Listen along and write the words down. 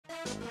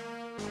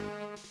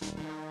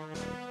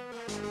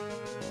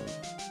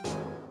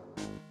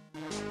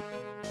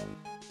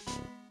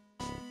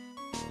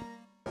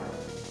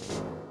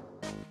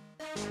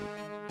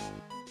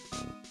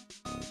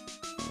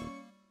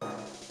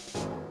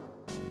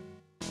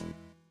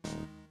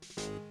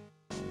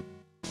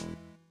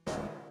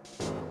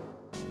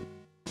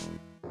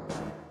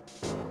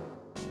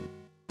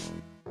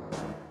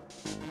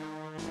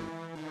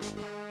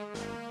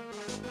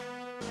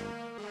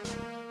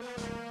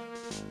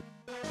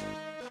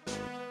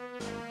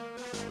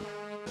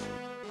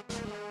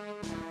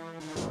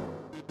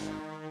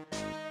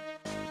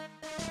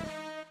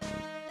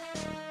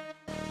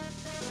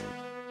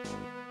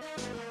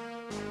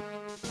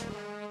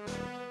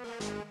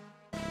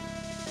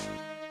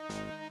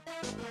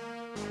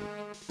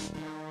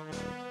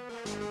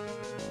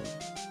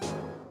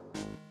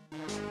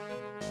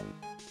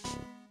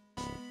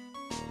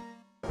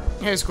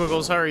Hey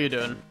Squiggles, how are you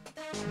doing?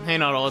 Hey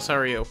Nautilus, how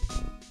are you?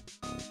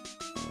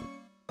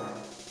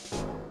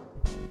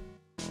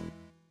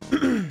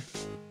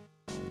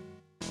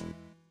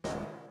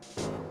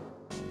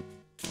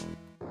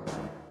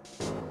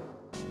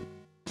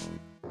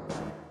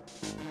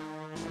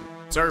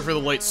 Sorry for the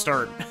late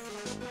start.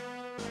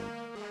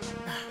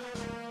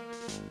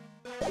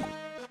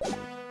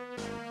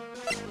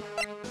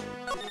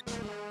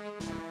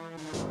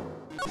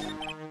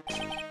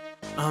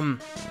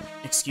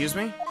 Excuse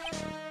me?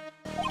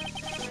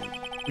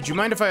 Would you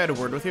mind if I had a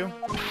word with you?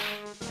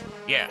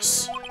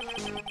 Yes.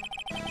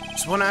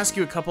 Just want to ask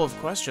you a couple of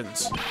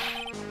questions.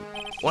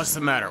 What's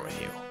the matter with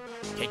you?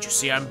 Can't you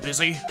see I'm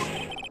busy?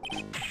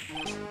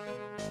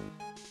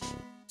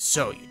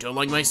 So, you don't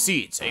like my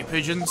seeds, eh,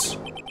 pigeons?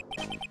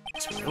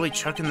 It's really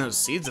chucking those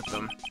seeds at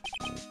them.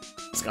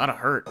 It's gotta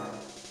hurt.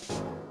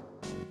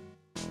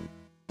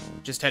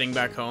 Just heading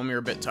back home, you're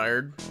a bit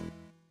tired.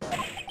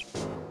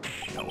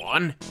 Go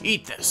on,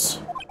 eat this.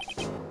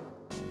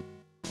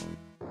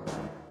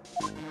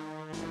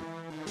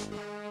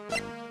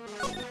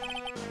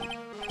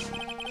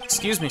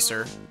 Excuse me,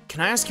 sir.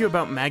 Can I ask you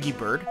about Maggie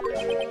Bird?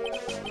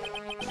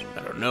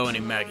 I don't know any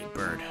Maggie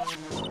Bird.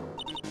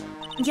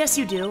 Yes,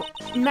 you do.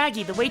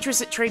 Maggie, the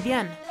waitress at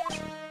Tribulations.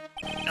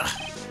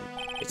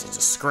 It's a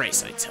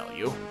disgrace, I tell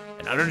you.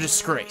 An utter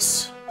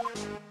disgrace.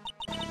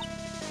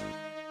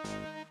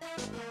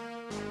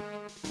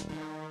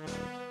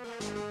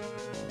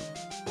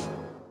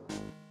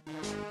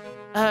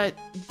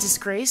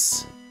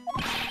 Disgrace?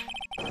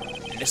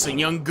 Innocent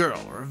young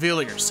girl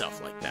revealing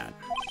herself like that.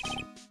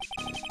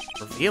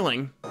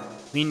 Revealing?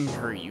 Mean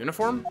her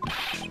uniform?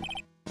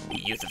 The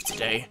youth of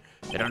today,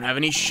 they don't have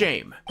any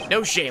shame.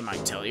 No shame, I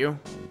tell you.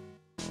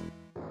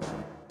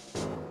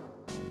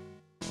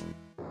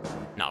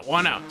 Not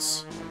 1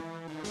 ounce.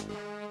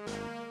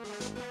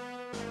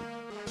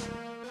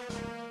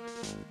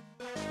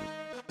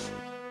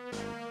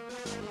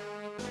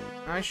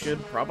 I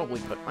should probably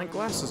put my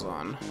glasses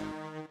on.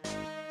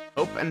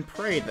 Hope and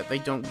pray that they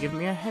don't give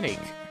me a headache.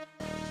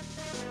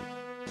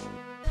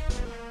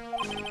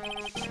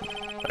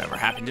 Whatever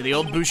happened to the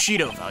old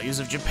Bushido values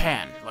of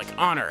Japan, like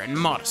honor and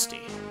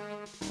modesty?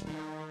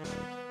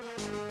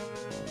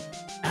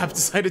 App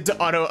decided to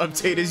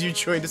auto-update as you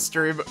joined a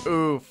stream.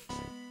 Oof.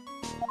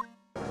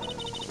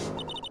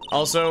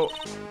 Also,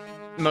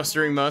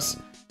 Mustering Mus,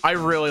 I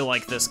really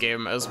like this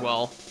game as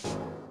well.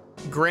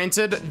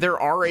 Granted, there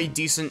are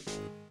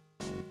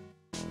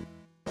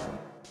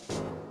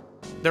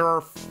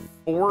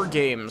 4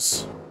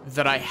 games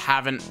that I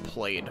haven't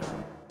played.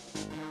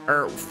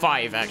 Or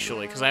 5,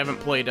 actually, because I haven't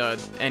played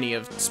any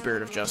of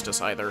Spirit of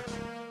Justice either.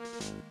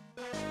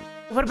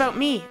 What about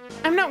me?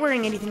 I'm not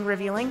wearing anything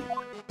revealing.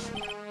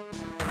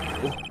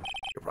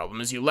 Your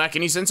problem is you lack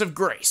any sense of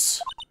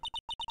grace.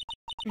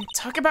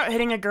 Talk about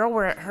hitting a girl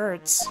where it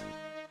hurts.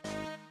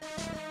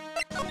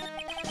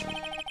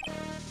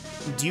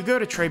 Do you go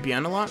to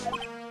Tribulations a lot?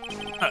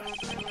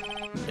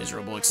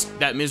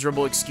 That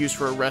miserable excuse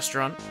for a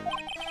restaurant.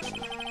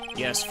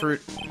 Yes,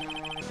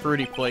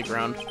 fruity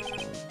playground.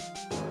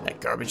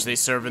 That garbage they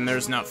serve in there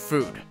is not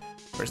food.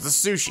 Where's the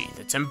sushi,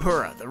 the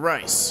tempura, the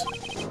rice?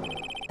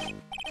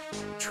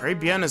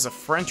 Tribulations is a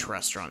French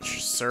restaurant,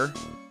 sir.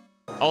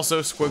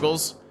 Also,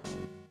 Squiggles.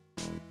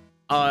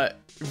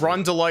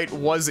 Ron Delight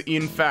was,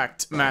 in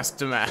fact, Mask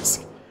to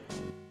Mask.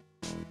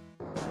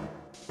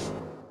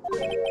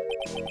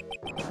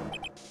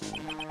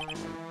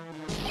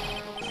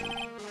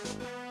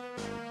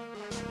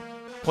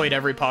 Played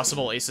every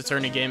possible Ace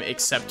Attorney game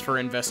except for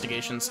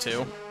Investigations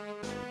 2.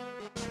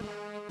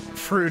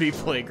 Fruity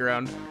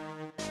Playground.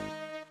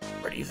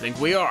 Where do you think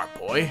we are,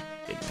 boy?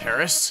 In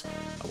Paris?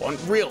 I want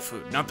real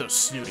food, not those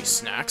snooty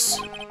snacks.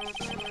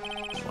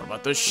 What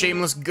about those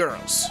shameless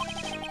girls?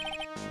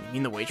 You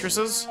mean the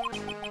waitresses?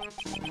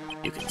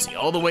 You can see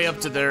all the way up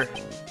to there.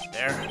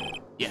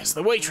 Yes,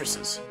 the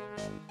waitresses.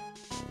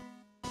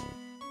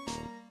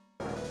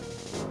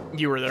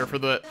 You were there for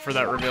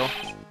that reveal.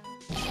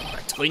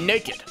 Practically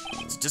naked.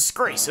 It's a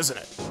disgrace, isn't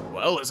it?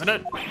 Well, isn't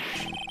it?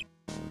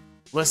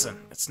 Listen,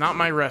 it's not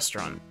my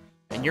restaurant,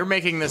 and you're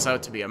making this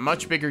out to be a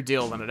much bigger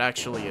deal than it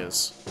actually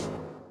is.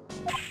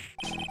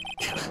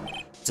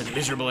 It's a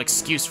miserable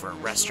excuse for a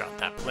restaurant,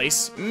 that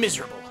place.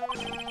 Miserable.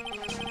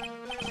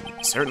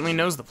 He certainly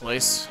knows the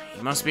place.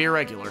 He must be a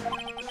regular.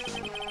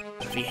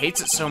 But if he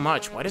hates it so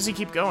much, why does he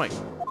keep going?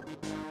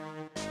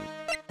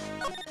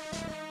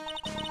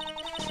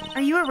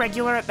 Are you a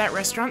regular at that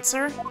restaurant,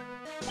 sir?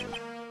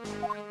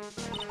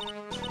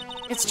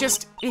 It's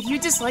just, if you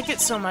dislike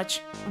it so much,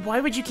 why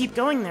would you keep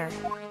going there?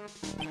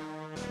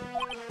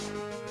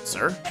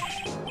 Sir?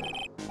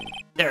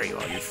 There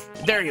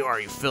you are,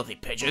 you filthy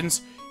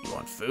pigeons. You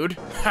want food?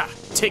 Ha!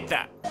 Take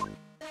that!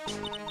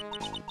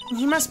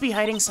 He must be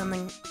hiding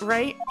something,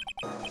 right?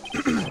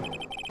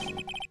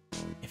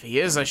 If he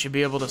is, I should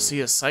be able to see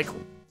his cycle.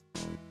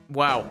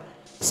 Wow.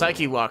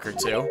 Psyche Locker,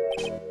 too.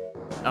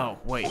 Oh,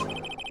 wait.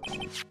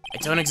 I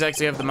don't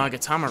exactly have the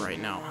Magatama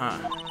right now, huh?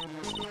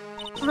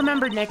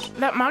 Remember, Nick,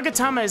 that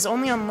Magatama is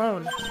only on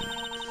loan.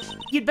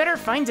 You'd better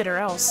find it or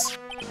else.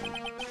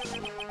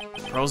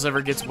 If Pearls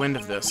ever gets wind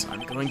of this,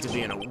 I'm going to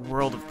be in a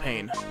world of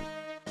pain.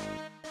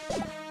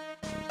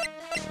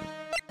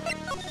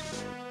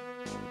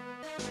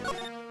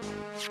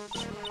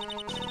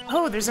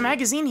 Oh, there's a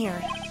magazine here.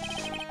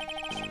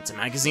 It's a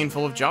magazine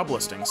full of job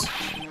listings.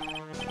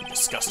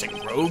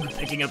 Disgusting rogue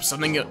picking up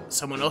something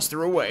someone else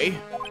threw away.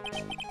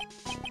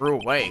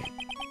 Threw away?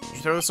 Did you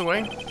throw this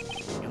away?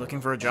 You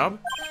looking for a job?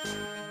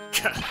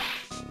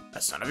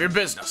 That's none of your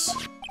business.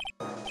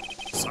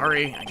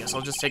 Sorry, I guess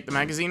I'll just take the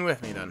magazine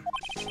with me then.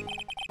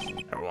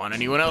 I don't want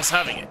anyone else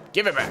having it.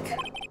 Give it back.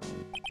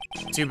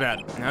 Too bad.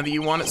 Now that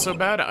you want it so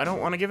bad, I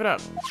don't want to give it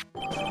up.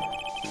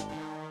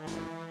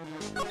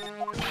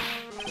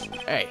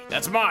 Hey,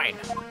 that's mine!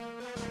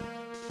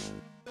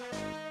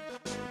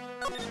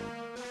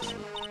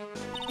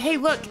 Hey,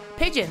 look,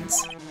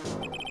 pigeons.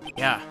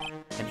 Yeah,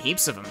 and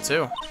heaps of them,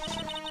 too.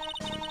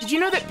 Did you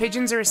know that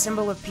pigeons are a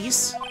symbol of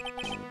peace?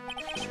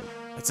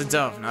 It's a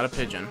dove, not a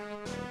pigeon.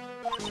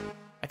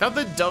 I thought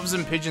that doves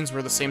and pigeons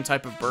were the same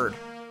type of bird.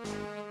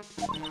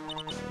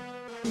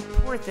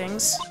 Poor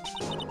things.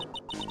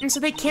 And so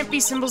they can't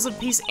be symbols of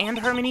peace and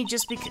harmony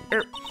just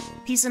because,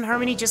 peace and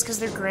harmony just because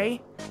they're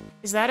gray?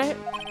 Is that it?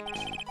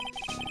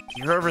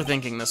 You're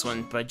overthinking this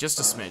one by just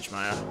a smidge,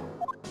 Maya.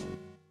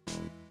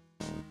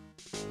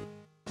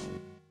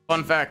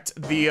 Fun fact,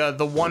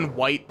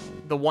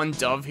 the one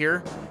dove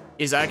here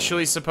is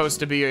actually supposed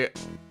to be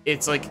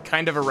it's like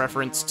kind of a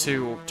reference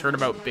to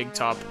Turnabout Big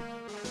Top.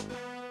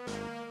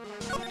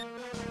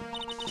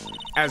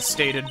 As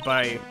stated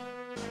by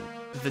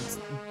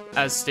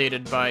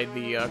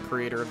the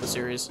creator of the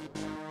series.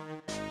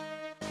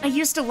 I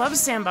used to love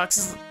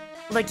sandboxes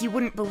like you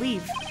wouldn't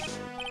believe.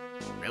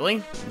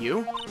 Really?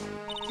 You?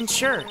 And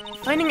sure,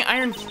 finding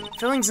iron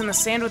fillings in the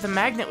sand with a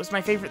magnet was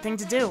my favorite thing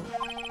to do.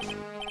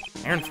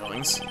 Iron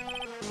fillings?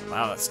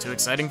 Wow, that's too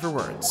exciting for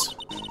words.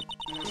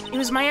 It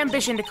was my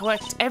ambition to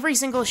collect every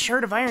single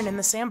shard of iron in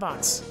the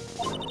sandbox.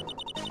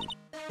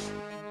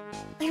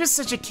 I was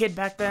such a kid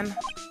back then.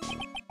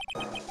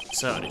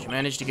 So, did you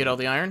manage to get all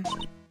the iron?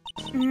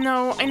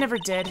 No, I never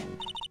did.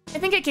 I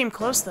think I came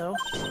close, though.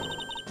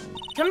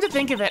 Come to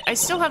think of it, I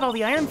still have all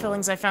the iron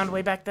fillings I found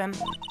way back then.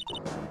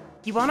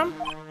 You want them?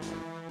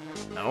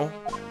 No.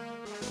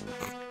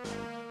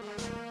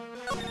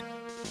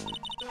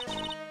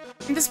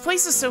 And this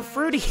place is so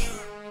fruity.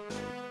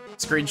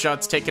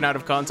 Screenshots taken out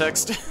of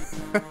context.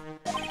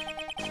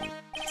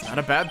 It's not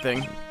a bad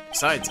thing.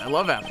 Besides, I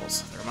love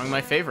apples. They're among my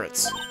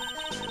favorites.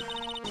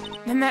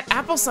 Then that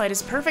apple side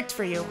is perfect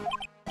for you.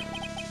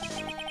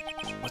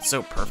 What's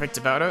so perfect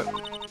about it?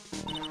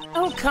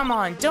 Oh, come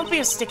on, don't be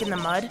a stick in the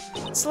mud.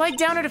 Slide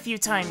down it a few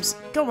times.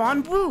 Go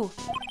on, woo!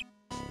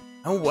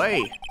 No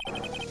way.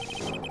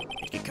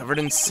 I'd get covered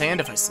in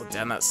sand if I slid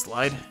down that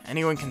slide.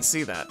 Anyone can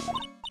see that.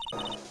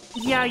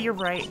 Yeah, you're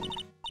right.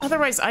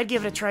 Otherwise, I'd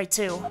give it a try,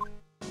 too.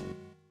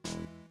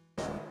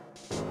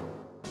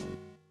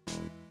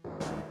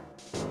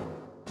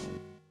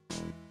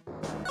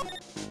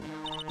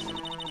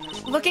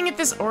 Looking at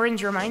this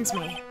orange reminds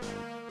me.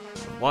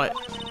 What?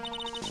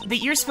 That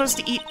you're supposed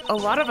to eat a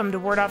lot of them to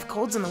ward off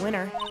colds in the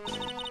winter.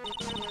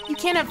 You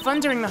can't have fun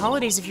during the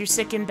holidays if you're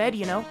sick in bed,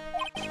 you know?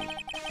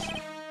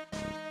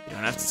 You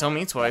don't have to tell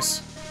me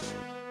twice.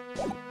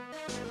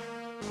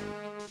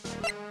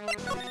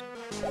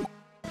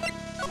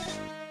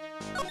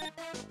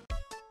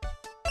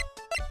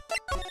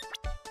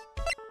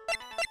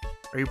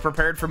 Are you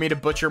prepared for me to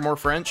butcher more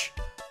French?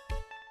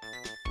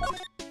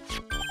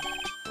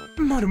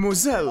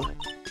 Mademoiselle,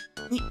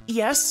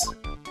 Yes?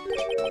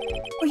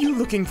 are you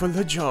looking for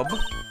the job?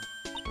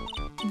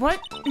 What?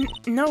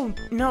 No,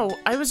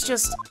 I was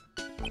just...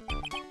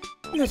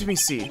 Let me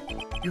see.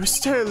 Your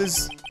style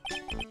is...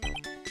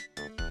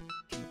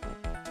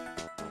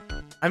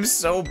 I'm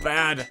so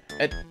bad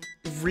at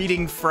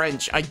reading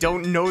French. I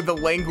don't know the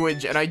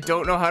language, and I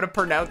don't know how to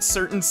pronounce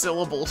certain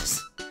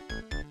syllables.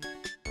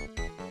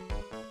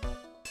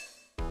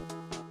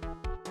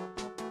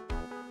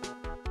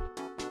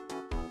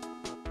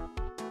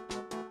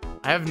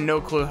 I have no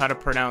clue how to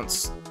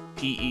pronounce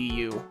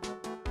P-E-U.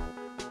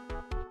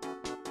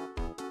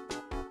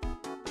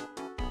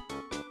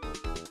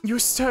 Your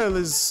style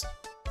is...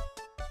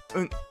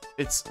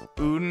 it's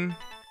un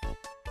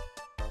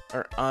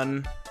or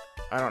un.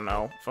 I don't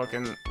know.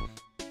 Fucking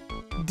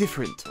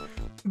different.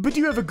 But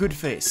you have a good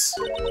face.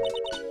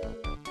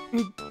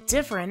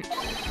 Different?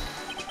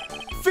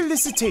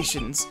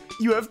 Felicitations.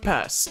 You have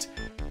passed.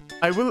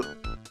 I will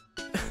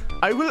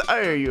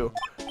hire you.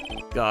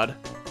 God.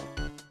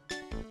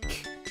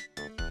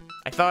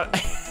 I thought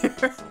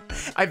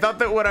I thought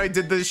that when I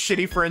did the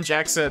shitty French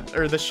accent,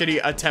 or the shitty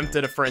attempt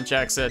at a French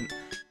accent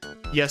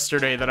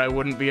yesterday, that I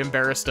wouldn't be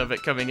embarrassed of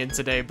it coming in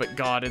today, but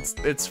God,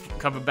 it's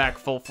coming back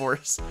full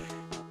force.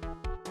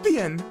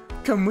 Bien,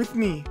 come with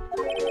me.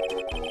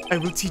 I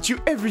will teach you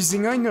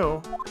everything I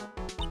know.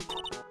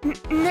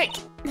 Nick,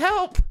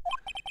 help!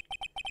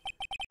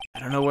 I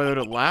don't know whether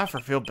to laugh or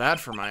feel bad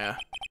for Maya.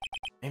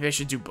 Maybe I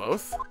should do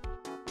both?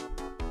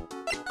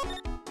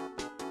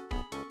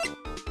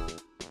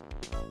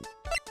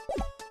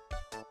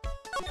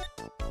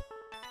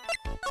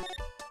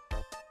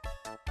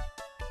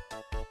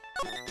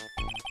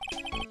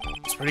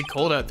 It's pretty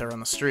cold out there on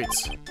the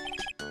streets.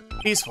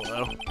 Peaceful,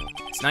 though.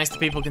 It's nice that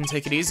people can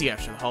take it easy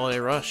after the holiday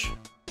rush.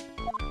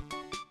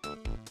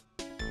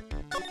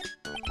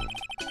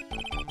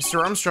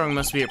 Mr. Armstrong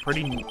must be a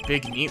pretty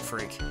big neat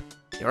freak.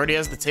 He already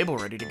has the table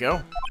ready to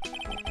go.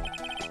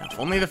 Now, if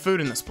only the food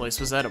in this place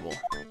was edible.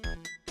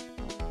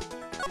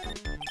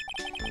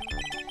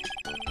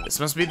 This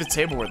must be the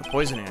table where the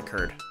poisoning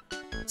occurred.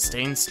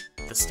 The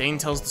stain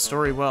tells the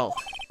story well.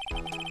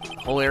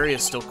 The whole area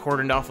is still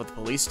cordoned off with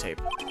police tape.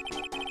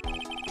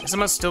 Guess it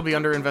must still be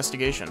under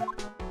investigation.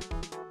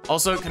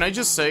 Also, can I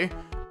just say,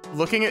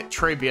 looking at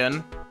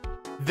Tribulations,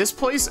 this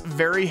place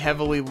very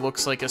heavily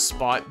looks like a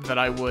spot that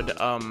I would,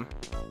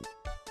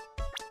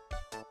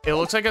 it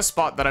looks like a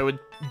spot that I would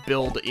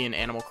build in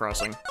Animal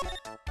Crossing.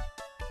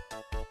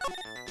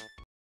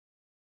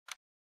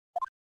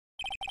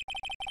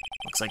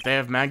 Looks like they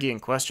have Maggie in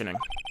questioning.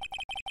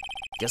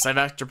 Guess I've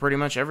asked her pretty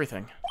much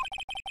everything.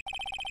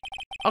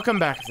 I'll come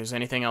back if there's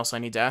anything else I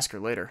need to ask her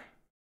later.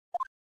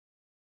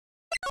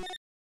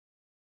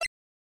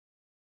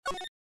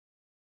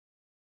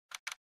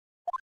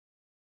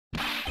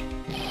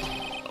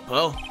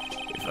 Well,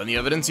 you found the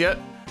evidence yet?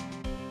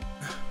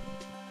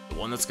 The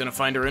one that's gonna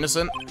find her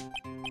innocent?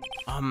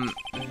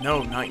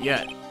 No, not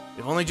yet.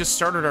 We've only just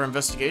started our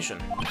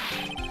investigation.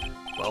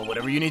 Well,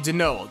 whatever you need to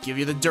know, I'll give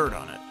you the dirt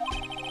on it.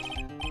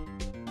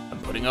 I'm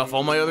putting off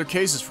all my other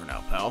cases for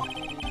now, pal.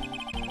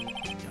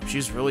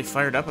 She's really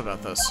fired up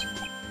about this.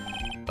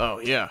 Oh,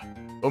 yeah.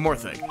 One more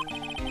thing.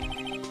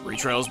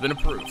 Retrial's been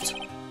approved.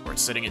 We're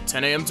sitting at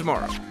 10 a.m.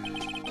 tomorrow.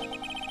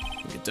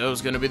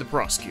 Godot's gonna be the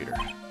prosecutor.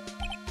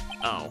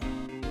 Oh.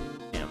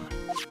 Him.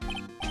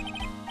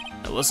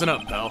 Now listen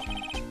up, pal.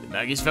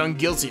 Maggie's found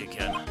guilty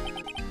again.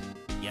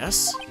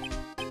 Yes?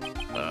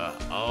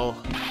 I'll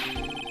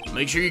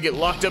make sure you get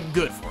locked up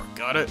good for it,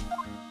 got it?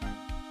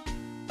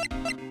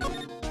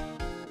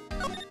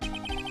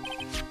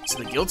 So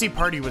the guilty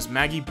party was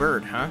Maggie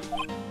Bird, huh?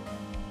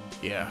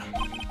 Yeah.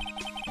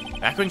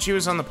 Back when she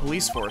was on the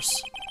police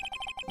force,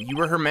 you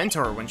were her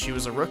mentor when she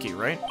was a rookie,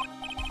 right?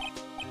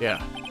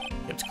 Yeah.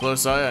 Kept a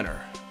close eye on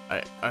her.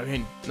 I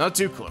mean, not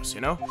too close,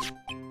 you know?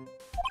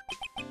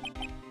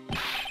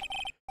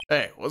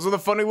 Hey, what's with the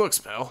funny looks,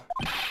 pal?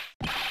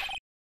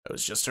 It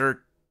was just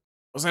her.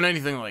 Wasn't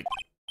anything like...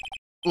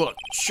 Look,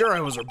 sure I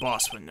was her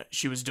boss when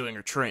she was doing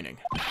her training.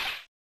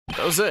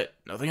 That was it.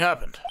 Nothing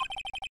happened.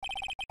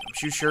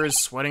 Gumshoe sure is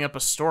sweating up a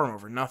storm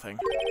over nothing.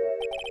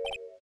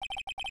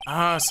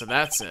 Ah, so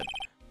that's it.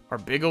 Our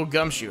big old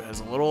Gumshoe has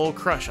a little old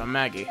crush on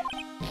Maggie.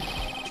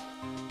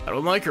 I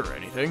don't like her or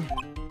anything.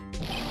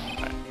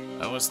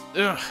 That was...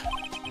 Ugh.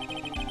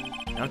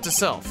 Note to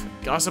self.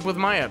 Gossip with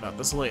Maya about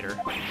this later.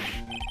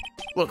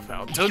 Look,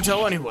 pal, don't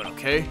tell anyone,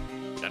 okay?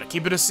 Gotta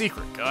keep it a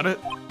secret, got it?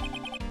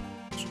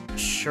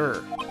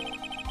 Sure.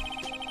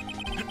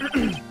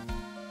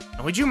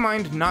 Would you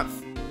mind not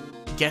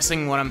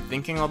guessing what I'm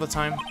thinking all the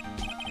time?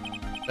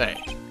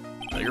 Hey,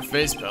 know your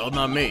face, pal,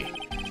 not me.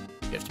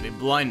 You have to be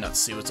blind not to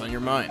see what's on your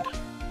mind.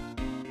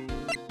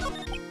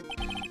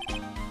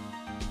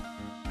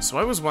 So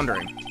I was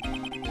wondering,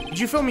 did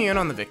you fill me in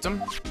on the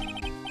victim?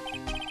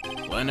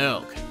 Glenn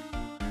Elk.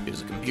 He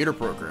was a computer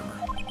programmer.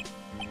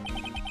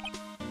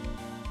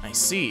 I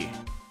see.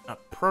 A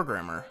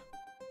programmer.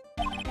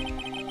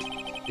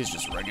 He's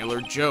just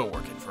regular Joe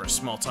working for a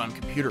small-time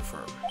computer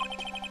firm.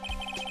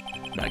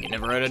 Maggie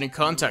never had any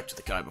contact with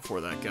the guy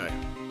before that guy.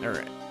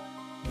 Alright.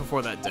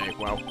 Before that day,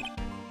 wow.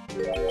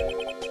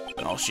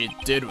 And all she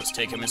did was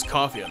take him his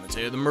coffee on the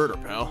day of the murder,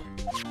 pal.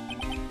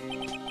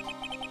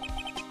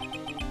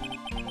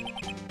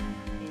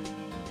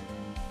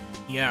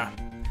 Yeah.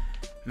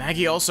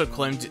 Maggie also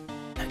claimed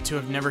to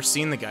have never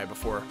seen the guy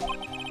before.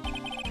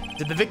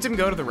 Did the victim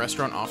go to the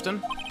restaurant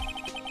often?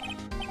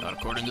 Not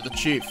according to the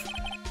chief.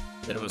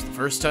 Said it was the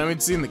first time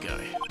he'd seen the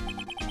guy.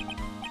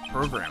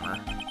 Programmer.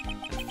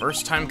 And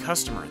first-time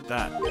customer at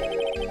that.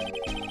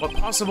 What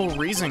possible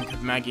reason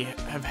could Maggie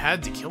have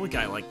had to kill a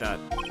guy like that?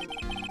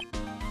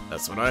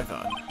 That's what I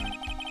thought.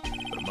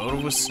 But a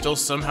motive was still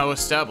somehow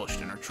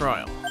established in her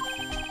trial.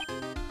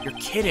 You're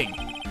kidding.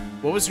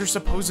 What was her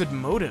supposed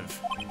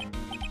motive?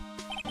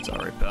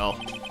 Sorry, pal.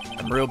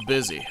 I'm real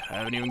busy. I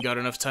haven't even got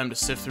enough time to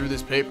sift through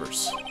these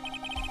papers.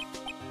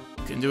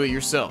 You can do it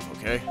yourself,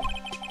 okay?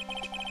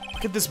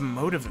 What could this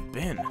motive have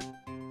been?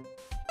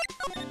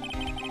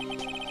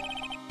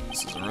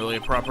 This isn't really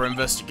a proper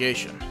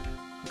investigation.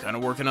 I'm kind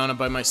of working on it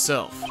by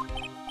myself.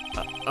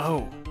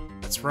 Oh,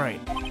 that's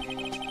right.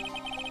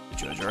 The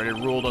judge already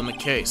ruled on the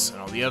case, and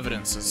all the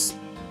evidence is...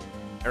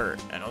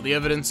 all the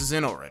evidence is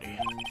in already.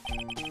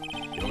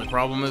 The only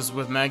problem is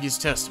with Maggie's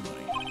testimony.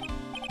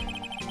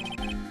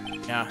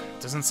 Yeah,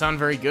 doesn't sound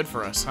very good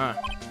for us, huh?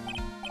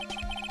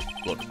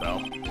 Look,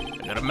 pal,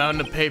 I got a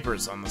mountain of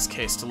papers on this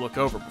case to look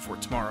over before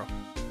tomorrow.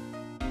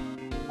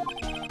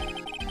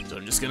 So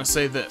I'm just gonna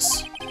say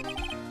this.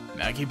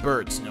 Maggie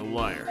Bird's no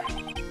liar.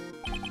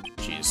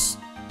 She's...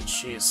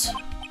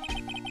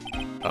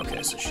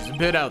 Okay, so she's a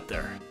bit out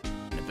there,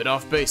 and a bit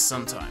off base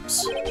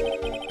sometimes.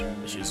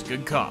 But she's a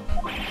good cop.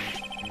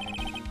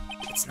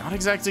 It's not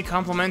exactly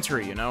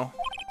complimentary, you know?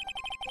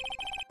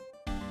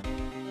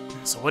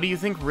 So what do you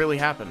think really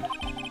happened?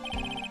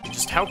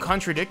 Just how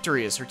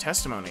contradictory is her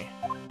testimony?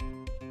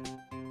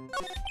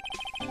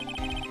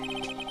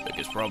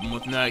 Biggest problem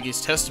with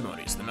Maggie's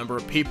testimony is the number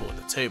of people at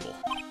the table.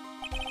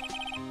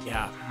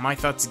 Yeah, my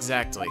thoughts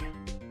exactly.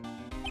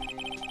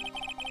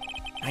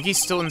 Maggie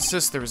still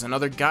insists there was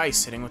another guy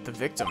sitting with the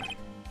victim.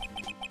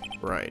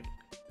 Right.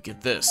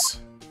 Get this.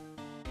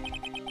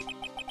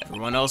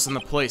 Everyone else in the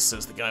place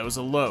says the guy was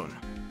alone.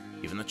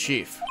 Even the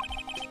chief.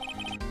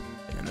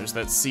 And then there's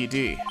that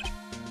CD.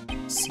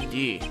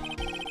 CD?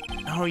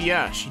 Oh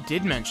yeah, she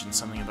did mention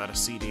something about a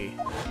CD.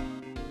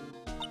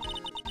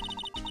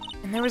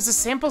 And there was a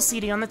sample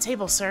CD on the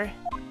table, sir.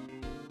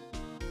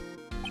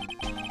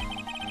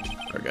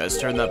 Our guys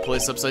turned that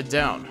place upside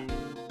down.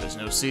 There's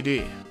no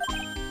CD.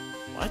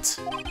 What?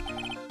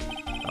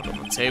 Not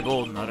on the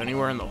table, not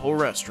anywhere in the whole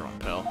restaurant,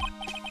 pal.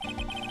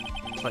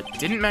 But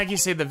didn't Maggie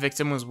say the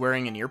victim was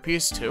wearing an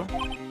earpiece, too?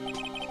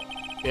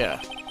 Yeah,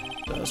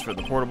 that was for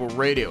the portable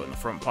radio in the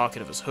front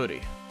pocket of his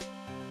hoodie.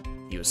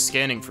 He was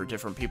scanning for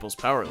different people's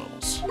power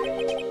levels.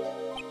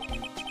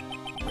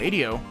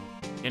 Radio?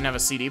 Didn't have a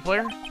CD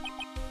player?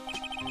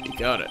 He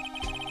got it.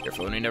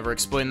 Careful, and he never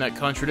explained that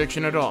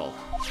contradiction at all.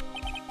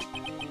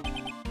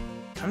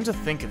 Come to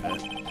think of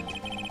it,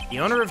 the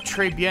owner of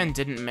Tribulations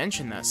didn't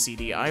mention that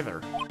CD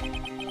either.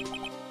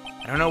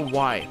 I don't know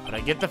why, but I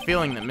get the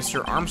feeling that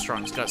Mr.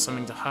 Armstrong's got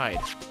something to hide.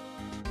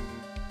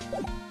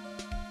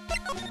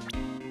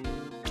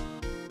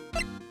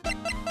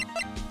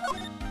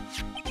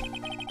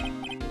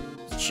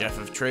 Chef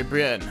of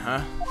Tribulations,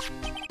 huh?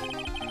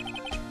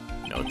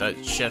 You know what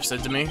that chef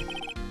said to me?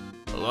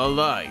 La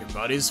la, your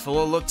body's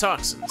full of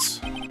toxins.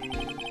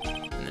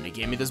 And then he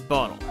gave me this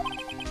bottle.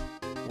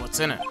 What's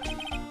in it?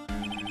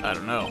 I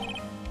don't know.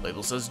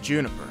 Label says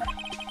juniper.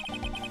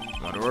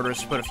 I'm under orders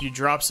to put a few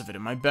drops of it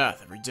in my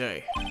bath every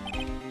day.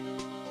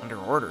 Under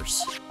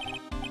orders?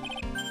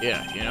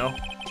 Yeah, you know,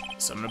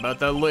 something about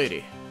that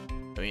lady.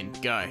 I mean,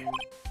 guy.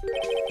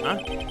 Huh?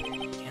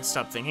 Can't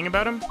stop thinking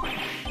about him?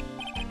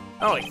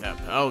 I like that,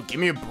 pal. Give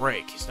me a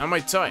break. He's not my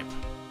type.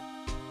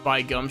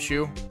 Bye,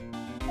 Gumshoe.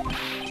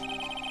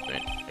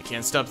 I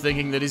can't stop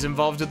thinking that he's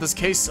involved with this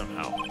case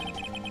somehow.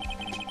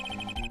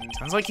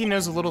 Sounds like he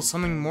knows a little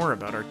something more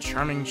about our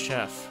charming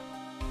chef.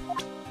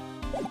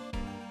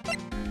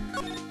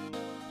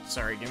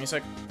 Sorry, give me a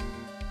sec.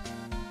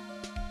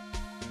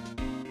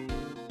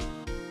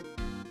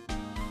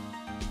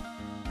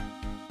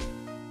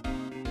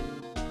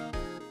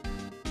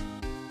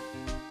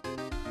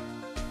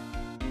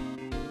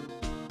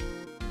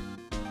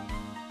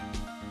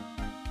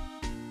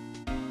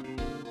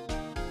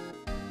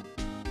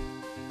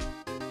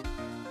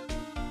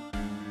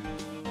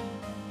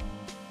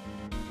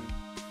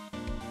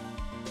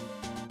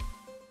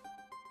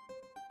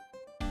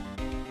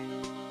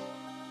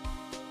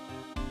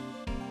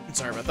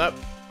 Sorry about that.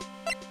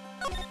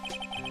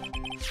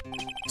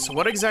 So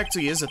what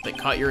exactly is it that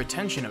caught your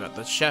attention about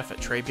the chef at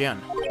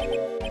Tribulations?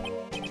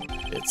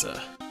 It's,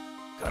 kinda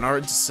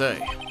hard to say.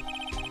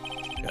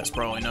 Guy's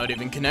probably not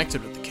even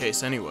connected with the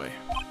case anyway.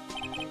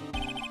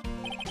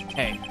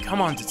 Hey,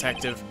 come on,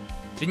 detective.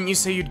 Didn't you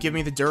say you'd give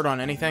me the dirt on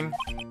anything?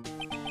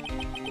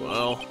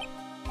 Well,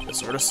 this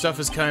sort of stuff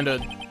is kinda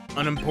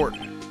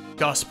unimportant.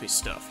 Gossipy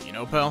stuff, you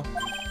know, pal?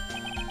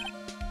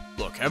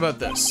 Look, how about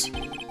this?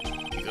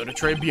 You go to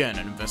Tribulations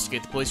and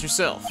investigate the place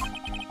yourself.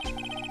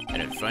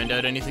 And if you find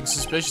out anything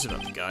suspicious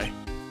about the guy,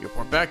 you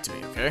report back to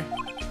me, okay?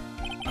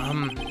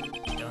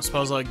 Don't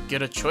suppose I'll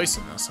get a choice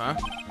in this, huh?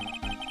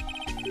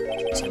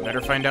 So I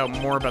better find out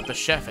more about the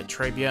chef at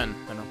Tribulations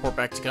than report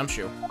back to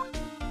Gumshoe.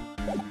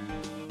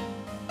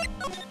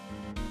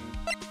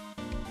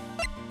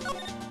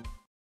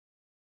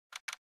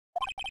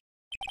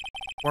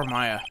 Poor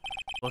Maya.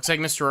 Looks like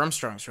Mr.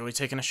 Armstrong's really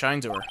taking a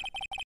shine to her.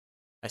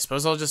 I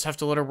suppose I'll just have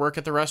to let her work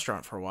at the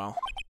restaurant for a while.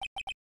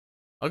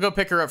 I'll go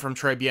pick her up from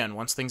Tribulations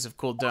once things have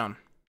cooled down.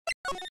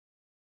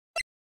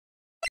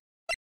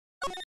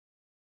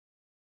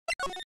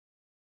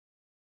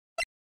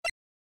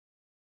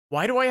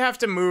 Why do I have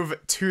to move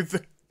to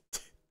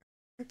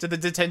the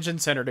detention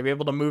center to be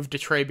able to move to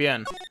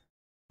Tribulations?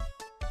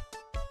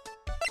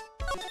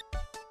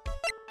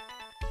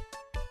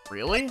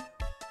 Really?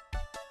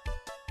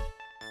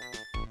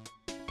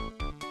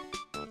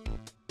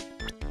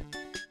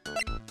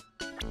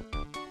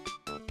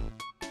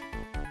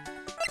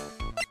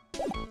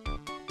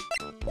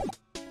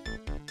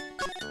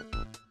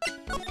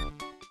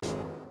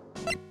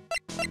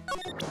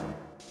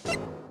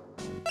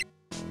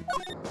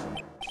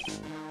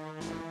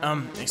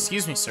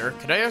 Excuse me, sir.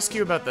 Could I ask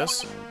you about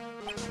this?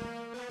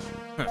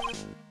 Huh.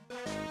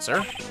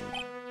 Sir?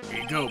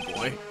 Here you go,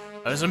 boy.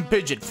 How does some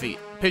pigeon feet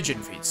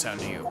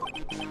sound to you?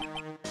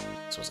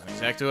 This wasn't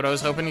exactly what I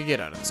was hoping to get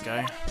out of this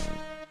guy.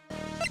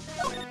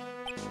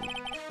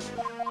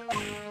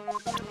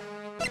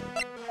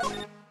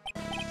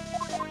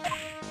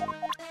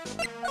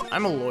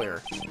 I'm a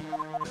lawyer.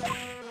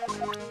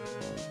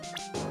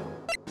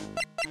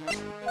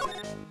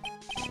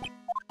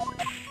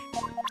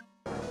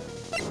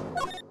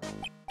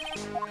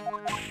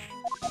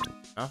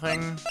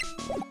 Nothing.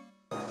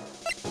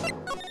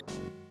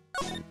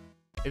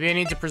 Maybe I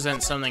need to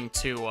present something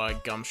to,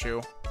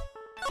 Gumshoe.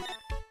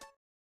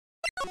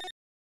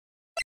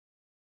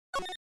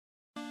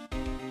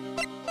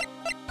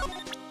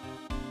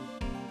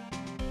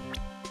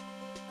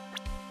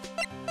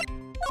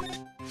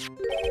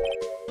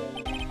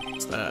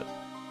 What's that?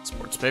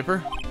 Sports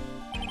paper?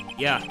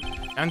 Yeah,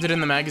 found it in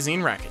the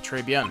magazine rack at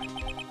Tribulations.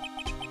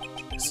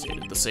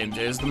 Stated the same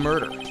day as the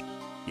murder.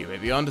 You may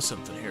be onto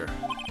something here.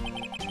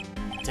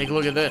 Take a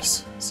look at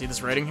this. See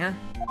this writing here?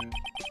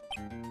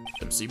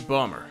 MC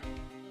Bomber.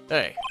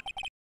 Hey.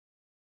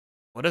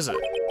 What is it?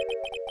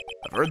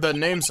 I've heard that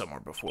name somewhere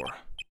before.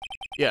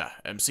 Yeah,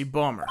 MC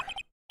Bomber.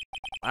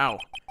 Wow.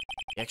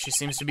 He actually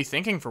seems to be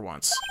thinking for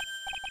once.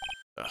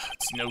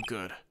 It's no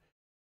good.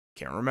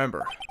 Can't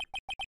remember.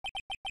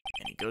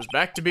 And he goes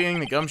back to being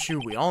the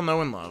Gumshoe we all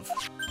know and love.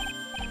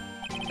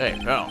 Hey,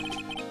 pal.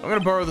 I'm gonna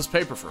borrow this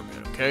paper for a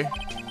bit, okay?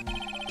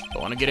 I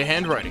want to get a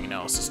handwriting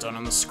analysis done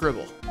on the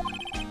scribble.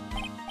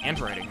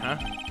 Handwriting, huh?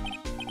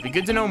 It'd be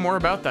good to know more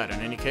about that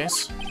in any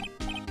case.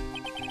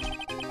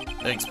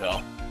 Thanks,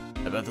 pal.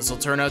 I bet this'll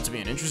turn out to be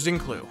an interesting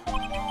clue.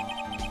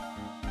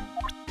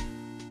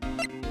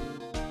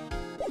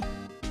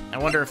 I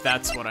wonder if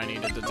that's what I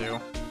needed to do.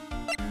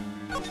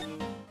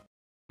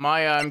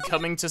 Maya, I'm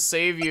coming to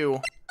save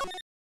you.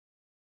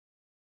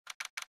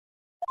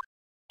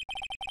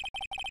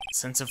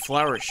 Sense of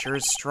flower sure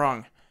is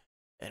strong.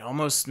 It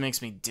almost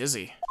makes me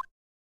dizzy.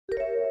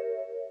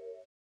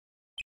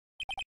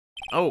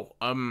 Oh,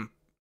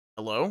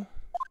 hello?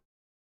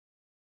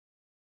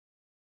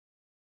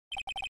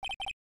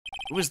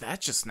 Who was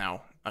that just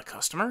now? A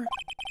customer?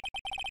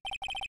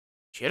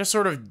 She had a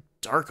sort of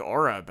dark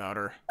aura about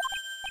her.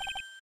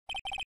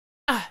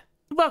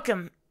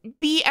 Welcome.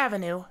 B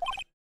Avenue.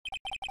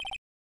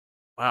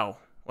 Wow,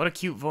 what a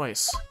cute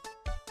voice.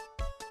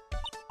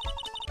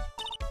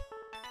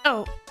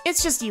 Oh,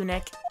 it's just you,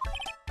 Nick.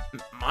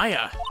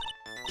 Maya!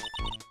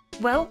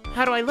 Well,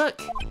 how do I look?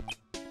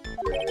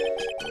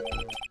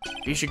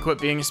 You should quit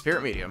being a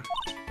spirit medium.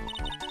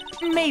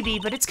 Maybe,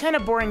 but it's kind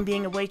of boring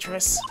being a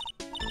waitress.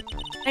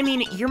 I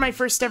mean, you're my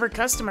first ever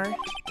customer.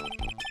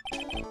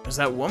 There's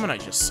that woman I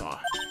just saw.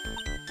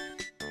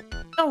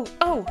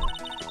 Oh.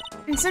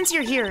 And since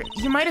you're here,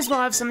 you might as well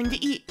have something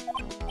to eat.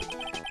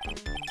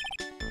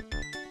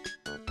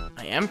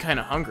 I am kind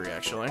of hungry,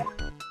 actually.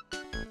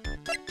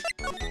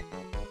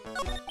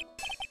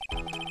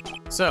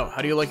 So,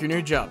 how do you like your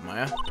new job,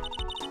 Maya?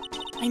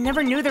 I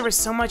never knew there was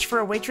so much for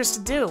a waitress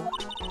to do.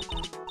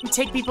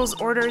 Take people's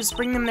orders,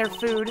 bring them their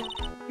food,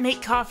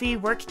 make coffee,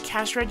 work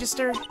cash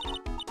register.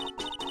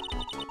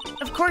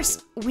 Of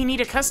course, we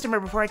need a customer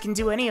before I can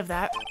do any of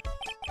that.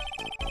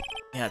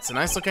 Yeah, it's a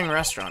nice-looking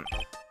restaurant.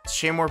 It's a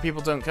shame more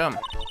people don't come.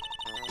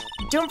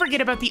 Don't forget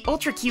about the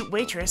ultra-cute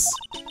waitress.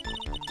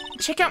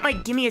 Check out my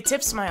gimme a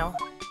tip smile.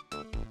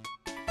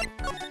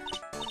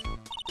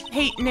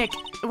 Hey, Nick,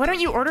 why don't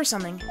you order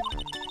something?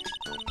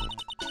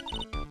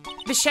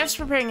 The chef's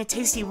preparing a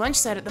tasty lunch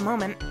set at the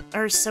moment,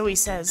 or so he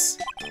says.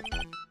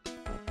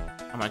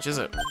 How much is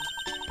it?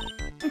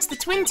 It's the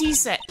twin tea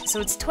set, so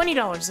it's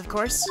 $20, of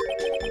course.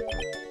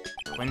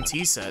 Twin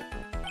tea set?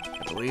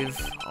 I believe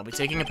I'll be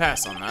taking a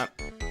pass on that.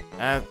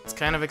 That's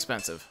kind of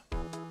expensive.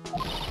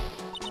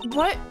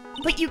 What?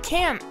 But you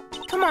can't.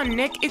 Come on,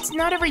 Nick, it's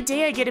not every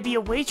day I get to be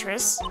a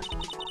waitress.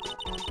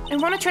 I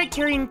want to try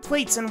carrying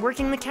plates and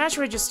working the cash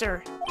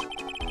register.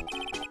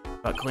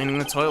 About cleaning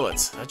the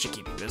toilets. That should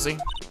keep you busy.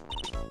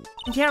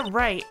 Yeah,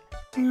 right.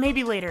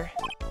 Maybe later.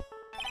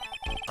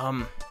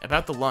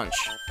 About the lunch.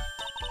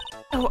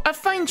 Oh, a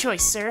fine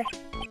choice, sir.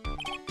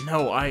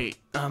 No,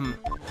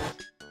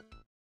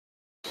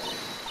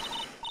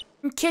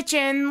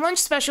 Kitchen, lunch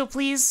special,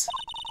 please.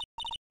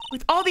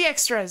 With all the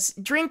extras.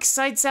 Drink,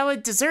 side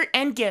salad, dessert,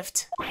 and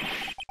gift. I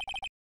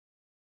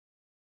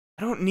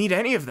don't need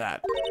any of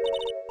that.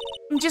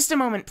 Just a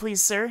moment,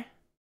 please, sir.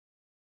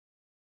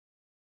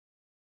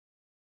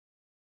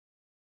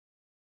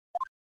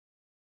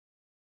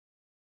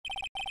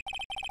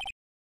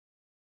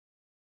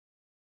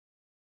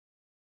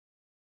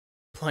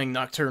 Playing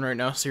Nocturne right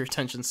now, so your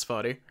attention's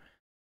spotty.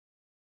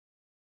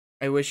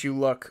 I wish you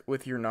luck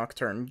with your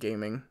Nocturne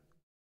gaming.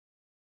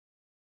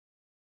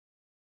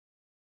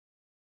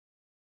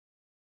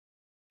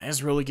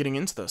 Maya's really getting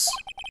into this.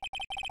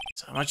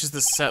 So how much is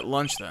this set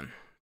lunch then?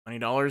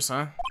 $20,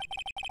 huh?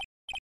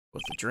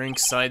 With the drink,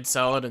 side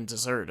salad, and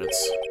dessert,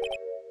 it's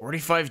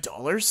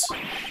 $45?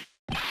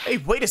 Hey,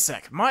 wait a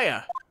sec,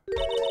 Maya!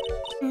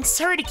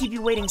 Sorry to keep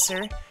you waiting,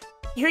 sir.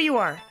 Here you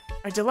are,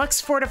 our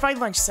deluxe fortified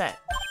lunch set.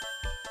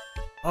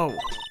 Oh.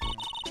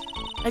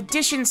 A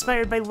dish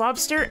inspired by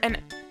lobster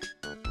and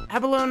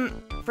abalone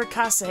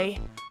fricassee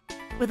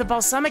with a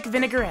balsamic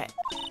vinaigrette.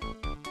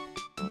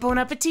 Bon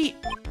appetit!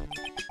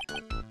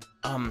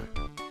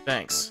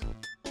 Thanks.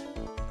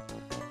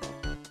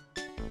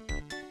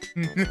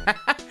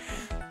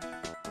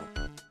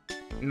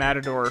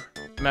 Matador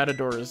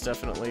is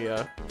definitely,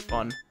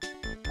 fun.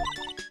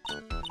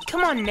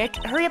 Come on, Nick,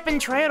 hurry up and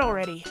try it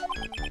already.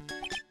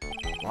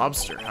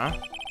 Lobster, huh?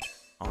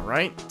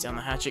 Alright, down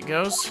the hatch it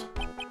goes.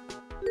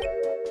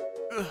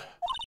 Ugh.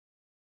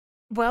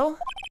 Well?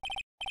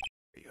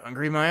 Are you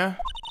hungry, Maya?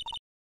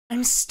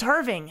 I'm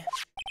starving.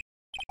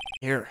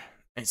 Here,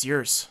 it's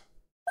yours.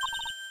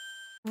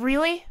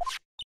 Really?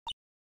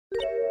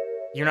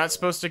 You're not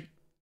supposed to...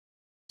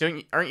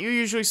 Aren't you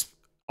usually...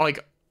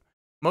 Like,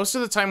 most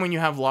of the time when you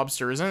have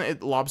lobster, isn't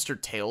it lobster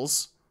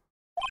tails?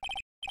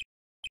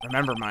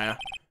 Remember, Maya,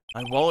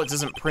 my wallet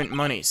doesn't print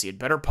money, so you'd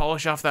better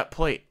polish off that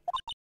plate.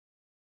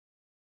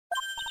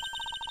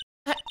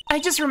 I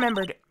just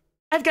remembered.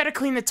 I've got to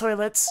clean the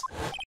toilets.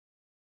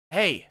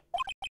 Hey!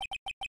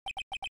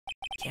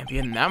 Can't be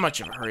in that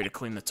much of a hurry to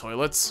clean the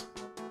toilets.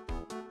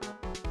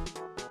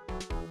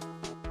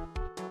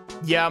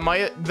 Yeah,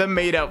 the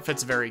maid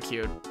outfit's very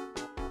cute.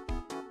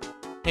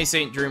 Hey,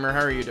 Saint Dreamer, how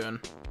are you doing?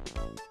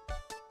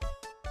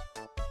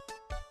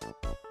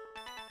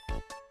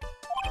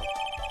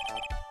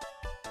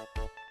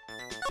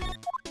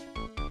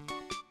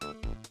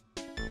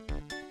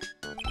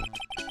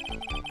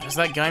 How does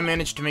that guy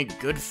manage to make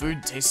good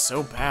food taste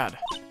so bad?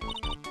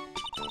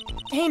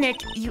 Hey, Nick,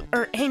 you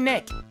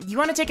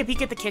want to take a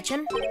peek at the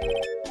kitchen?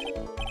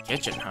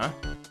 Kitchen, huh?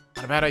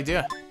 Not a bad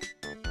idea.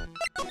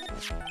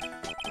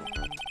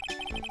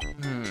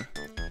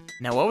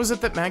 Now, what was it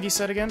that Maggie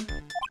said again?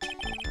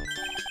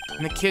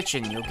 In the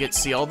kitchen, you'll get to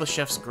see all the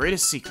chef's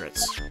greatest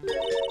secrets.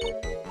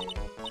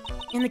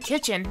 In the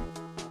kitchen?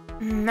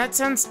 That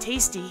sounds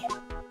tasty.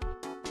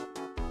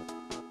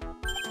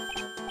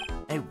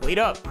 Hey, wait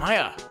up,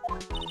 Maya!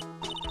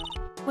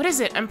 What is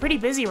it? I'm pretty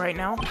busy right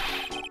now.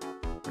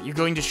 Are you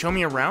going to show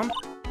me around?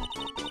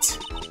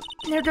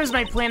 There goes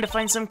my plan to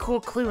find some cool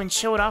clue and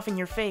show it off in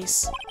your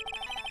face.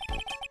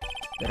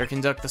 Better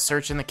conduct the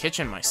search in the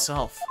kitchen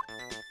myself.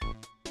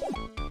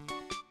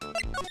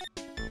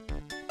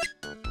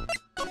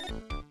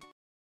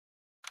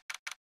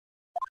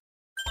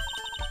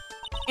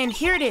 And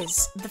here it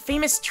is, the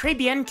famous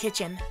Tribulations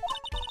kitchen.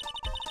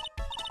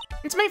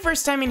 It's my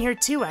first time in here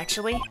too,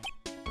 actually.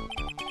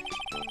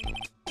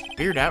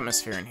 Weird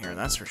atmosphere in here,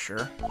 that's for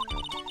sure.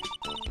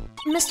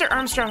 Mr.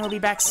 Armstrong will be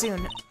back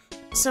soon,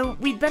 so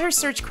we'd better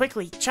search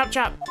quickly. Chop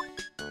chop.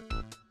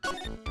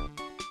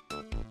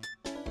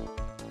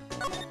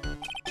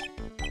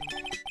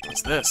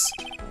 What's this?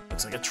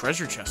 Looks like a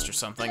treasure chest or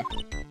something.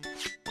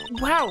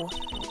 Wow,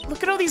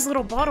 look at all these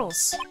little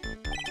bottles.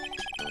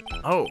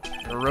 Oh,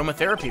 they're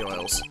aromatherapy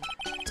oils.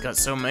 It's got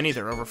so many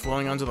they're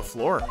overflowing onto the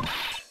floor.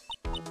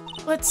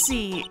 Let's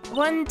see,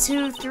 1,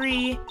 2,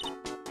 3,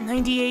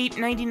 98,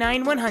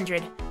 99,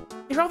 100.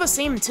 They're all the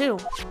same too.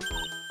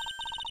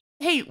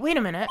 Hey, wait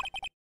a minute.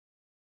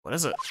 What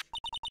is it?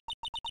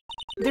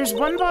 There's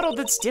one bottle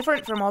that's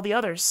different from all the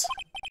others.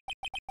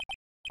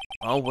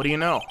 Well, what do you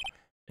know?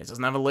 It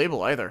doesn't have a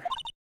label either.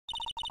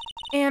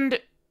 And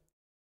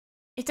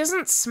it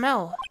doesn't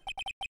smell.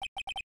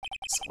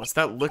 So what's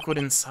that liquid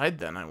inside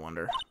then, I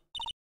wonder?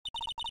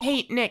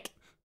 Hey, Nick,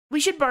 we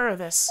should borrow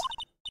this.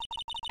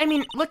 I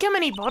mean, look how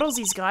many bottles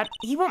he's got.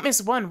 He won't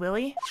miss one, will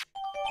he?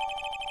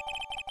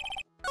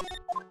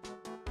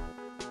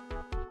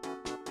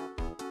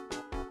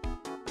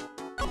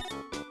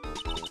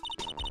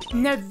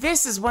 Now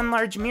this is one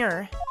large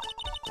mirror.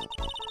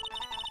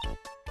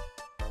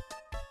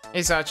 Hey,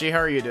 Sachi, how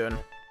are you doing?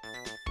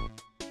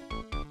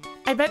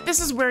 I bet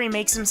this is where he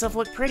makes himself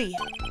look pretty.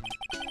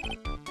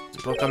 There's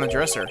a book on the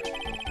dresser.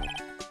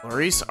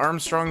 Maurice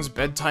Armstrong's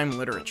Bedtime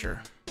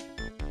Literature.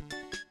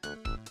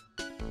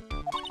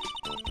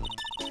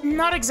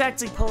 Not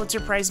exactly Pulitzer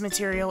Prize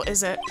material,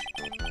 is it?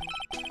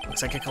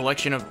 Looks like a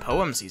collection of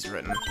poems he's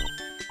written.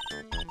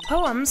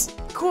 Poems?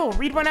 Cool,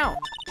 read one out.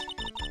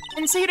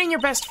 And say it in your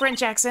best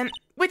French accent,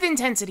 with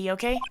intensity,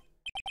 okay?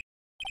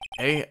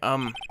 Hey,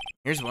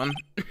 here's one.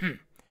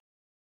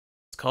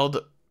 It's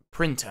called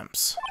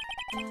Printemps.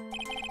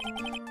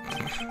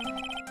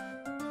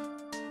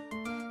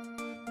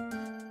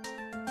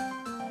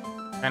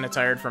 Kinda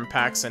tired from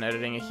PAX and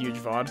editing a huge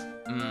VOD.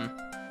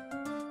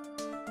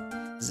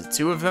 The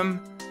two of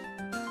them?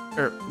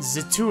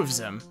 The two of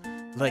them,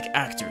 like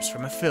actors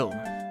from a film.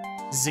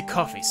 The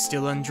coffee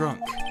still undrunk.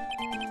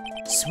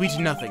 Sweet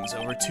nothings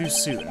over too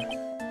soon.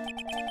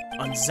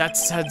 On that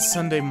sad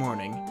Sunday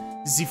morning,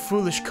 the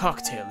foolish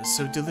cocktail is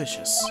so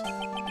delicious.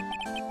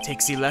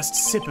 Take the last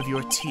sip of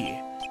your tea,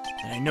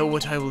 and I know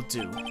what I will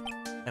do.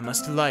 I I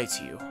must lie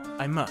to you.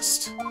 I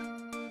must.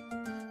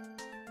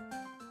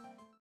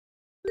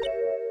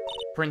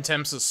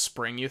 Printemps'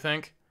 spring, you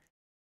think?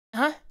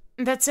 Huh?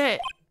 That's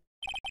it.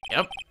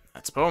 Yep,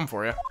 that's a poem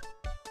for you.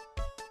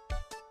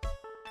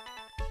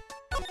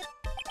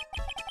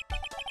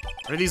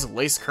 What are these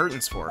lace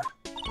curtains for?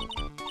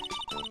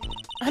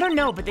 I don't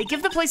know, but they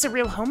give the place a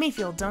real homey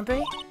feel, don't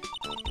they?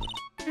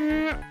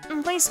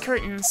 Lace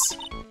curtains.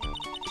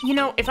 You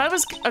know, if I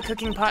was a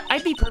cooking pot,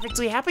 I'd be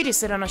perfectly happy to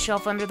sit on a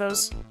shelf under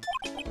those.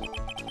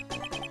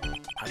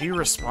 How do you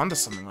respond to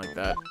something like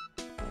that?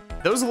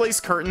 Those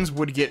lace curtains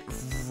would get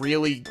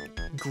really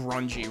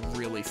grungy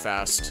really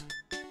fast.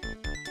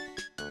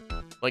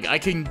 Like, I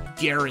can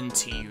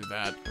guarantee you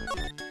that.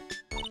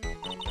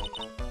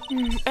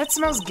 That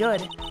smells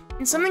good.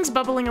 And something's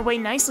bubbling away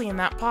nicely in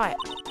that pot.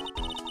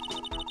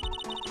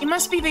 It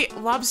must be the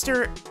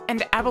lobster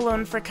and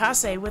abalone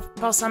fricassee with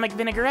balsamic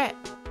vinaigrette.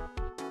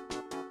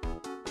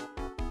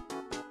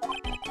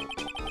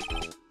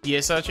 Yeah,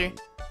 Sachi?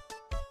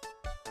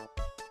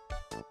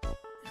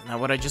 Isn't that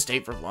what I just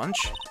ate for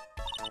lunch?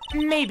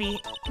 Maybe.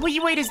 What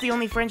you ate is the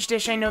only French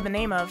dish I know the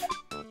name of.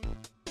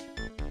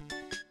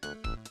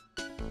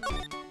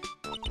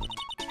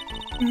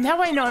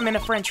 Now I know I'm in a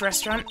French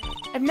restaurant.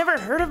 I've never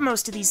heard of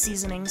most of these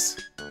seasonings.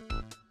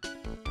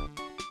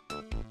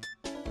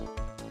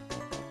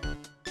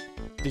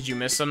 Did you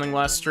miss something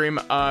last stream?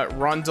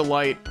 Ron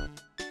Delight.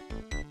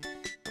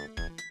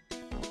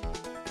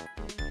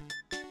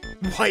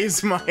 Why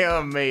is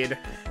my, maid?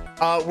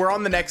 We're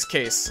on the next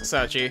case,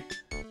 Sachi.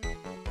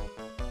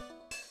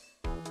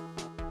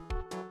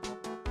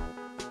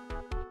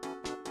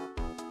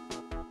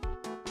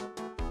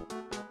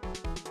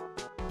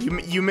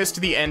 You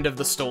missed the end of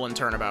the stolen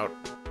turnabout.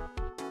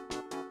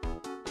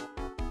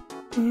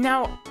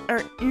 Now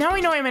I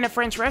know I'm in a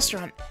French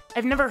restaurant.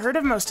 I've never heard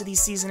of most of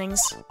these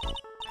seasonings.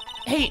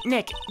 Hey,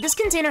 Nick, this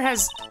container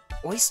has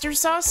oyster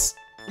sauce?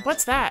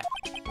 What's that?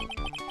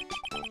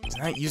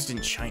 Isn't that used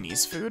in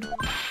Chinese food?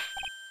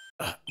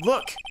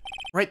 Look!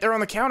 Right there on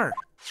the counter.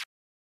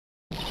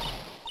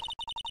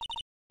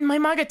 My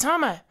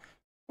Magatama!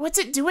 What's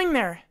it doing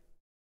there?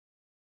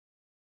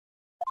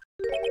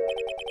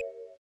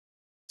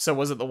 So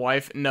was it the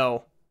wife?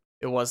 No,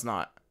 it was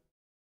not.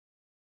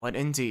 What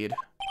indeed?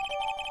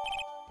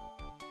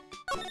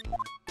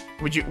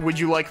 Would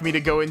you like me to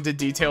go into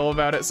detail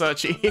about it,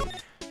 Sachi?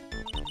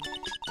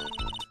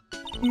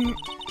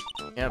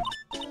 Yep.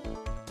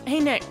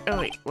 Hey, Nick. Oh,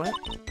 wait, what?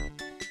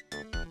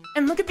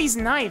 And look at these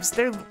knives.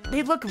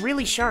 They look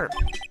really sharp.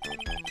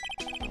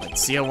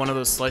 Let's see how one of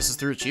those slices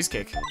through a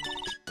cheesecake.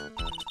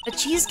 A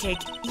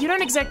cheesecake? You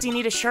don't exactly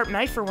need a sharp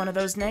knife for one of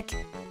those, Nick.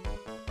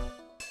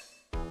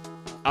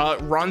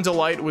 Ron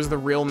Delight was the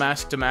real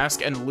Mask to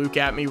Mask, and Luke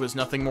at Me was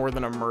nothing more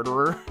than a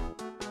murderer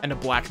and a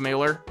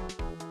blackmailer.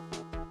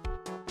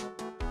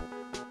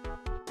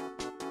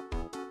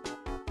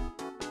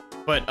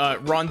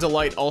 But Ron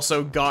Delight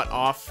also got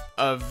off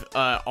of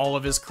all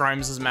of his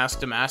crimes as Mask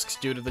to Masks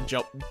due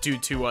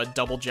to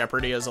double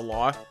jeopardy as a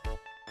law.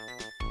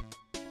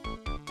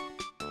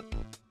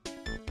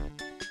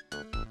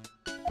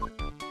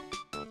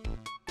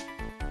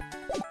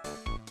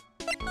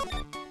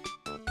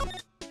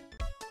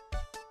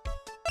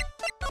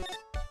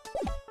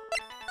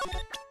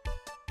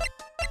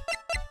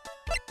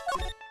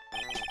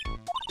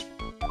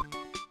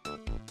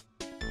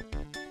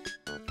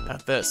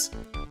 About this.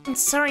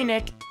 Sorry,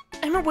 Nick.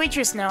 I'm a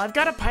waitress now. I've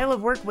got a pile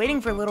of work waiting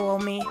for little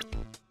old me.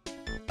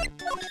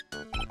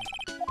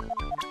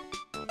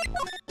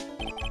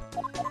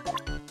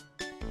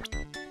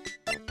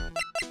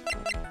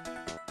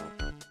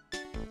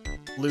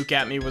 Luke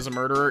at Me was a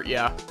murderer?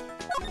 Yeah.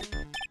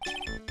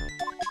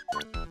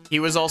 He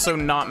was also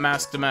not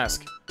Mask to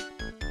Mask.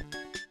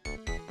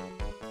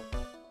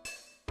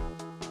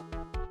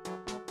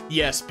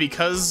 Yes,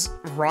 because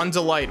Ron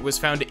Delight was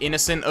found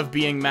innocent of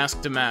being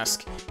Mask to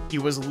Mask, he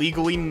was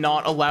legally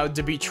not allowed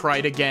to be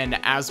tried again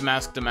as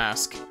Mask to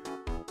Mask.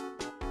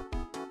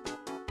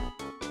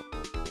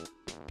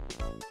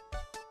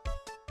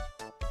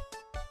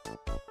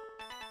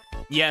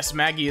 Yes,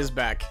 Maggie is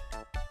back.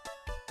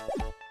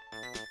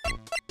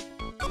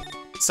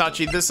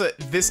 Sachi,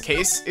 this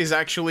case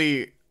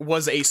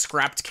was a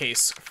scrapped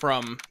case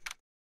from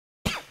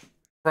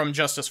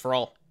Justice for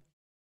All.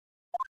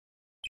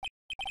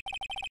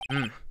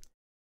 The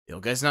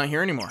old guy's not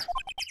here anymore.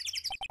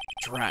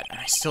 Drat, and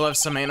I still have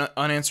some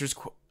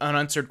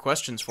unanswered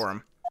questions for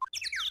him.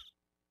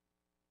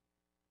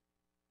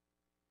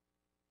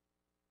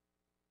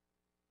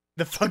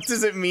 The fuck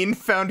does it mean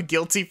found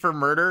guilty for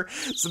murder?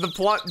 So the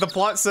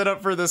plot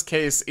setup for this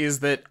case is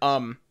that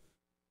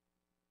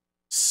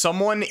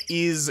someone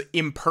is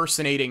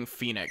impersonating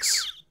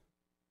Phoenix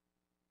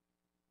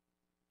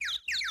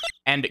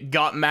and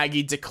got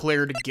Maggie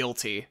declared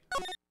guilty,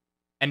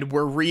 and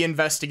we're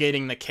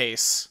reinvestigating the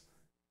case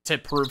to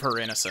prove her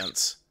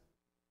innocence.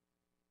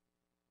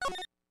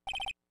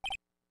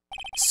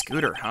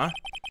 Scooter, huh?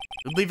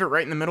 Who'd leave it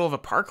right in the middle of a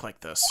park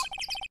like this?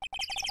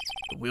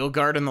 The wheel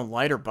guard and the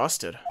light are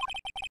busted.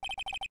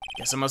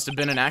 Guess it must have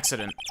been an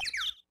accident.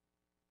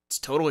 It's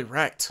totally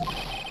wrecked.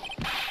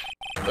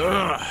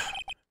 Ugh.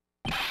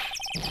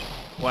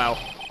 Wow.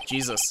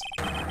 Jesus.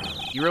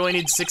 You really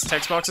need 6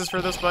 text boxes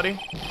for this, buddy?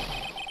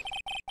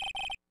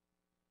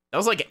 That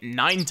was like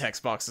 9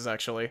 text boxes,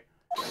 actually.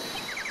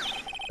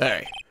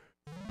 Hey,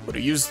 what do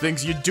you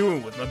think you're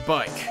doing with my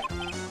bike?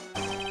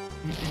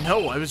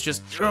 No, I was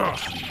just... Ugh.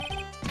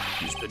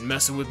 You've been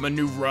messing with my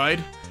new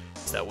ride?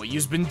 Is that what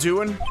you've been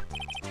doing?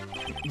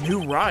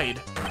 New ride?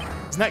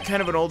 Isn't that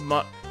kind of an old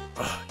I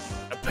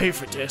pay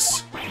for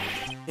this.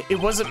 It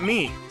wasn't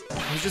me.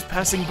 I was just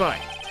passing by.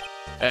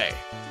 Hey,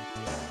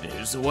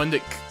 there's the one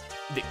that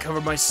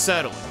covered my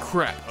saddle in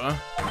crap, huh?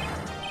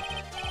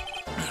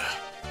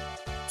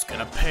 It's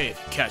gonna pay if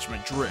you catch my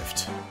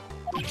drift.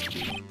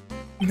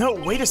 No,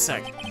 wait a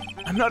sec.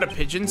 I'm not a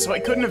pigeon, so I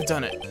couldn't have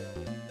done it.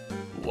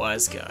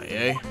 Wise guy,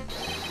 eh?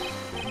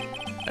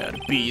 I ought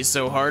to beat you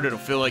so hard it'll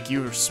feel like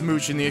you were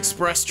smooching the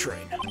express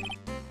train.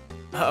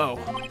 Uh-oh.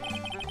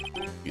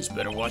 You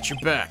better watch your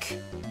back.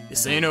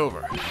 This ain't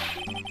over.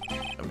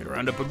 I'm gonna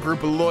round up a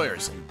group of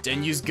lawyers, and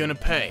then you's gonna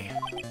pay.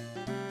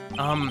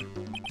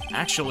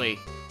 Actually,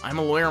 I'm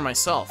a lawyer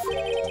myself.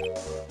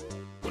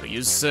 What do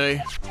you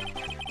say?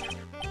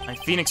 I'm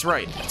Phoenix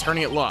Wright,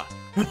 attorney at law.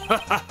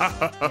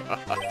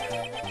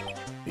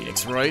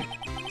 Phoenix Wright?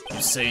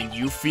 You saying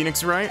you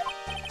Phoenix Wright?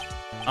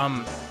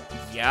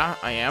 Yeah,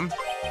 I am.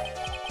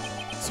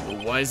 So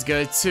a wise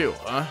guy too,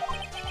 huh?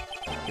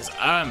 Because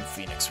I'm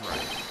Phoenix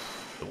Wright.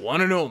 The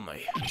one and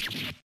only.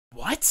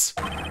 What?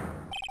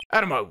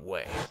 Out of my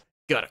way.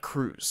 Gotta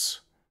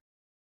cruise.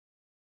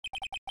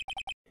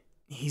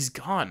 He's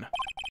gone.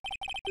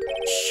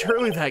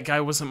 Surely that guy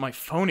wasn't my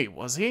phony,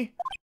 was he?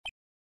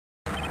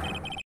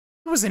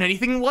 He wasn't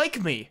anything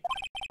like me.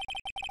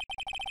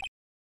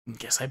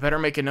 Guess I better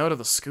make a note of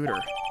the scooter.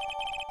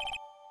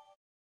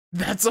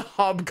 That's a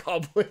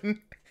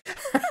hobgoblin.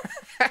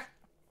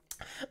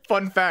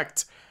 Fun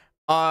fact.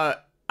 I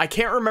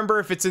can't remember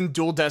if it's in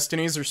Dual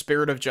Destinies or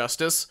Spirit of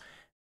Justice,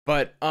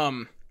 but,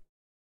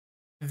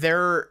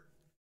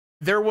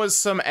 there was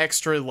some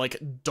extra,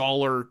 like,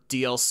 dollar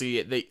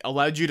DLC that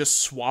allowed you to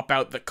swap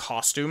out the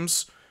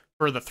costumes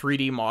for the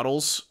 3D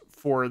models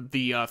for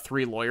the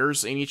 3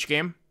 lawyers in each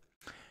game.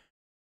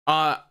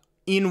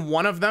 In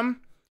one of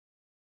them,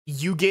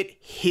 you get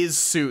his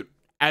suit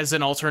as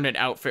an alternate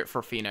outfit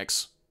for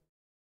Phoenix.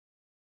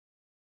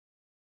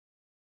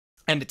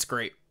 And it's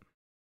great.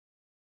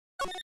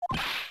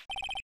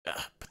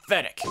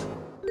 Pathetic.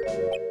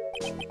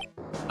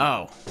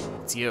 Oh,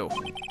 it's you.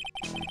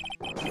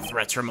 You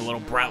threats from a little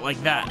brat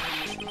like that.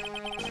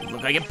 You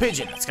look like a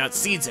pigeon that's got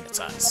seeds in its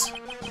eyes.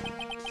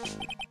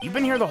 You've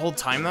been here the whole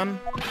time, then?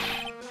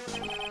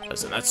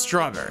 Listen, that's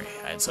Strawberry.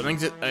 I had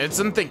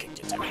some thinking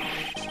to do.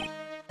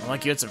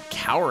 Like you had some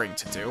cowering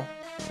to do.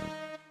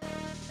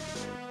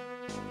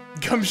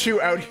 Gumshoe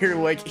out here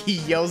like he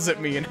yells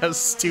at me and has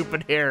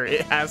stupid hair.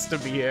 It has to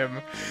be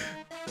him.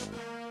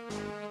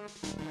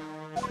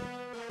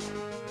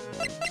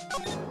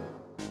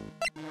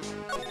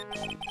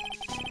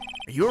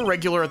 Are you a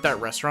regular at that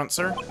restaurant,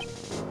 sir?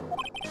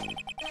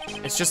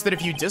 It's just that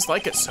if you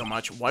dislike it so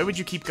much, why would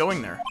you keep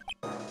going there?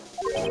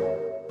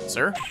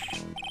 Sir?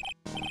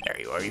 There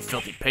you are, you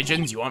filthy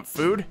pigeons. You want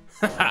food?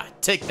 Haha,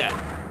 take that.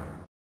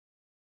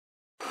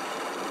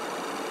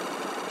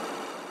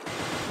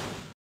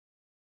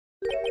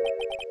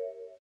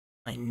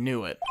 I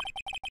knew it.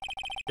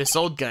 This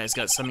old guy's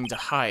got something to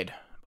hide.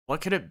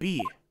 What could it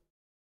be?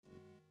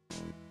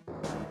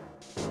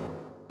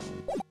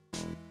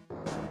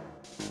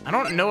 I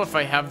don't know if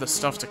I have the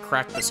stuff to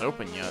crack this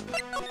open yet.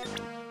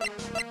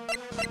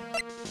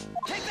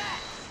 Take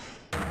that!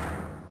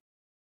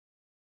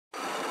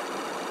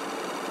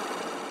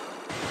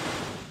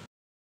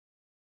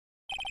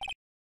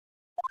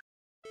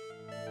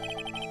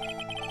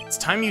 It's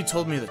time you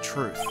told me the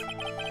truth.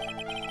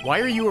 Why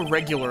are you a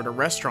regular at a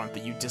restaurant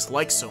that you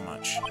dislike so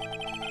much?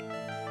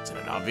 Isn't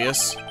it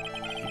obvious?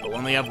 People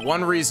only have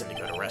one reason to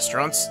go to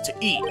restaurants: to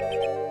eat.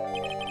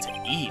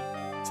 To eat?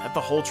 Is that the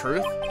whole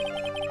truth?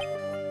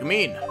 What do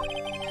you mean?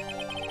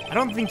 I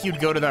don't think you'd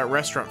go to that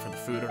restaurant for the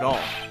food at all.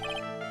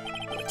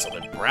 You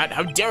insolent brat,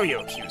 how dare you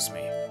accuse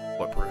me?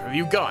 What proof have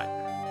you got?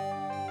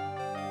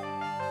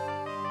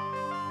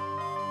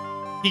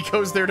 He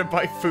goes there to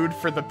buy food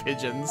for the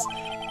pigeons.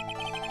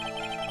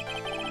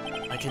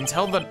 I can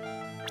tell that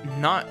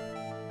not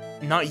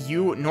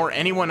you nor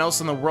anyone else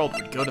in the world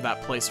would go to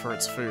that place for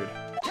its food.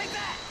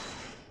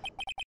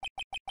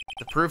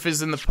 The proof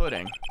is in the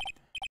pudding.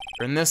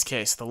 Or in this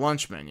case, the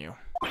lunch menu.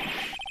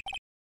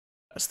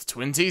 As the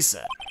Twin T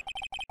said,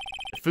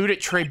 the food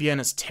at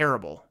Tribulations is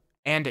terrible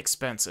and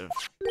expensive.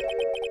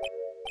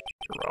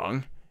 You're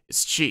wrong.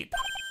 It's cheap.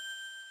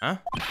 Huh?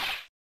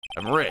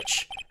 I'm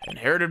rich. I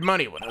inherited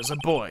money when I was a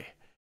boy.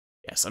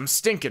 Yes, I'm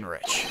stinking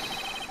rich.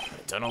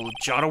 I've done a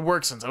jot of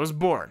work since I was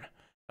born,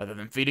 other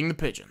than feeding the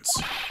pigeons.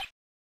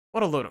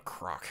 What a load of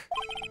crock.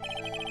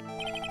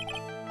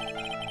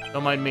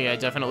 Don't mind me, I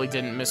definitely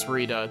didn't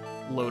misread a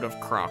load of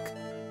crock.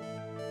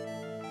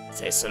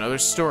 It's another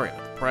story,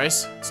 but the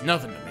price, it's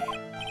nothing to me.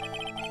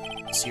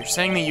 So you're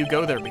saying that you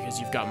go there because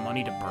you've got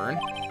money to burn?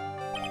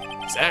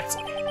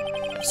 Exactly.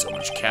 I have so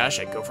much cash,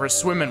 I'd go for a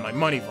swim in my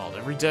money vault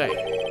every day.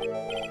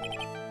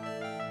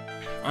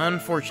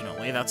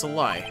 Unfortunately, that's a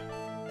lie.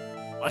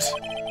 What?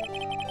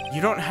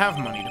 You don't have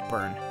money to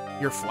burn.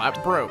 You're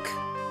flat broke.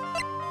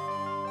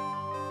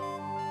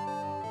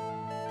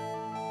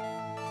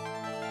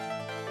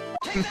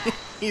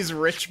 He's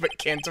rich but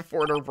can't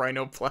afford a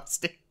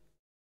rhinoplasty.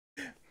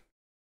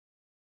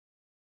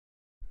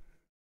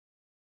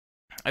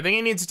 I think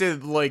he needs to,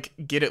 like,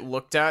 get it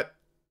looked at,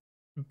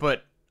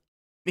 but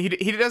he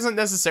doesn't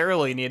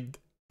necessarily need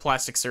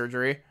plastic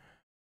surgery.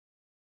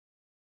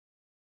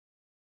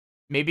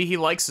 Maybe he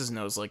likes his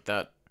nose like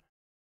that.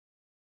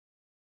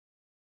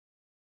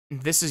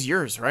 This is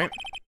yours, right?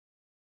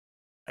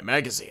 My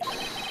magazine.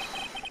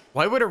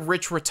 Why would a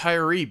rich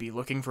retiree be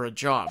looking for a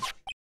job?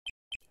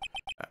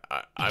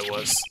 I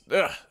was...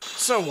 Ugh,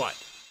 so what?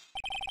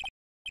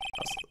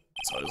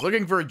 So I was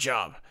looking for a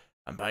job.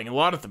 I'm buying a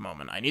lot at the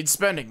moment. I need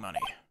spending money.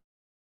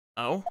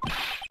 Oh? I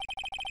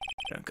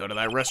don't go to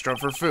that restaurant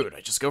for food.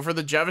 I just go for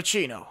the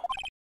Javicino.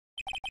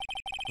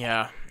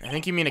 Yeah, I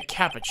think you mean a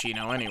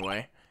cappuccino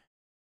anyway.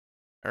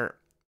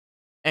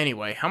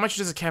 Anyway, how much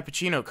does a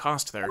cappuccino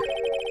cost there?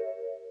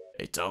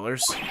 $8.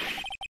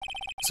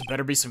 So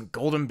better be some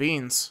golden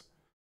beans.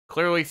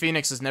 Clearly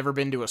Phoenix has never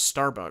been to a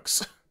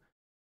Starbucks.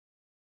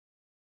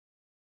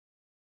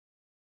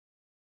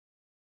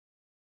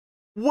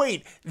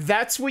 Wait,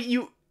 that's what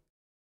you...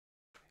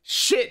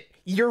 Shit,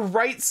 you're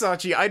right,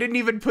 Sachi. I didn't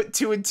even put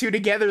 2 and 2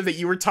 together that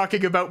you were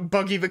talking about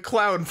Buggy the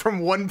Clown from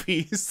One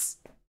Piece.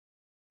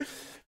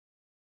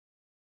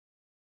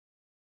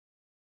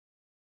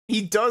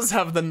 He does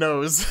have the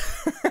nose.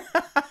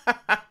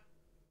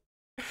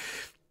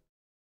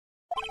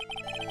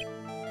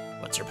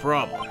 What's your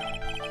problem?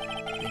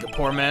 Think a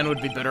poor man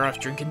would be better off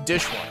drinking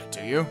dishwater,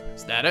 do you?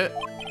 Is that it?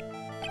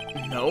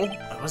 No,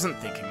 I wasn't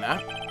thinking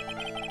that.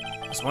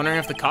 I was wondering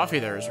if the coffee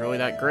there is really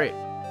that great.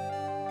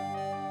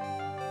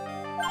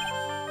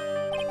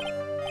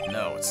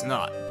 No, it's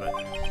not,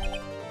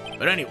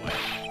 but anyway,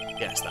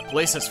 yes, that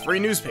place has free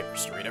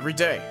newspapers to read every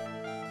day.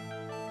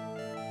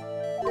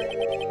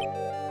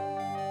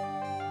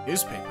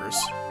 Newspapers?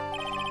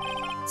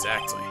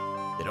 Exactly.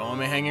 They don't want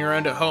me hanging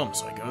around at home,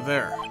 so I go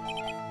there.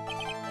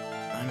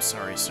 I'm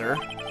sorry, sir.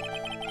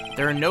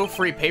 There are no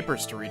free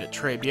papers to read at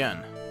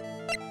Tribulations.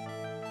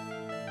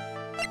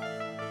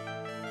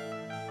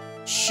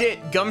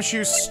 Shit,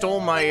 Gumshoe stole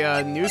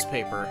my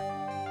newspaper.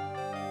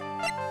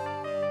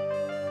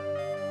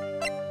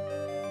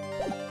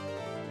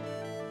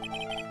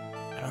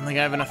 I don't think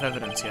I have enough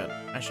evidence yet.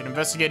 I should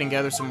investigate and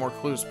gather some more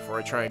clues before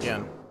I try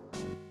again.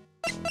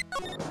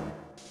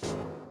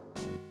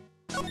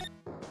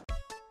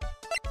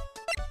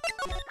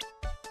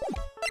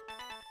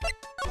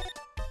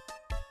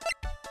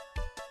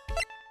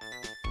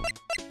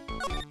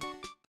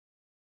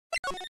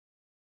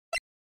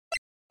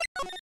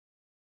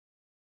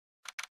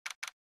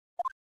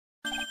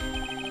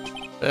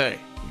 Hey,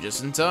 you're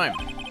just in time.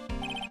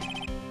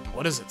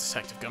 What is it,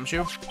 Detective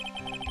Gumshoe?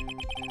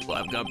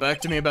 Lab got back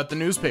to me about the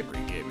newspaper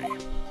you gave me.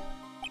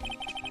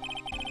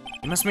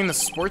 You must mean the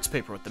sports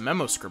paper with the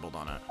memo scribbled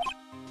on it.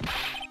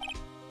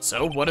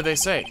 So, what did they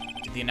say?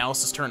 Did the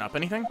analysis turn up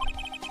anything?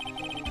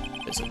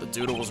 They said the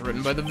doodle was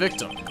written by the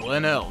victim,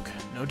 Glenn Elg.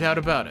 No doubt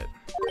about it.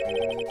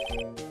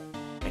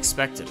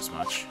 Expected as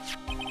much.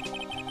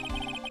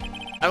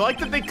 I like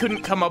that they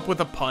couldn't come up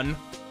with a pun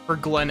for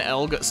Glenn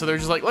Elg, so they're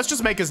just like, let's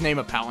just make his name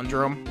a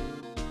palindrome.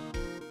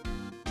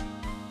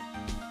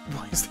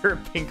 Why is there a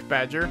pink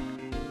badger?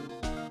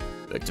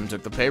 Victim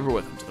took the paper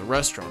with him to the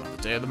restaurant on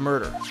the day of the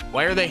murder.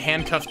 Why are they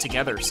handcuffed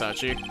together,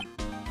 Sachi?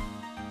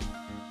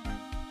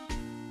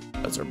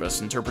 That's our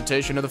best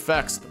interpretation of the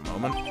facts at the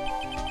moment.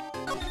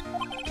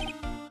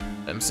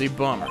 MC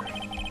Bomber.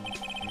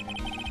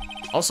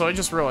 Also, I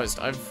just realized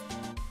I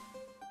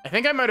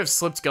think I might have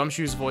slipped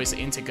Gumshoe's voice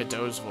into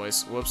Godot's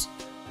voice. Whoops.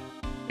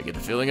 I get the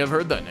feeling I've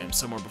heard that name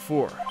somewhere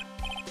before.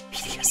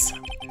 Yes.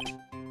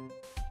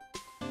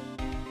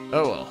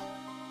 Oh well.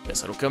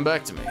 Guess it'll come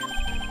back to me.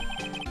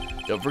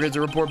 Don't forget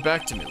to report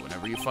back to me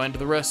whenever you find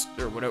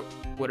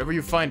whatever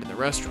you find in the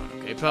restaurant,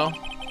 okay, pal?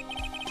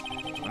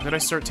 When did I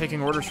start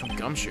taking orders from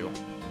Gumshoe?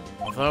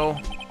 Although,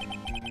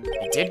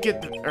 I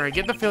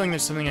get the feeling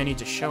there's something I need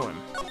to show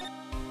him.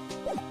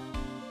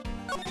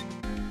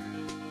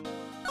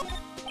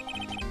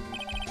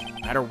 No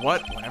matter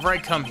what, whenever I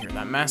come here,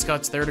 that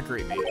mascot's there to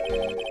greet me.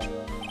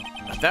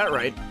 Got that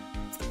right.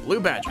 It's the Blue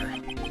Badger.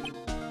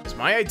 It's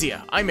my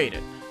idea. I made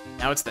it.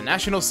 Now it's the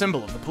national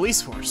symbol of the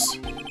police force.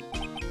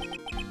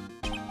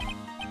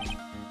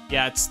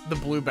 Yeah, it's the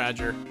Blue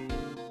Badger.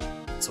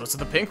 So what's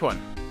the pink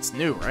one? It's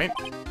new, right?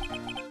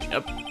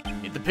 Yep,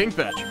 need the pink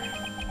badger.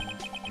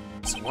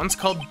 So one's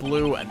called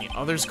Blue and the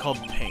other's called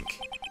Pink.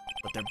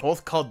 But they're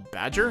both called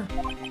Badger?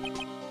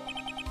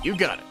 You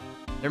got it.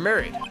 They're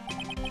married.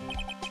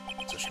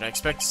 So should I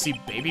expect to see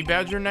Baby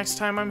Badger next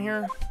time I'm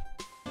here?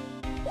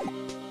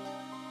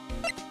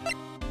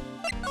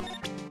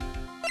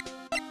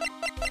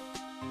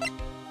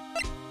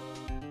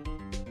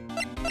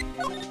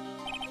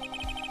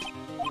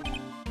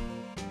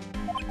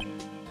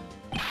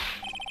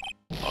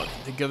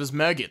 think of is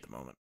Maggie at the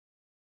moment.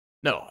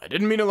 No, I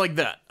didn't mean it like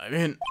that. I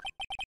mean...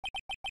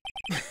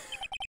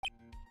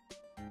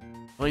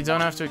 Well, you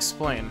don't have to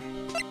explain.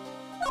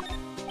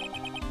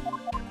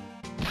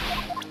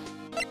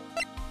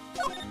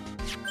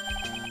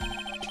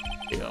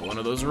 You got one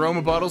of those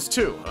aroma bottles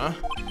too, huh?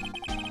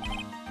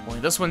 Only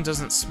this one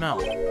doesn't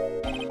smell.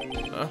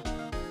 Huh?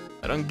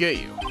 I don't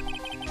get you.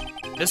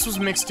 This was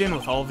mixed in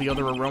with all the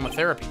other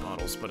aromatherapy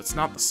bottles, but it's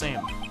not the same.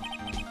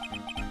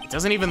 It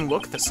doesn't even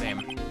look the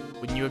same.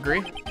 Wouldn't you agree?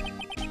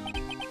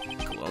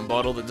 A cologne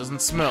bottle that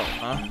doesn't smell,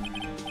 huh?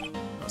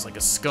 Smells like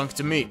a skunk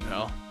to me,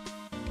 pal.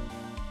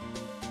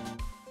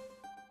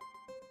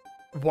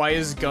 Why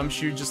is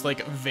Gumshoe just,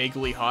 like,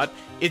 vaguely hot?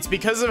 It's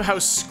because of how,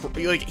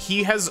 like,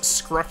 he has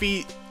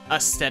scruffy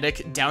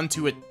aesthetic down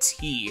to a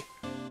T.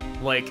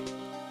 Like...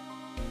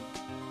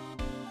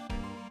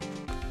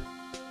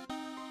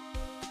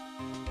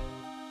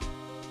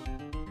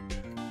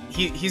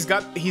 He's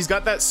got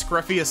that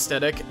scruffy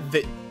aesthetic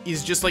that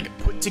is just, like,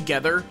 put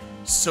together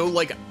so,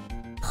 like,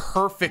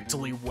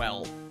 perfectly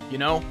well, you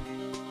know?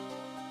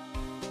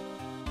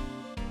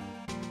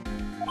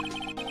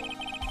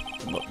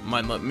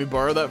 Mind letting me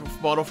borrow that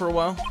bottle for a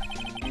while?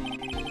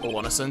 I'll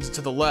want to send it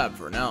to the lab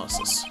for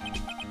analysis.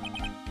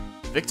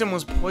 The victim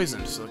was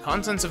poisoned, so the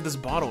contents of this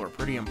bottle are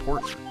pretty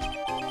important.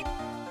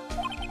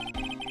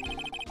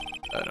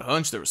 I had a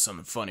hunch there was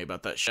something funny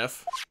about that,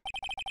 Chef.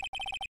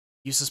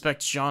 You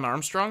suspect John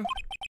Armstrong?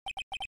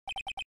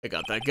 I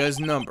got that guy's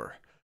number.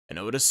 I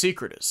know what his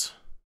secret is.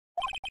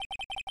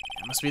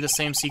 It must be the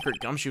same secret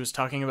Gumshoe was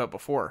talking about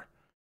before.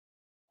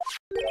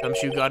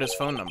 Gumshoe got his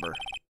phone number.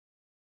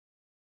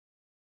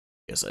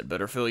 Guess I'd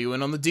better fill you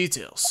in on the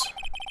details.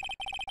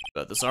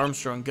 About this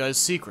Armstrong guy's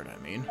secret, I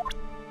mean.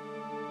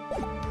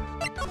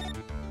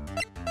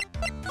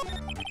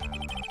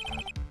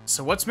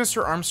 So what's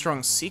Mr.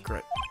 Armstrong's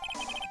secret?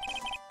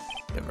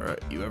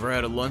 You ever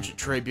had a lunch at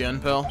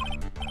Tribulations, pal?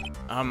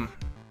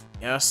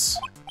 Yes.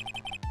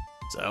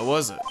 So how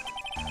was it?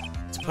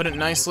 To put it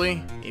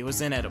nicely, it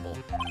was inedible.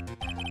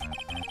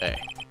 Hey,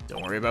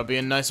 don't worry about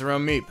being nice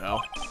around me,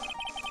 pal.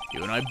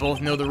 You and I both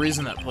know the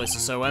reason that place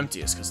is so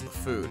empty is because of the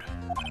food.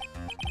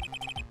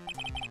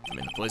 I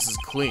mean, the place is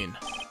clean.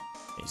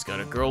 He's got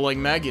a girl like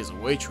Maggie as a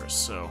waitress,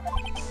 so...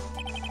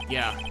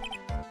 Yeah.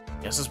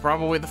 Guess it's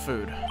probably the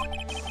food.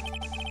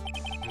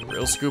 The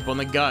real scoop on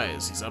the guy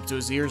is he's up to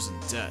his ears in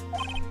debt.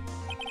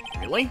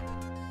 Really?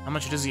 How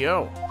much does he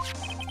owe?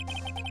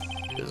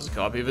 This is a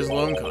copy of his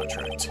loan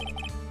contract.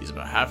 He's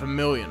about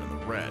 $500,000 in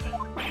the red.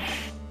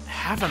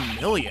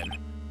 $500,000? Are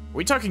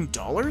we talking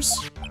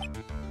dollars?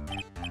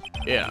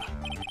 Yeah.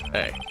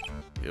 Hey,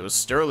 if it was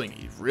sterling,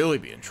 he'd really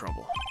be in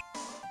trouble.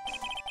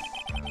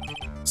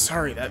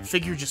 Sorry, that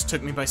figure just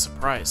took me by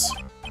surprise.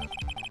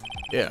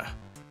 Yeah,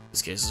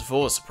 this case is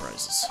full of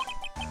surprises.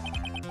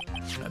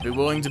 I'd be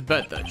willing to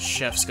bet that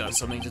Chef's got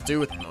something to do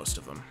with most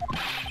of them.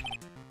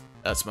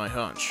 That's my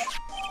hunch.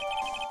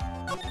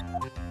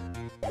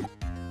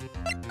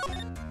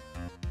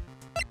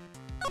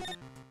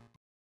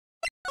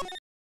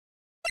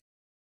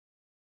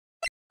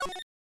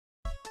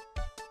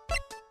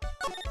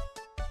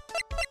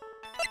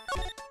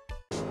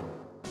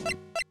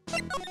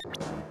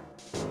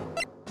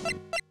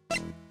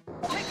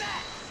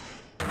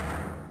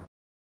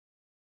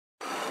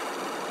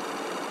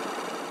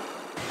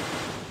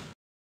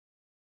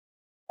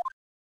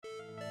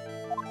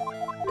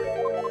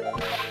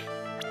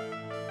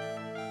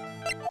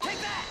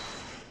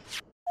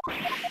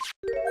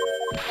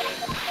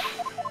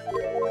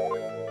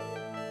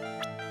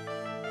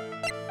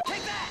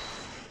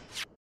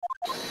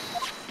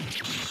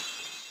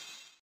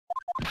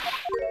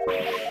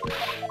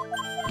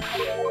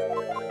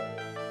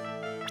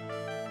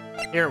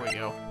 Here we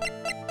go.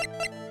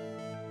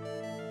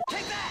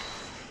 Take that!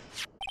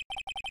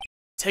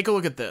 Take a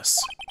look at this.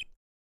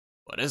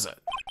 What is it?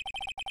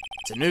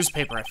 It's a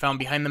newspaper I found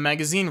behind the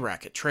magazine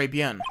rack at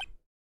Tribulations.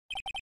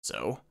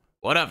 So,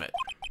 what of it?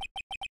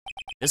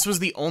 This was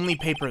the only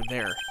paper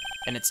there,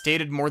 and it's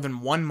dated more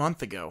than 1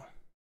 month ago.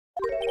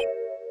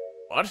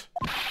 What?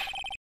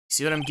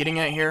 See what I'm getting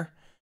at here?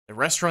 The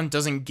restaurant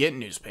doesn't get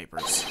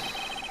newspapers.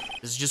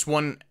 This is just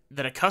one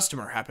that a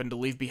customer happened to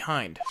leave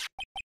behind.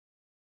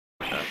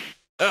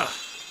 Ugh.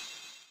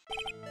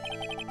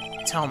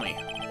 Tell me,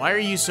 why are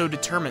you so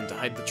determined to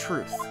hide the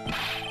truth?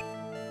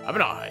 I'm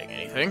not hiding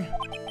anything.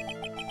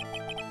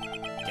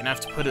 Gonna have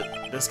to put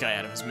this guy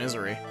out of his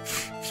misery.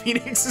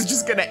 Phoenix is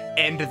just gonna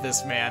end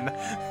this man.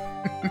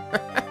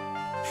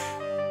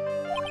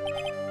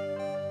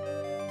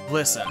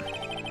 Listen,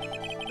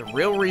 the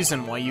real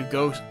reason why you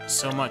go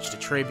so much to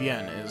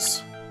Tribulations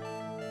is...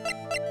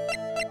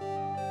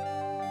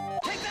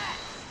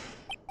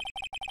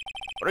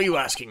 What are you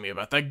asking me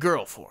about that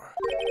girl for?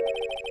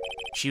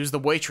 She was the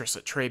waitress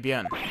at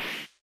Tribulations.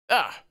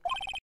 Ah!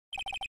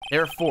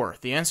 Therefore,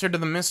 the answer to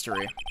the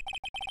mystery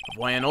of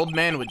why an old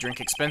man would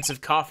drink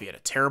expensive coffee at a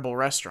terrible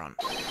restaurant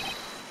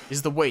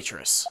is the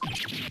waitress.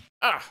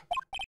 Ah!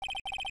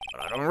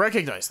 But I don't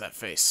recognize that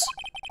face.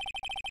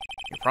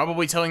 You're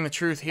probably telling the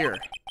truth here,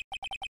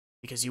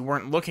 because you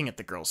weren't looking at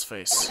the girl's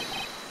face.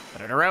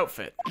 but in her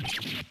outfit.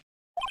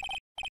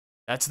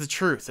 That's the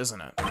truth,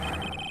 isn't it?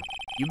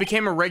 You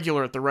became a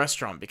regular at the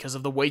restaurant because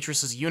of the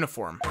waitress's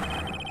uniform.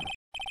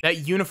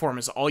 That uniform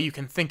is all you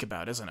can think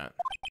about, isn't it?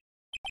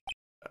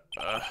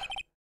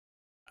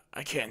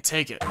 I can't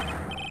take it.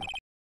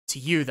 To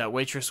you, that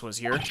waitress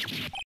was your...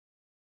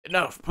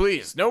 Enough,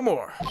 please, no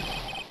more.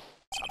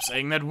 Stop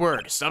saying that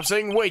word. Stop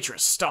saying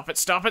waitress. Stop it,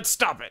 stop it,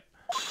 stop it.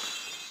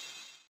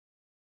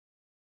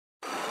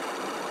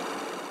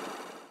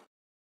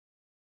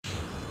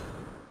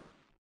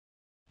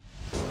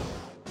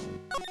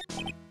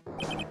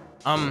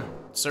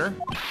 Sir?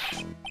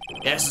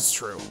 Yes, it's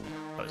true.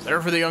 I was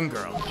there for the young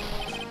girl.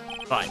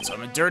 Fine, so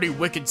I'm a dirty,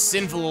 wicked,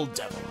 sinful old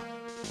devil.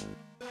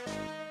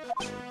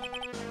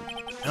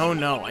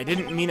 No, I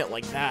didn't mean it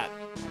like that.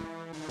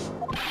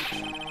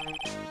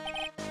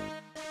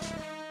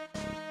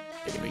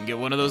 You can get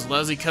one of those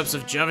lousy cups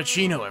of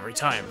Javachino every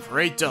time for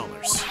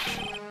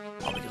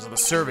 $8. All because of the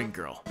serving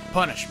girl.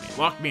 Punish me,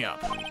 lock me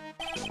up.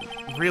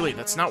 Really,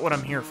 that's not what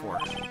I'm here for.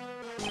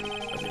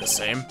 It'll be the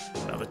same.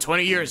 Another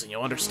 20 years and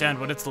you'll understand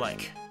what it's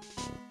like.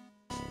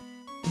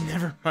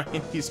 Never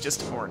mind, he's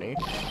just horny.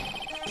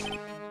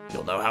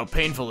 You'll know how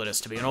painful it is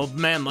to be an old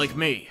man like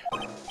me.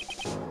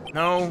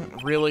 No,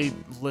 really,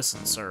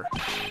 listen, sir.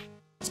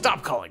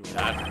 Stop calling me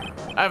that.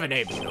 I have a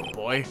name, you know,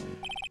 boy.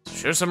 So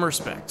show some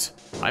respect.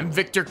 I'm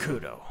Victor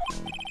Kudo.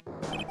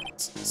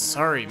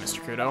 Sorry, Mr.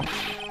 Kudo.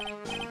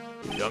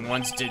 You young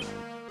ones did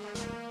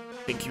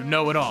think you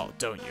know it all,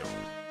 don't you?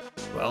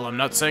 Well, I'm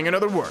not saying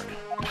another word.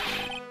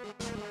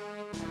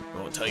 I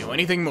won't tell you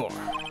anything more.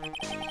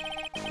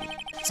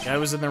 This guy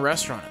was in the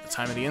restaurant at the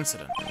time of the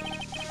incident.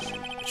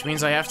 Which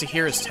means I have to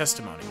hear his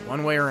testimony,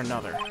 one way or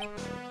another.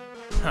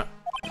 Huh.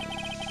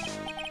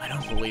 I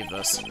don't believe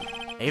this.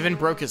 I even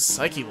broke his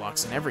psyche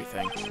locks and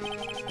everything.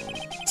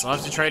 So I'll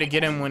have to try to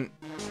get him when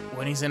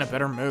he's in a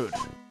better mood.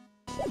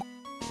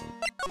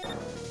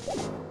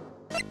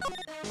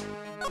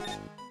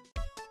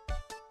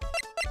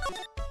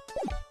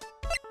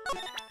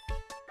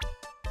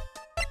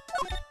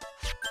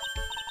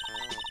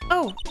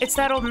 Oh, it's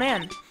that old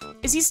man.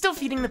 Is he still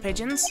feeding the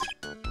pigeons?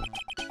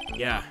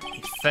 Yeah,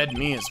 he fed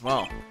me as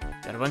well.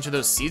 Got a bunch of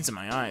those seeds in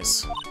my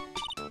eyes.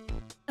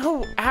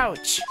 Oh,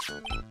 ouch.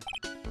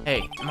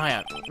 Hey,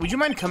 Maya, would you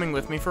mind coming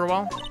with me for a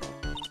while?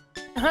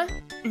 Huh?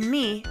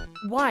 Me?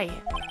 Why?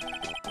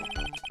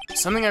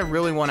 Something I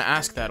really want to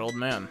ask that old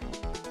man.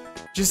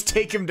 Just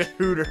take him to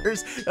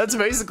Hooters. That's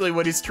basically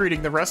what he's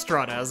treating the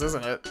restaurant as,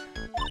 isn't it?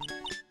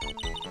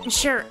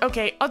 Sure,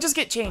 okay, I'll just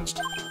get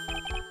changed.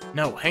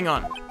 No, hang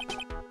on.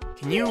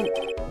 Can you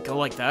go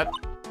like that?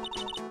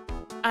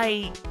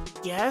 I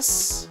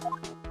guess?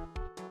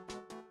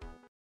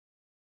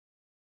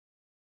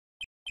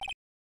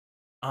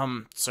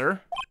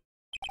 Sir?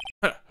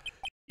 Huh,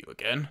 you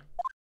again?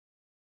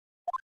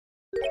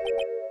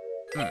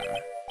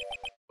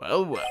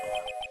 Well,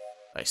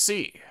 I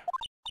see.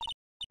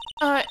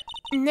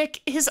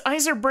 Nick, his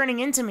eyes are burning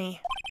into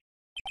me.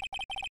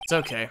 It's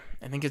okay.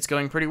 I think it's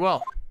going pretty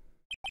well.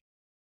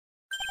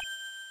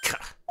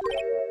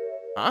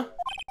 Huh?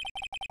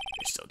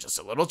 You're still just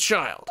a little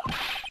child.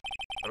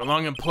 Run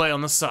along and play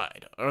on the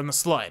side, or on the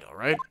slide,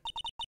 alright?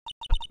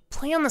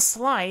 Play on the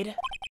slide?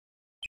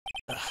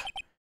 Ugh.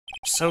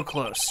 So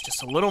close.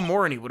 Just a little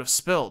more and he would have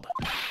spilled.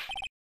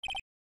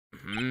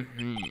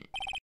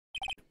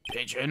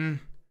 Pigeon.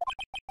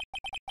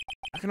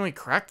 How can we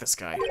crack this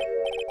guy?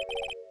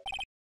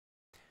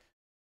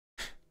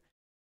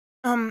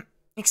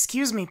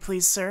 Excuse me,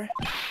 please, sir.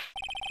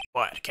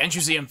 What? Can't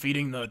you see I'm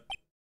feeding the...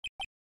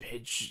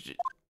 pigeon?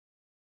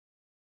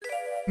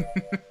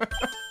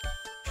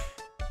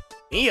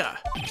 Yeah.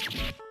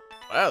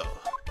 Well.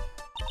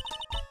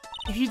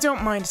 If you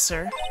don't mind,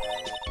 sir.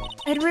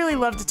 I'd really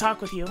love to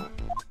talk with you.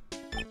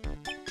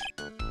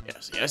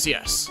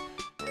 Yes.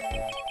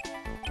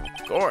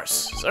 Of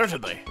course,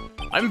 certainly.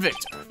 I'm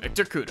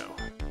Victor Kudo.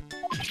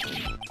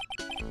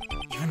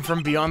 Even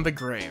from beyond the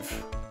grave.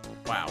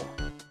 Wow.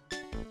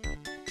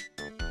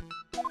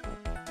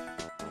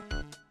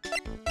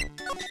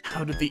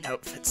 How did the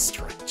outfit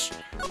stretch?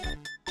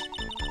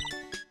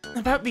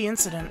 About the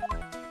incident.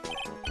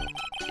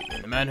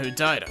 Even the man who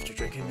died after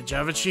drinking the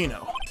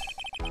Javachino.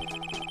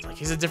 It's like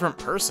he's a different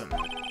person.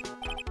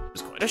 It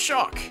was quite a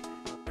shock.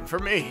 And for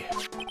me.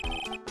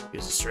 He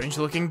was a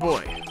strange-looking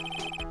boy.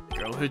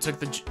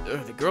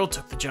 The girl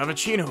took the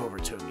Javachino over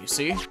to him, you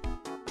see?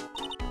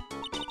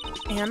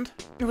 And?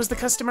 Was the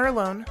customer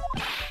alone?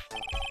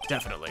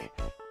 Definitely.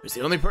 He was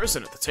the only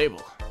person at the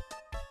table.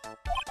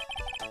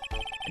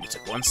 And he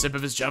took one sip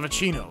of his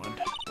Javachino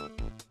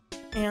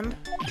And?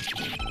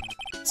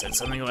 Said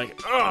something like,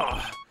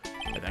 "Ugh!"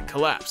 and then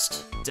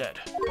collapsed, dead.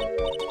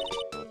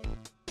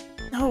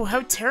 Oh,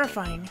 how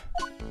terrifying.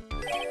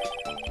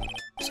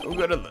 So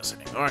good at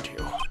listening, aren't you?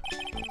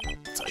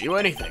 I'll tell you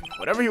anything,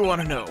 whatever you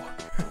want to know.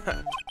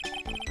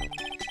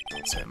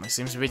 Certainly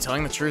seems to be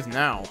telling the truth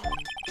now.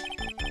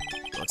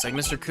 Looks like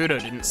Mr. Kudo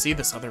didn't see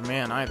this other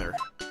man either.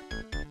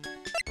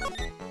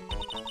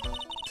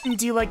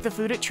 Do you like the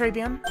food at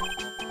Tribulations?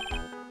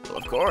 Well,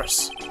 of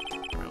course.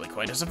 Really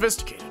quite a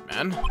sophisticated man.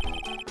 man.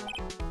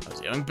 I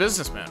was a young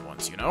businessman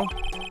once, you know?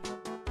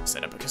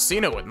 Set up a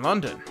casino in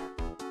London.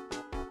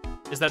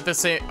 Is that the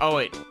same? Oh,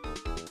 wait.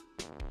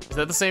 Is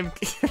that the same?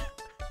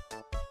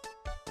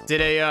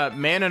 Did a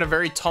man in a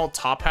very tall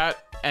top hat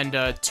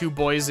and two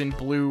boys in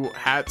blue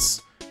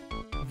hats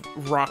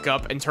rock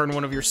up and turn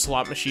one of your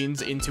slot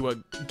machines into a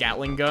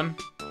Gatling gun?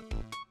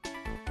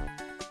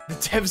 The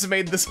devs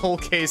made this whole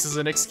case as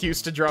an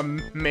excuse to draw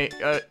Mia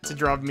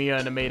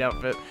in a maid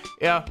outfit.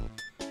 Yeah.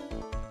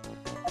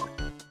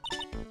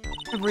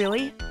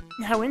 Really?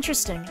 How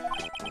interesting.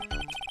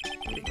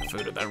 Eating the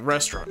food at that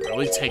restaurant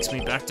really takes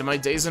me back to my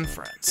days in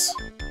France.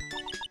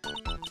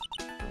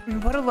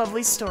 What a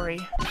lovely story.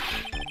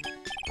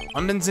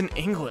 London's in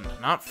England,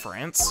 not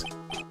France.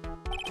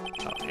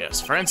 Oh yes,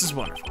 France is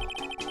wonderful.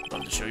 I'd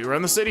love to show you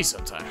around the city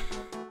sometime.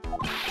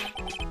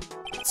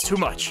 It's too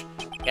much.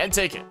 Can't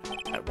take it.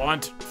 I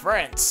want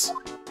France.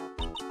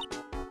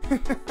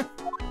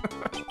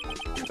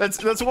 That's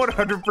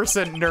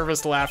 100%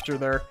 nervous laughter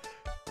there.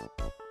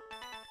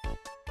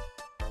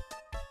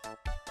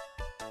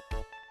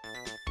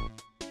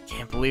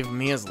 Can't believe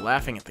Mia's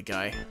laughing at the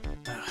guy.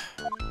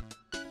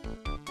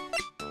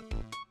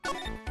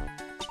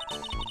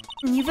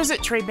 You visit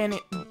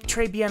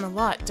Tribien a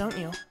lot, don't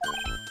you?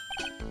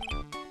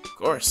 Of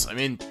course, I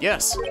mean,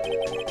 yes.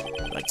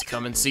 I'd like to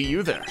come and see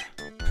you there.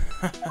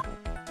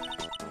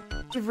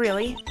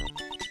 Really?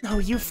 Oh,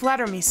 you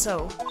flatter me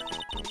so.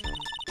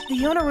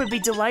 The owner would be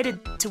delighted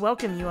to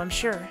welcome you, I'm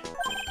sure.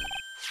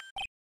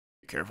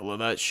 Be careful of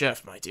that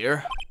chef, my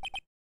dear.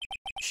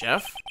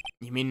 Chef?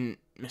 You mean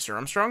Mr.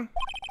 Armstrong?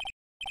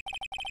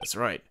 That's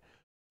right.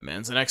 The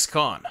man's an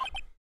ex-con.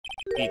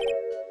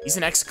 He's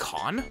an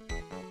ex-con?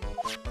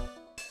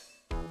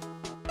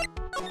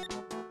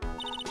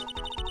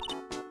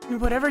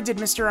 Whatever did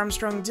Mr.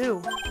 Armstrong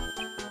do?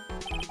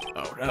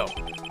 Oh no.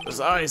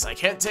 Those eyes, I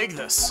can't take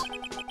this.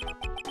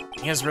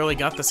 He has really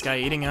got this guy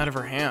eating out of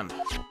her hand.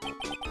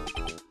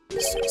 He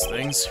steals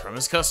things from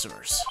his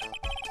customers.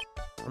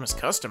 From his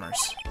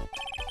customers?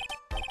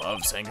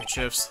 Gloves,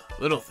 handkerchiefs,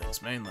 little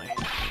things mainly.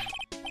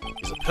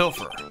 He's a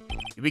pilferer.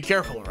 You be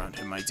careful around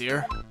him, my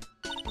dear.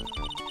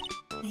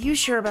 Are you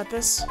sure about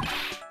this?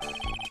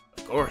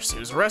 Of course, he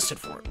was arrested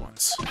for it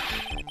once.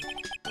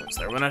 I was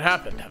there when it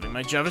happened, having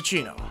my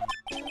Javicino.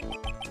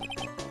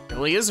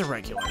 Really is a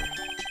regular.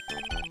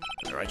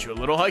 I'll write you a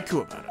little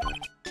haiku about it.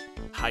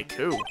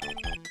 Haiku?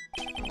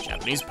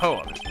 Japanese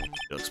poem.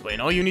 It'll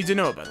explain all you need to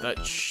know about that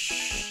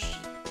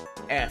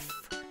F.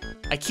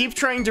 I keep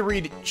trying to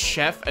read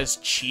chef as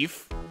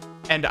chief,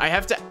 and I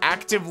have to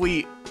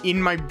actively,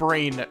 in my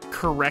brain,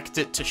 correct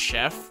it to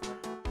chef,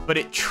 but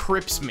it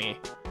trips me.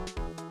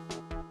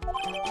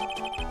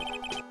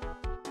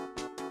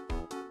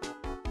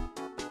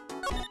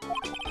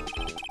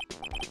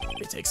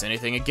 If it takes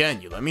anything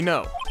again, you let me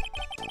know.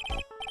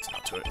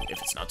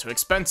 If it's not too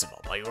expensive,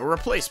 I'll buy you a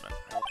replacement.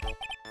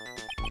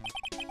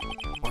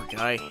 Poor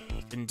guy,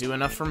 he couldn't do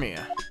enough for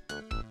Mia.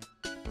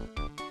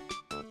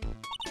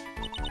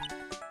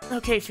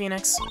 Okay,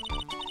 Phoenix.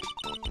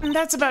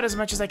 That's about as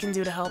much as I can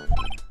do to help.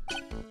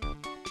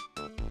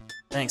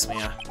 Thanks,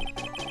 Mia.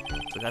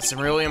 We got some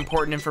really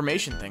important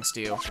information thanks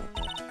to you.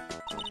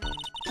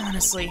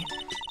 Honestly,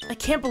 I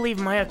can't believe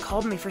Maya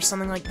called me for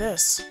something like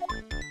this.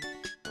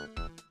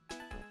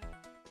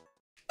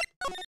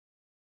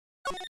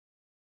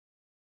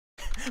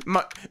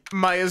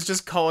 Maya's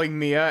just calling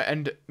Mia,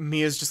 and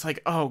Mia's just like,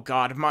 oh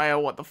god, Maya,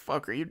 what the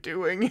fuck are you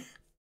doing?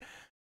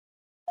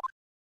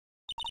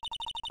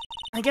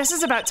 I guess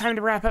it's about time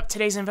to wrap up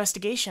today's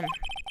investigation.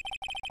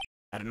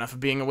 Had enough of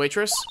being a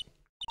waitress?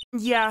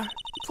 Yeah,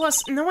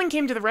 plus, no one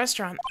came to the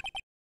restaurant.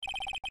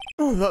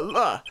 Oh la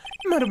la,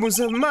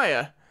 Mademoiselle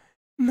Maya!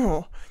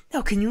 No,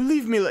 how can you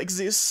leave me like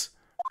this?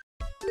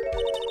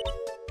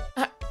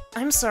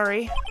 I'm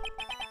sorry.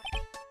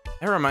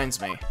 That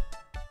reminds me.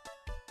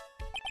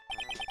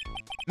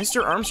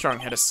 Mr. Armstrong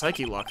had a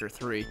Psyche Locker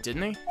 3,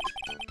 didn't he?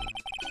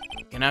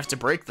 Gonna have to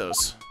break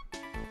those.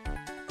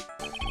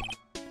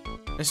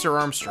 Mr.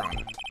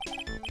 Armstrong,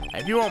 I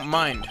hope you won't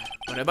mind,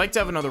 but I'd like to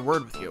have another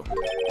word with you.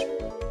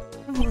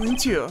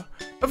 Volunteer,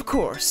 of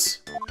course.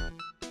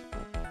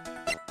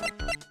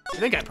 I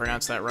think I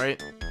pronounced that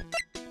right.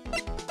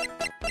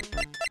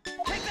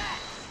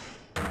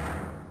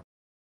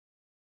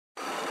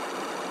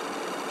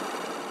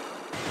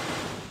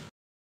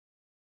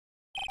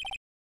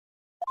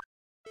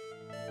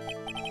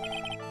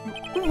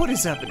 What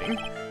is happening?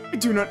 I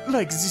do not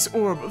like this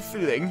horrible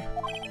feeling.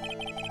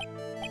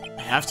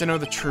 I have to know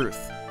the truth.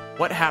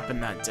 What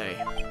happened that day?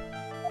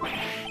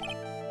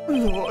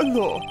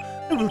 Law,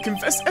 I will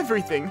confess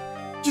everything.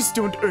 Just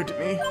don't hurt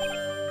me.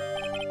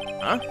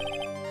 Huh?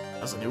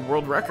 That's a new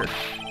world record.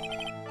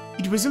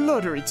 It was a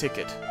lottery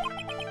ticket.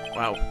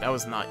 Wow, that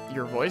was not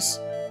your voice.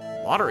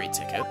 Lottery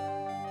ticket?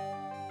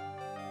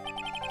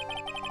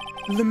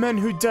 The man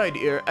who died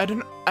here had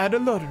a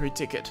lottery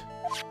ticket.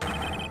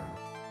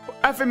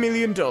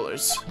 $500,000.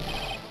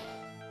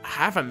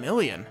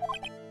 $500,000?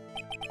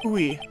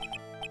 Oui,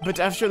 but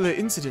after the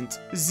incident,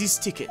 this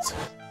ticket.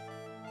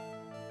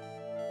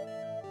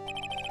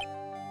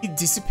 It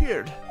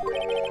disappeared.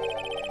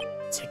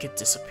 Ticket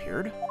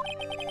disappeared?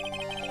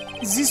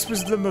 This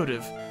was the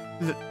motive.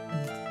 That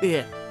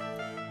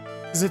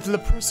the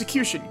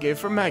prosecution gave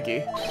for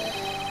Maggie.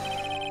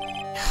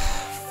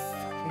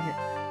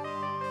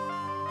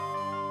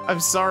 I'm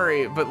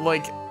sorry, but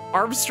like,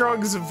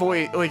 Armstrong's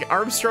voice, like,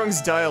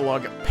 Armstrong's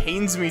dialogue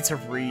pains me to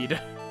read.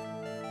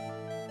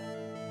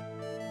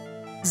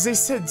 They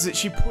said that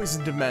she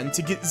poisoned a man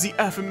to get the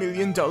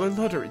 $500,000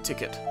 lottery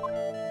ticket.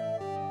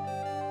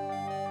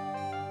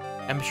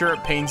 I'm sure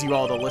it pains you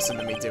all to listen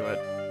to me do it.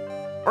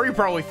 Or you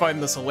probably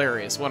find this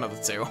hilarious, one of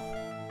the two.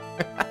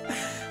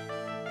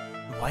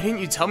 Why didn't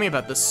you tell me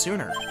about this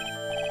sooner?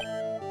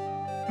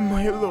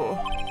 My lord.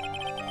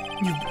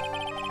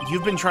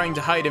 You've been trying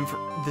to hide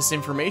this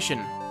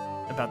information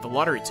about the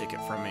lottery ticket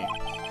from me.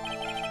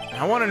 And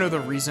I want to know the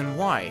reason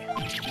why.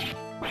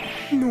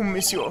 No,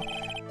 monsieur.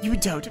 You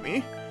doubt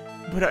me,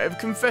 but I have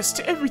confessed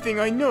to everything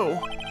I know.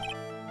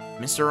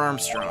 Mr.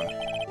 Armstrong,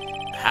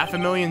 the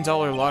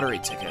 $500,000 lottery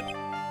ticket.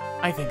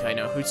 I think I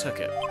know who took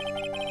it.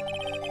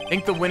 I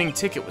think the winning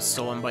ticket was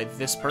stolen by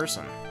this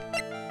person.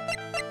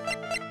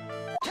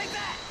 Take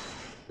that!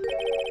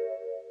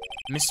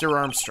 Mr.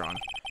 Armstrong,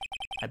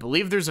 I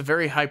believe there's a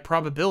very high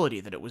probability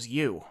that it was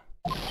you.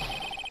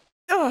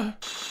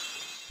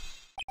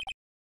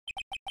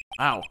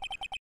 Wow,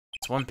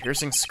 it's one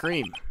piercing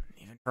scream,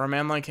 even for a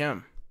man like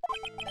him.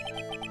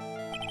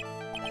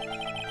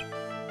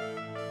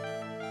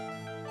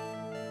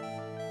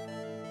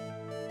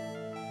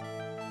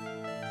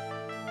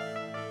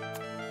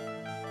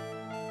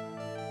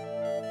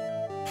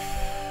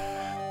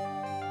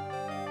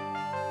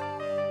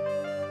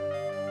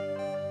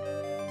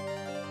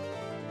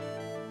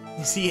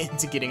 Is he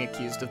into getting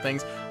accused of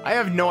things? I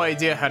have no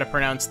idea how to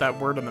pronounce that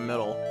word in the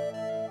middle.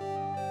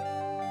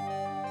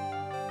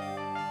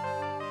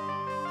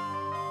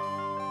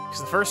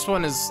 Because the first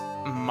one is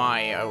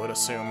my, I would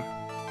assume.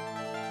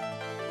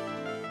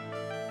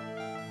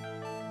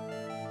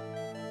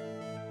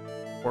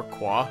 Or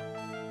qua.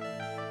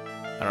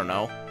 I don't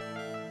know.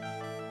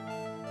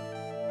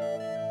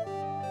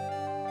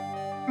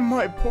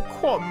 My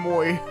pourquoi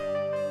moi?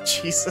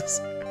 Jesus.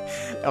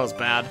 That was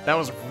bad. That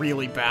was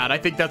really bad. I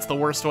think that's the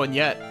worst one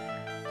yet.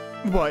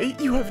 Why?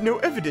 You have no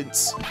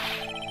evidence.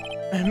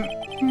 I'm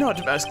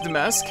not Mask the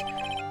Mask.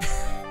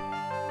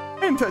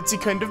 I'm not the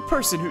kind of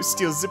person who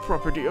steals the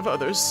property of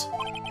others.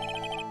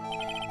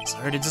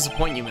 Sorry to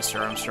disappoint you, Mr.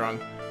 Armstrong,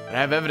 but I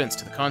have evidence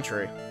to the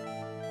contrary.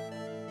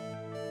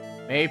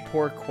 Mais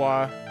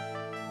pourquoi...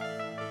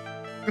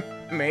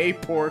 Mais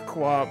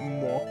pourquoi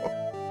moi?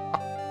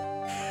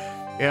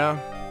 Yeah.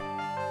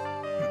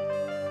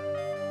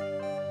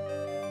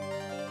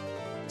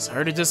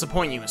 Sorry to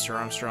disappoint you, Mr.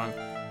 Armstrong,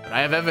 but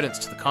I have evidence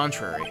to the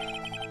contrary.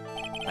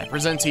 I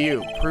present to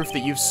you proof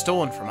that you've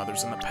stolen from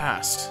others in the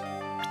past.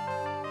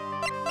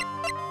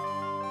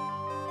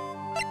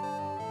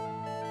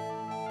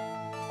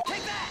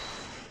 Take that!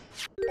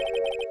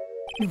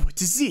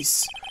 What is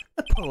this?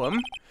 A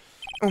poem?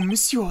 Oh,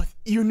 monsieur,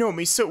 you know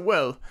me so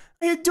well.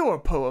 I adore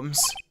poems.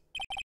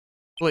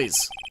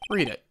 Please,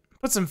 read it.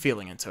 Put some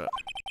feeling into it.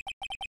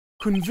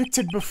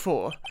 Convicted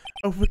before,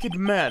 a wicked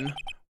man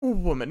or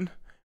woman.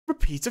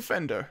 Repeat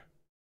offender.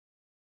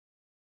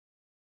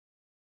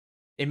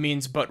 It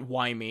means, but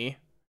why me?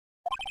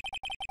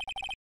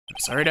 I'm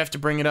sorry to have to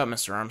bring it up,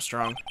 Mr.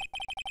 Armstrong.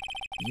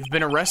 You've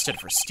been arrested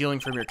for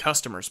stealing from your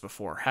customers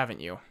before,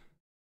 haven't you?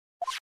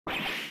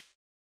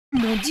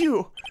 Mon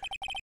Dieu!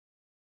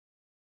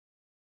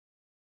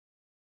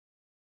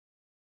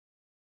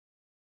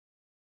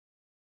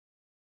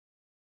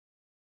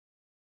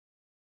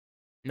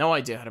 No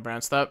idea how to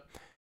pronounce that.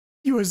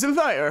 You are the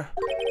liar!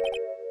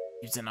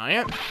 You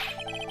deny it?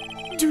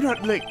 Do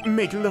not make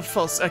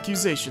false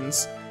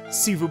accusations,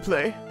 s'il vous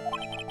plaît.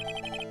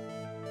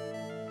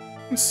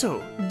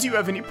 So, do you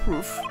have any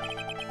proof?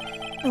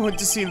 I want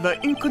to see the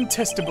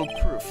incontestable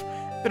proof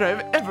that I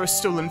have ever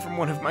stolen from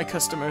one of my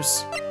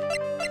customers.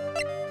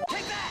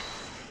 Take that!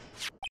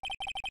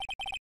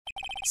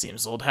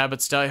 Seems old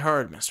habits die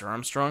hard, Mr.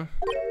 Armstrong.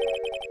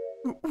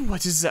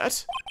 What is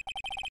that?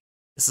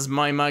 This is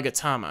my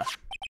Magatama,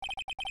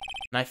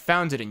 and I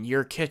found it in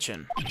your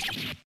kitchen.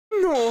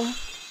 No!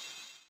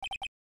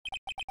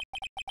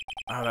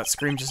 Wow, that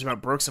scream just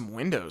about broke some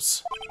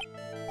windows.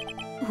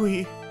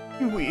 Oui.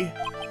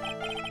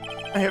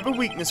 I have a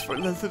weakness for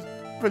the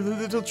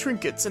little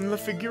trinkets and the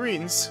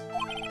figurines.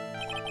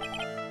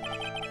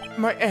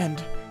 My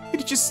hand,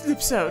 it just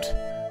slips out.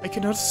 I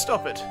cannot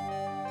stop it.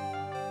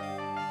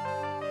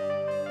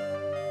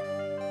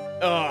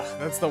 Ugh,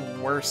 that's the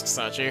worst,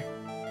 Sachi.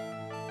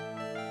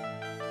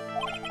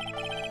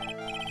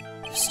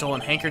 You've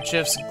stolen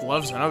handkerchiefs,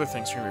 gloves, and other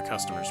things from your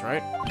customers,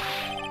 right?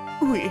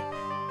 Oui,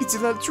 it's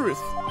the truth.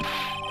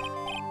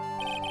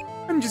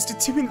 I'm just a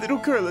timid little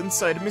girl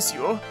inside,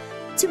 monsieur.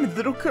 Timid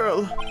little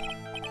girl.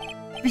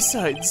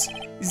 Besides,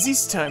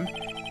 this time,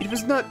 it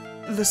was not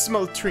the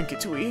small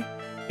trinket, oui.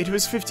 It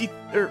was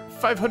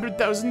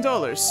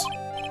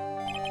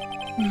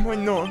 $500,000. My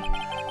non,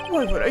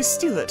 why would I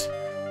steal it?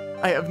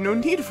 I have no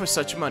need for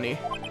such money.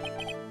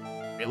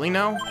 Really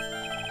now?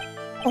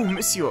 Oh,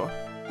 monsieur,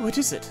 what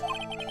is it?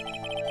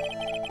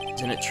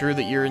 Isn't it true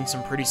that you're in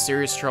some pretty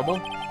serious trouble?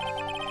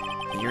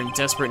 That you're in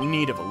desperate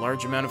need of a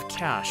large amount of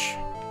cash?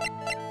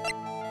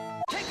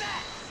 Take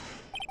that!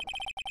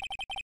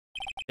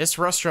 This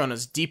restaurant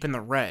is deep in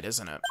the red,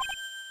 isn't it?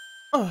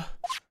 Oh.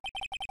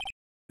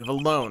 You have a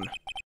loan,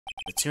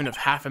 the tune of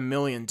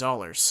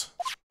 $500,000.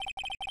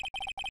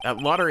 That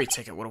lottery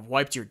ticket would have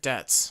wiped your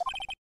debts.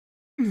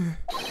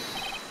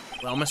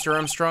 Well, Mr.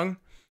 Armstrong,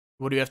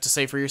 what do you have to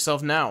say for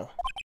yourself now?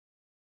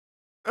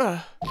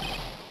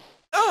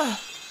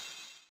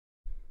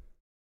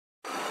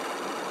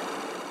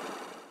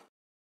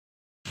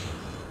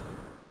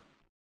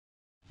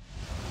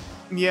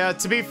 Yeah,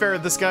 to be fair,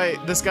 this guy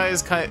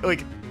is kind of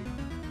like,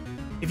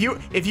 if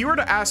you were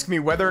to ask me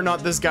whether or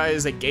not this guy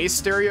is a gay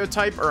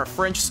stereotype or a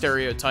French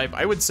stereotype,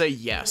 I would say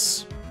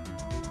yes.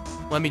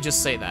 Let me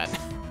just say that.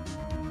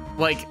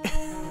 Like,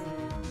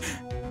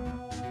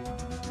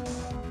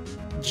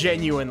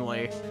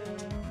 genuinely.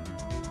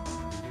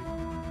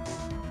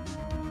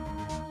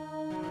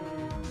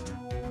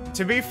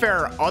 To be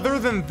fair, other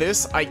than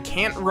this, I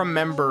can't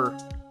remember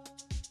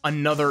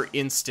another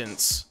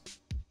instance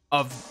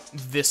of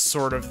this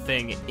sort of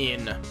thing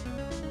in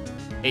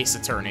Ace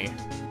Attorney.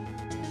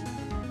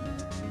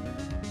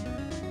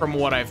 From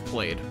what I've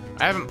played.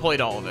 I haven't played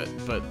all of it,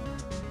 but...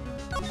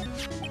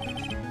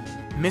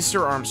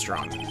 Mr.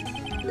 Armstrong,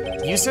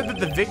 you said that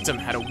the victim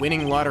had a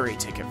winning lottery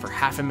ticket for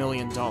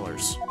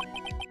 $500,000.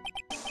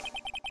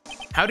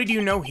 How did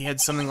you know he had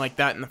something like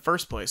that in the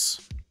first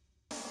place?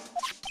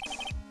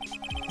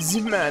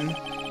 The man,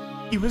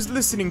 he was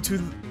listening to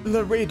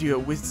the radio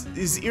with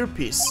his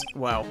earpiece.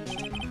 Wow.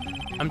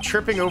 I'm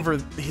tripping over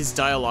his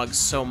dialogue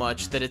so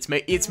much that it's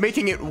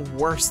making it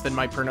worse than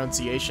my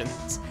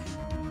pronunciations.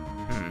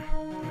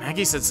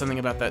 Maggie said something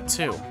about that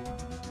too.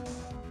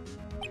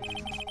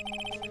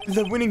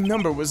 The winning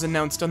number was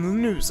announced on the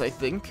news, I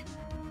think.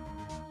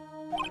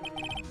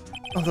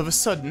 All of a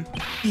sudden,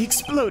 he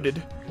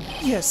exploded.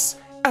 Yes,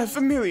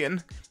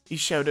 $500,000, he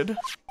shouted.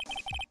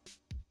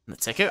 The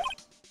ticket?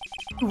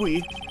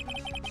 Oui.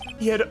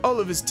 He had all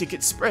of his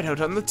tickets spread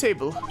out on the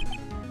table.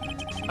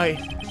 I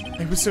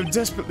was so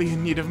desperately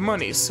in need of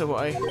money, so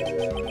I...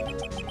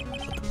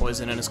 Put the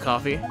poison in his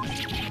coffee?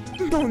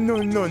 No, no,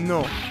 no,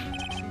 no.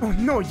 Oh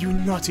no, you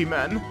naughty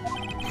man.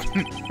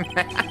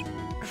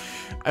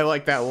 I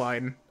like that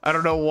line. I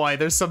don't know why,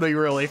 there's something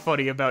really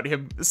funny about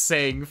him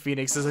saying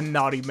Phoenix is a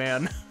naughty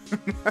man.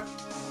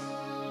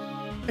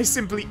 I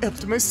simply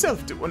helped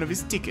myself to one of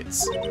his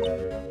tickets.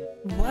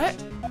 What?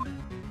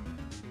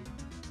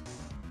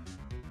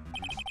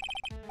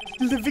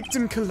 The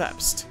victim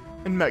collapsed,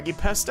 and Maggie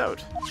passed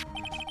out.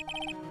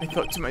 I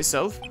thought to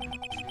myself,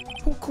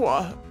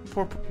 pourquoi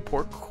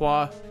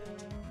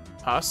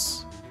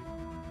us?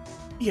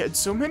 He had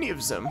so many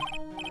of them.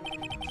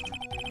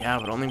 Yeah,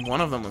 but only one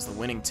of them was the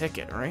winning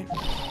ticket, right?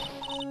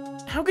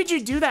 How could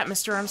you do that,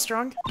 Mr.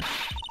 Armstrong?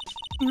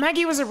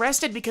 Maggie was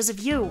arrested because of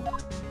you.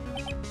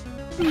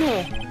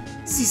 No,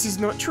 this is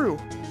not true.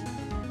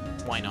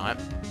 Why not?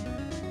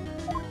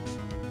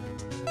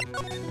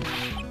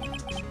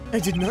 I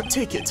did not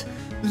take it.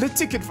 The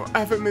ticket for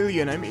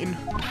 $500,000, I mean.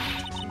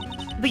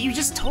 But you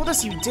just told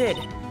us you did.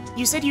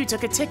 You said you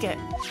took a ticket.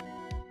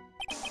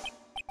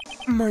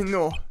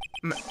 No.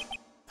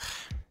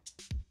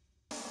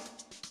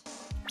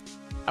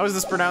 How is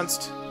this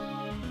pronounced?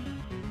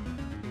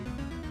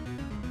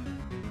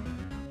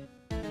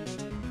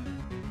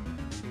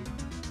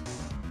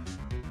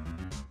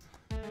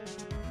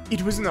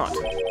 It was not.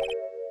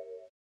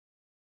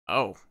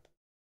 Oh.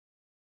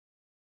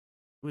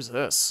 Who's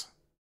this?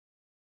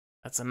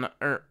 That's enough.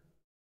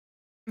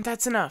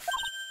 That's enough.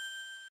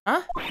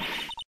 Huh?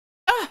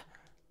 Ah!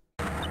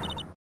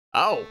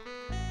 Oh.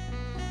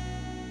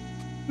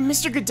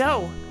 Mr.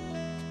 Godot.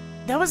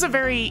 That was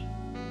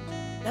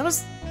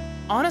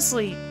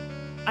honestly,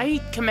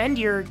 I commend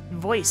your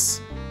voice.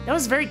 That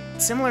was very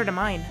similar to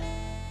mine.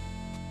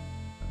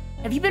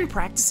 Have you been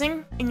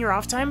practicing in your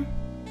off time?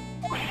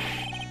 What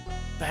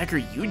the heck are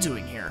you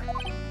doing here?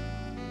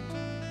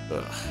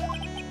 Ugh.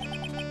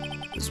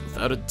 This is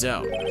without a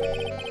doubt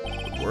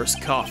the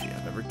worst coffee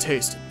I've ever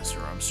tasted,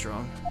 Mr.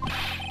 Armstrong.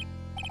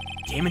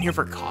 Came in here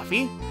for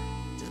coffee?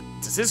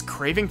 Does his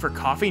craving for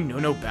coffee know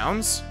no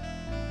bounds?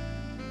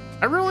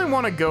 I really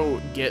want to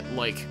go get,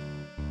 like,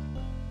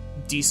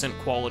 decent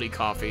quality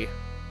coffee.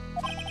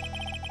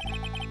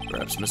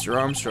 Perhaps Mr.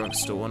 Armstrong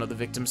stole one of the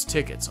victim's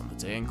tickets on the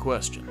day in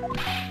question.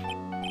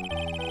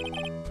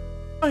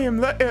 I am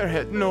the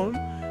airhead, no.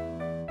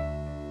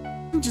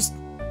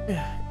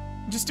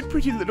 Just a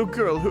pretty little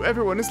girl who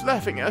everyone is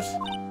laughing at.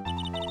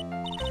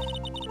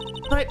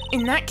 But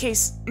in that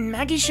case,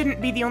 Maggie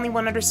shouldn't be the only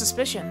one under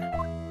suspicion.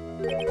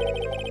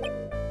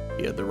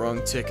 He had the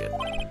wrong ticket.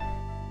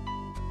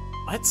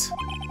 What?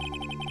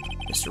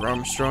 Mr.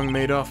 Armstrong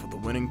made off with the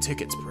winning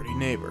ticket's pretty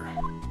neighbor.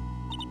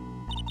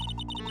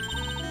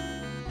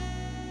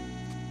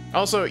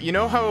 Also, you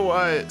know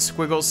how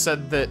Squiggles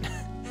said that...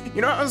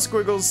 You know how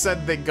Squiggles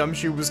said that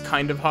Gumshoe was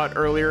kind of hot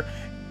earlier?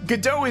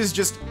 Godot is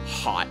just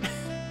hot.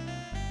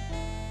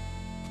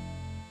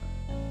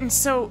 And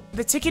so,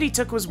 the ticket he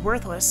took was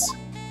worthless.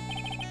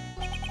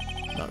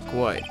 Not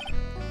quite.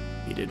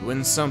 He did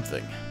win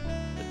something.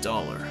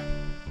 $1.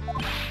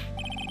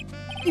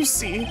 You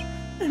see,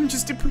 I'm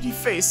just a pretty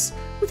face.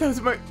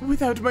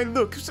 Without my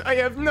looks, I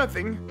have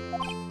nothing.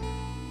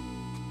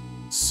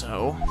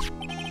 So?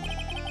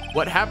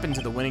 What happened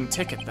to the winning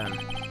ticket, then?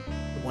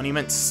 The one he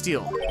meant to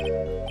steal?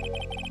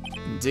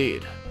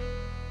 Indeed.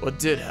 What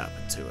did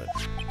happen to it?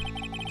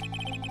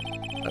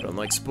 I don't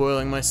like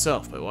spoiling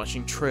myself by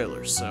watching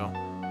trailers, so...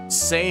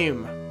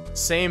 Same,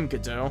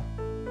 Godot.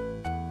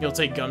 You'll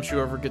take Gumshoe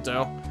over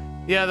Godot?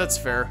 Yeah, that's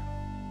fair.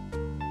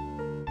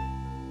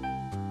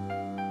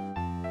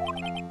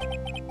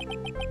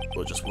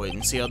 We'll just wait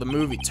and see how the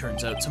movie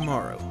turns out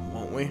tomorrow,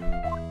 won't we?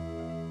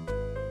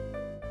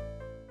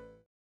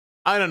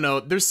 I don't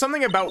know, there's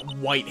something about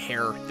white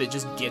hair that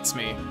just gets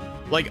me.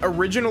 Like,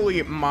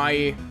 originally,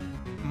 my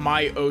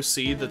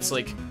OC, that's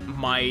like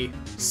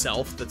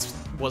myself,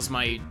 was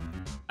my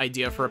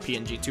idea for a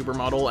PNG tuber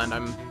model, and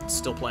I'm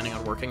still planning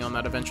on working on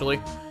that eventually.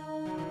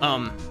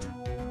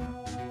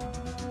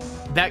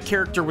 That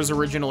character was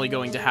originally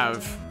going to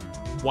have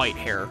white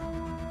hair,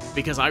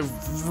 because I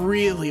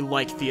really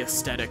like the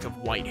aesthetic of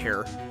white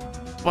hair,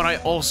 but I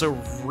also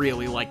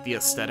really like the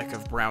aesthetic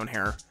of brown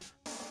hair.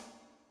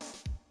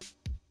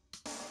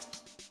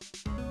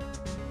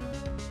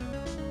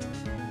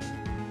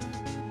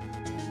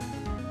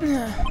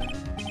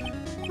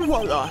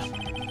 Voila.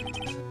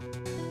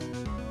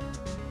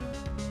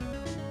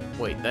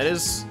 Wait, that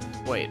is...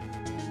 Wait.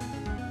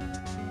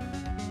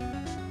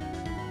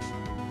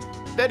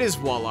 That is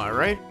voila,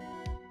 right?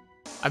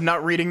 I'm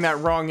not reading that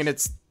wrong, and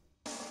it's...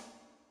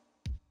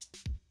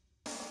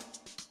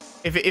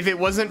 If it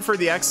wasn't for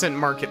the accent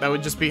market, that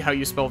would just be how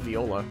you spell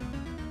viola.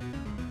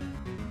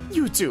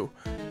 You two.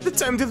 The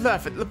time to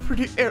laugh at the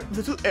pretty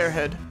little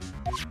airhead.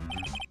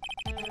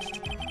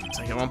 Looks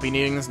like I won't be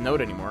needing this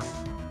note anymore.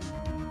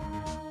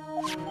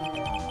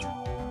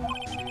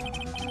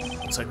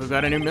 Looks like we've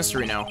got a new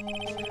mystery now.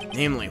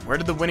 Namely, where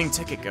did the winning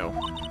ticket go?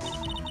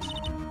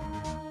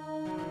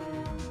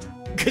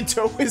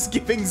 Godot is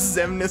giving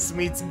Xemnas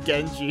meets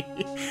Genji.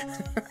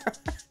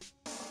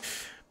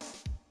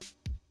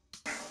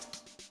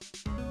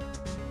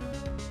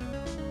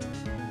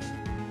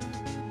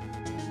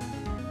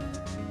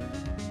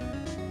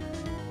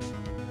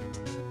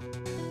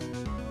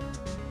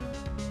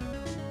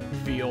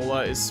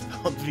 Viola is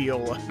spelled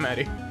Viola,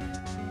 Maddie.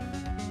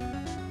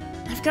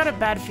 I've got a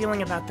bad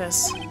feeling about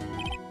this.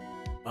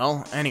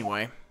 Well,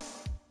 anyway.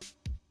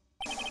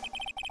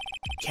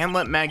 Can't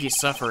let Maggie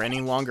suffer any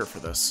longer for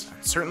this.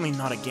 Certainly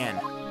not again.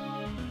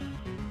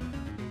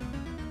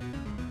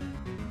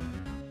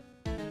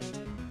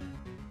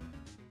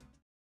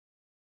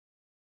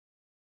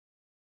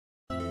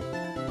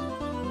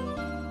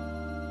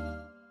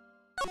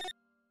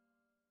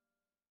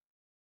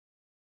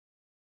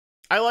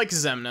 I like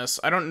Xemnas.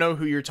 I don't know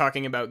who you're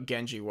talking about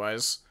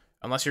Genji-wise.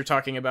 Unless you're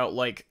talking about,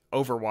 like,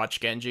 Overwatch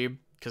Genji,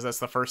 because that's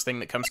the first thing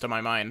that comes to my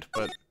mind,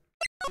 but...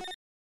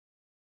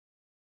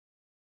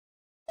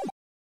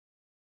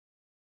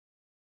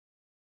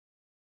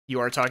 You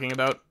are talking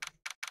about?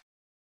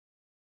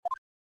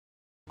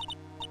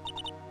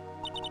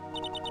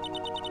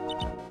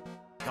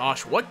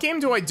 Gosh, what game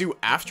do I do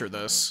after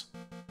this?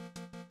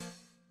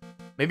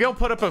 Maybe I'll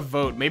put up a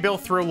vote. Maybe I'll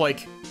throw,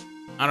 like,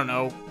 I don't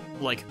know,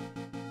 like,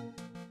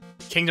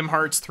 Kingdom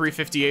Hearts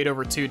 358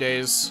 over 2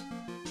 days.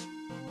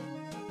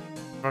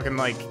 Fucking,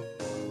 like,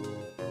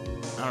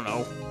 I don't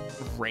know,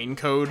 Rain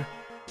Code?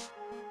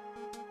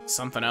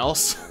 Something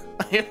else?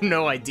 I have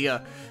no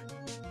idea.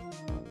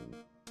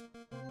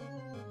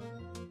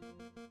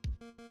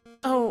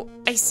 Oh,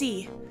 I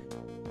see.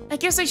 I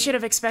guess I should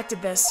have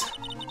expected this.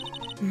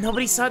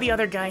 Nobody saw the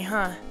other guy,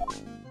 huh?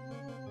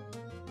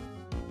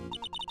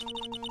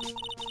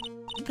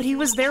 But he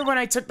was there when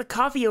I took the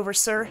coffee over,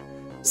 sir.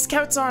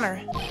 Scout's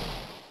honor.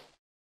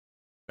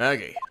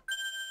 Maggie.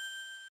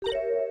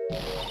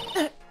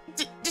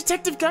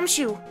 Detective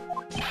Gumshoe.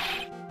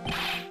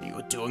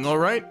 You doing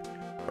alright?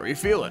 How are you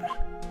feeling?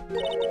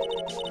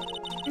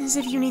 As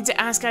if you need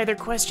to ask either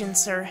question,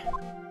 sir.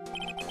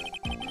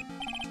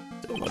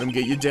 Don't let him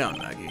get you down,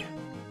 Maggie.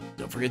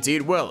 Don't forget to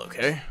eat well,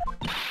 okay?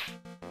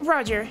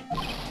 Roger.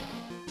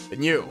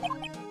 And you.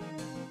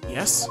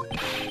 Yes?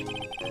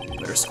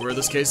 Better square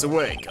this case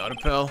away, got it,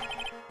 pal?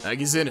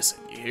 Maggie's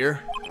innocent, you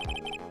hear?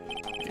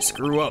 If you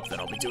screw up, then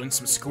I'll be doing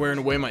some squaring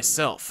away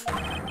myself.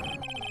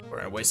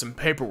 Squaring away some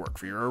paperwork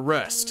for your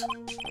arrest.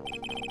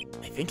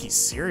 I think he's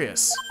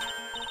serious.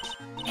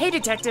 Hey,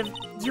 Detective.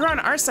 You're on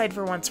our side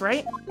for once,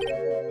 right?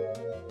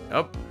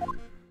 Yup.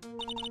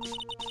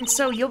 And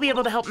so you'll be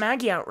able to help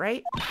Maggie out,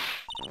 right?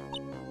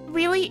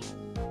 Really?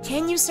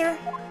 Can you, sir?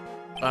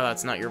 Oh,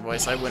 that's not your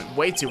voice. I went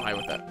way too high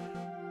with that.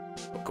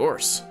 Of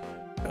course.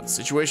 Got the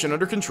situation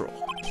under control.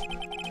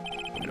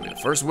 I'm gonna be the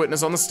first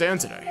witness on the stand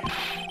today.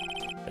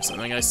 If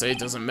something I say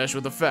doesn't mesh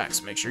with the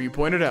facts, make sure you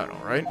point it out,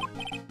 alright?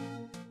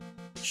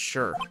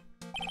 Sure.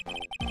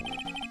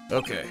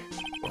 Okay.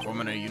 We're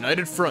forming a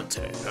united front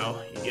today,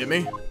 pal. You get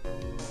me?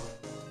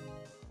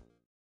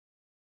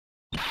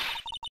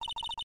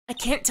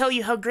 can't tell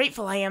you how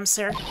grateful I am,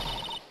 sir.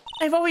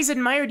 I've always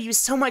admired you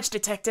so much,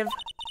 Detective.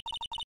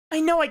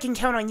 I know I can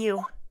count on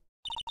you.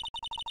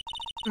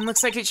 And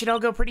looks like it should all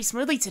go pretty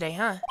smoothly today,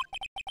 huh?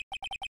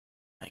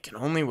 I can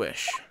only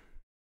wish.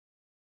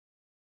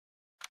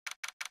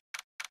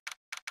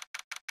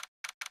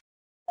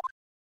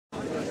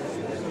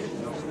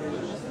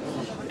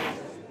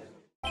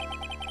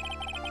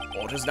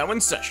 Court is now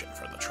in session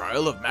for the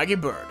trial of Maggie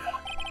Bird.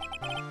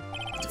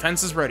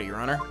 Defense is ready, Your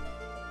Honor.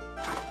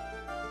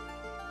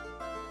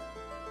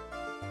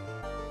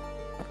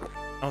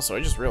 Also,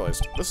 I just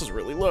realized this is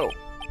really low.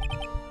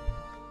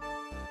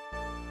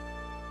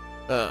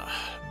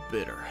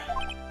 Bitter.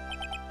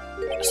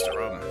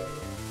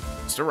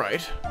 Mr.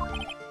 Wright?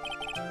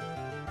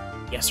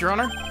 Yes, Your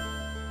Honor?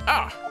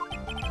 Ah!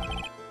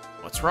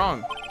 What's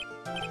wrong?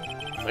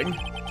 Nothing.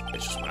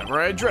 It's just whenever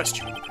I addressed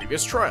you in the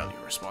previous trial,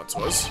 your response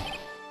was...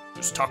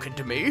 just talking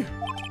to me?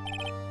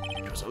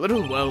 It was a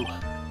little, well,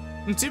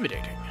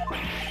 intimidating.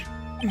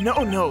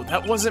 No,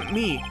 that wasn't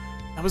me.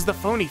 That was the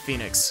phony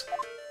Phoenix.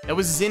 That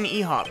was Zin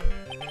Ehop.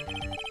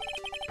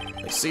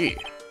 I see.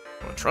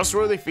 Well,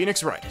 trustworthy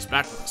Phoenix Wright is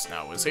back with us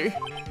now, is he?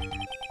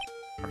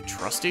 Our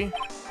trusty?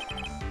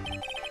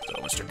 So,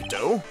 Mr.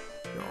 Godot,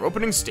 your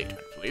opening statement,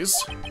 please.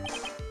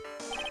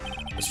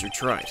 Mr.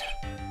 Trite,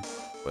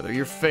 whether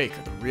you're fake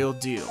or the real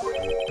deal,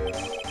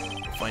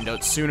 we'll find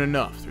out soon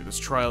enough through this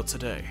trial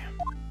today.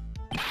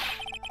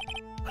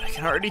 But I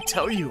can already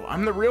tell you,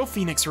 I'm the real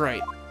Phoenix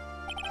Wright.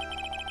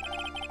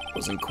 I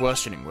wasn't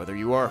questioning whether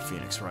you are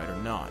Phoenix Wright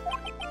or not.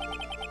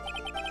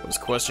 I was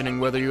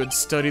questioning whether you had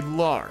studied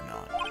law or not.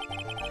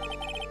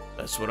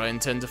 That's what I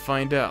intend to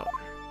find out.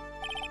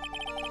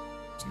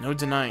 There's no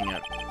denying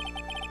it.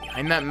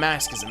 Behind that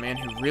mask is a man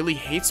who really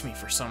hates me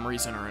for some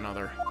reason or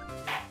another.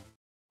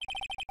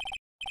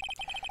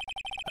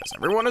 As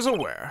everyone is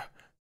aware,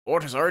 the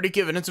court has already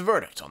given its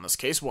verdict on this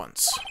case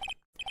once.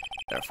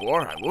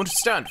 Therefore, I won't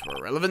stand for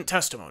irrelevant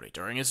testimony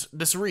during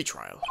this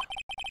retrial.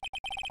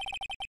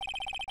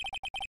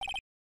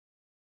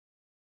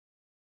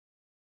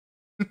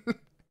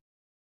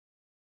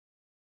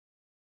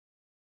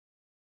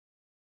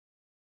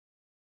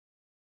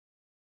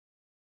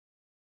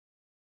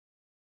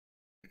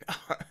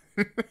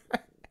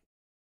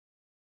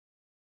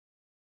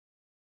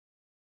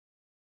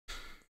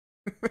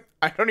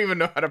 I don't even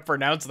know how to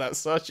pronounce that,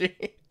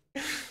 Sachi.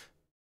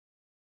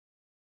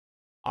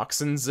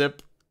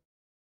 Oxenzip.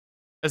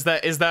 Is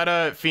that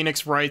a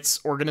Phoenix Wright's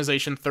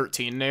Organization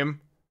 13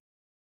 name?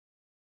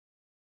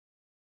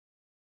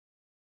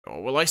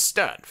 Or will I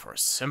stand for a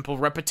simple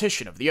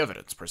repetition of the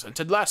evidence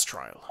presented last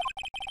trial?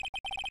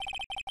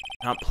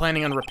 Not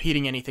planning on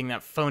repeating anything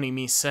that phony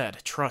me said,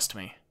 trust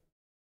me.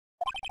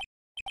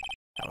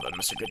 Now then,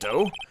 Mr.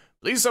 Godot,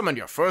 please summon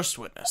your first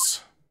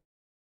witness.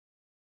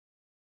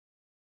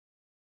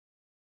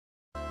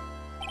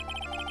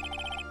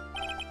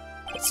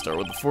 Let's start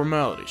with the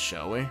formalities,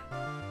 shall we?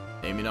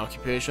 Name and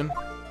occupation.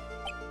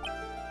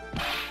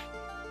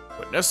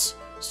 Witness,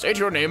 state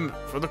your name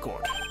for the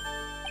court.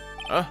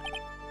 Huh?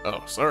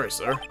 Oh, sorry,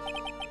 sir.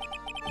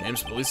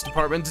 Name's Police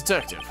Department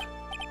Detective.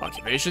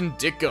 Occupation,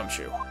 Dick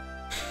Gumshoe.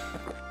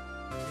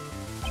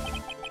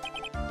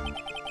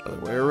 Other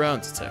way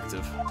around,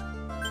 Detective.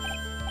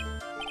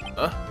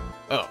 Huh?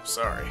 Oh,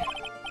 sorry.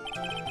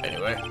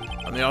 Anyway,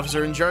 I'm the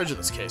officer in charge of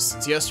this case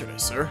since yesterday,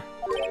 sir.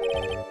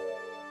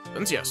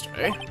 Since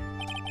yesterday?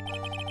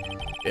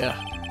 Yeah,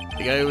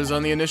 the guy who was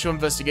on the initial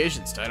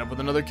investigation's tied up with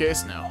another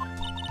case now.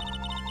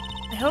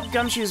 I hope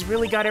Gumshoe's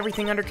really got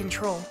everything under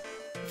control.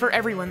 For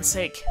everyone's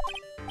sake.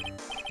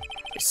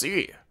 I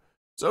see.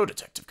 So,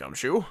 Detective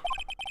Gumshoe,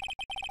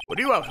 would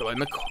you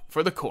outline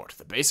for the court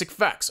the basic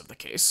facts of the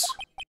case?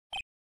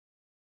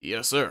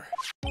 Yes, sir.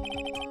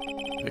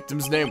 The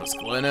victim's name was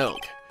Glenn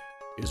Elk.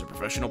 He was a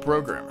professional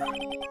programmer.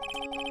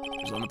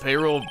 He was on the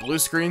payroll of Blue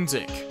Screens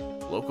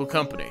Inc., a local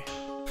company.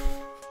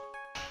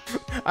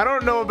 I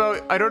don't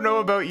know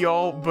about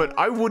y'all, but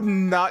I would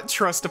not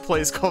trust a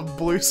place called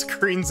Blue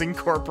Screens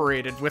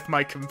Incorporated with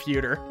my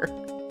computer.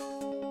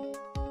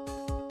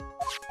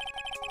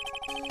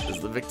 This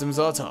is the victim's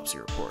autopsy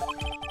report.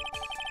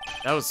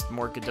 That was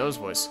more Godot's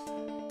voice.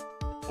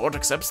 Court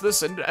accepts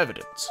this into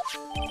evidence.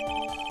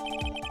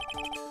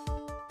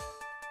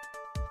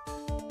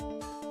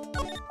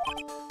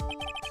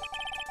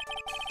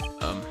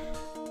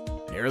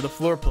 Here are the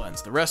floor plans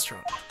of the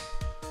restaurant.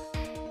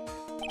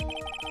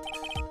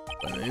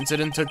 When the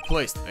incident took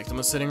place, the victim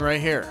was sitting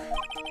right here.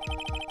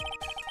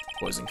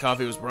 Poison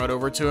coffee was brought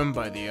over to him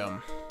by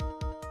the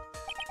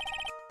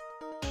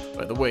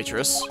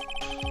waitress.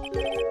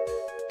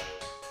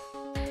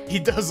 He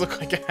does look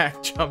like a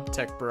hack jump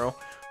tech, bro.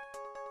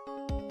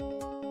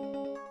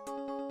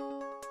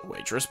 The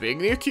waitress being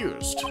the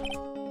accused.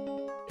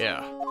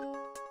 Yeah.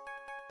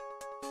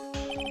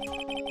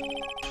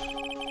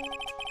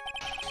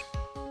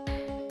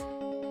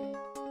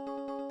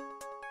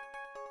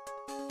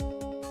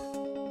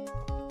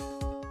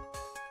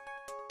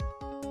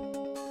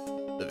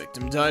 The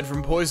victim died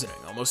from poisoning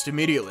almost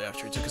immediately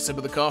after he took a sip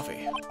of the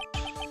coffee.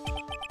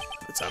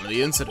 At the time of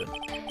the incident,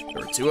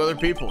 there were 2 other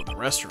people in the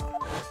restaurant.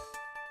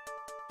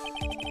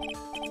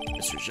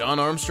 Mr. John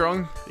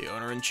Armstrong, the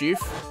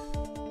owner-in-chief.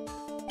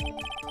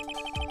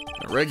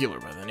 A regular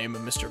by the name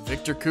of Mr.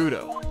 Victor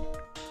Kudo.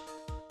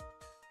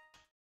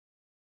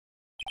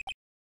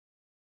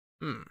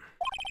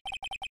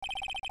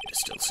 It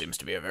still seems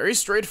to be a very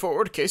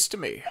straightforward case to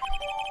me.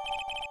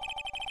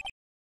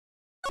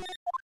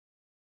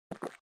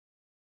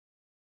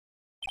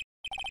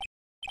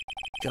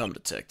 Come,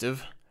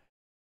 detective.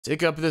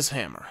 Take up this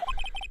hammer.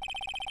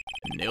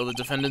 And nail the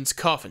defendant's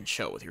coffin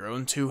shut with your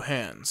own 2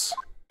 hands.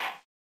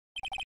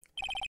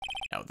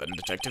 Now then,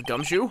 Detective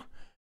Gumshoe,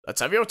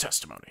 let's have your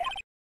testimony.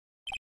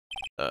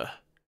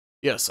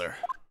 Yes, sir.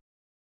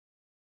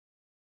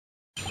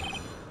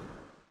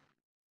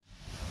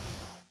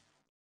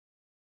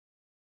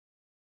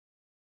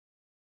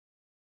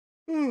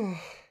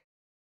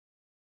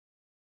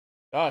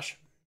 Gosh.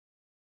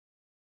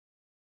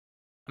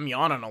 I'm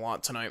yawning a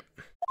lot tonight.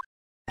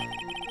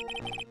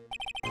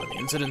 When the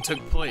incident took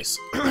place,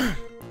 the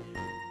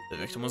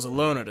victim was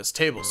alone at his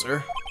table,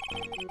 sir.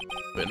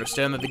 We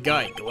understand that the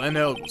guy, Glenn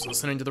Elg, was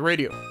listening to the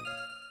radio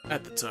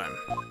at the time.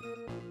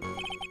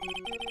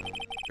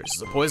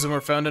 Traces of poison were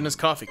found in his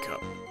coffee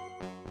cup.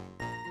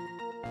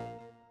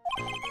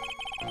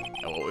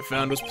 And what we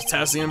found was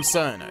potassium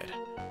cyanide.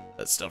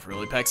 That stuff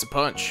really packs a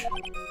punch.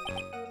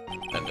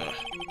 And,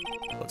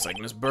 looks like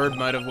Miss Bird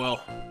might have,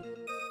 well,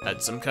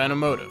 had some kind of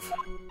motive.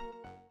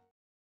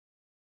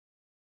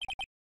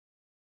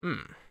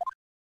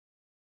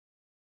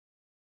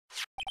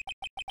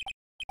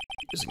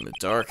 Using the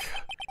dark,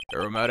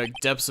 aromatic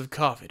depths of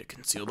coffee to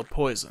conceal the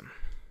poison.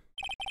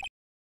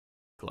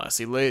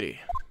 Classy lady.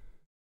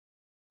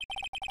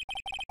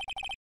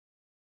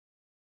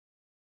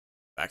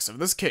 Facts of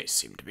this case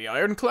seem to be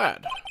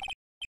ironclad.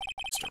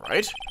 Mr.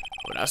 Wright,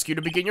 I would ask you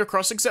to begin your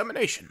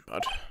cross-examination,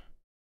 but...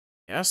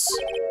 Yes?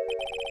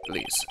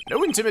 Please,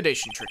 no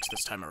intimidation tricks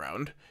this time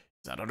around.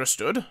 Is that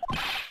understood?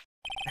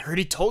 I heard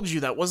he told you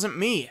that wasn't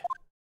me.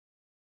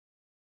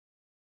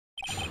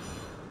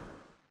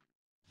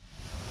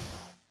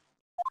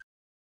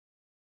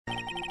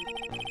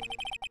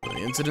 When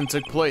the incident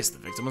took place, the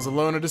victim was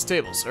alone at his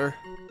table, sir.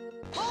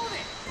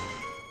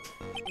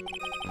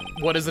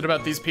 What is it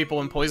about these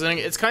people and poisoning?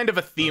 It's kind of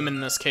a theme in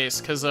this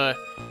case, because,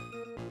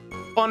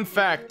 fun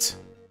fact,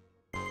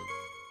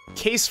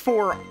 Case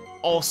 4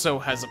 also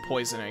has a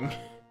poisoning.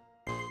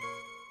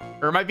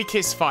 Or it might be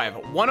Case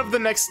 5. One of the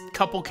next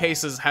couple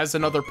cases has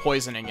another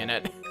poisoning in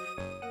it.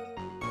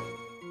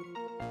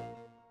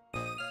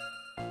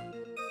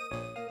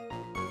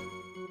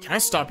 Can I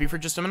stop you for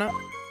just a minute?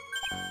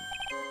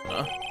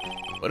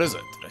 What is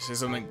it? Did I say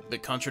something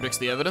that contradicts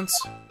the evidence?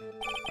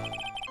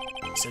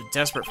 He's so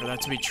desperate for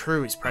that to be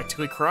true, he's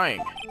practically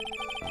crying.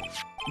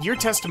 Your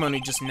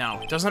testimony just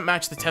now doesn't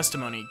match the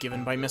testimony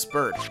given by Miss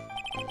Bird.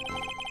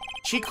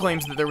 She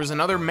claims that there was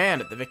another man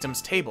at the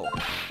victim's table.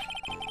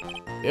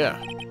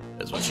 Yeah,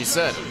 that's what she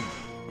said.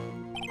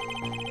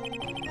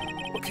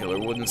 What killer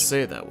wouldn't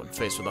say that when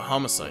faced with a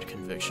homicide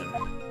conviction?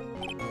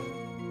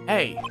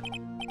 Hey!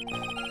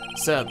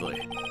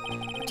 Sadly,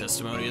 her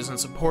testimony isn't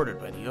supported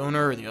by the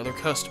owner or the other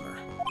customer.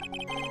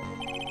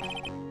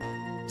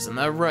 Isn't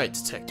that right,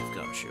 Detective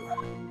Gumshoe?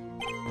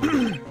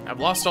 I've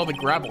lost all the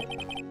gravel.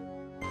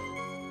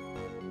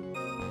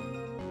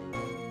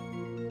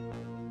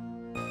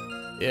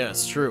 Yeah,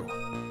 it's true.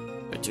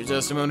 The 2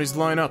 testimonies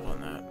line up on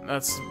that.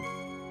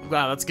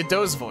 Wow, that's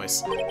Godot's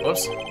voice.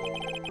 Whoops.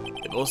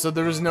 They both said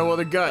there was no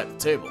other guy at the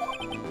table.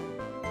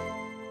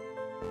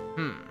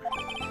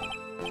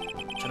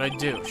 What should I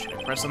do? Should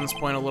I press on this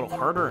point a little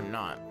harder or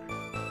not?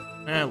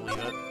 Leave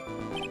it.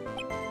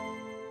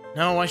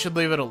 No, I should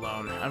leave it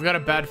alone. I've got a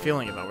bad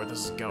feeling about where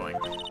this is going.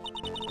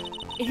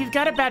 If you've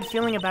got a bad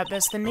feeling about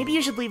this, then maybe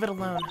you should leave it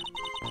alone.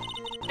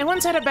 I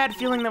once had a bad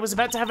feeling that I was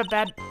about to have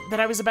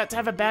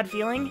a bad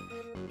feeling.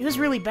 It was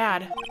really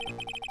bad.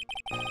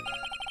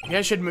 Maybe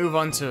I should move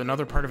on to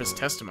another part of his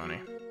testimony.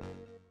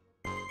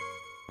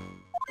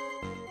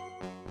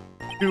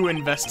 Who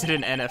invested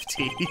in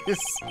NFTs?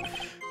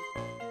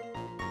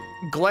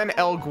 Glenn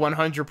Elg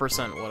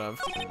 100% would have.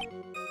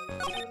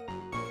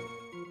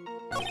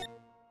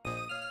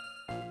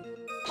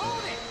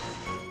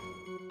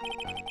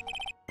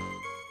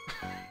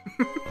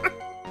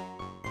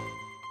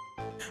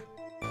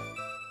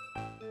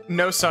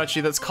 No,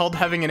 Sachi, that's called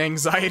having an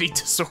anxiety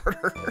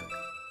disorder.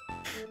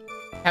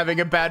 Having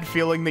a bad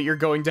feeling that you're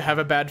going to have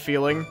a bad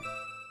feeling.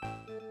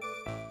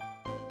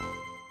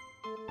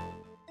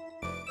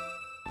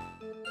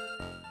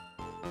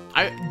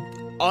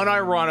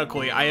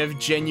 Unironically, I have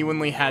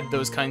genuinely had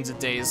those kinds of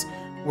days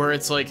where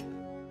it's like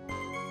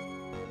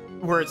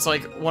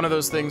one of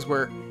those things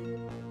where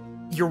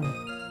you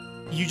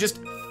just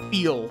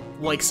feel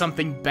like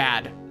something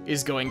bad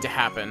is going to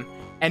happen,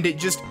 and it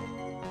just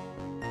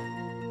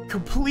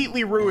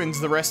completely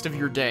ruins the rest of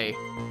your day.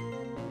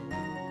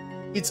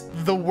 It's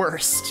the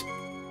worst.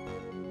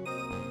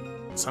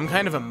 Some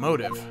kind of a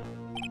motive.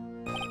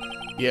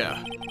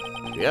 Yeah.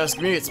 If you ask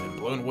me, it's been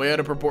blown way out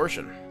of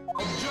proportion.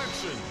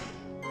 Objection!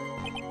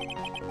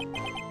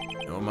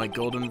 You know what my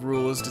golden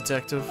rule is,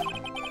 Detective?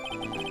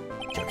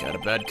 Chuck out a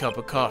bad cup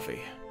of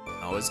coffee.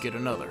 Always get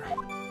another.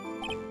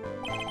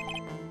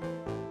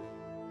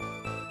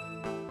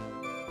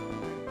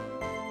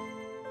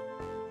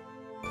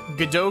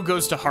 Godot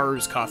goes to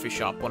Haru's coffee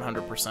shop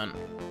 100%.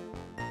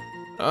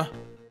 Huh?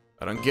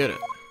 I don't get it.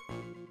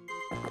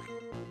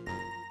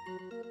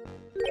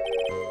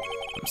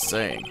 I'm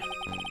saying,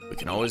 we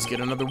can always get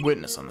another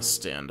witness on the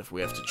stand if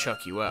we have to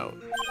chuck you out.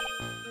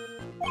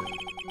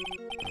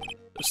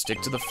 So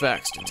stick to the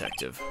facts,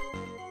 detective.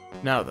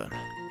 Now then,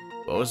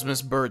 what was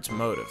Miss Bird's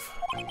motive?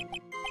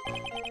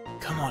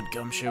 Come on,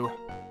 Gumshoe.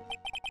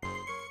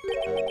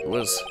 It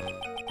was...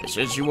 They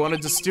said she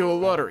wanted to steal a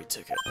lottery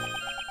ticket.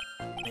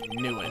 I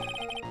knew it.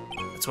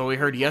 That's what we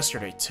heard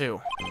yesterday,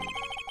 too.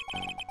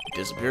 It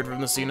disappeared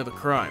from the scene of the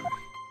crime.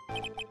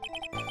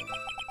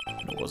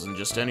 And it wasn't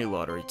just any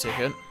lottery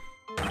ticket.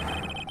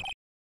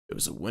 It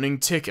was a winning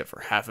ticket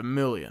for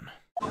 $500,000.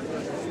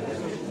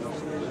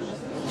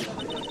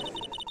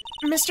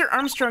 Mr.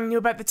 Armstrong knew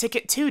about the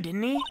ticket too,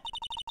 didn't he?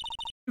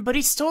 But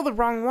he stole the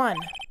wrong one.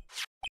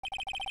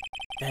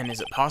 Then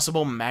is it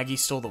possible Maggie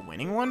stole the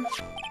winning one?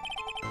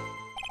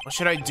 What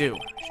should I do?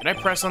 Should I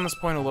press on this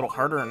point a little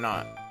harder or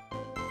not?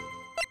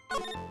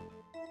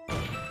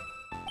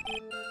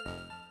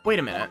 Wait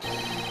a minute.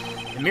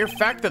 The mere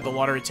fact that the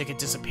lottery ticket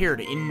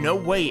disappeared in no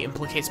way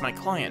implicates my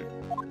client.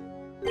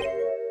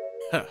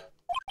 Huh.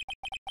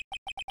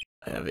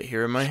 I have it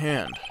here in my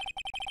hand.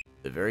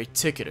 The very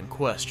ticket in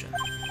question.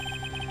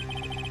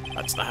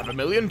 That's the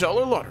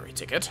 $500,000 lottery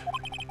ticket.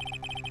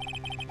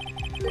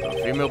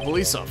 A female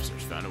police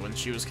officers found it when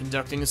she was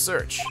conducting a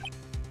search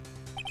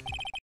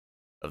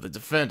of the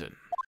defendant.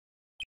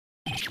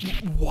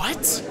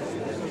 What?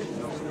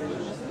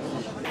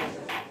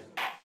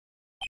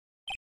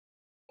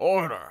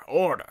 Order,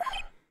 order.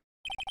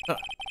 Huh.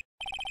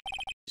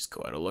 She's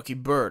quite a lucky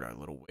bird, our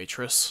little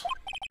waitress.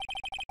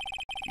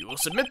 You will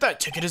submit that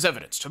ticket as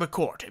evidence to the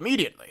court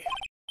immediately.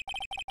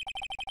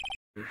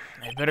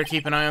 I'd better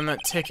keep an eye on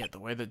that ticket, the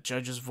way the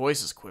judge's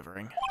voice is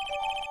quivering.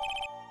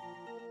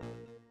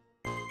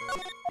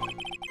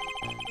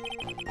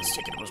 This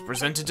ticket was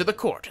presented to the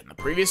court in the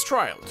previous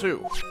trial,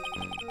 too.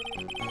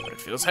 But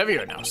it feels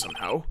heavier now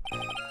somehow.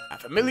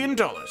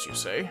 $500,000, you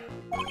say?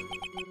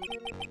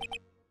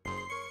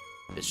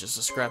 It's just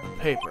a scrap of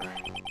paper.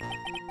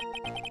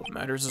 What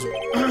matters is...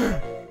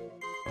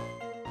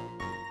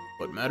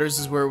 What matters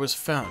is where it was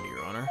found,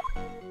 Your Honor.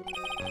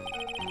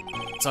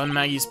 It's on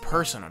Maggie's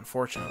person,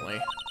 unfortunately.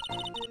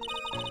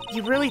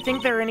 You really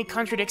think there are any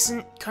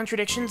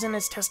contradictions in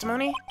his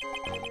testimony?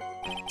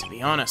 To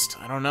be honest,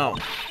 I don't know.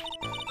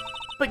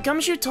 But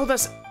Gumshoe told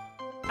us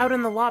out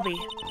in the lobby.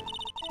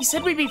 He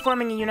said we'd be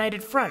forming a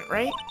united front,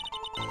 right?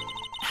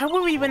 How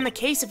will we win the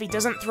case if he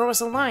doesn't throw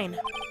us a line?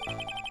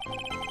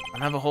 I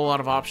don't have a whole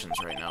lot of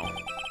options right now.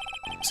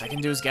 Best I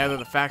can do is gather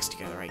the facts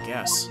together, I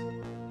guess.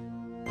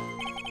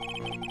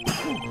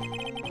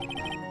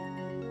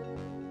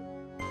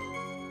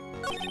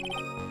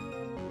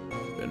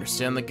 I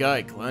understand the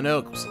guy, Glenn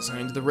Oak, was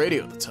listening to the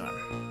radio at the time.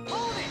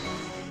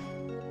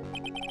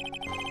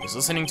 He was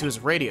listening to his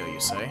radio,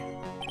 you say?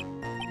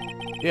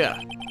 Yeah,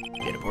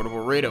 he had a portable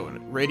radio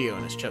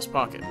in his chest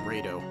pocket.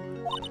 Radio.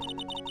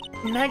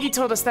 Maggie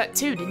told us that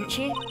too, didn't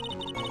she?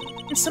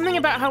 And something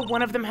about how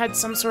one of them had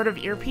some sort of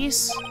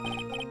earpiece?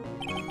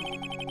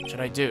 What should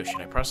I do?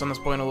 Should I press on this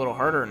point a little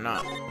harder or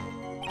not?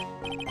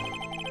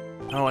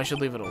 No, I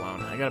should leave it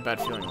alone. I got a bad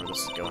feeling where this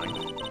is going.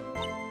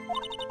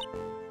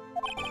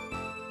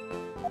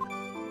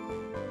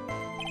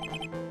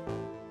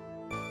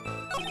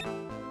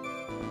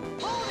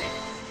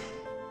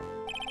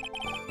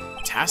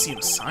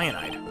 Potassium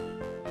cyanide.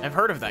 I've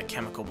heard of that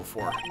chemical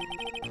before.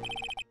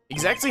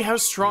 Exactly how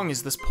strong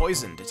is this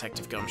poison,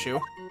 Detective Gumshoe?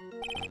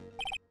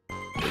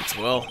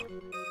 Well,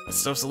 that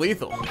stuff's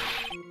lethal.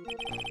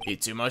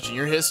 Eat too much in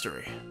your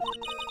history.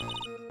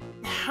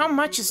 How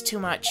much is too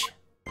much?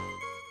 The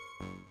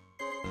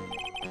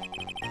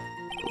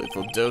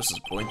lethal dose is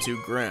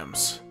 0.2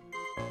 grams.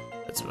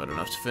 That's about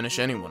enough to finish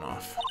anyone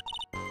off.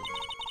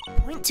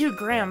 0.2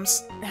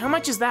 grams? How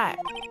much is that?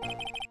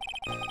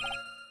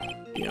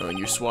 You know, when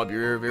you swab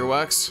your ear of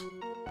earwax?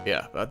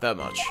 Yeah, about that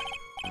much.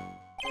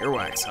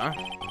 Earwax, huh?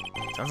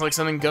 Sounds like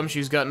something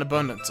Gumshoe's got an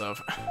abundance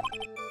of.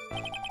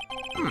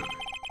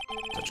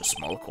 Such a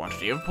small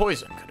quantity of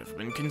poison could have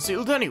been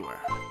concealed anywhere.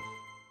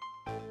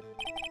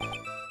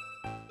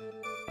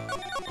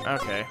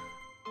 Okay.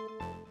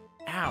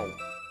 Ow.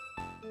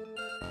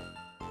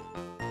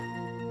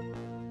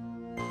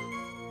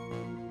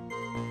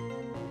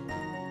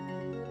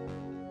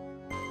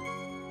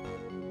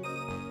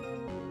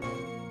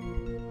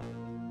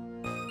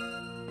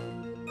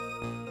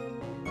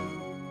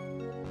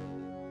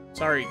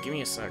 Sorry, give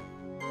me a sec.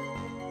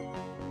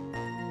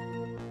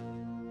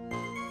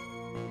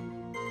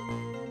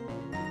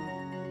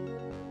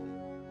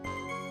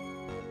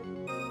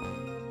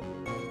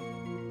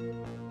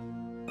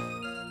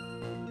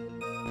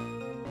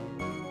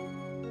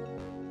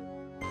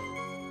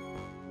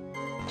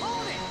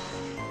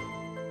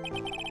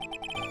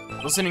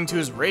 Listening to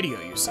his radio,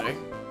 you say?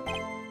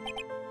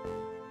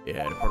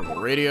 Yeah, a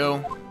portable radio.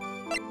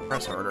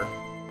 Press harder.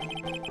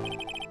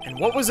 And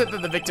what was it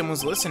that the victim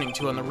was listening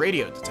to on the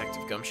radio,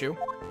 Detective Gumshoe?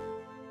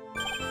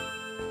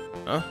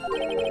 Huh?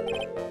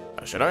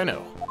 How should I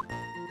know?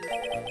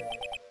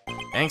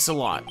 Thanks a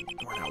lot.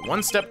 We're now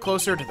one step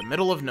closer to the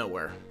middle of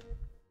nowhere.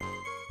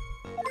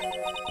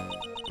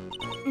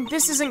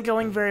 This isn't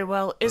going very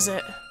well, is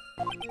it?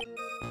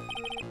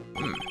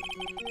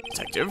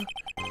 Detective,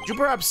 could you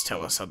perhaps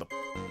tell us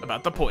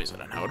about the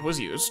poison and how it was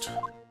used?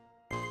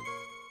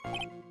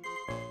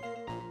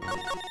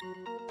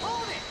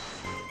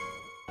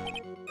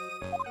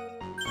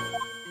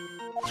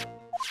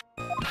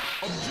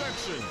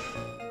 Objection!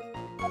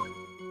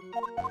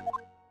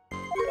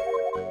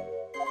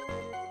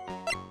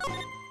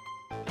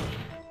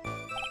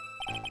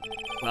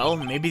 Well,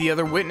 maybe the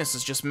other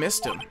witnesses just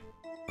missed him.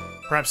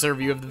 Perhaps their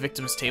view of the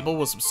victim's table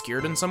was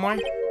obscured in some way?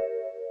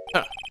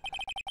 Huh.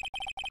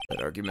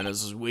 That argument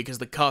is as weak as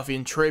the coffee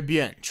in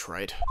Tribulations,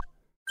 right?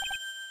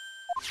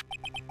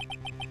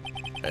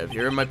 I have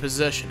here in my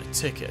possession a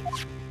ticket.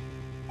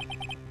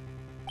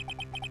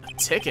 A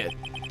ticket?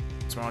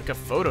 It's more like a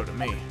photo to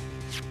me.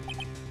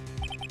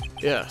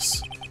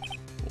 Yes.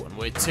 A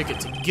one-way ticket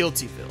to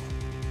Guiltyville.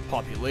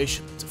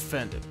 Population that's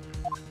offended.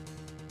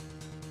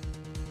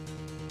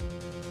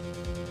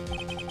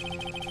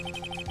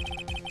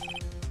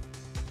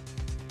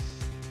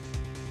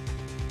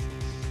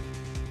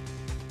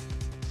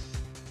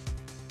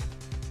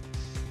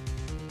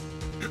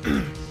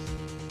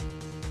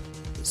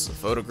 This is a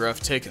photograph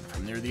taken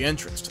from near the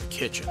entrance to the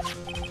kitchen.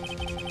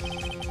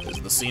 This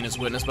is the scene as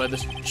witnessed by the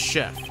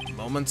chef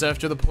moments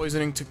after the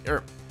poisoning took.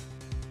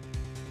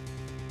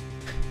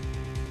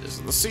 This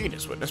is the scene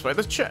as witnessed by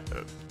the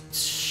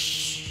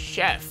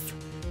chef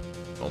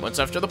moments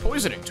after the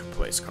poisoning took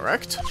place.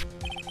 Correct?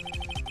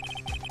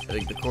 I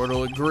think the court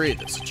will agree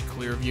that such a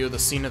clear view of the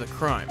scene of the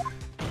crime.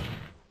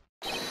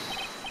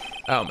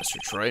 How,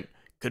 Mr. Wright,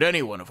 could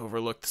anyone have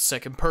overlooked the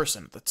second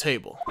person at the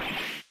table?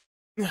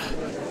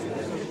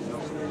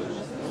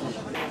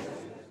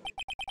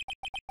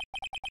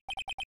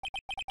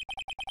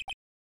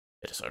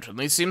 It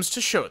certainly seems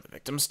to show the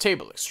victim's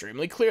table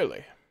extremely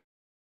clearly.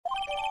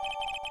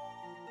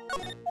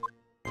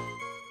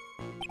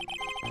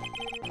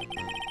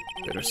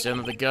 You understand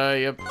that the guy,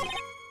 yep,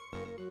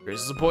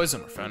 traces of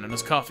poison were found in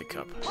his coffee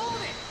cup.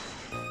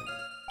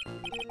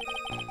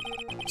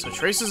 So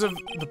traces of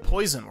the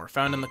poison were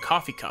found in the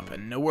coffee cup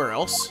and nowhere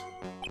else?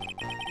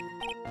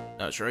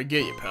 Not sure I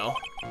get you, pal.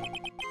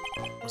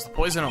 Was the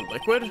poison a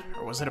liquid,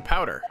 or was it a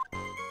powder?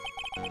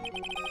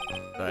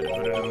 If I had to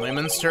put it in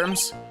layman's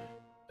terms,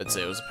 I'd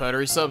say it was a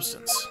powdery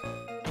substance. So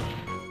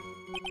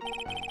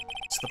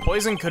the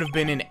poison could have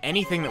been in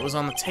anything that was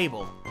on the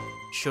table.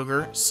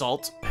 Sugar,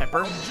 salt,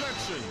 pepper.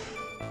 Objection!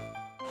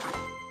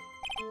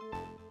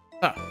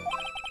 Huh.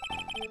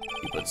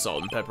 You put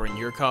salt and pepper in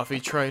your coffee,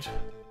 Trite?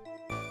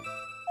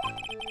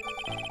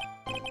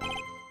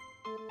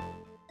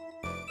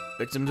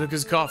 Victim took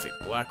his coffee,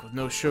 black with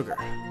no sugar.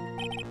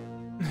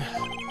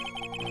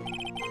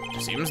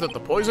 It seems that the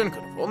poison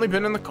could have only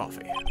been in the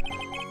coffee.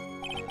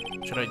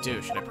 What should I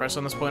do? Should I press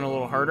on this point a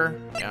little harder?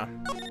 Yeah.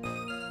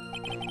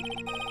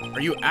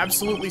 Are you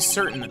absolutely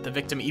certain that the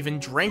victim even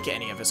drank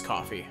any of his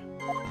coffee?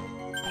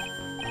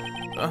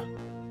 Huh?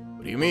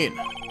 What do you mean?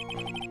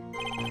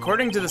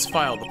 According to this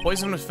file, the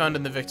poison was found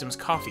in the victim's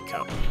coffee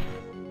cup.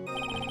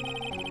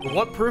 But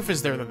what proof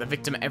is there that the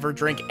victim ever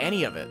drank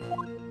any of it?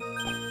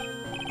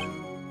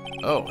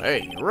 Oh,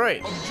 hey, you're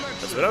right.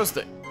 That's what I was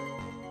thinking.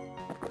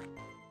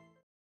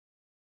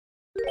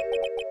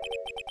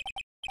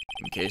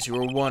 In case you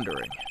were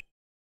wondering,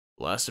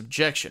 the last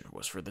objection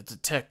was for the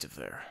detective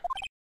there.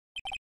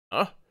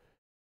 Huh?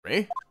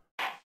 Me?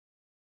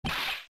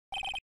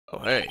 Oh,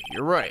 hey,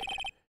 you're right.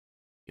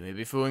 You may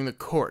be fooling the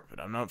court, but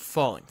I'm not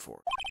falling for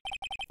it.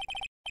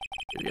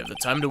 If you have the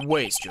time to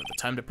waste, you have the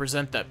time to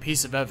present that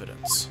piece of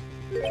evidence.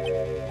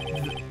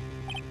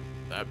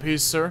 That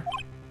piece, sir?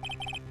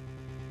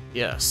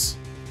 Yes,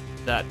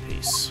 that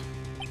piece.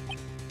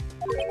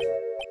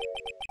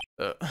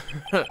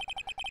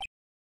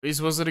 Piece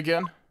was it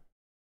again?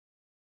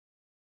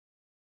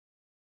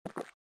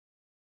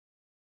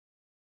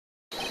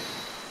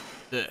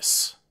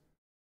 This.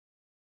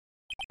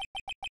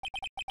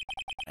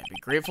 I'd be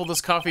grateful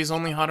this coffee is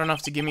only hot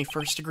enough to give me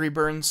first-degree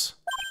burns.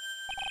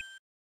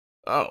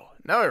 Oh,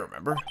 now I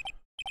remember.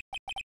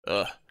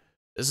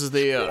 This is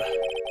the,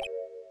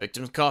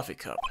 victim's coffee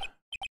cup.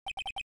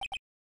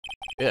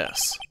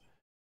 Yes,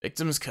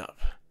 victim's cup.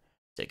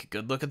 Take a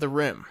good look at the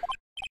rim.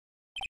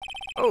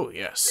 Oh,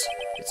 yes,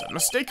 it's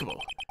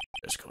unmistakable.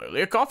 There's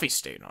clearly a coffee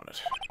stain on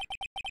it.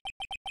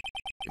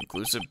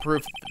 Conclusive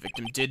proof that the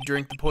victim did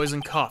drink the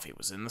poisoned coffee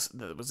was in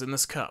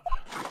this cup.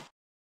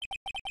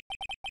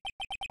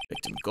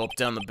 Victim gulped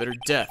down the bitter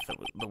death that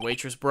the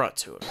waitress brought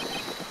to him.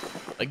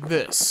 Like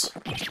this.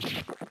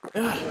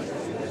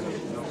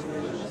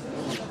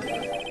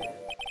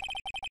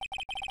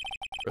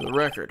 For the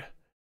record,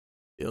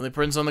 the only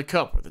prints on the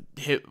cup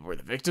were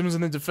the victims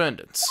and the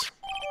defendants.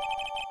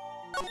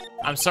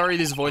 I'm sorry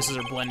these voices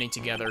are blending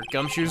together.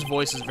 Gumshoe's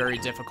voice is very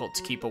difficult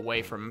to keep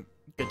away from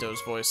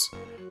Godot's voice.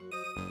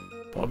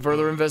 Upon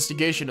further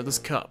investigation of this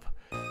cup,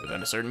 we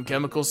found a certain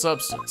chemical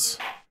substance.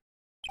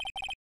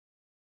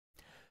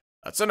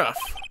 That's enough.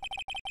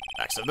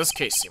 Facts of this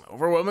case seem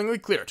overwhelmingly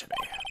clear to me.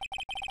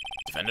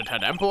 The defendant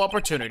had ample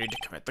opportunity to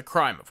commit the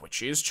crime of which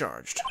she is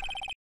charged.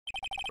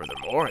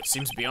 Furthermore, it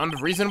seems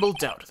beyond reasonable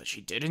doubt that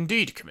she did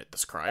indeed commit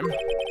this crime.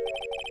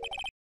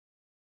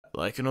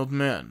 Like an old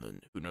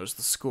man who knows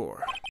the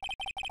score.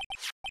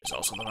 There's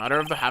also the matter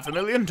of the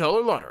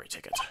 $500,000 lottery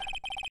ticket.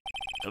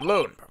 It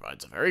alone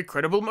provides a very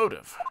credible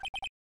motive.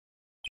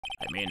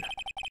 I mean,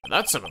 for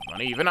that sum of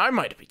money, even I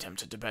might be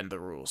tempted to bend the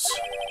rules.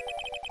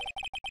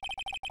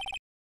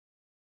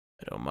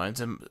 I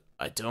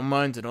don't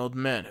mind an old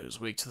man who's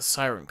weak to the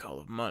siren call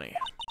of money.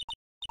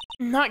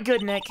 Not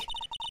good, Nick.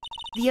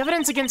 The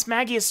evidence against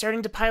Maggie is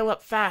starting to pile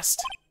up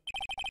fast.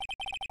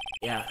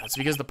 Yeah, that's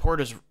because the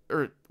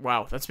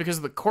that's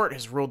because the court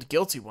has ruled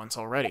guilty once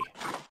already.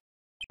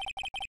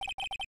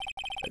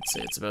 I'd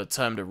say it's about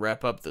time to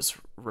wrap up this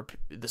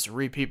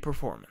repeat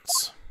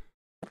performance.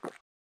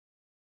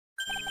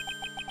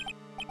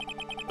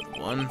 With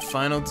one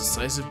final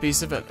decisive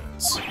piece of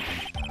evidence.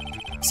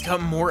 He's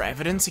got more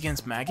evidence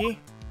against Maggie?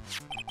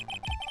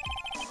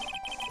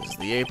 This is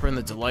the apron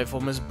the delightful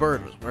Miss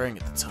Bird was wearing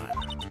at the time.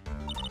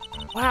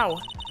 Wow,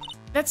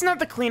 that's not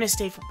the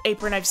cleanest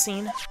apron I've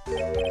seen.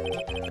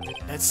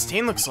 That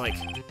stain looks like...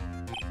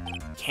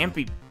 can't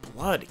be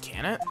blood,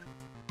 can it?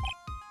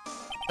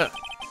 Huh.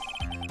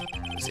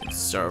 It seems the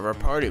star of our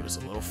party was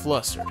a little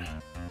flustered.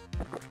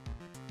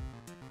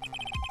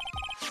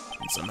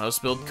 And somehow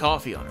spilled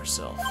coffee on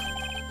herself.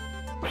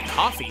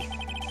 Coffee?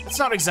 That's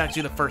not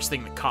exactly the first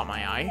thing that caught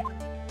my eye.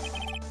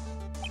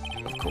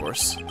 Of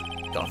course,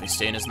 coffee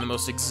stain isn't the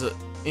most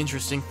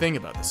interesting thing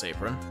about this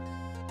apron.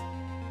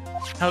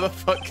 How the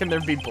fuck can there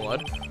be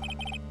blood?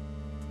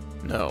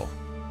 No,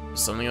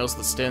 there's something else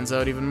that stands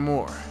out even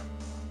more.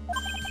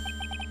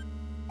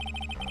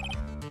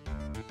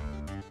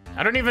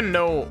 I don't even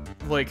know,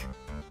 like...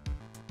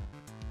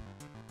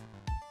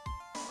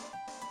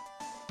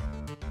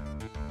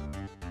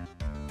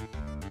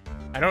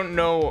 I don't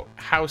know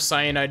how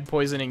cyanide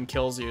poisoning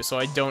kills you, so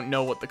I don't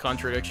know what the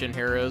contradiction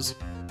here is.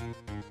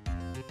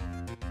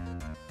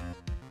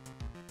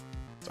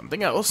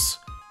 Something else,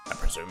 I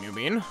presume you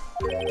mean?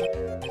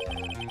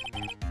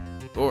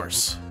 Of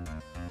course.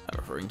 I'm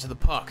referring to the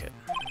pocket.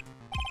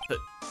 The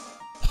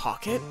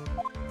pocket?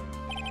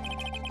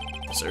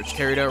 The search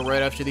carried out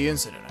right after the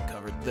incident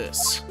uncovered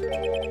this.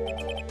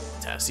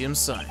 Potassium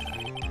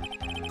cyanide.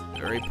 The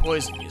very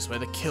poison used by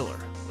the killer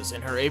was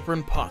in her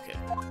apron pocket.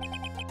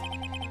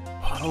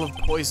 Bottle of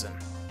poison.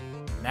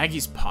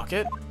 Maggie's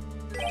pocket?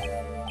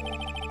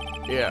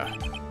 Yeah.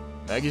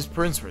 Maggie's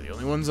prints were the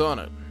only ones on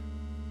it.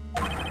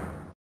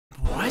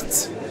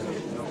 What?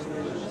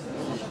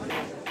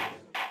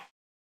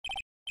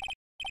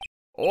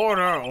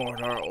 Order,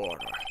 order,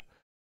 order.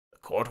 The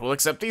court will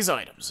accept these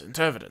items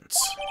into evidence.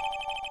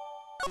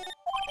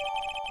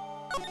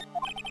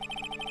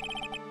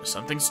 There's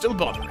something still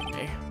bothering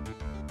me.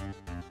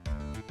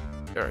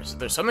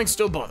 There's something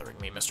still bothering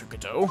me, Mr.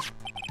 Godot.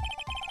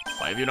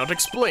 Why have you not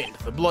explained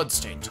the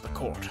bloodstain to the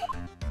court?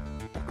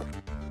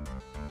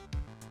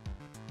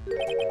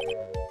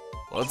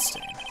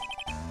 Bloodstain?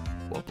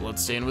 What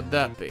bloodstain would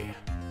that be?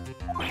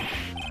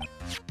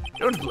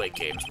 Don't play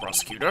games,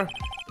 prosecutor.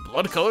 The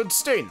blood-colored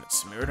stain that's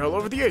smeared all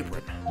over the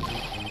apron.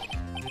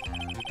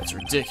 That's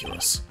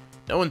ridiculous.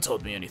 No one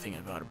told me anything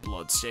about a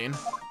bloodstain.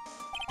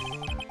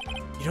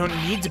 You don't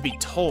need to be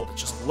told,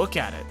 just look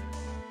at it.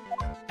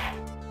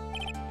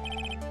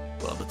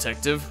 Well,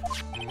 detective,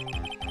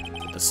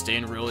 could the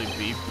stain really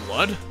be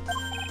blood?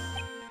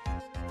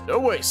 No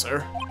way,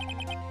 sir.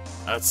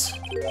 That's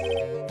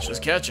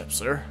just ketchup,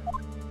 sir.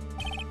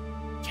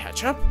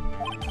 Ketchup?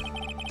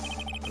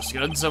 Must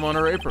have gotten some on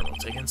her apron while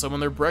taking some on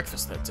their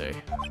breakfast that day.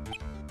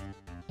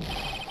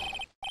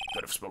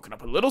 Could have spoken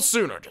up a little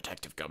sooner,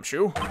 Detective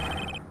Gumshoe.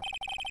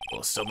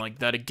 Well, something like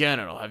that again,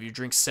 and I'll have you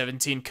drink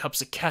 17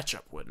 cups of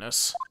ketchup,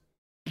 witness.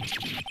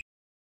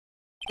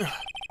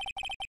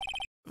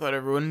 Thought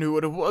everyone knew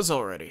what it was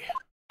already.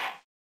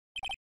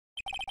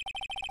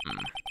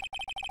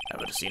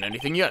 Haven't seen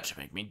anything yet to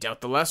make me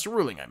doubt the last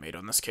ruling I made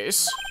on this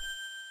case.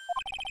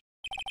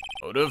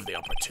 Motive, the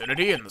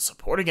opportunity, and the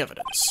supporting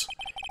evidence.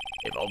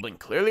 They've all been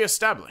clearly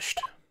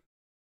established.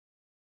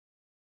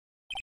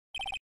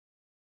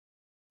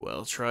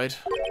 Well tried.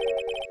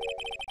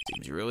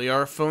 Seems you really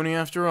are a phony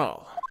after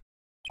all.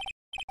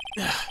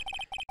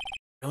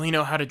 Really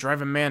know how to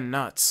drive a man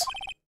nuts.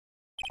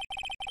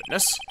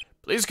 Witness,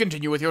 please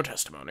continue with your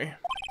testimony.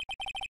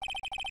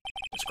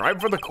 Describe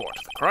for the court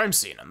the crime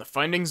scene and the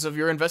findings of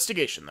your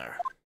investigation there.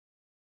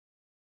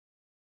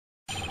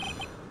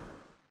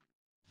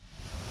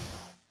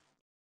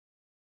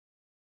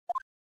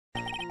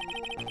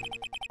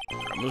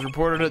 Crime was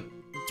reported at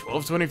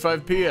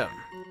 12:25 p.m.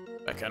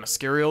 That kind of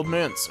scary old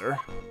man, sir.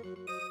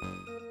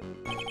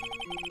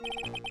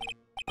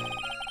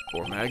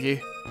 Poor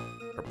Maggie.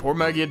 Poor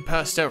Maggie had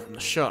passed out from the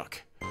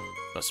shock.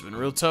 Must have been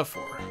real tough for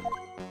her.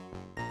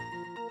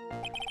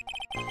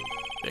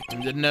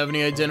 Victim didn't have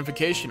any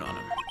identification on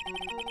him.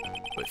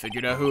 We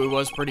figured out who he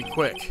was pretty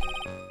quick.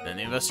 Then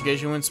the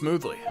investigation went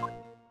smoothly.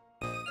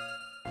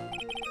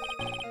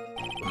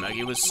 When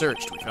Maggie was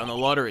searched, we found the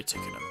lottery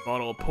ticket and a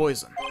bottle of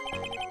poison.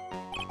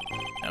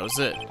 That was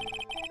it.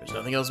 There's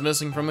nothing else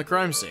missing from the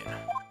crime scene.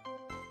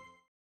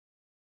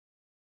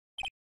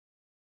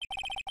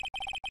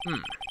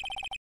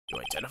 You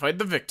identified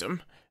the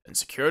victim and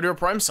secured your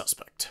prime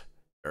suspect.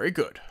 Very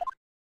good.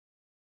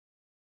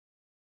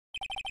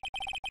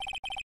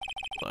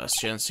 Last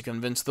chance to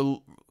convince the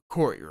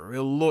court you're a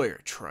real lawyer,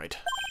 Wright.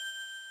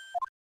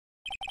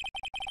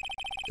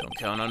 Don't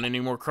count on any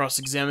more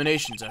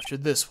cross-examinations after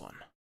this one.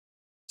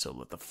 So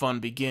let the fun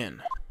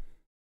begin.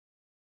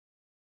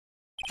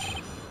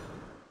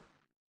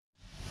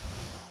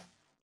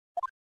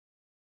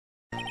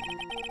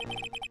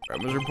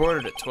 Crime was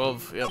reported at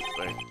 12. Yep,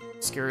 by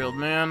scary old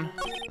man.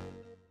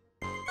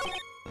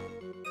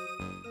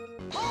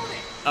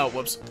 Oh,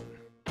 whoops.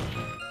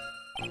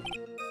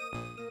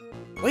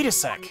 Wait a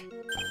sec.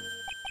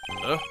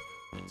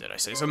 Did I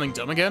say something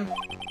dumb again?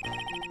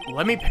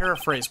 Let me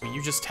paraphrase what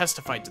you just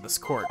testified to this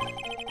court.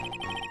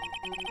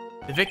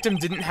 The victim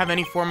didn't have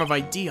any form of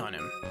ID on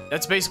him.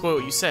 That's basically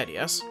what you said,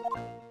 yes?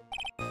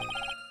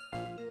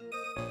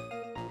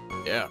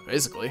 Yeah,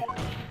 basically.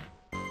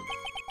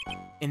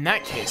 In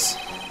that case,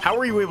 how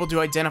were you able to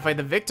identify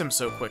the victim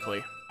so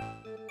quickly?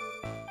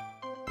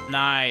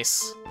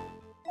 Nice.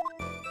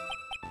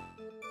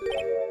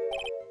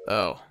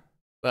 Oh,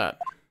 that.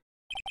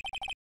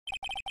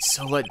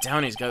 So let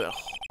down, he's got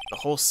the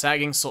whole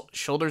sagging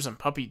shoulders and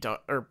puppy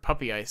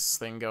eyes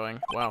thing going.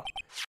 Wow.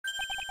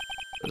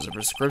 There's a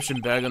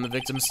prescription bag on the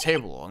victim's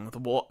table,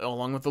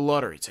 along with the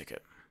lottery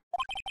ticket.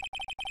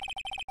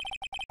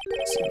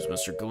 Seems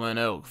Mr. Glenn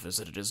Oak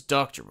visited his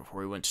doctor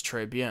before he went to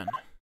Tribulations.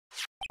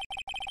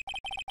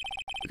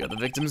 We got the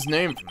victim's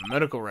name from the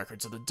medical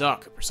records of the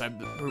doc who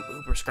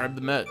prescribed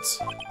the meds.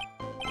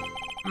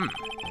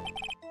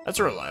 That's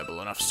a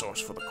reliable enough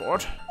source for the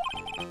court.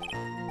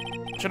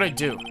 What should I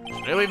do?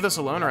 Should I leave this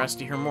alone or ask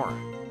to hear more?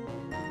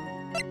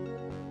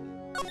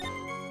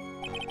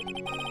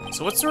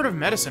 So what sort of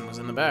medicine was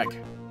in the bag?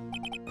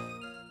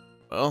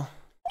 Well,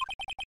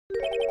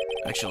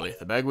 actually,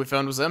 the bag we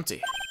found was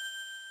empty.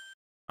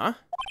 Huh?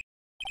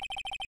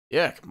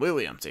 Yeah,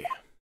 completely empty.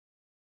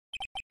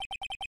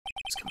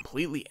 It's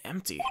completely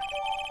empty.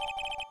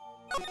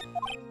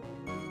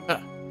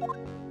 Huh.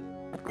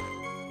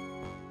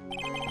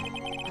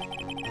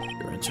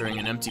 You're entering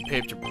an empty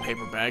paper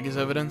bag as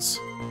evidence?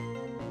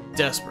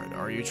 Desperate,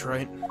 are you,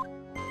 Wright?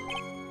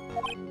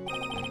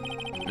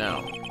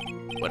 Now,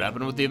 what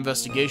happened with the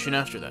investigation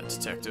after that,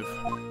 detective?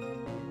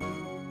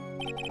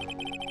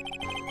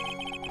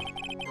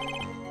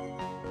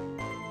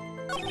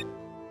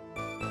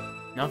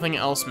 Nothing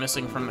else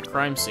missing from the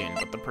crime scene,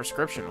 but the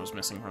prescription was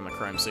missing from the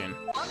crime scene.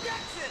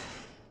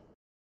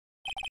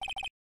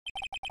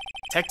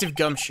 Detective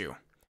Gumshoe,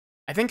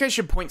 I think I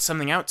should point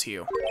something out to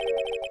you.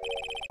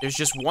 There's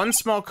just one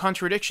small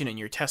contradiction in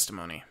your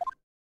testimony.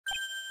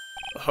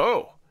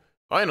 Oh,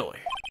 finally.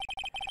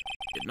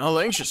 Getting all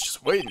anxious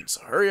just waiting,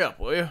 so hurry up,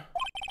 will you?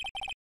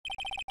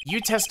 You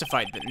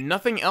testified that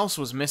nothing else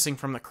was missing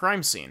from the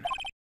crime scene.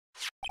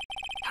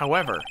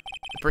 However,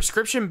 the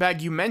prescription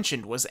bag you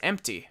mentioned was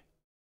empty.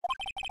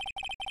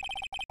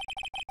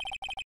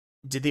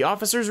 Did the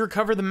officers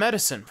recover the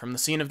medicine from the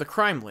scene of the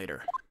crime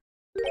later?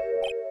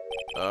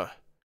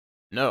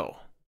 No,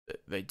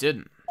 they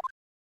didn't.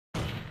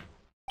 The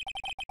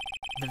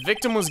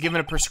victim was given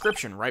a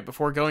prescription right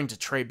before going to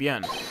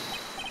Tribulations.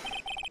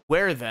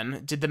 Where,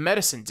 then, did the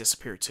medicine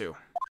disappear to?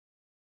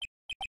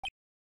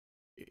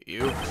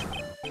 You're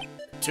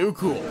too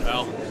cool,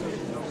 pal.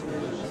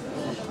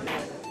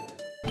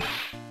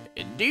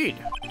 Indeed.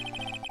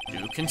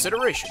 Due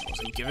consideration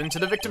wasn't given to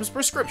the victim's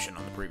prescription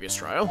on the previous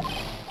trial.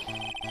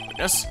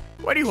 Goodness,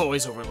 why do you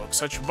always overlook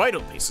such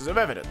vital pieces of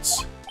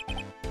evidence?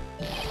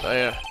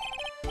 I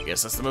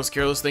guess that's the most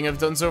careless thing I've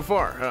done so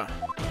far, huh?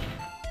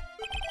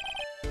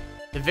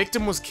 The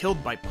victim was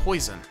killed by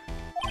poison,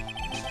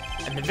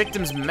 and the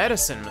victim's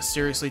medicine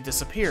mysteriously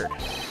disappeared.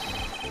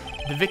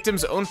 The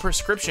victim's own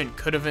prescription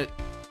could have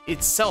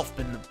itself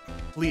been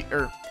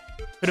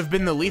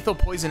the lethal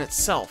poison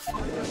itself.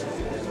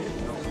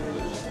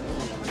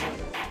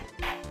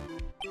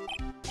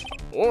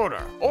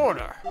 Order,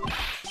 order!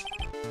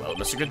 Well,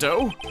 Mr.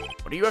 Godot,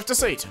 what do you have to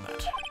say to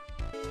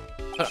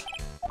that?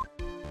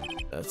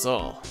 That's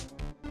all.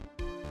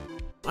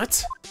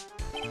 What?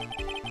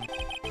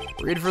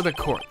 Read for the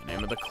court the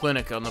name of the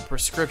clinic on the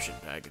prescription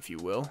bag, if you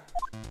will.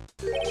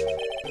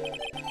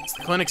 What's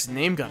the clinic's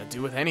name got to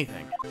do with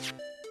anything?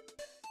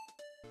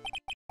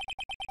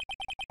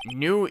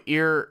 New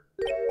Ear...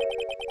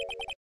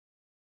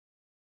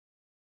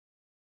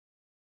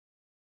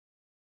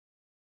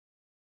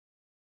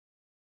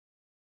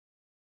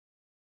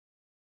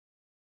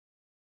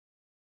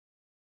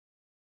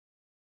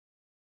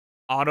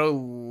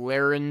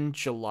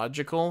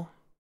 Otolaryngological,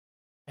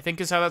 I think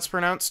is how that's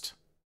pronounced.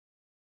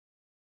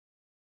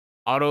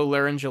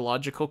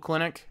 Otolaryngological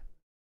Clinic.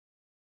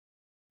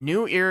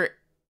 New Ear...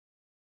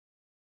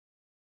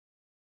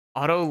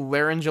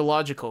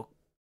 Otolaryngological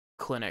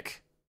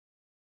clinic.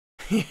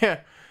 Yeah.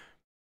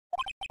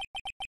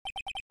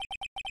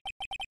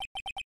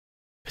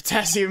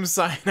 Potassium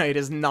cyanide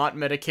is not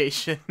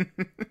medication.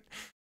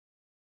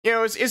 You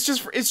know, it's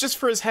just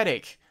for his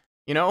headache,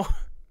 you know?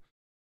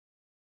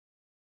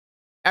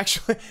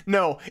 Actually,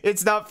 no,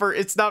 it's not for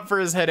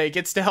his headache,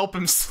 it's to help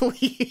him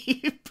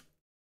sleep.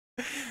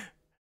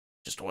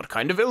 Just what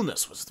kind of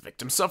illness was the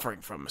victim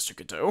suffering from, Mr.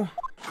 Godot?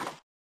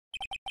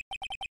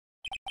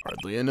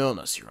 Hardly an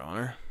illness, Your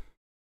Honor.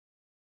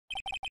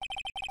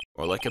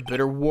 Or like a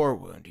bitter war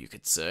wound, you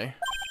could say.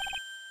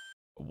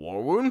 A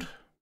war wound?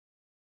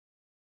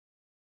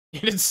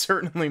 It'd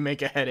certainly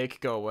make a headache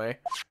go away.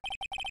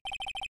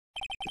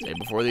 The day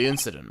before the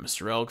incident,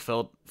 Mr.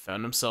 Elg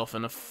found himself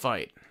in a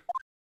fight.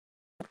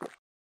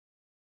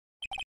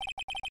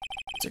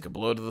 He took a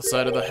blow to the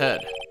side of the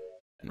head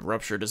and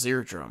ruptured his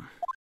eardrum.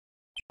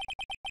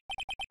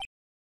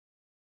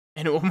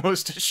 And it will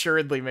most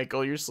assuredly make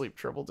all your sleep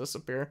trouble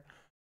disappear.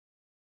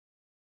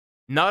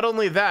 Not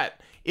only that,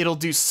 it'll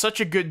do such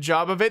a good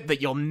job of it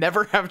that you'll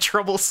never have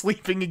trouble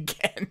sleeping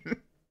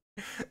again.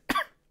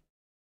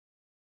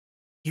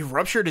 He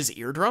ruptured his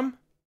eardrum?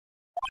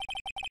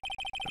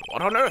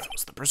 What on earth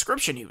was the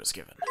prescription he was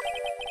given?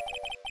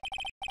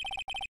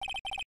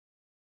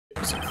 It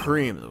was a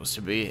cream that was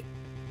to be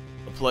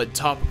applied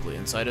topically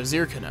inside his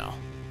ear canal,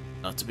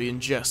 not to be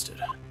ingested.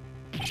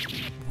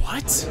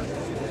 What?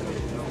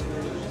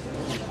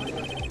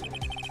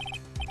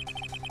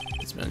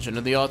 It's mentioned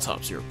in the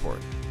autopsy report.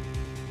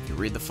 If you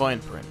read the fine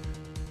print.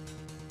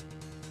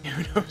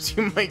 Who knows,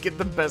 you might get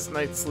the best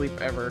night's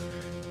sleep ever.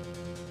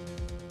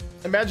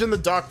 Imagine the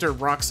doctor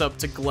rocks up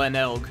to Glenn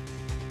Elg.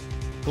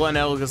 Glenn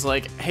Elg is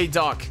like, hey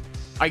doc,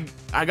 I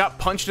got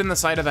punched in the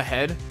side of the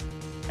head,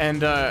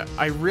 and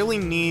I really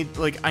need,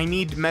 I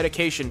need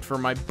medication for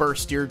my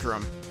burst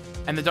eardrum.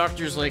 And the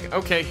doctor's like,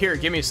 okay, here,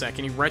 give me a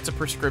second. He writes a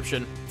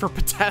prescription for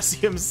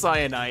potassium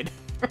cyanide.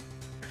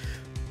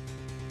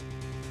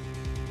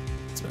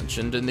 It's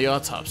mentioned in the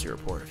autopsy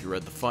report if you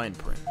read the fine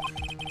print.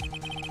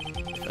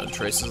 Found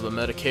traces of the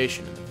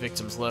medication in the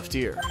victim's left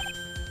ear.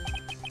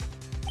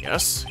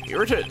 Yes,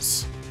 here it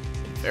is.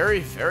 In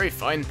very, very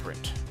fine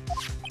print.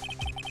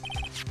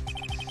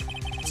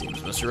 It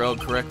seems Mr. L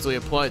correctly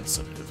applied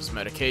some of his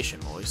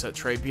medication while he's at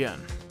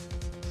Tribulations.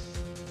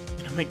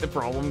 Gonna make the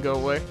problem go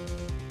away?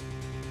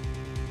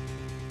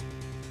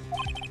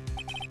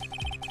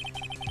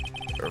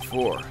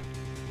 Therefore,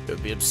 it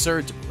would be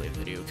absurd to believe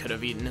that he could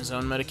have eaten his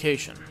own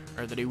medication,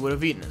 or that he would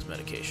have eaten his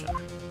medication.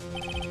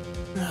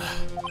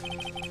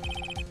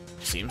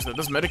 Seems that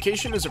this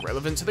medication is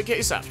irrelevant to the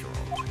case after all.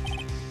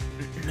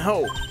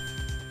 No.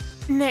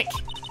 Nick,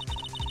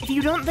 if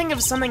you don't think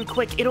of something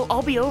quick, it'll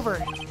all be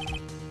over.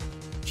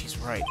 She's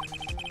right.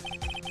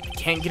 I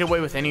can't get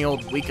away with any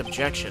old weak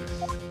objection.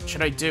 What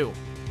should I do?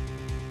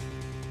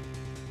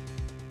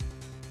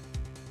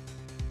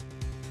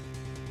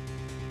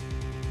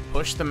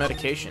 Push the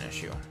medication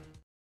issue.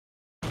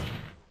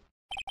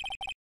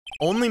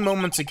 Only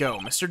moments ago,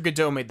 Mr.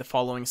 Godot made the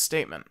following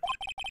statement.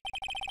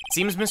 It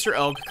seems Mr.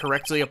 Elg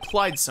correctly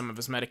applied some of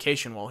his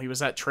medication while he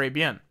was at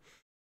Tribulations.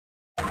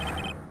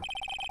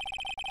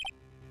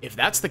 If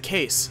that's the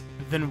case,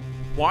 then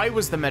why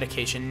was the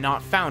medication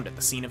not found at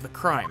the scene of the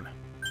crime?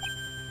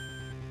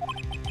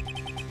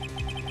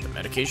 The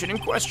medication in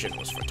question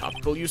was for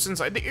topical use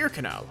inside the ear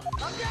canal.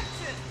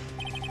 Objection!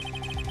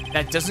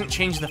 That doesn't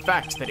change the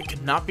fact that it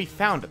could not be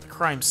found at the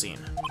crime scene.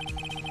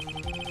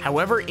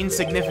 However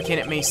insignificant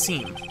it may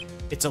seem,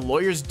 it's a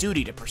lawyer's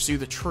duty to pursue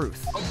the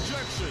truth.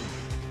 Objection!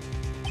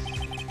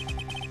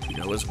 You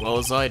know as well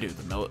as I do,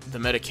 the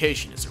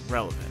medication is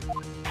irrelevant.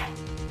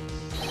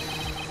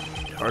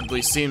 It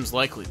hardly seems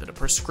likely that a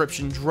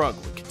prescription drug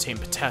would contain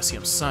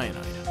potassium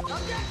cyanide.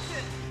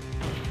 Objection!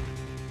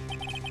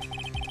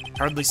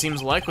 Hardly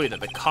seems likely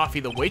that the coffee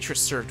the waitress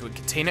served would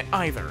contain it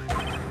either.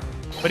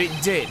 But it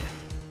did.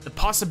 The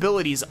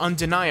possibility is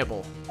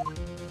undeniable.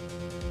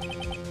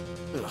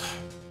 Ugh.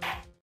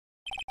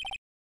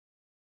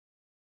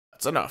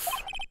 That's enough.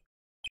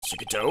 Mr.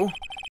 Godot,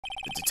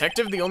 the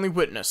detective, the only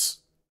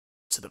witness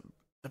to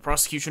the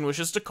prosecution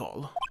wishes to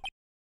call.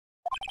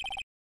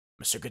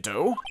 Mr.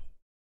 Godot?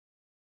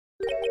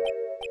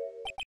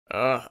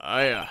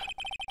 I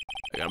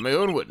got my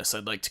own witness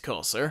I'd like to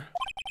call, sir.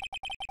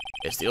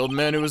 It's the old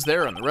man who was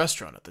there in the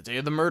restaurant at the day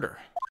of the murder.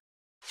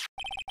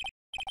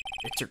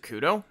 Victor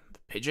Kudo, the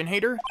pigeon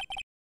hater?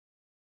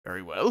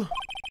 Very well.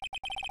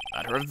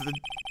 Matter of the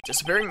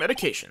disappearing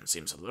medication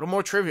seems a little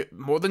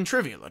more than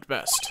trivial at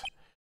best.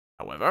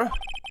 However,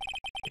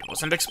 it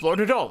wasn't explored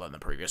at all in the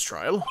previous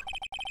trial.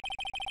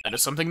 That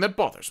is something that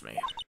bothers me.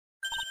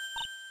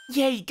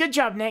 Yay, good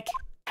job, Nick.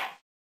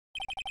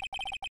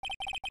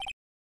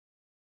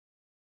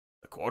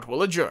 The court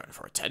will adjourn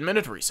for a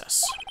 10-minute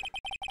recess.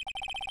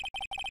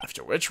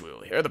 After which we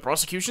will hear the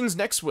prosecution's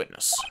next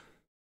witness.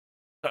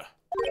 Huh.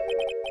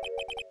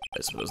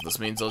 I suppose this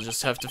means I'll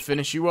just have to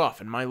finish you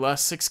off in my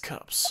last 6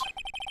 cups.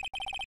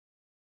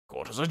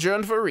 Court is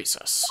adjourned for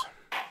recess.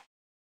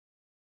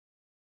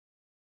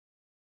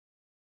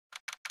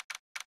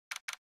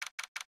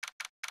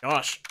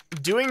 Gosh,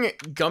 doing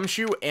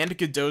Gumshoe and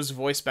Godot's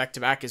voice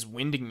back-to-back is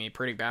winding me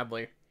pretty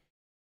badly.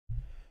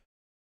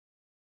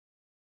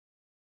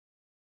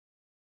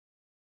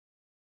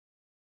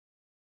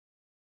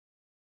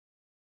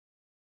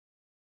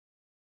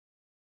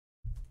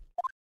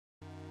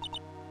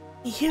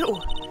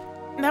 You.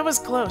 That was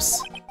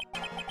close.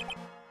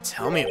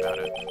 Tell me about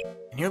it.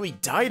 I nearly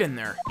died in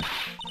there.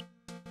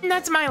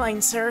 That's my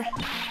line, sir.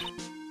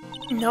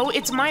 No,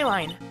 it's my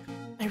line.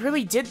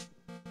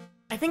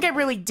 I think I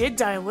really did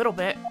die a little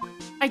bit.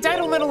 I died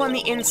a little on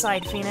the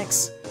inside,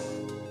 Phoenix.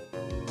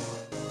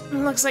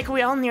 Looks like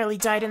we all nearly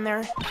died in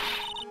there.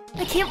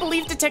 I can't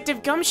believe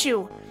Detective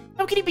Gumshoe.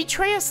 How could he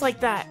betray us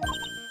like that?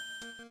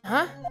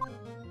 Huh?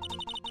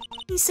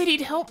 He said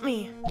he'd help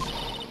me.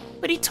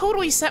 But he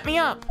totally set me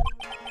up.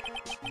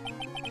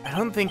 I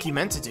don't think he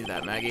meant to do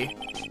that, Maggie.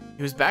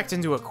 He was backed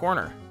into a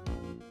corner.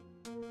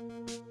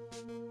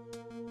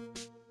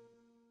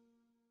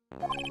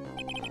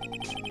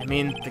 I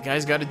mean, the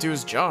guy's got to do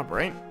his job,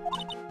 right?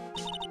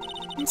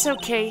 It's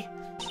okay.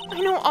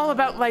 I know all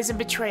about lies and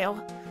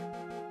betrayal.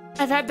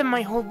 I've had them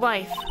my whole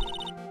life.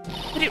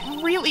 But it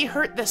really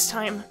hurt this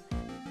time.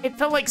 It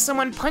felt like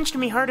someone punched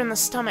me hard in the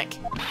stomach.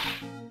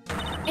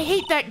 I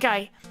hate that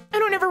guy. I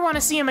don't ever want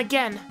to see him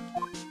again.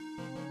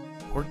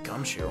 Poor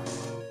Gumshoe.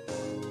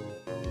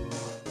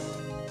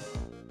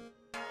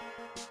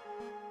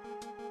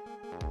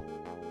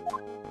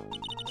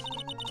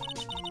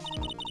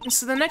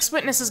 So the next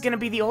witness is gonna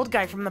be the old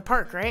guy from the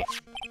park, right?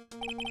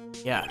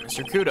 Yeah,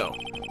 Mr. Kudo,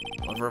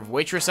 lover of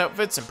waitress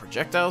outfits and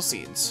projectile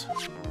seeds.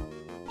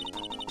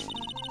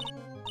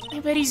 I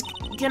bet he's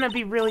gonna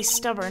be really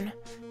stubborn.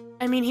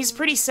 I mean, he's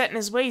pretty set in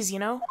his ways, you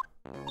know?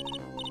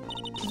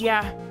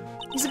 Yeah,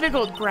 he's a big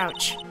old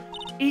grouch.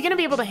 Are you gonna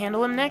be able to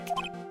handle him, Nick?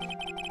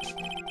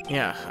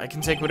 Yeah, I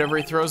can take whatever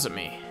he throws at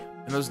me.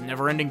 And those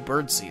never-ending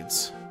bird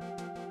seeds.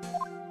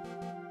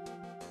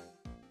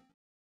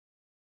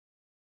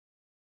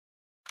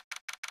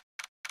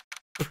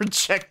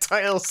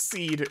 Projectile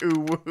seed,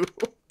 ooh woo.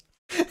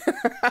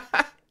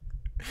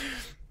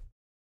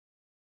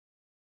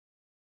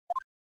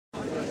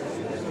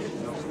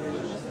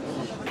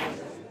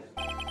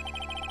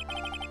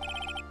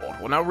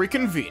 Court will now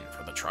reconvene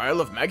for the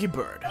trial of Maggie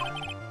Bird.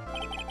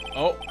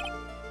 Oh.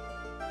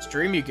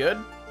 Stream, you good?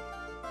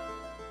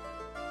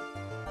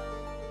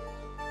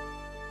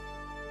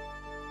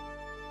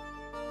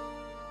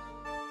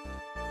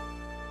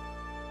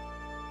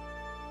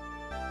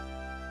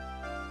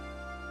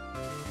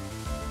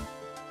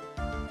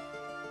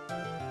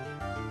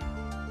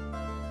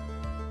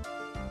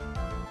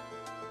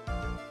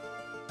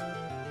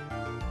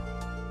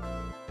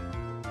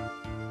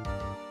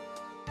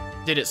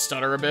 Did it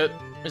stutter a bit?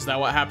 Is that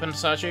what happened,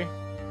 Sachi?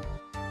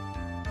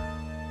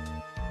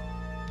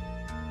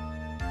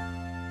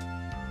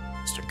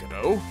 Mr.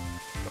 Godot, your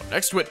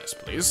next witness,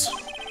 please.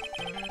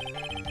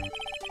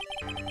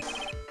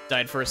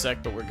 Died for a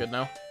sec, but we're good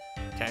now.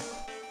 Okay.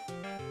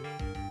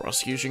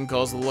 Prosecution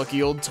calls the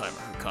lucky old-timer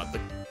who caught the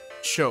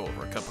show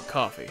over a cup of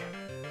coffee.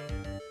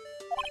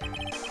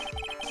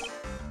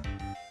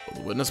 Will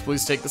the witness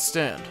please take the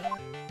stand?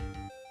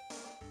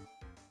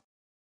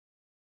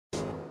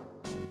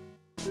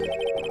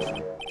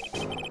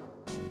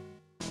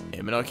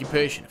 Name and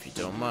occupation, if you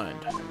don't mind.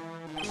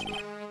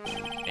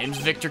 Name's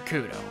Victor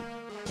Kudo.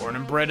 Born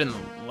and bred in the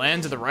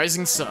land of the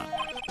rising sun.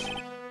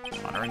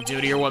 Honor and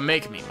duty are what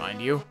make me,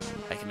 mind you.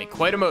 I can be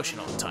quite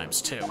emotional at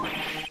times, too.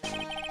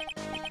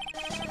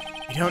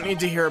 You don't need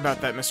to hear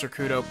about that, Mr.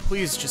 Kudo.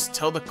 Please just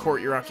tell the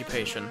court your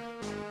occupation.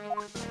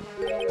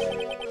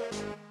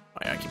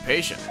 My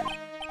occupation?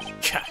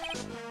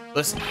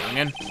 Listen,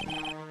 youngin'.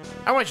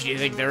 How much do you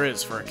think there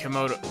is for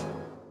kimono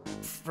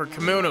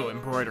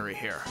embroidery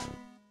here?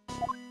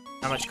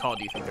 How much call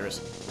do you think there is?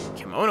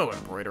 Kimono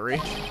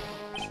embroidery?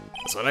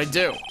 That's what I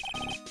do.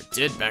 I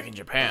did back in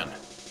Japan.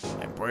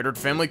 I embroidered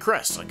family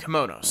crests on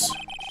kimonos.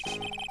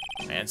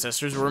 My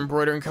ancestors were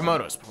embroidering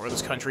kimonos before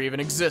this country even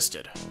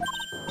existed.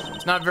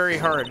 It's not very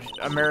hard.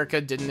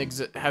 America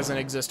hasn't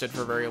existed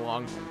for very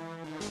long.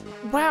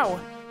 Wow,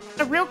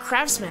 a real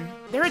craftsman.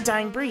 They're a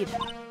dying breed.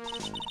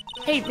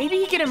 Hey, maybe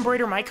he could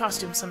embroider my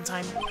costume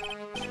sometime.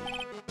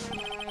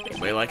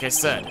 Anyway, like I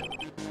said,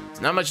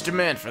 there's not much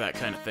demand for that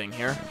kind of thing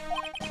here.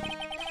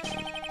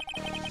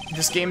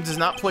 This game does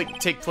not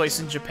take place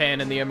in Japan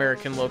in the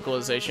American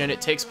localization.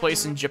 It takes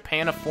place in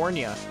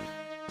Japanifornia.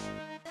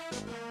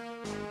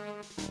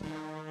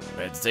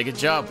 I had to take a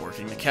job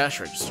working the cash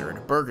register at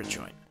a burger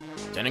joint,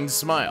 pretending to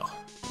smile.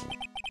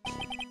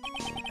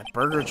 That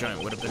burger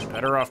joint would have been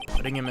better off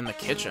putting him in the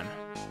kitchen.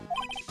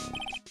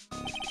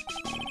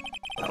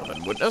 Well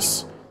then,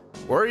 witness,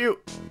 were you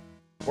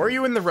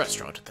in the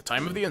restaurant at the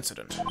time of the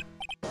incident?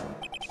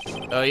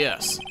 Oh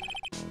yes,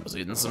 I was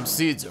eating some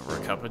seeds over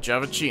a cup of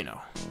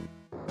Javicino.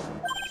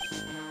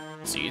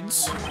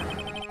 Seeds?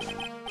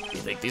 You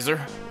think these are?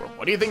 Or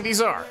what do you think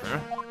these are, huh?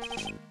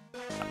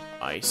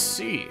 I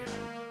see.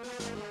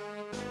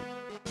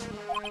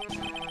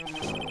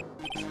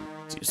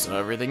 So you saw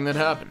everything that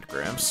happened,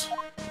 Gramps.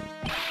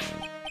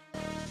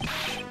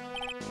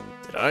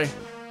 Did I?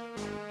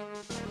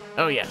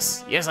 Oh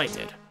yes, yes I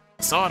did.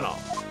 I saw it all.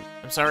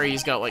 I'm sorry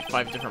he's got like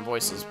 5 different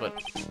voices, but...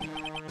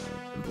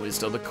 And please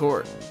tell the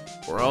court.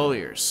 We're all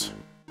ears.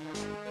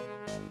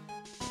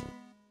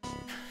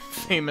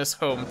 Famous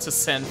home to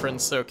San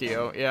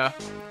Francisco, yeah.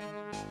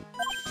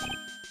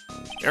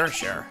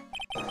 Sure.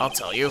 I'll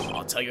tell you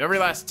every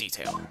last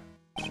detail.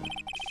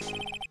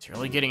 It's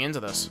really getting into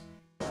this.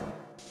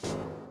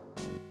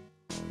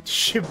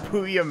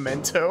 Shibuya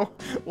Mento?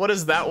 What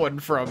is that one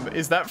from?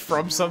 Is that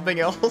from something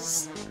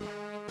else?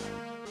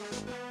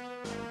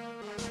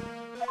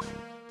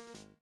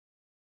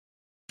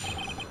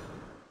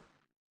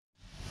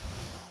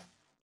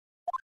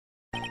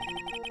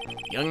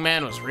 The young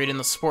man was reading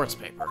the sports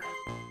paper.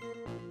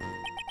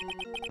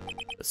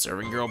 The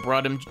serving girl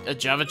brought him a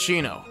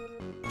Javachino.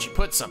 She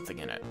put something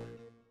in it.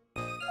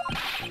 The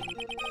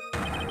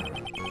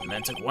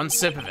man took one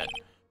sip of it.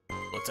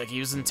 Looked like he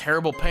was in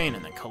terrible pain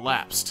and then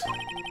collapsed.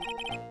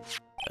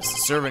 That's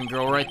the serving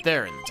girl right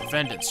there in the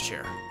defendant's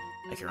chair.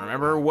 I can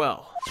remember her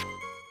well.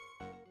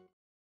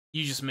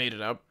 You just made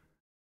it up.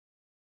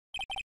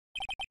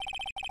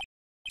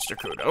 Mr.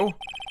 Kudo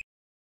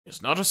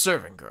is not a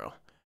serving girl.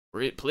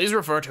 Please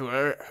refer to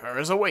her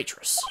as a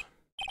waitress.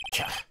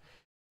 You're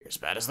as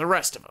bad as the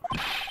rest of them.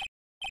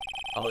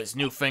 All these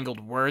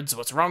newfangled words,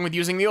 what's wrong with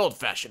using the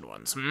old-fashioned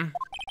ones,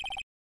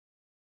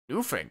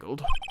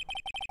 Newfangled?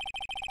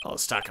 All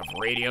this talk of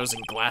radios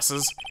and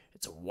glasses,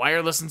 it's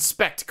wireless and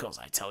spectacles,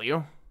 I tell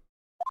you.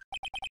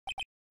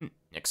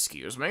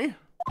 Excuse me?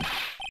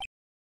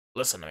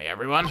 Listen to me,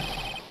 everyone.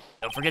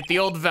 Don't forget the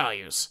old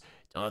values.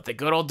 Don't let the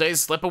good old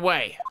days slip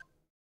away.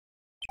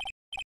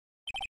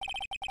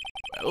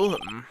 Well,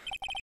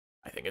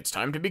 I think it's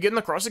time to begin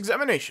the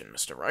cross-examination,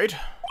 Mr. Wright.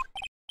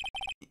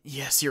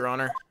 Yes, Your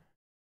Honor.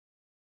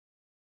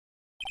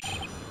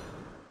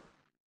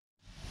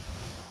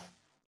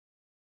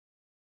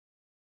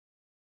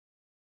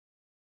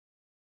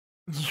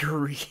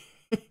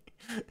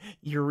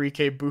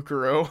 Eureka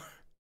Bukuro.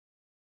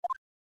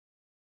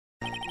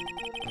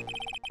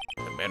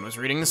 The man was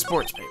reading the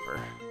sports paper.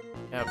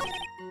 Yep.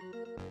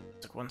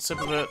 Took one sip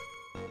of it.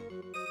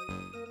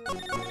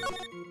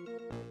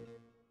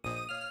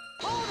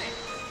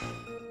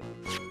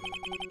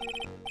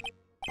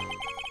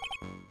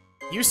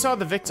 You saw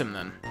the victim,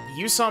 then.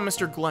 You saw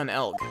Mr. Glenn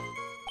Elg.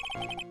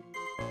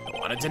 I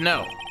wanted to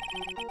know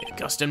if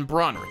Gustin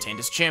Braun retained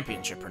his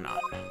championship or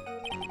not.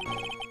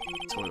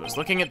 So he was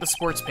looking at the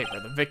sports paper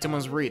the victim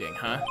was reading,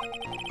 huh?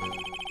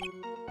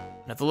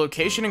 And at the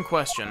location in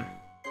question,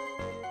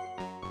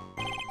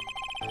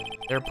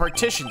 there are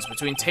partitions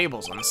between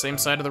tables on the same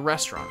side of the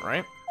restaurant,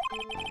 right?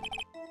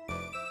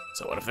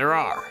 So what if there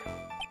are?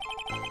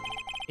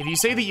 If you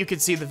say that you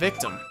could see the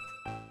victim,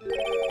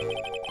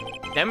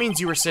 that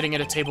means you were sitting at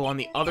a table on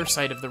the other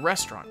side of the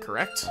restaurant,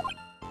 correct?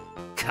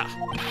 Gah.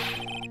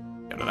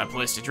 Go to that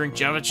place to drink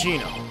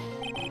Javachino.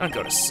 I don't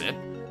go to sit.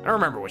 I don't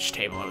remember which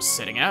table I was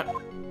sitting at.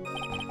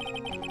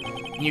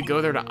 And you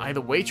go there to eye the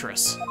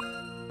waitress.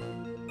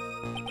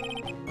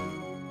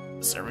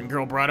 The serving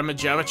girl brought him a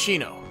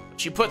Javachino,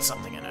 but she put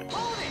something in it.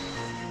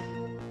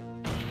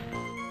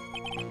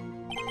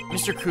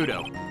 Mr.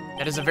 Kudo,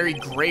 that is a very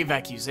grave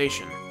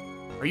accusation.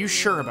 Are you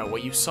sure about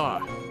what you saw?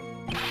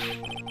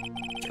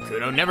 Mr.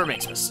 Kudo never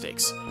makes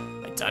mistakes.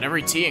 I dot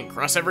every T and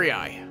cross every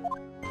I.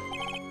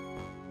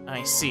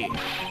 I see.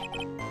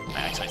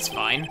 My eyesight's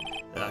fine.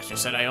 The doctor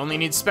said I only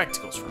need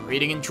spectacles for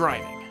reading and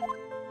driving.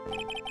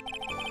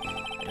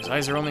 His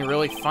eyes are only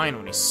really fine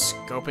when he's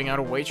scoping out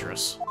a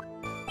waitress.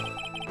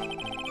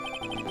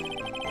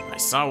 I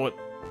saw what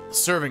the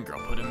serving girl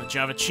put in the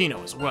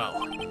Javachino as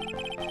well.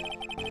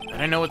 But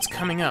I know what's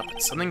coming up,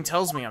 and something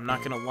tells me I'm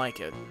not gonna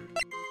like it.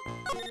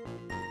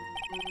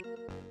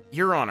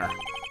 Your Honor,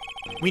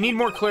 we need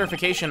more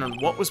clarification on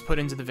what was put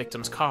into the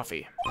victim's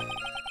coffee.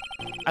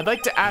 I'd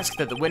like to ask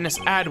that the witness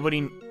add what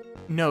he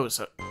knows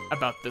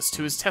about this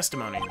to his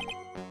testimony.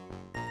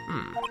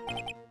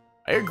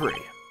 I agree.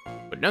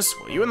 Witness,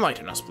 will you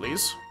enlighten us,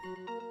 please?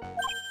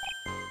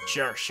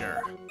 Sure.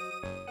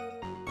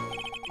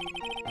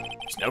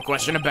 There's no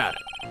question about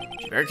it.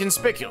 She very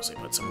conspicuously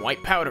put some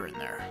white powder in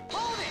there.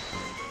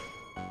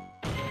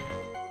 Did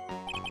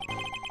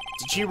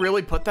she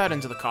really put that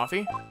into the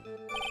coffee?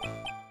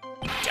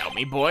 Doubt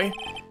me, boy.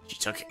 She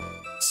took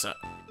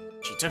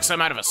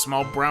some out of a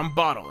small brown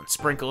bottle and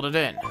sprinkled it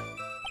in.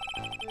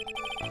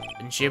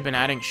 Couldn't she have been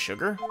adding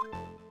sugar?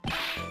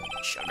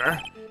 Sugar?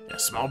 In a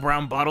small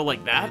brown bottle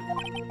like that?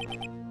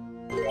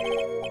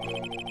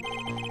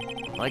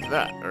 Like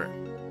that, or...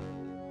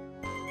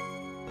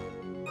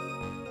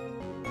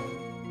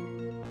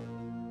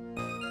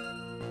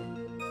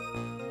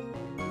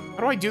 How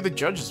do I do the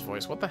judge's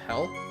voice? What the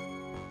hell?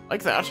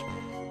 Like that?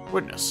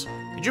 Witness,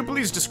 could you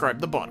please describe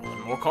the bottle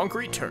in more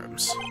concrete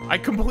terms? I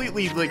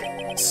completely,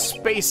 like,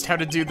 spaced how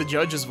to do the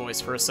judge's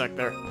voice for a sec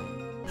there.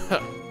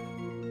 Huh.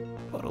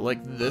 Bottle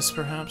like this,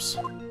 perhaps?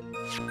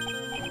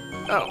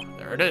 Oh,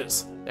 there it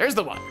is. There's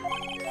the one.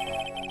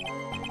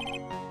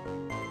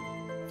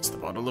 It's the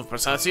bottle of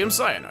potassium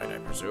cyanide, I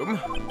presume.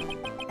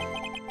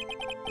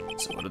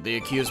 So what did the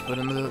accused put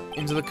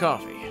into the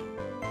coffee?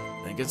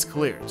 I think it's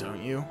clear,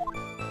 don't you?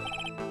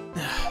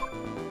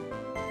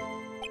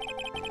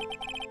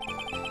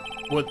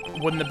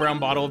 Wouldn't the brown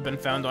bottle have been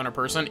found on a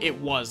person? It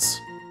was.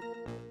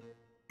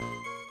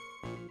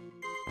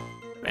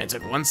 Man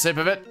took one sip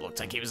of it, looked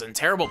like he was in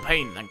terrible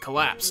pain, and then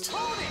collapsed.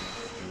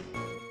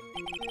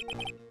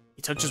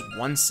 He took just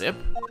one sip?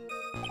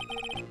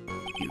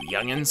 You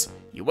youngins,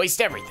 you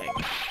waste everything.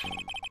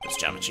 Those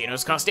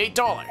Javachinos cost $8.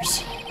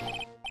 The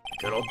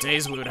good old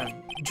days, we would have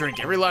drink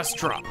every last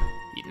drop,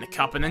 eaten the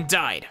cup, and then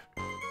died.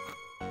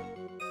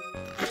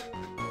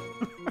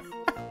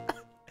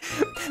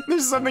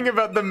 There's something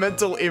about the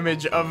mental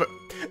image of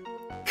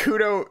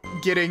Kudo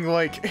getting,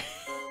 like...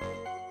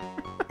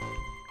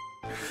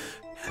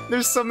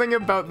 There's something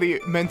about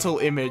the mental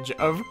image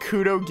of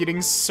Kudo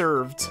getting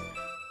served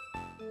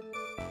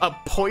a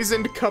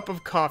poisoned cup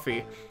of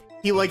coffee.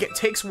 He, like,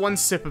 takes one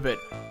sip of it,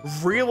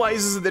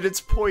 realizes that it's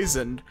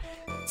poisoned,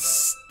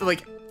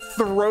 like,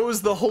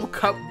 throws the whole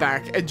cup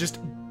back and just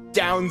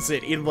downs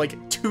it in,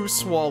 like, 2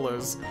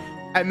 swallows,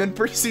 and then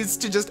proceeds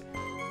to just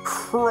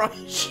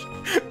crush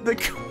the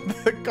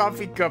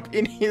coffee cup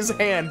in his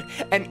hand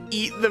and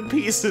eat the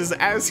pieces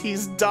as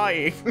he's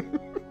dying.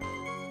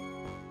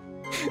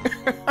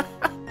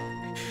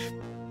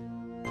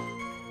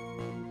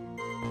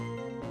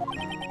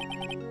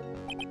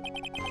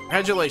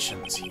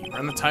 Congratulations, you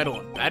earned the title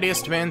of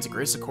Battiest Man to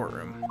grace a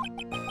courtroom.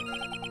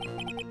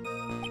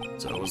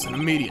 So it was an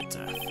immediate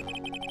death.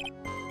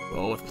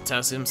 Well, with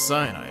potassium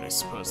cyanide, I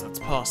suppose that's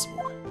possible.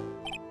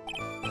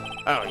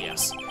 Oh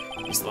yes,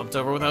 he slumped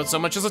over without so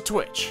much as a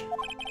twitch.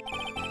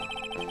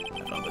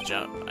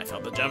 I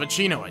felt the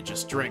Javachino I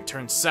just drank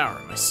turn sour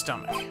in my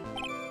stomach.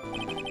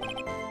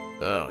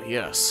 Oh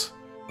yes,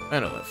 I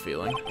know that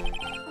feeling.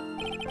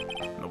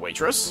 And the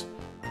waitress?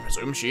 I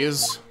presume she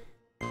is...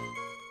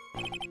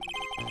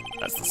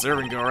 That's the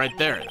serving girl right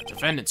there in the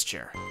defendant's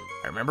chair.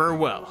 I remember her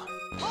well.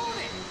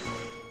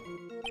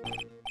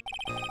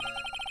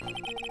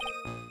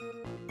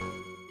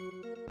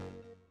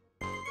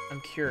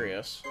 I'm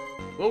curious.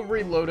 Will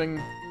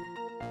reloading...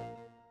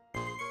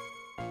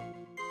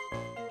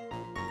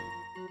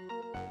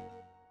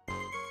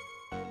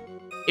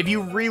 If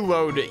you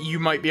reload, you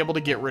might be able to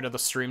get rid of the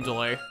stream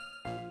delay.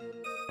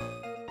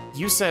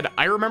 You said,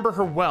 I remember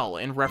her well,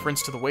 in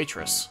reference to the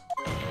waitress.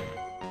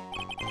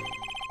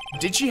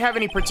 Did she have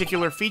any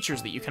particular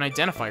features that you can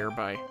identify her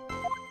by?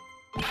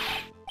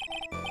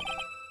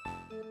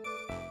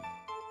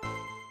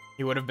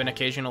 He would have been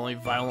occasionally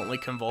violently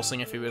convulsing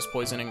if he was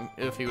poisoned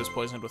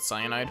with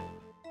cyanide.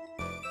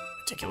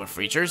 Particular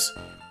features?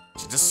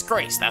 It's a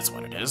disgrace, that's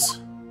what it is.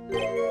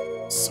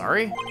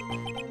 Sorry?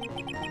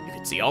 You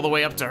can see all the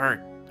way up to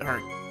her,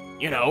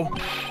 you know,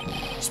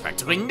 she's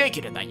practically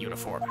naked in that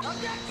uniform.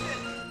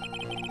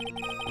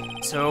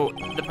 So,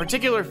 the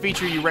particular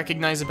feature you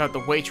recognize about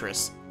the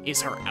waitress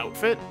is her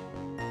outfit?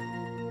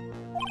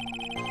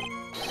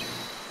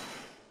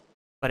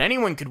 But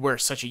anyone could wear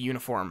such a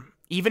uniform,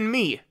 even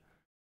me.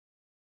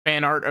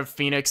 Fan art of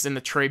Phoenix in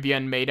the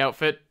Tribulations Maid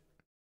outfit.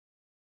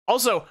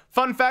 Also,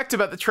 fun fact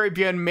about the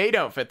Tribulations Maid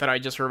outfit that I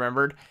just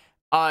remembered.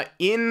 I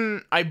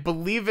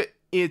believe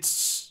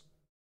it's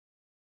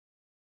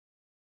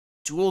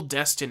Dual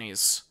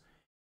Destinies,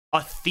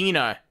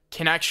 Athena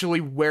can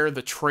actually wear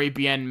the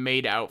Tribulations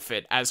Maid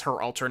outfit as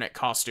her alternate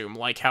costume,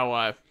 like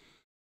how,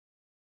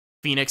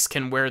 Phoenix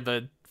can wear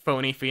the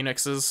phony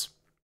Phoenix's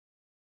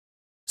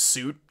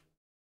suit.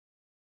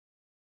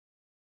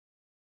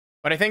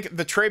 But I think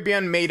the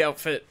Tribulations Maid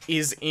outfit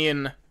is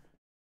in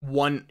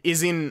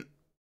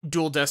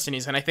Dual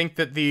Destinies, and I think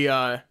that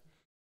the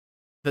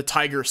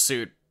tiger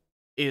suit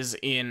is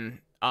in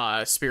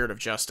Spirit of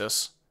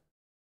Justice.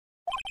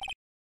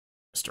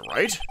 Mr.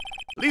 Wright,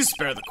 please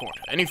spare the court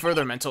any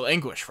further mental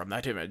anguish from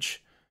that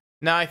image.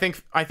 Nah, I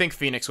think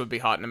Phoenix would be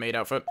hot in a maid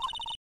outfit.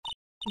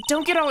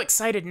 Don't get all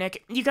excited,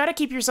 Nick. You gotta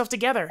keep yourself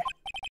together.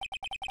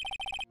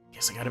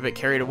 Guess I got a bit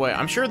carried away.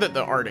 I'm sure that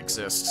the art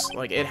exists.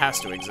 Like, it has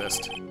to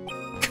exist.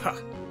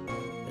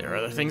 There are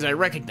other things I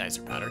recognize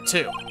about her,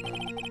 too.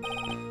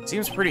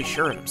 Seems pretty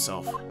sure of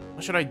himself.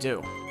 What should I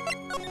do?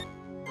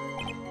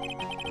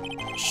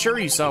 Sure,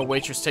 you saw a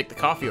waitress take the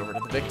coffee over to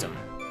the victim.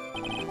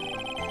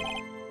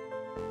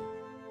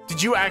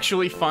 Did you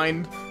actually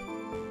find...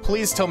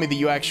 Please tell me that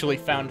you actually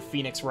found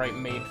Phoenix Wright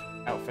maid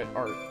outfit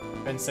art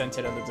and sent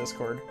it in the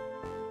Discord.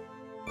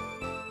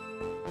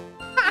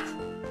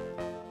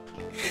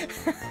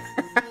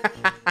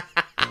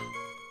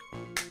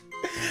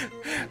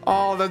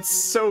 Oh, that's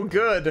so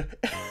good.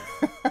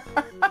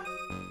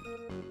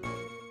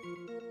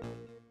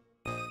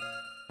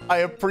 I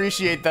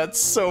appreciate that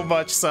so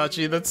much,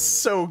 Sachi. That's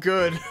so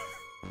good.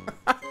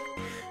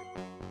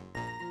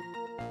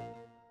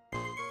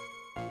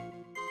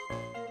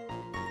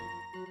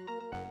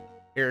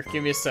 Here,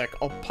 give me a sec.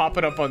 I'll pop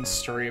it up on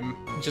stream,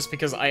 just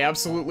because I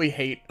absolutely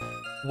hate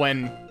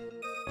when...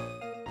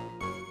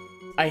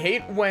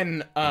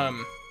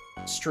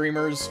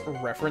 streamers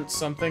reference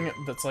something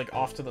that's, like,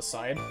 off to the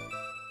side,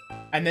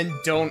 and then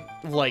don't,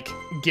 like,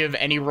 give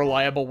any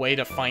reliable way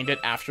to find it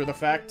after the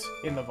fact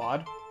in the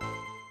VOD.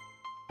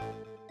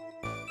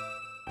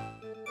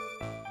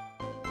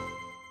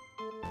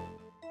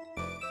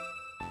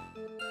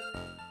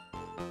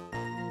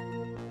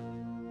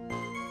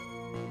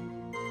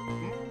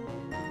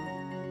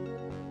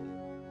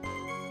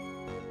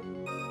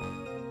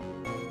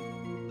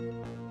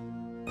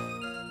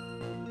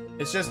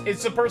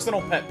 It's a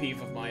personal pet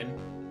peeve of mine.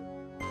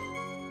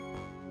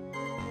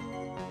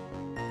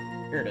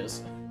 Here it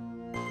is.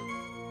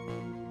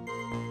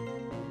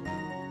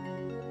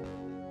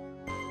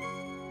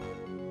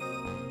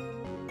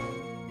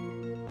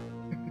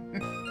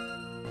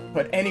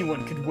 But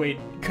anyone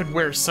could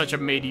wear such a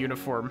maid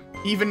uniform.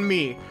 Even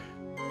me.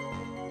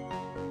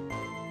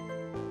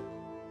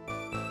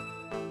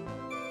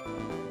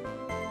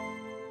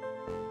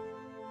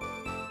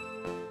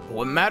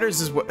 What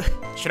matters is what...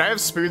 Should I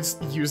have Spoons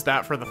use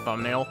that for the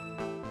thumbnail?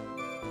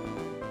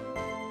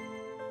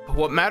 But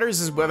what matters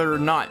is whether or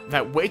not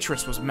that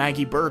waitress was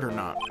Maggie Bird or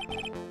not.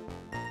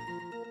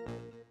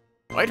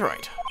 Quite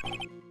right.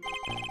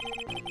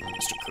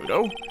 Mr.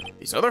 Kudo,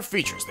 these other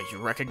features that you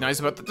recognize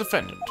about the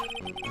defendant.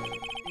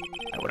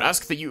 I would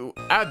ask that you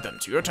add them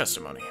to your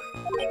testimony.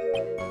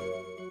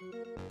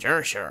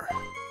 Sure, sure.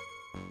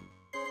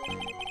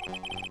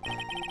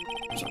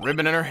 There's a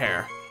ribbon in her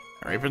hair.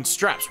 Her apron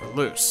straps were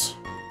loose.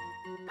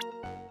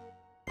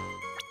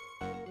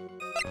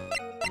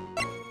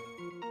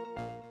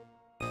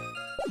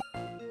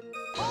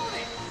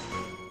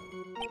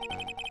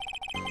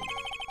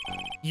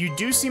 You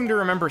do seem to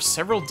remember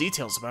several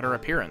details about her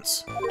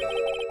appearance.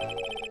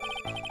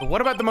 But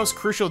what about the most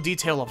crucial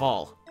detail of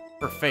all?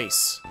 Her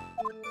face.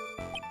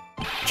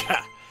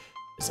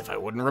 As if I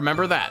wouldn't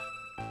remember that.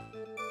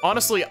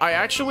 Honestly, I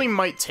actually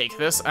might take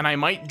this and I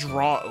might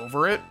draw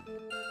over it.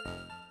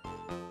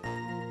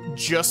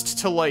 Just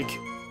to, like,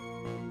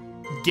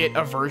 get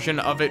a version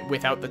of it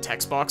without the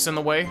text box in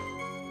the way.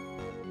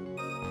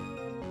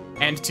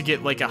 And to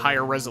get, like, a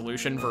higher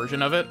resolution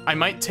version of it. I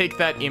might take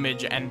that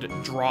image and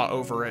draw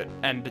over it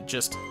and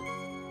just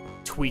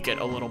tweak it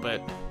a little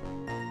bit.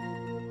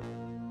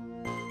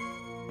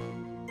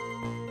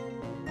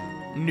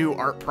 New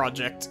art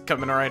project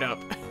coming right up.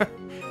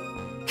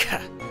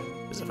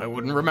 As if I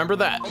wouldn't remember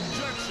that.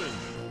 Objection!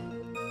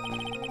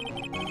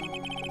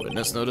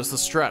 Witness noticed the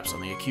straps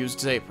on the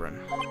accused's apron.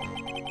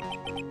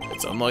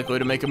 It's unlikely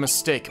to make a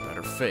mistake about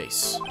her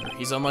face. Or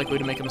he's unlikely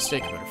to make a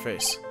mistake about her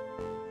face.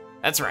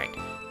 That's right.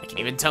 I can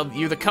even tell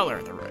you the color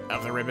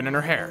of the ribbon in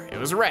her hair. It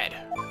was red.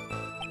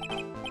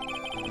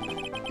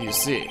 You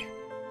see,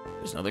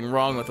 there's nothing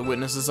wrong with the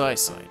witness's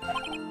eyesight.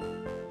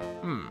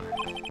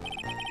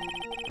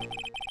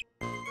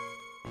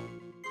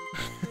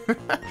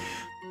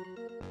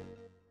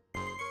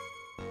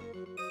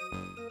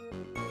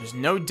 There's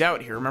no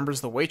doubt he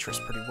remembers the waitress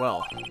pretty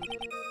well.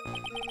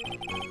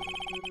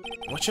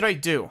 What should I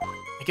do?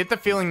 I get the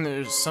feeling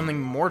there's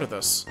something more to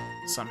this,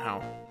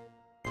 somehow.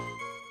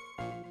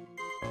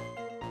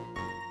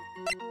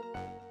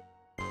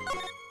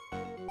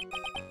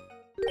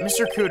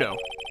 Mr. Kudo,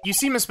 you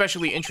seem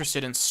especially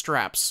interested in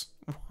straps.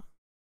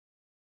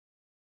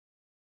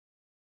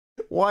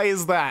 Why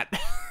is that?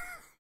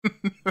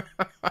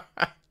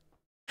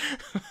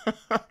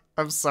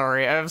 I'm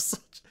sorry, I have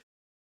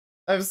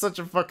such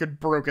a fucking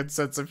broken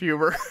sense of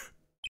humor.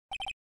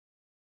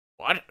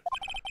 What?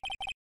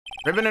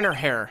 Ribbon in her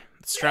hair,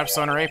 the straps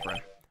on her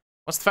apron.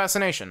 What's the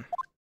fascination?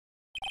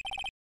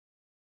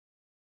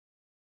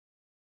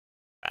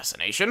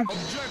 Fascination?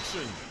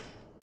 Objection!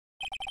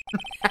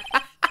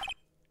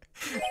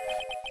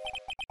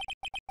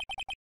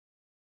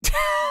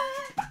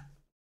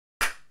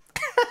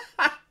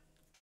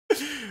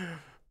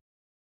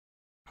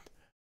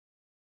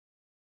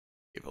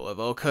 People have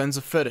all kinds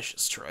of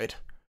fetishes, Trite.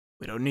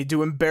 We don't need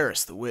to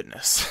embarrass the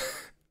witness.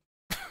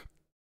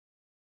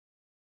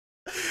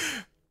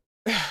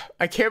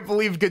 I can't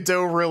believe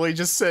Godot really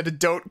just said,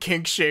 don't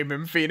kink shame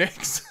him,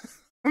 Phoenix.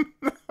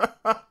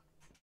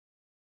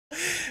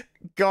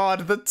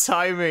 God, the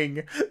timing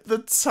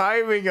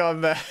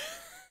on that.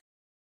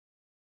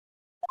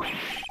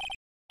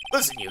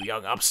 Listen, you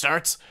young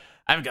upstarts.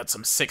 I've got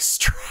some sick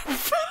strap.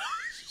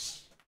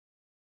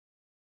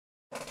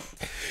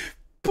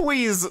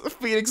 Please,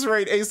 Phoenix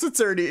Wright, Ace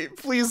Attorney,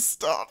 please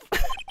stop.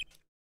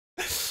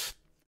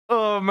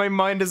 Oh, my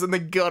mind is in the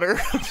gutter.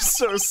 I'm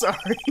so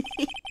sorry.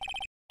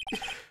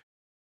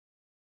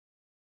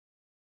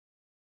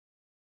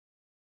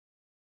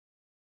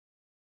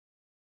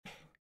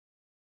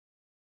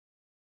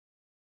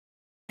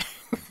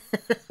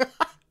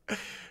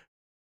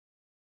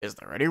 Is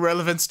there any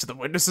relevance to the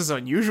witness's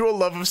unusual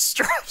love of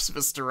straps,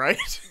 Mr.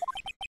 Wright?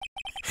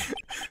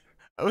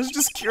 I was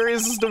just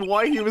curious as to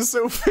why he was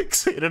so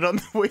fixated on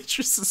the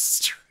waitress's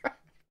strap.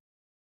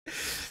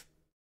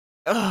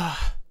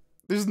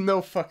 There's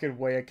no fucking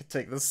way I could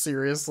take this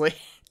seriously.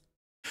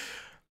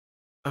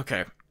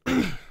 Okay.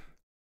 I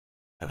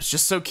was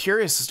just so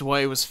curious as to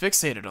why he was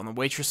fixated on the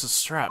waitress's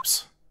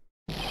straps.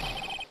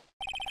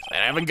 I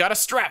haven't got a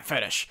strap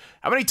fetish.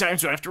 How many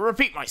times do I have to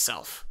repeat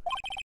myself?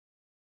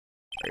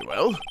 Very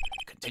well.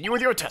 Continue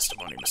with your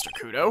testimony, Mr.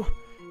 Kudo.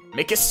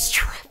 Make a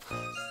strap.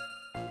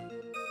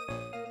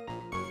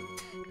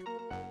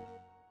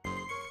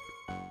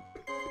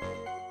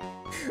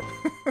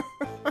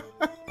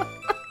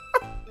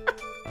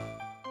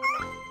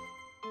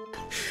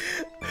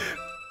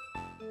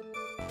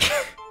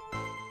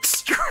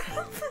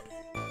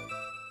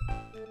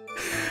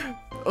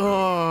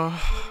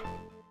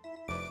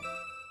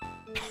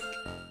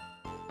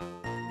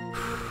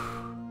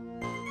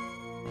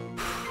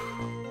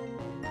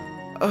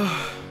 I'm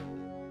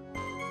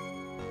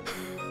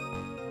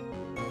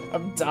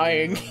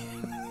dying.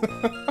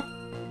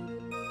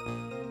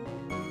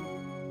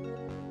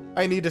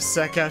 I need a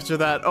sec after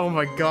that. Oh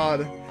my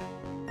god.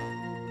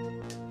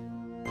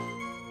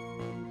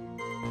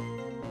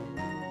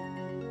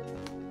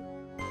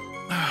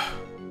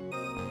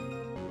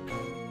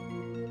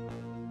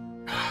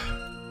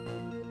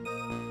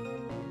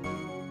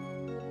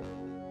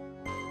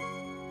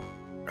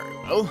 Very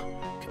well.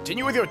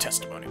 Continue with your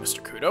testimony,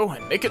 Mr. Kudo,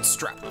 and make it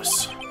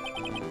strapless.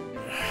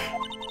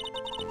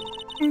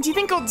 Do you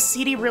think old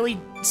CD really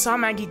saw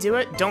Maggie do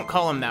it? Don't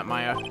call him that,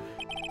 Maya.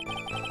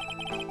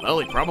 Well,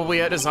 he probably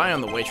had his eye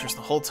on the waitress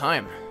the whole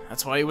time.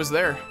 That's why he was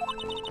there.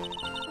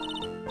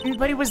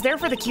 But he was there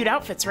for the cute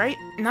outfits, right?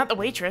 Not the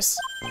waitress.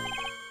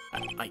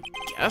 I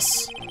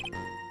guess?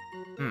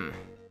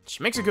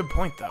 She makes a good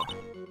point, though.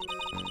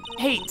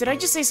 Hey, did I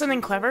just say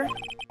something clever?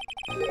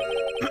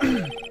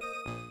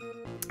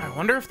 I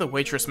wonder if the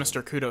waitress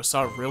Mr. Kudo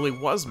saw really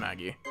was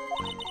Maggie.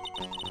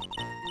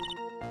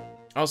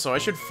 Also, I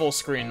should full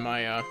screen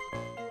my,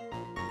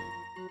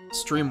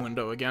 stream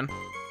window again.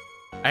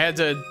 I had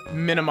to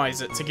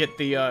minimize it to get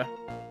the,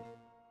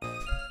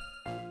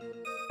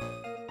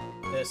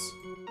 this.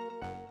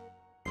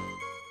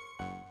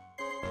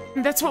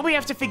 That's what we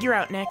have to figure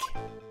out, Nick.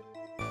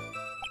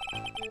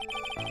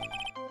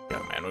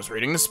 Young man was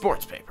reading the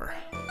sports paper.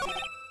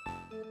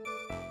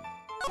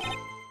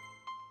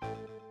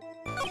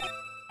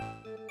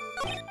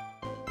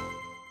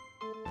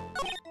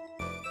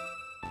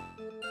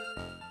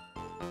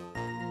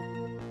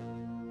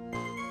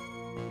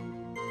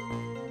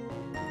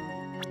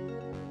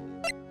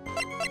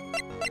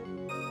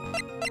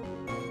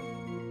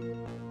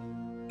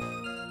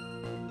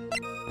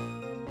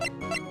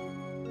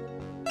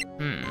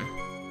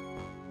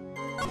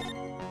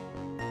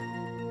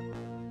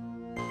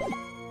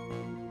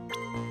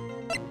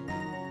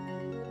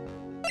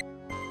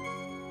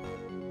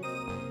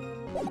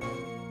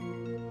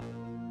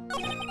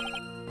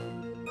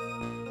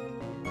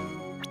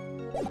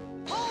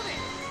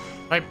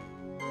 If I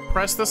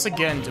press this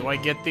again, do I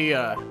get the,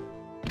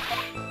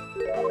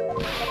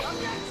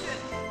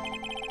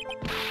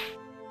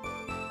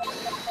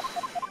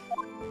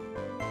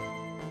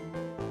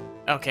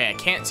 Okay, I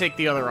can't take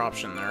the other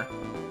option there.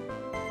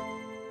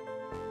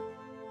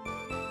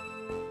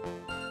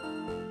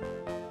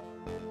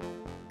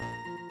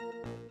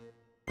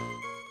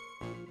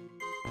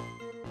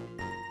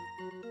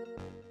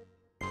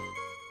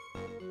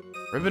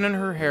 Ribbon in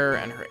her hair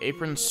and her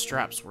apron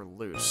straps were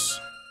loose.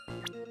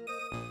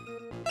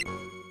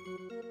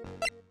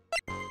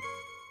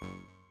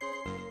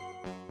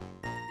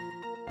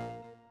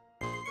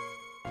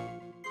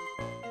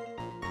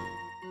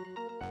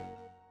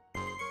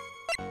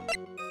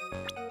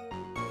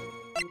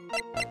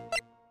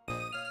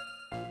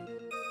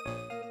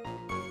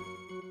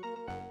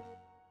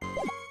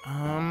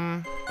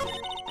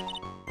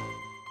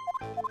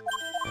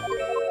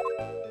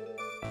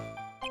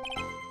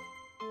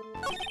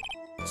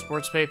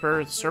 Sports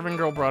paper. The serving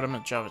girl brought him a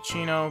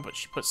Javachino, but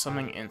she put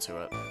something into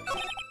it.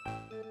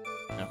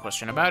 No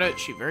question about it,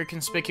 she very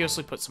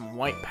conspicuously put some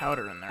white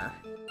powder in there.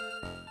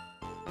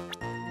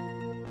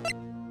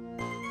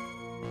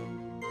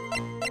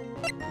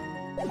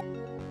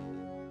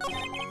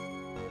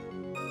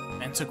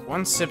 And took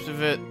one sip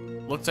of it,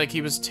 looked like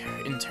he was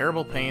in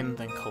terrible pain,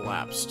 then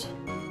collapsed.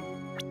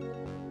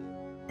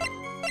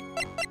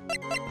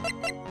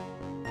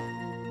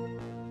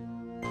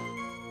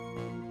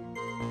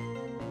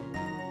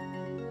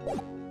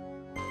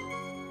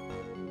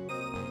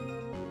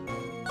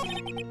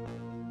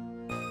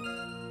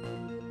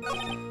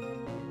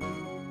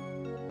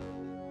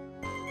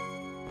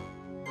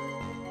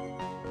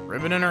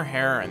 Ribbon in her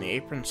hair and the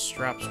apron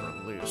straps were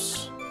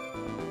loose.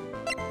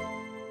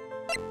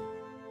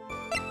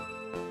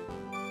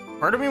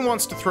 Part of me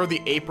wants to throw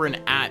the apron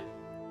at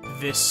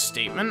this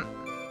statement,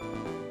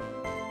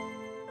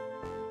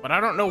 but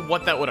I don't know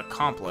what that would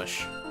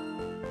accomplish.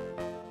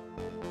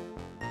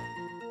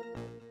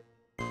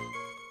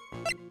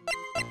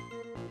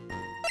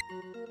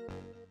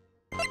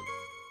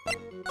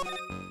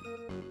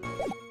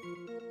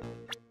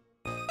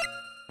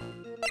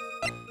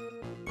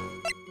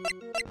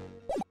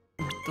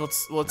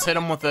 Let's hit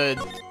him with a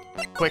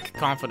quick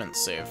confidence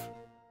save.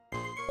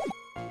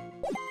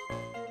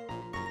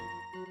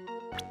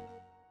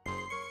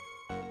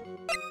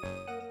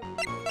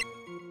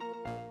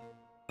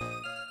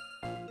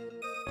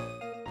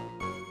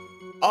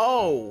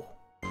 Oh!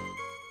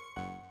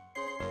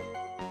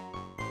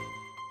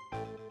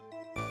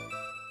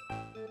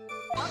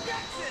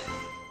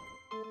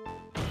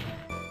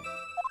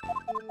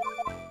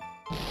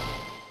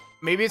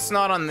 Maybe it's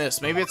not on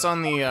this. Maybe it's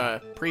on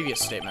the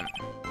previous statement.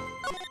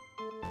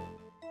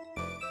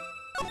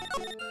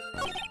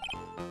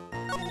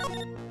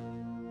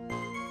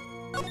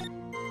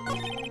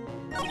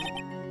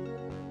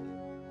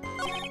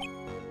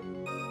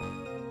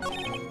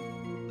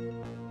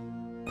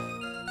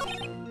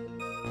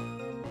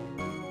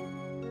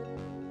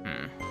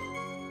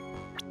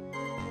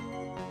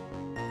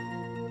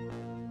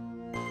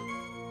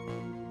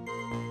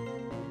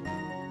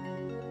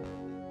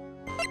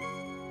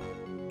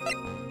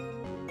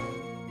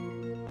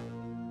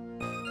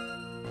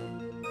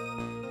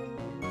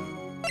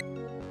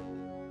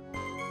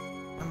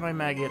 Found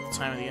by Maggie at the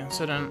time of the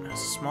incident. Has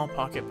a small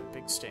pocket but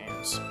big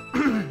stains.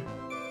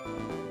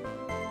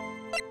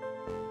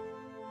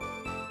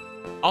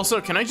 Also,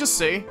 can I just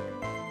say,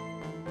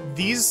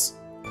 these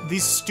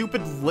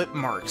stupid lip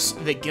marks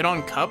that get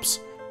on cups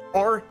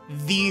are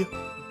the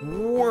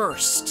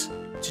worst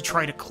to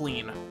try to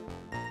clean.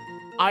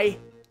 I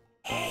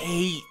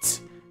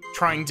hate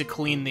trying to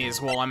clean these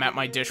while I'm at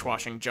my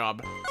dishwashing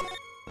job.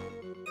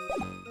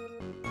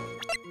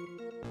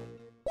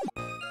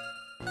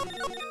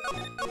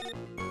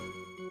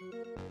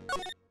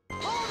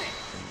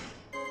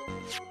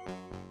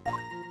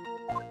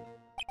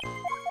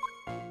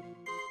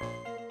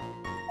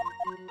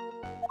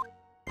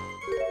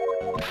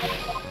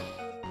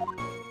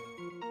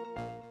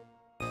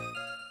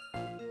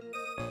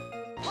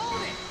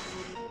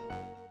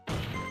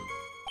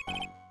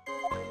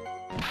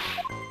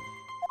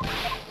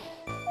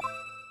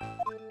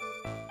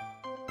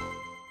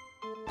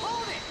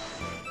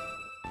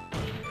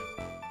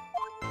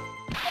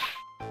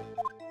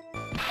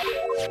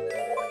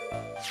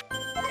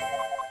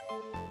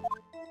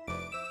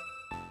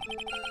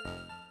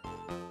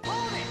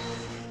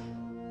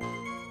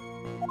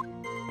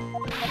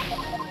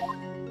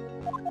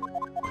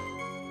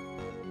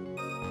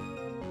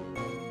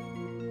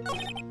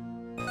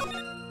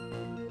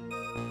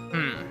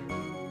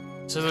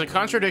 So there's a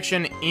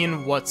contradiction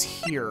in what's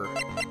here,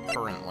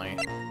 currently.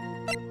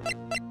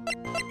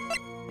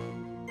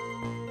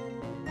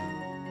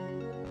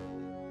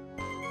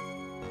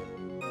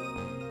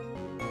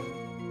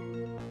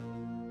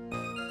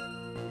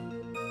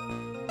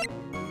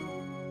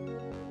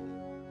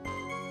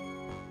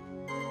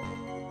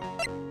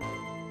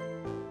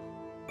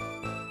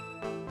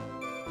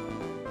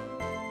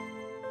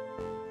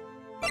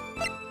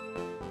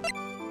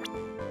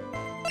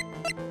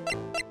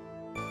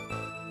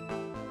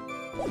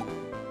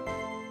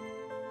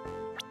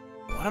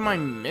 What am I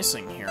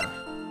missing here?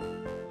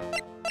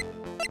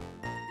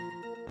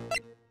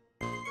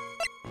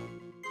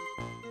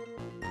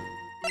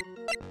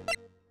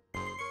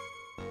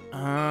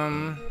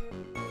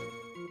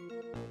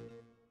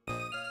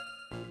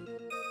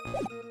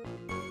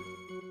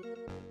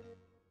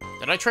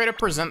 Did I try to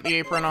present the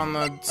apron on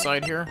the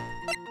side here?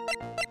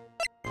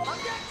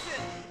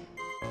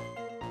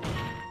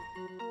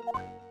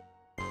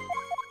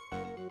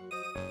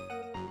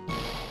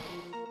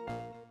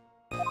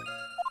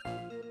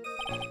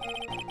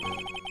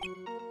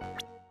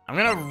 I'm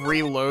gonna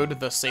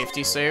reload the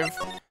safety save,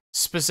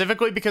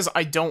 specifically because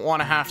I don't want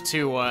to have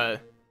to,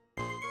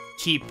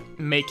 keep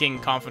making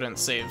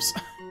confidence saves.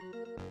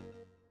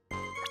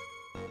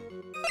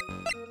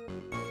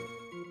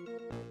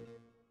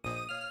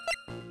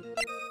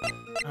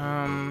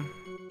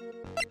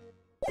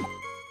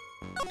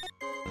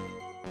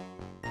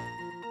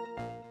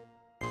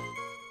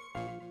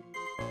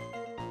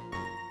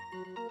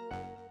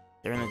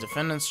 They're in the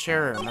defendant's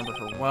chair. I remember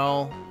her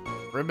well.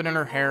 Ribbon in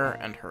her hair,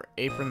 and her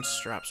apron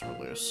straps were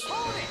loose.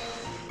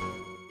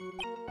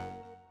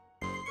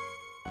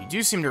 You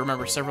do seem to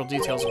remember several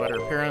details about her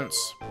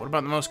appearance. What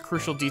about the most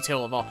crucial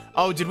detail of all?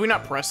 Oh, did we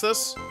not press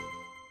this?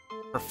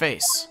 Her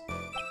face.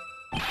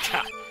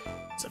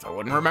 As if I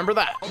wouldn't remember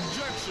that.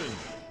 Objection!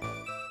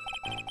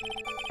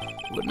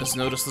 Witness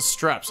noticed the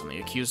straps on the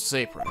accused's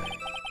apron.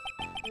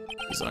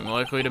 He's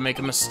unlikely to make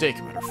a mistake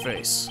about her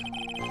face.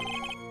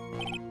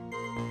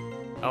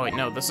 Oh wait,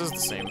 no, this is the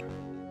same.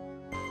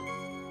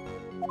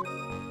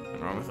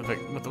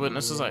 With the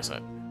witness's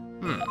eyesight.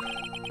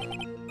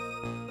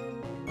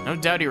 No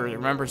doubt he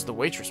remembers the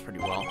waitress pretty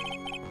well.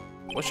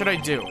 What should I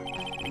do?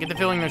 I get the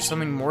feeling there's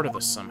something more to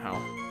this somehow.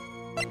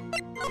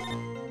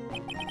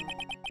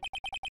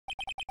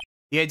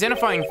 The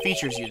identifying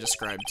features you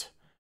described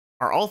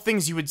are all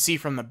things you would see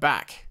from the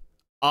back.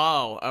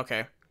 Oh,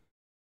 okay.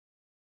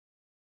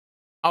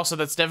 Also,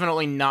 that's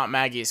definitely not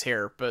Maggie's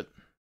hair, but...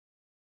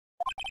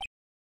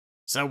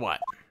 So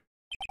what?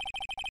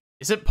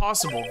 Is it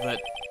possible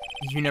that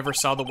you never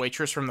saw the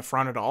waitress from the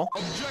front at all?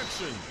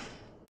 Objection!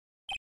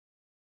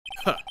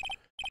 Huh.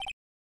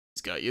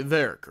 He's got you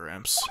there,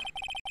 Gramps.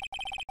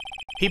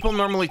 People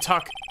normally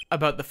talk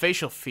about the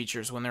facial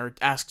features when they're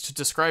asked to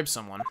describe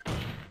someone.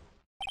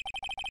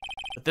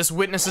 But this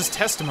witness's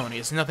testimony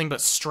is nothing but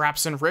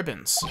straps and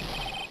ribbons.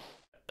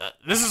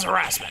 This is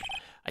harassment.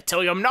 I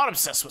tell you, I'm not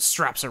obsessed with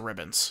straps or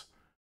ribbons.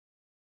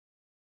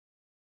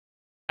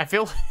 I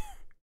feel...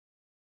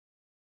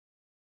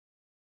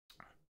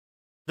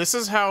 This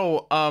is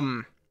how,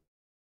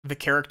 the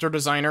character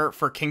designer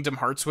for Kingdom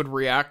Hearts would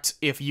react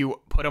if you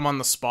put him on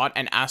the spot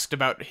and asked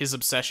about his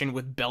obsession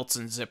with belts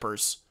and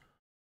zippers.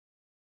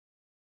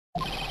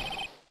 I'm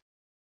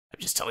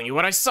just telling you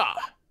what I saw.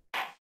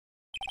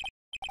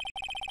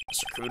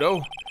 Mr.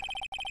 Kudo,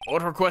 I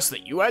would request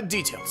that you add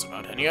details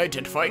about any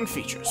identifying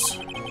features.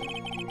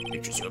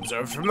 Features you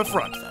observed from the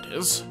front, that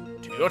is,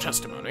 to your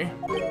testimony.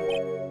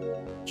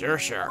 Sure,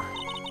 sure.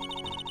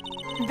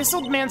 This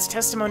old man's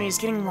testimony is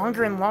getting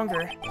longer and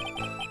longer.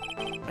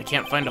 I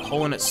can't find a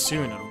hole in it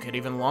soon. It'll get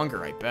even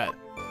longer, I bet.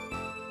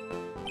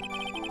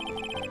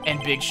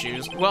 And big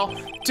shoes. Well,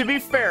 to be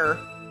fair,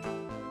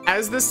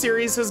 as the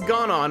series has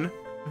gone on,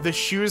 the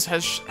shoes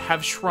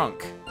have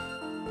shrunk.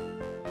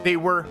 They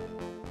were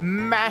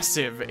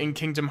massive in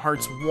Kingdom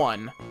Hearts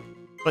 1,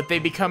 but they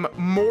become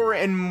more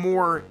and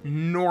more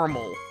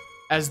normal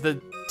as the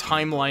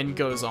timeline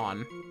goes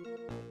on.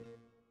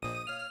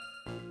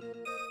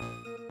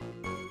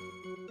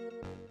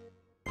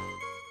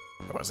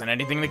 There wasn't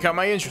anything that caught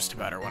my interest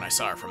about her when I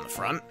saw her from the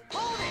front.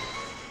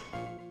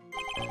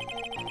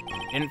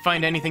 Didn't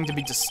find anything to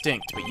be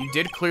distinct, but you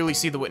did clearly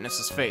see the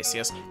witness's face,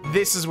 yes?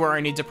 This is where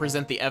I need to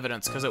present the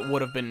evidence, because it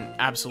would have been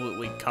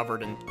absolutely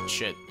covered in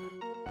shit.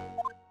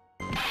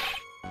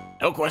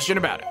 No question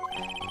about it.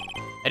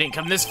 I didn't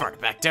come this far to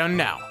back down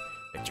now.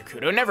 Victor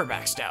Kudo never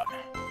backs down.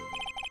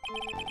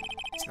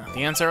 It's not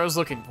the answer I was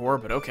looking for,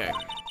 but okay.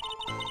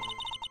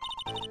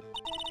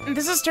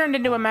 This has turned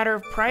into a matter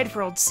of pride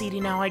for old Seedy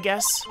now, I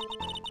guess.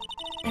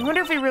 I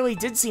wonder if he really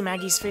did see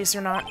Maggie's face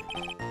or not.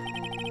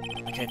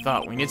 Like I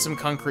thought, we need some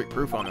concrete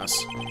proof on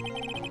this.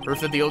 Proof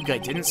that the old guy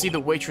didn't see the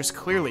waitress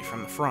clearly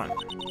from the front.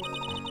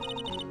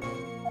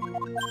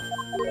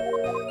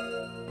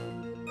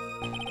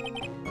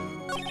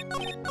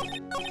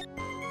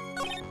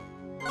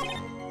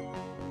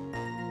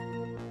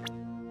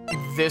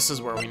 This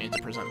is where we need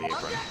to present the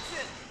apron.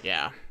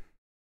 Yeah.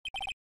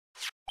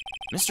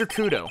 Mr.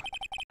 Kudo,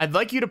 I'd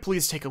like you to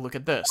please take a look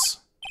at this.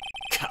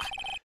 God,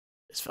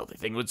 this filthy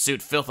thing would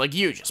suit filth like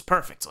you just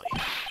perfectly.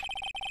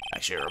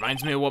 Actually, it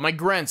reminds me of what my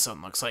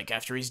grandson looks like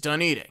after he's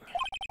done eating.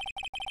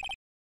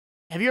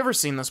 Have you ever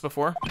seen this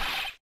before?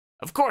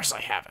 Of course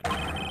I haven't.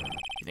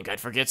 You think I'd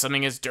forget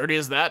something as dirty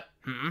as that?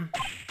 Hmm?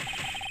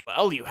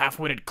 Well, you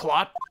half-witted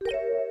clot.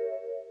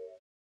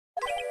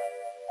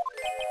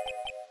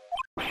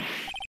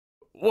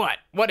 What?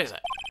 What is it?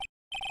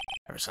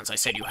 Ever since I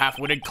said you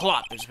half-witted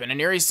clot, there's been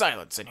an eerie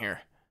silence in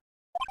here.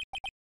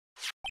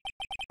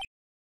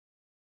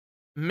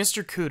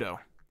 Mr. Kudo,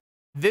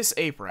 this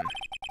apron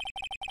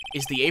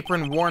is the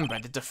apron worn by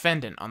the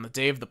defendant on the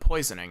day of the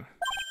poisoning.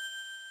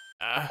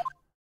 And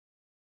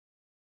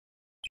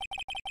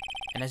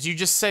as you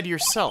just said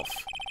yourself,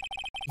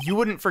 you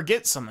wouldn't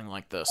forget something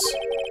like this.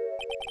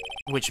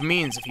 Which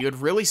means if you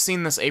had really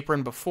seen this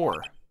apron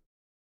before...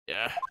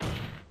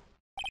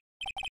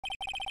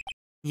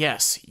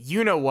 Yes,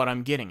 you know what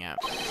I'm getting at.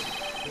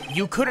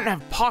 You couldn't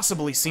have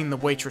possibly seen the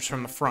waitress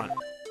from the front.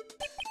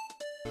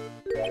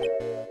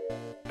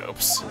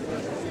 Oops.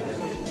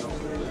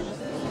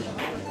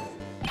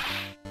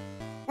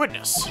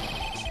 Witness,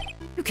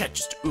 you can't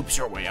just oops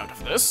your way out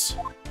of this.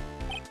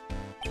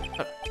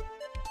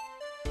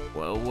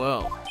 Well,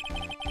 well.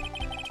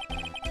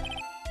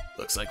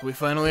 Looks like we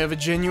finally have a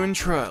genuine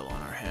trial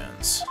on our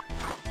hands.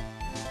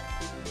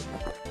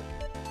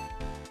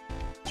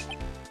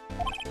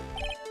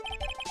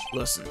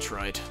 Listen,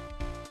 Wright.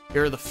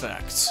 Here are the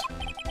facts.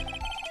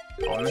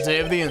 On the day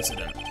of the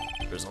incident,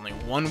 there's only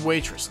one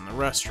waitress in the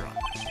restaurant.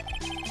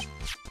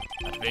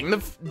 That being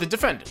the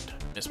defendant,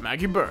 Miss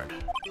Maggie Bird.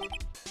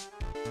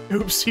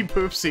 Oopsie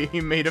poopsie,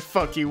 he made a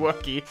fucky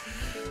wucky.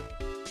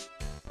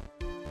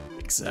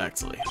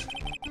 Exactly.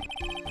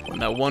 When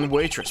that one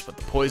waitress put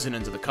the poison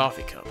into the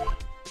coffee cup,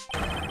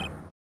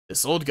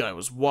 this old guy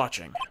was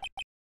watching.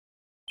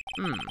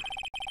 I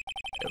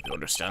hope you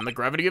understand the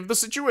gravity of the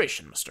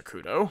situation, Mr.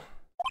 Kudo.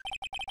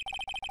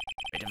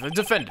 Fate of the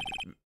defendant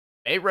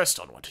may rest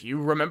on what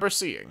you remember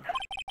seeing.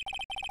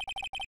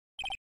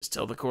 Just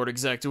tell the court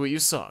exactly what you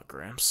saw,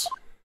 Gramps.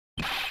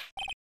 You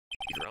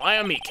can rely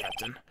on me,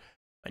 Captain.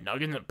 My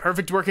nugget's in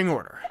perfect working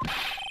order.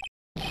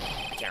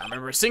 I can't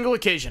remember a single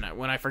occasion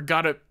when I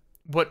forgot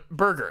what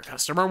burger a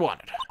customer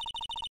wanted.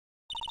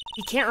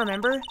 He can't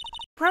remember?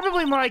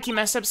 Probably more like he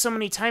messed up so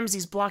many times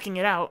he's blocking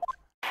it out.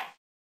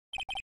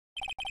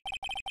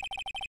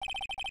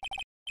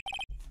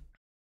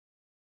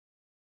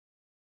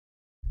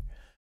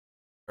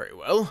 Very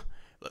well.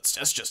 Let's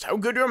test just how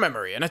good your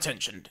memory and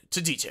attention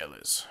to detail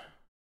is.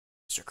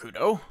 Mr.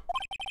 Kudo,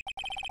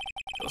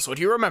 tell us what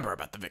you remember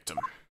about the victim.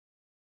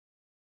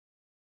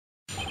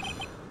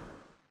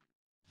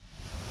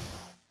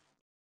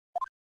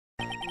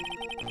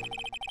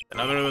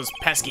 Another of those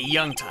pesky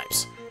young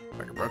types,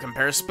 wearing a broken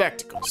pair of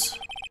spectacles.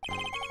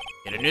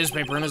 He had a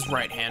newspaper in his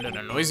right hand, and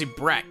a noisy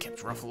brat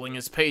kept ruffling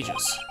his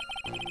pages.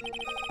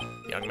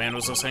 The young man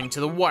was listening to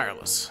the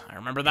wireless. I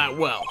remember that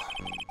well.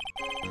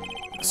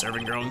 The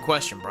serving girl in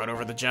question brought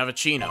over the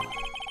Javachino.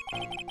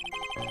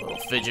 Little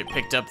Fidget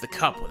picked up the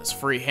cup with his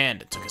free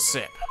hand and took a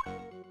sip.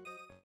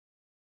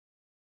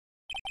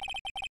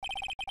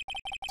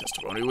 The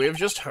testimony we have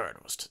just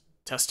heard was to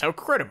test how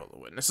credible the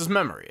witness's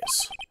memory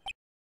is.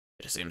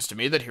 It seems to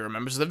me that he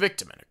remembers the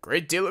victim in a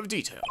great deal of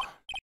detail.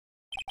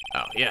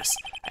 Oh, yes,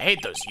 I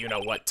hate those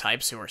you-know-what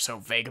types who are so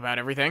vague about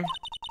everything.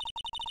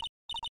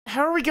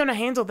 How are we gonna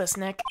handle this,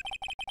 Nick?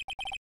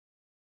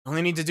 We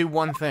only need to do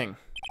one thing.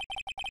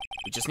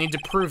 We just need to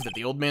prove that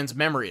the old man's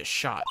memory is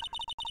shot.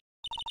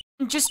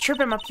 Just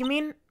trip him up, you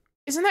mean?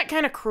 Isn't that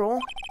kinda cruel?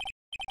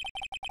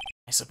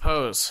 I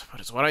suppose, but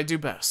it's what I do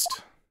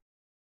best.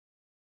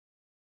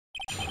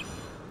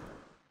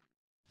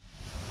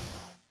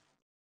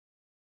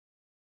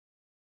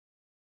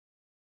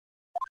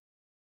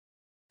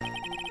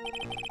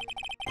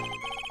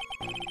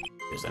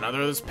 There's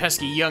another of those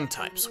pesky young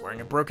types wearing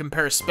a broken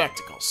pair of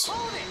spectacles.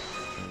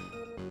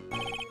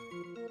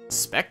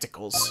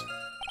 Spectacles?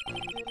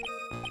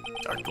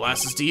 Dark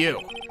glasses to you.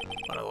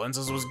 One of the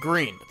lenses was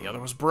green, but the other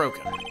was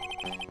broken.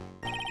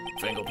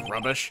 Fangled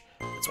rubbish.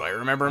 That's why I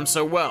remember him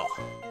so well.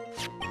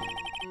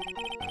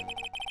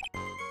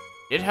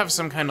 He did have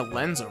some kind of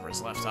lens over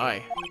his left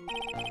eye.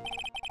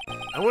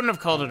 I wouldn't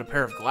have called it a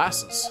pair of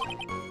glasses.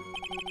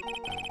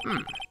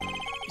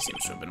 He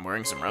seems to have been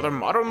wearing some rather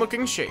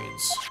modern-looking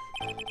shades.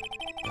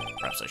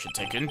 Perhaps I should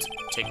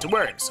take to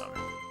wearing some,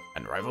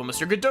 and rival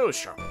Mr. Godot's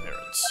sharp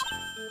appearance.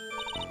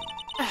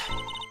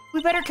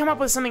 We better come up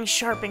with something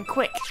sharp and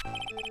quick.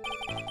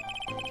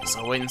 Guess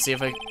I'll wait and see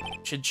if I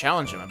should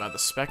challenge him about the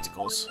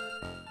spectacles.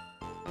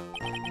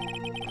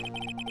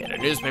 He had a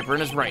newspaper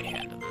in his right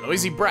hand, and the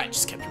noisy brat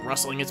just kept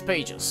rustling its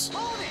pages.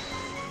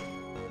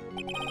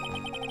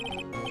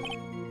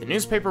 The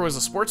newspaper was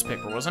a sports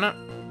paper, wasn't it?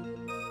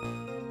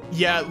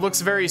 Yeah, it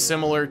looks very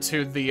similar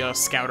to the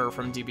Scouter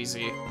from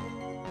DBZ.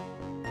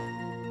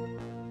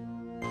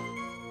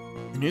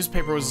 The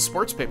newspaper was a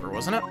sports paper,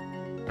 wasn't it?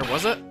 Or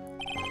was it?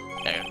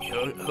 Hey,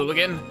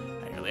 hooligan,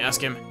 I nearly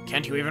asked him,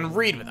 can't you even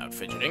read without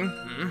fidgeting?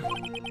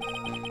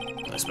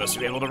 Was I supposed to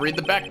be able to read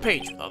the back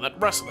page with all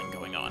that rustling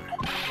going on?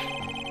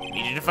 I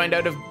needed to find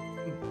out if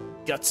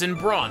Guts and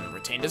Brawn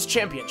retained his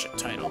championship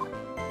title.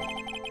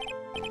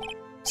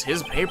 It's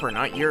his paper,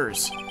 not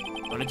yours.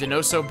 You wanted to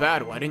know so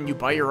bad, why didn't you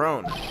buy your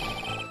own?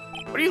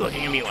 What are you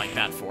looking at me like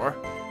that for?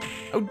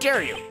 How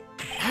dare you?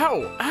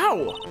 How?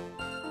 Ow!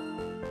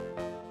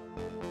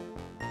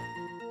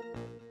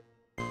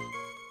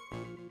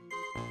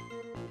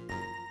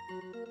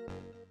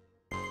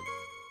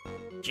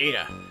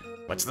 Jada,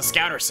 what's the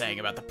Scouter saying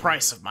about the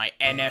price of my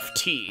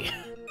NFT?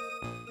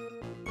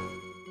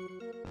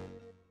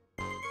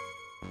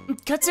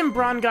 Guts and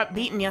Brawn got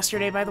beaten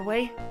yesterday, by the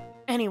way.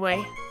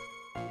 Anyway.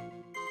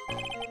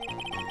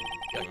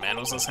 Young man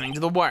was listening to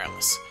the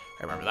wireless.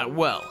 I remember that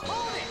well.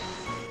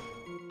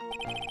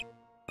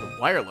 The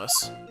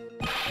wireless?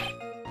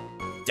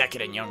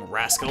 Decadent young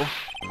rascal. In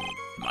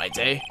my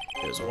day,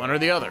 it was one or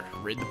the other.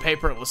 Read the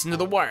paper or listen to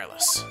the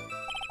wireless.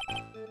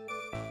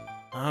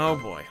 Oh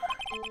boy.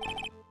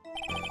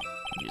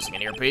 Using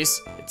an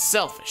earpiece? It's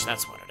selfish,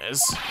 that's what it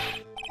is.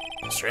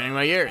 I was straining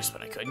my ears,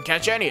 but I couldn't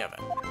catch any of it.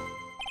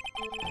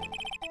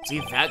 Is he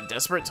that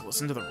desperate to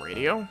listen to the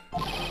radio?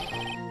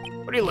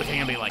 What are you looking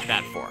at me like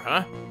that for,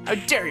 huh? How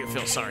dare you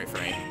feel sorry for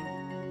me?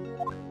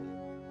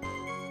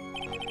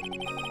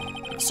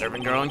 The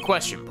servant girl in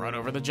question brought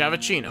over the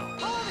Javachino.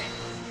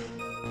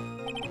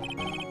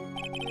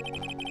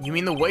 You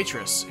mean the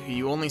waitress, who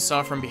you only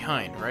saw from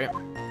behind, right?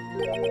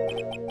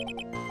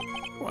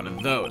 One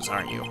of those,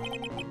 aren't you?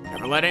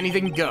 Never let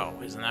anything go,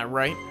 isn't that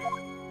right?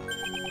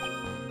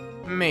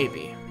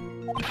 Maybe.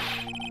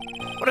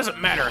 What does it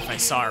matter if I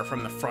saw her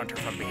from the front or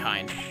from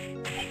behind?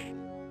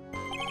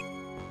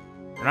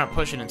 We're not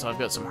pushing until I've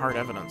got some hard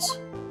evidence.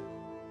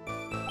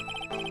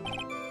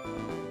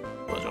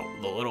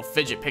 The little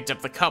fidget picked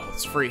up the cup with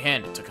his free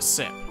hand and took a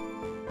sip.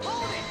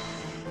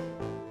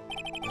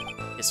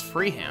 His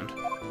free hand?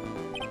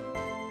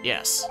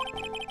 Yes.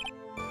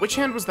 Which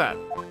hand was that?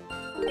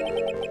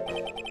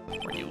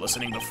 Were you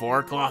listening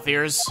before, cloth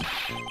ears?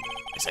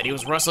 I said he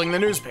was rustling the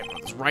newspaper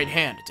with his right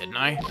hand, didn't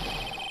I?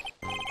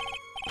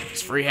 If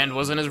his free hand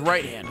wasn't his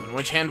right hand, then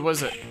which hand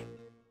was it?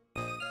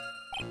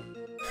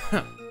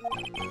 Huh.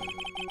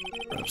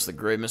 Perhaps the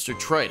great Mr.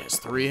 Trite has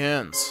 3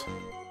 hands.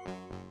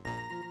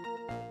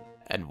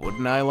 And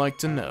wouldn't I like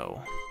to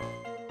know?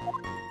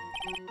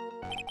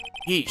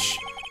 Yeesh.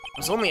 I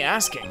was only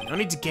asking. No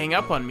need to gang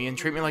up on me and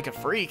treat me like a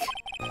freak.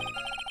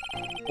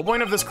 The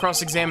point of this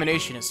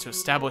cross-examination is to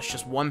establish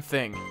just one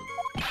thing.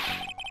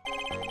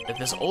 That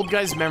this old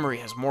guy's memory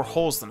has more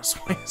holes than a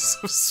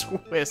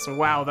Swiss.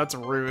 Wow, that's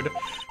rude.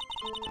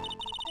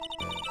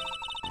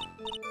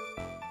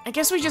 I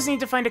guess we just need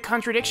to find a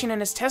contradiction in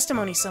his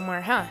testimony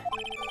somewhere, huh?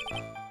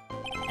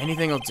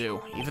 Anything will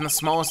do, even the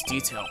smallest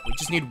detail. We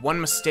just need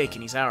one mistake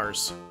and he's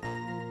ours.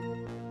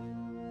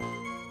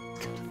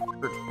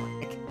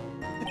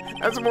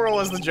 That's more or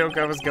less the joke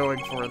I was going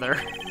for there.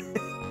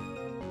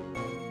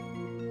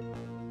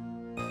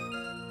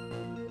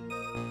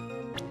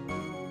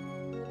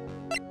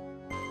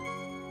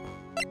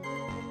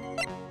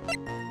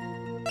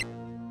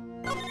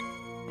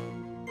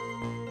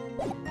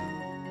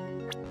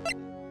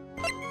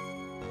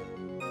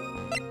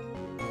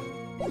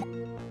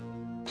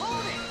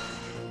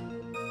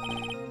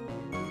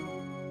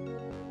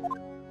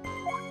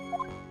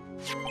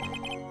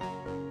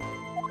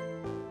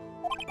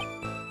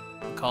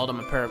 Called him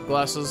a pair of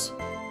glasses.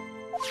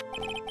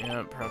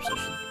 Yeah, perhaps I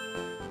should.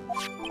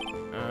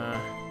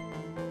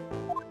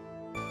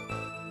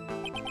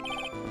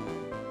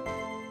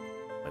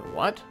 Wait,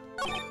 what?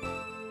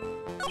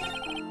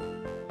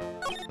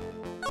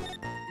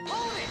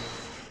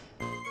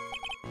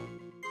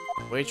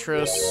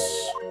 Waitress.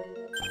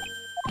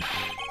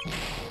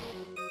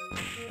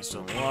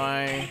 Still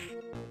lie.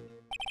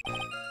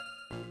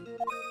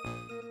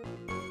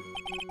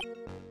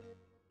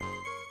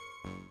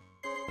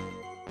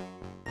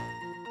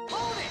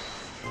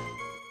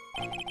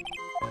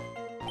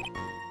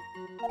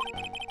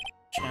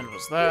 Chan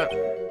was that.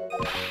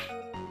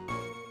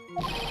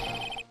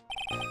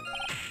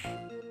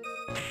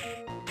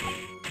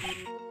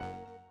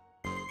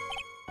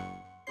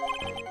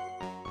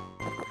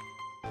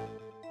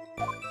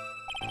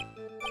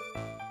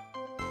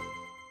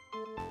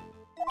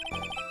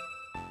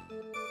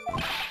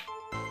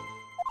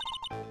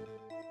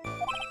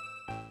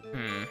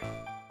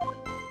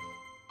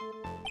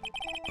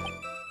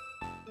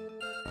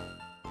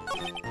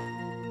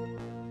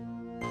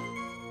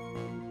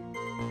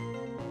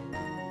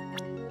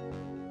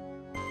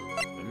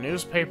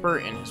 Newspaper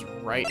in his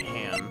right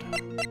hand.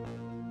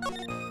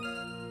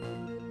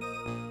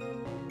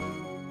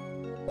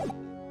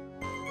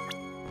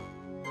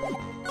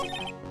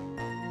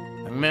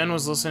 The man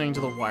was listening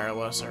to the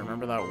wireless. I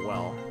remember that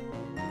well.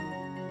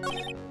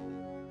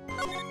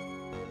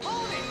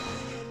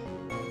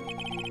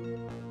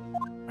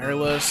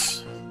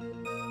 Wireless.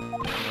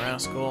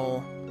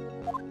 Rascal.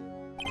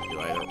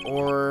 Do either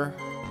or.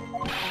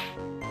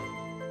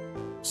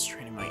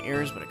 Straining my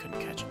ears, but I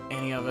couldn't catch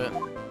any of it.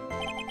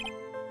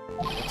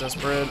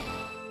 Desperate.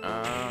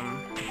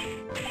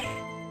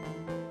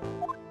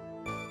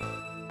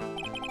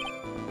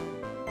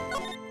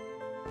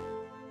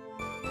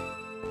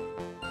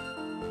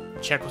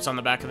 Check what's on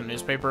the back of the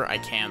newspaper. I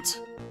can't.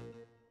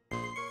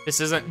 This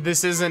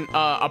isn't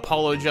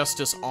Apollo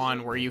Justice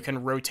On, where you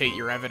can rotate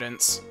your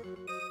evidence.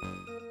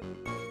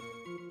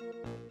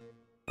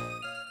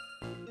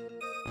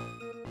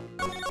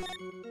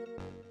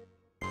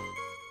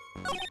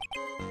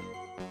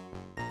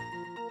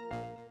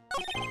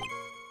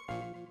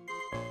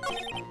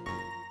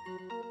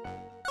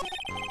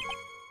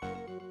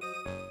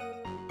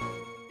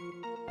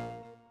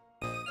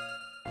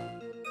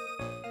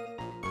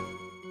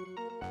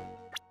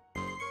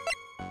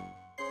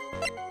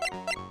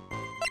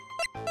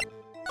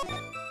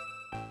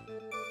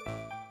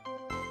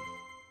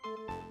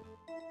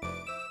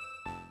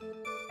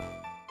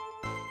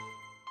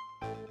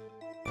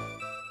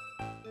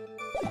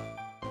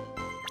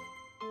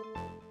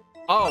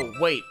 Oh,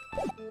 wait.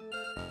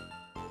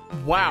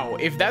 Wow,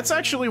 if that's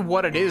actually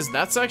what it is,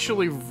 that's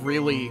actually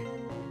really...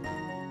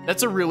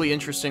 That's a really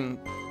interesting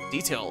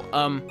detail.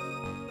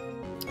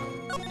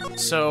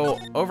 So,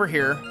 over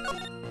here...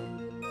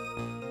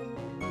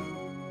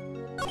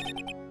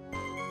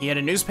 He had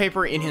a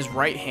newspaper in his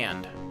right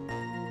hand.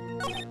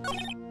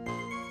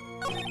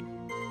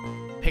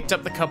 Picked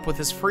up the cup with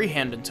his free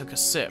hand and took a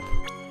sip.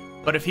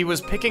 But if he was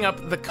picking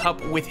up the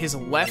cup with his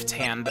left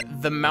hand,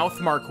 the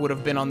mouth mark would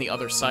have been on the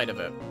other side of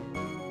it.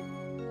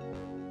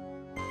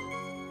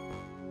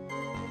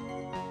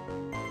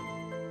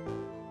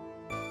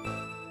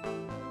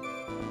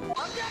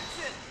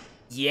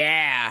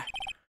 Yeah.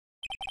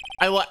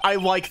 I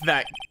like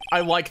that.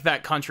 I like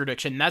that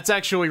contradiction. That's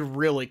actually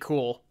really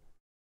cool.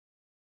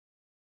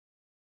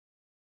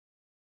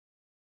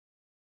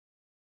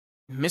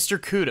 Mr.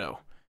 Kudo,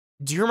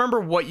 do you remember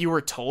what you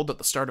were told at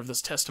the start of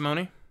this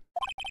testimony?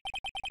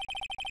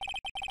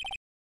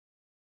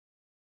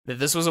 That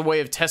this was a way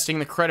of testing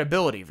the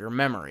credibility of your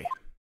memory.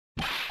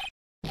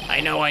 I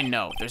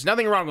know. There's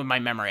nothing wrong with my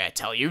memory, I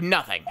tell you.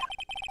 Nothing.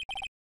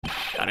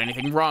 Got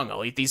anything wrong,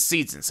 I'll eat these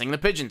seeds and sing the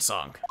pigeon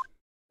song.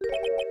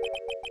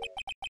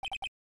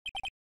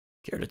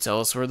 Care to tell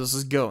us where this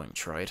is going,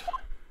 Wright?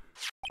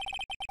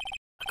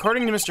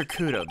 According to Mr.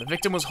 Kudo, the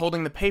victim was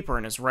holding the paper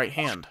in his right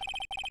hand,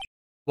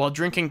 while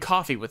drinking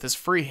coffee with his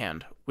free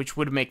hand, which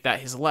would make that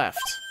his left.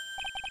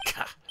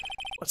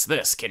 What's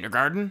this,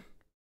 kindergarten?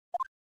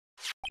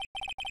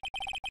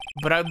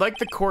 But I'd like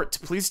the court to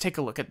please take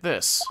a look at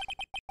this.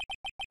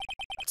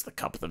 That's the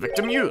cup the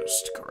victim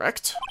used,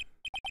 correct?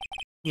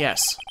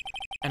 Yes.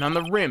 And on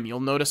the rim, you'll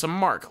notice a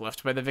mark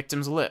left by the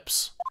victim's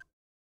lips.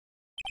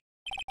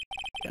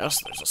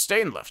 Yes, there's a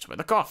stain left by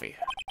the coffee.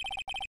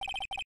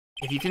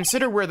 If you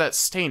consider where that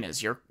stain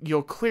is,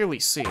 you'll clearly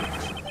see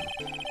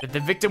that the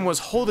victim was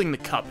holding the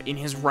cup in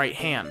his right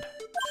hand.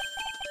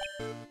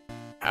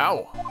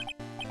 Ow.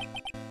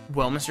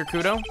 Well, Mr.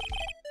 Kudo,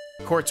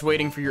 court's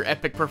waiting for your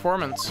epic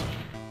performance.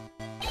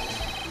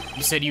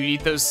 You said you'd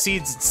eat those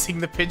seeds and sing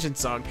the pigeon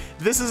song.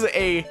 This is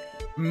a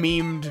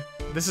memed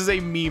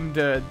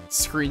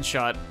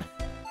screenshot.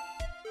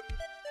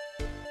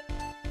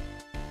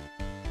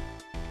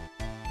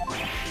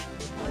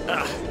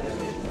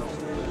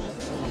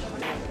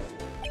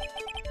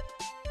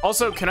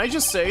 Also, can I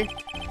just say,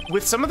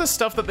 with some of the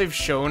stuff that they've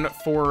shown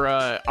for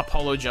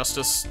Apollo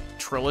Justice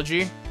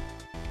Trilogy,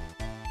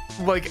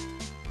 like,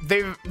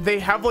 they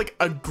have like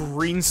a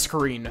green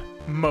screen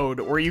mode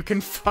where you can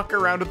fuck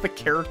around with the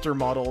character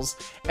models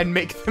and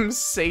make them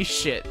say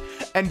shit,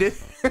 and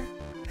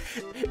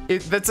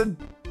that's a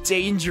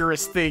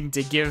dangerous thing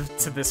to give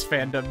to this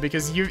fandom,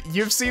 because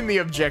you've seen the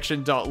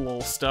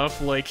objection.lol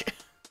stuff, like.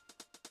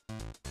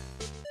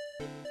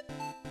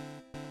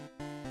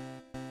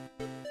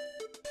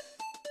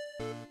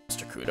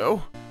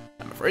 Kudo,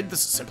 I'm afraid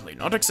this is simply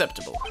not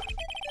acceptable.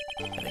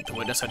 I think the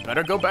witness had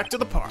better go back to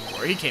the park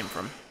where he came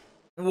from.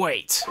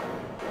 Wait.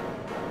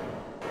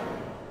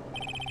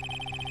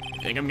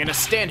 You think I'm gonna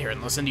stand here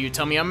and listen to you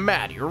tell me I'm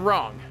mad? You're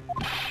wrong.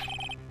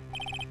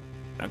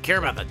 I don't care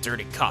about that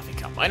dirty coffee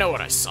cup. I know what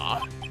I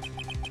saw.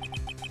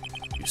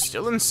 You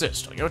still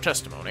insist on your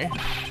testimony?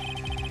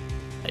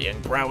 That young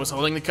brat was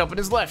holding the cup in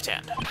his left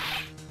hand.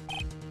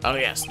 Oh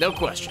yes, no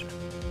question.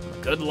 I'm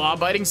a good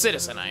law-abiding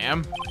citizen, I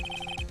am.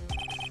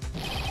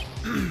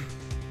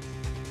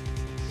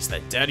 It's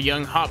that dead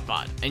young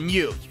hotbot, and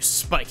you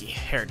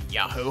spiky-haired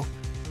yahoo.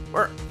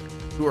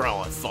 Who are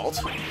all at fault?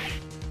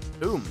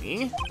 Who,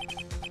 me?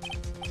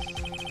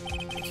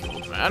 Thank you,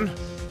 old man.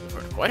 I've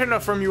heard quite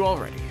enough from you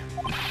already.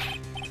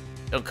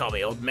 Don't call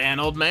me old man,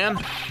 old man.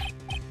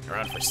 Been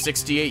around for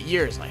 68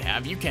 years, I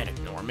have. You can't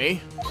ignore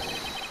me.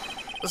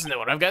 Listen to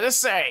what I've got to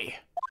say.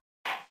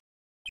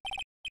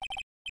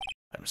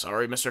 I'm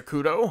sorry, Mr.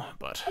 Kudo,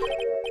 but...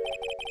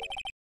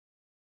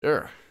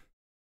 Sure.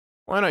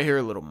 Why not hear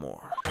a little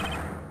more?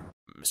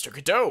 Mr.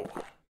 Kudo!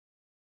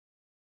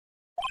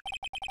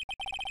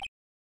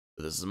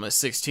 This is my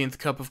 16th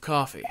cup of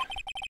coffee.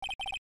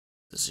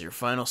 This is your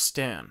final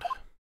stand.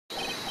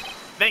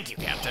 Thank you,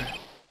 Captain.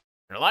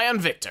 Rely on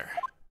Victor.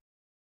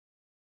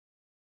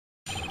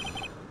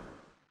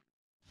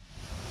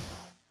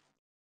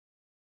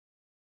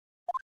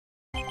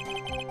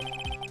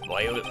 The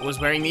boy was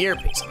wearing the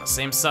earpiece on the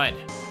same side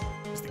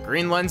as the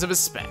green lens of his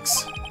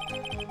specs.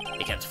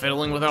 He kept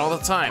fiddling with it all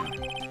the time.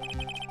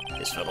 He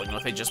was fiddling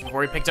with it just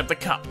before he picked up the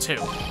cup,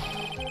 too.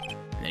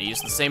 And then he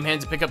used the same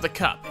hand to pick up the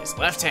cup, his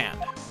left hand.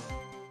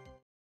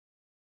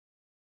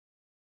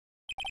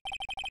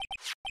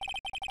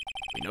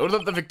 We know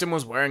that the victim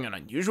was wearing an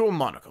unusual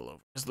monocle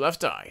over his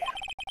left eye.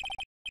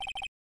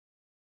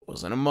 It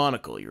wasn't a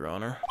monocle, Your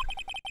Honor.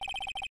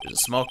 It was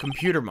a small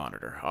computer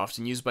monitor,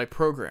 often used by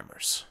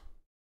programmers.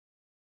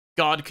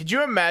 God, could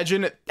you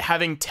imagine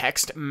having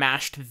text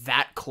mashed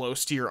that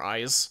close to your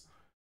eyes?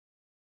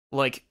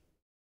 Like,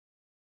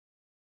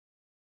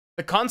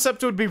 the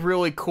concept would be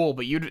really cool,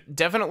 but you'd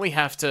definitely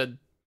have to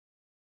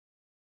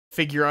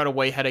figure out a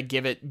way how to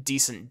give it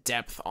decent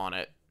depth on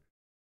it.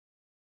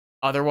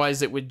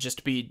 Otherwise, it would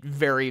just be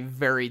very,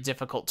 very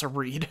difficult to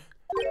read.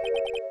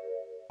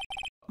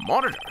 A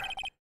monitor?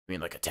 You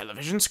mean like a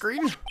television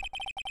screen?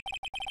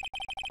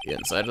 The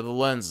inside of the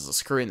lens is a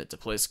screen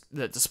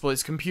that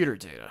displays computer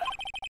data.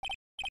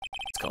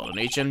 It's called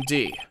an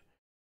HMD.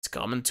 It's a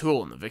common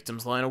tool in the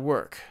victim's line of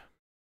work.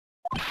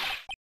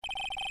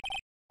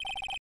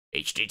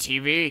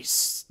 HDTV,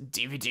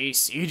 DVD,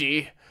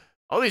 CD,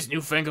 all these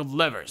newfangled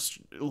letters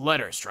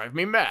drive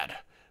me mad,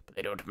 but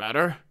they don't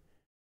matter.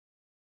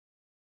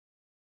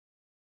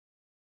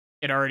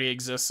 It already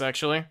exists,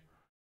 actually.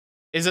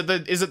 Is it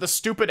the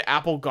stupid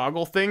Apple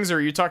goggle things, or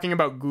are you talking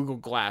about Google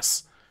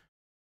Glass?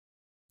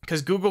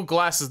 Because Google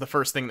Glass is the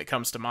first thing that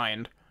comes to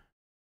mind.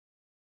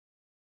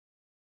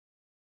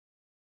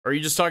 Or are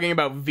you just talking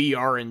about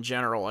VR in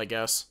general, I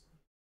guess?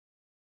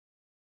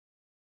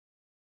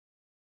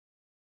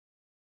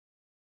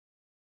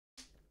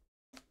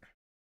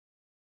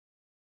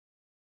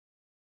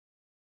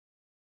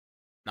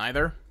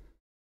 Neither?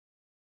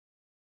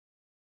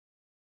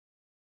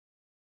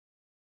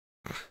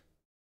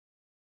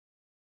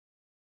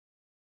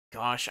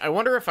 Gosh, I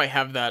wonder if I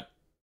have that...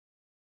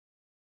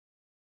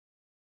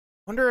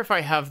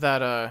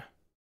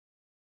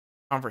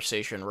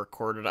 conversation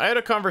recorded. I had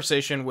a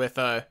conversation with,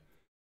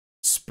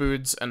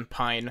 Spoods and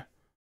Pine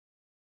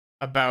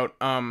about,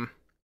 I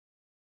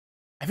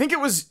think it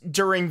was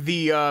during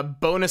the,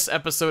 bonus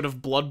episode of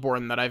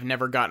Bloodborne that I've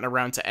never gotten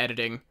around to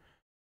editing.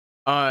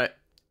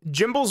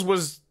 Jimbles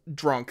was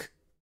drunk.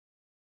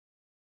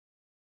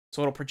 It's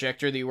a little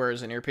projector that you wear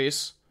as an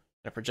earpiece.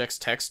 That projects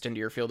text into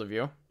your field of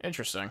view.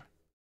 Interesting.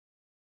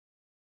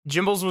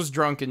 Jimbles was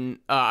drunk and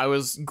I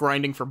was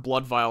grinding for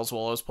blood vials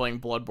while I was playing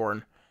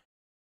Bloodborne.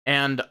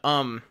 And,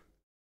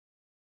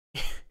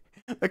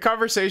 the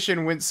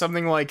conversation went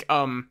something like,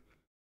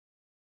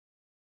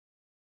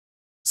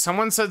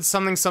 someone said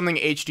something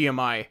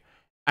HDMI,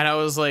 and I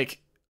was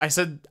like,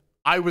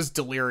 I was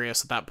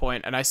delirious at that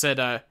point, and I said,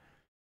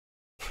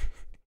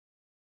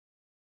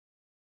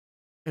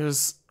 it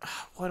was,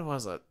 what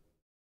was it?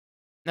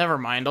 Never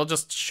mind, I'll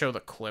just show the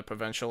clip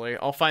eventually.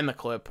 I'll find the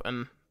clip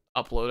and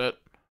upload it.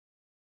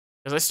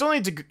 Because I still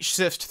need to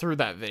sift through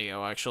that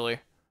video, actually.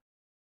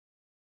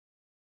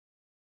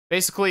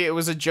 Basically, it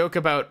was a joke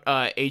about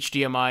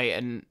HDMI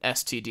and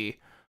STD.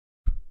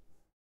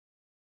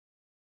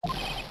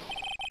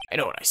 I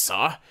know what I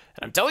saw,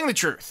 and I'm telling the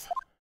truth.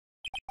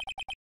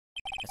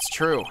 It's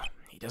true.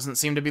 He doesn't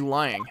seem to be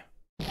lying.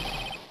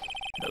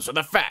 Those are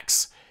the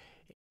facts.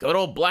 Good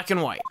old black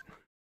and white.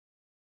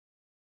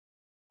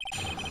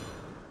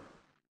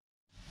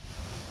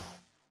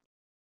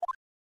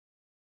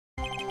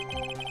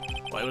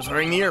 Boy was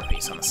wearing the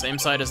earpiece on the same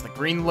side as the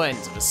green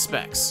lens of his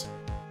specs.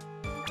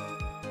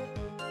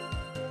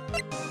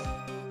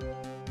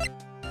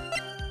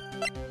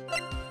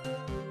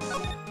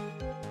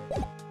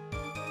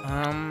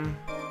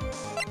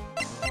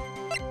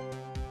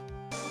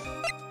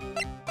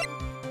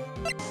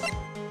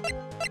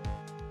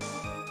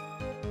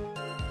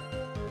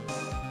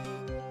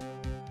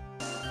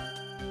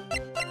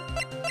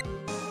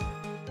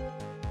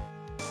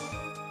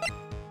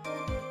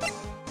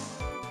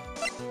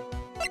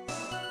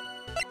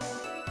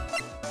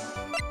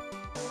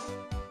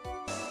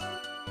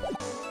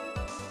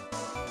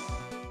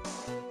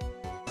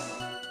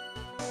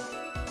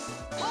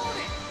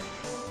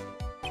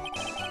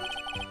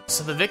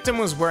 So the victim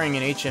was wearing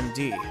an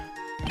HMD.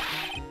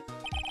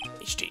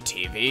 HD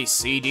TV,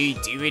 CD,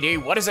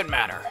 DVD, what does it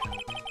matter?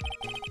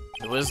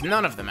 It was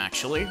none of them,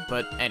 actually,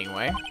 but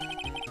anyway.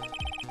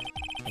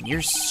 And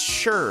you're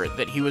sure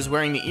that he was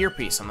wearing the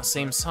earpiece on the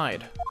same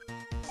side?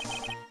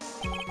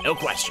 No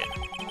question.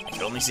 I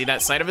could only see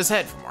that side of his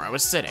head from where I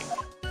was sitting.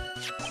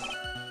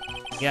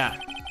 Yeah,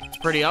 it's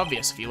pretty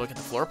obvious if you look at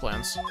the floor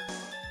plans.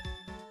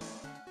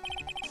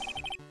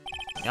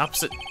 The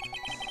opposite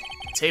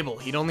table,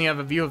 he'd only have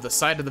a view of the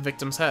side of the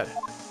victim's head.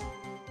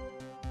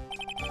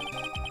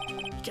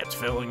 He kept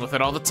fiddling with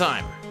it all the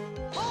time.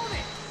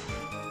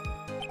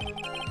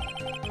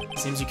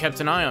 Seems you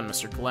kept an eye on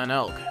Mr. Glenn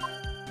Elg.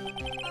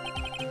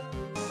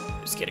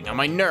 He was getting on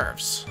my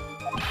nerves.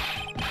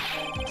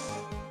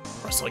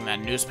 Rustling that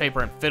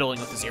newspaper and fiddling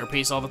with his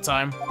earpiece all the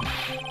time.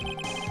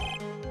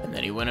 And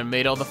then he went and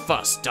made all the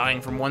fuss, dying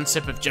from one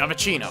sip of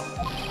Javicino.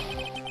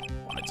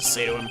 Wanted to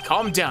say to him,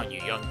 calm down,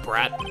 you young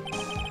brat.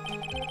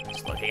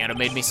 Just looking at him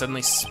made me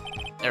suddenly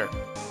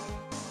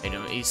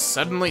he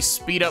suddenly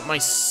speed up my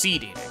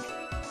seed eating.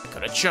 I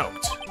could have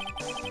choked.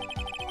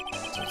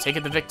 So I take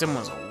it the victim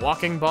was a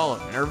walking ball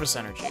of nervous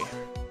energy.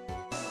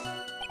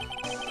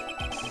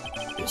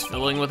 He was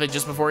fiddling with it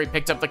just before he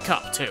picked up the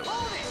cup, too.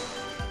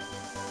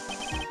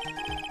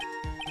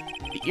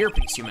 The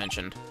earpiece you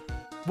mentioned.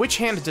 Which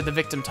hand did the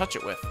victim touch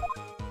it with?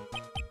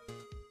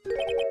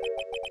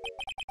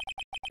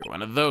 You're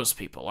one of those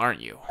people,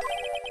 aren't you?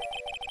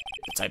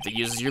 The type that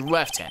uses your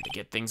left hand to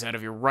get things out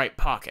of your right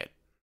pocket.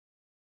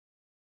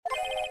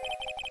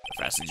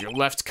 Fastens your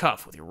left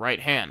cuff with your right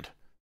hand.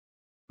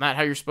 Isn't that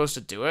how you're supposed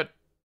to do it?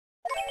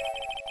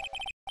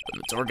 When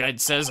the tour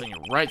guide says on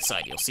your right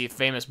side you'll see a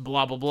famous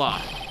blah blah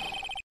blah.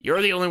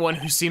 You're the only one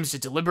who seems to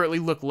deliberately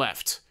look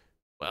left.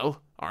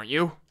 Well, aren't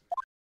you?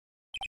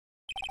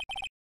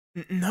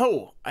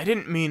 No, I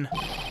didn't mean...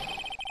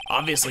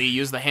 Obviously, he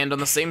used the hand on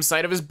the same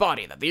side of his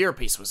body that the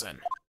earpiece was in.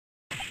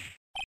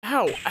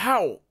 How?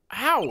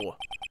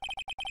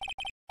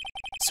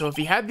 So if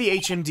he had the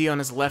HMD on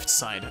his left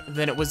side,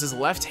 then it was his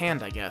left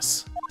hand, I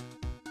guess.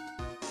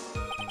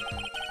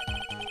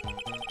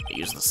 He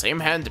used the same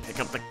hand to pick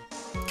up the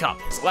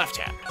cup, his left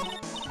hand.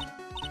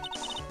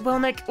 Well,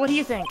 Nick, what do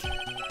you think?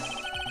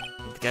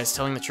 The guy's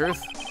telling the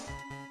truth.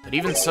 But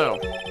even so,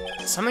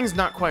 something's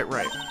not quite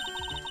right.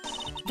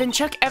 Then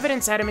chuck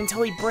evidence at him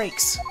until he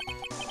breaks.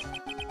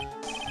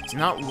 He's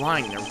not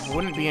lying. There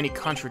wouldn't be any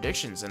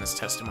contradictions in his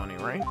testimony,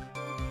 right?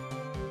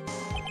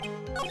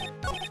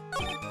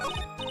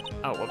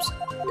 Oh, whoops.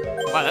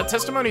 Wow, that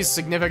testimony is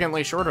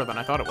significantly shorter than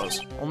I thought it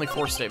was. Only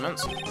 4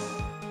 statements.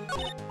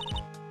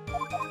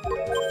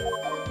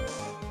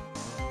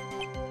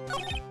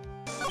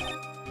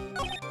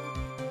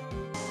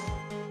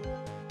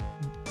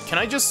 Can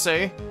I just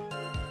say,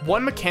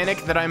 one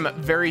mechanic that I'm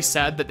very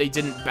sad that they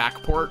didn't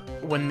backport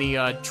when the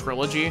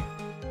HD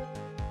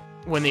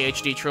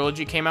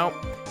trilogy came out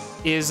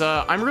is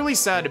I'm really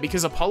sad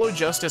because Apollo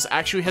Justice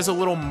actually has a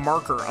little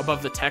marker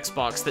above the text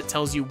box that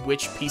tells you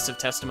which piece of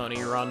testimony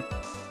you're on.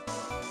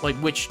 Like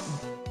which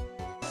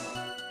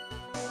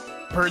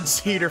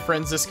Birdseed or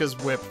Franziska's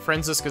Whip.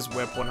 Franziska's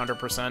Whip,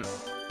 100%.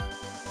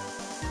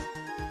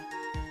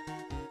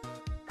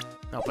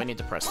 Nope, I need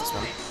to press this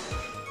one.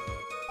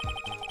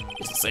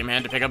 Use the same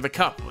hand to pick up the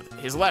cup with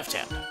his left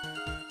hand.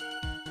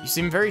 You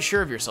seem very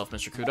sure of yourself,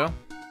 Mr. Kudo.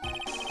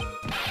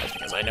 That's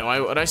because I know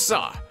what I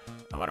saw,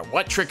 no matter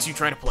what tricks you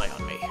try to play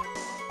on me.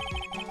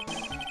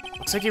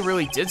 Looks like you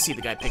really did see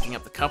the guy picking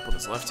up the cup with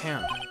his left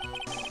hand.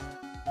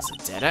 It's a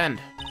dead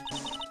end.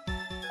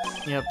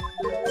 Yep.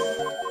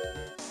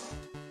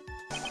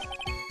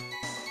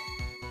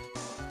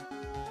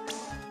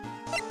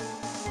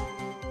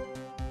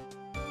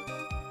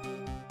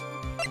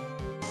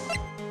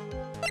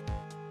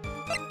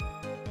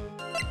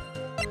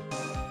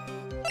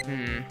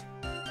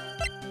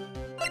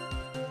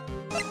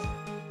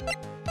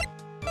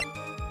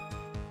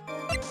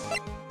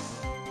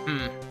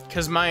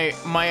 Because my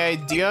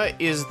idea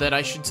is that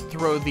I should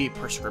throw the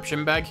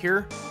prescription bag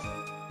here.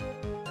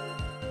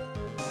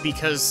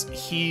 Because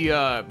he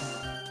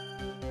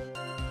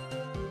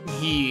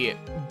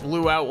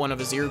blew out one of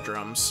his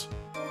eardrums.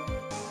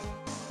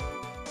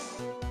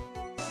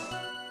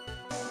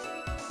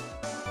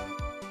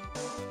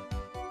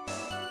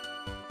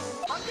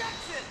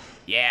 Objection!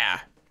 Yeah.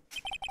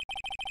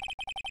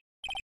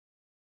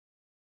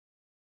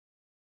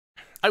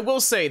 I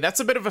will say, that's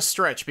a bit of a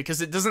stretch, because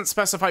it doesn't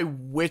specify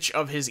which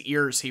of his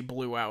ears he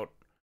blew out.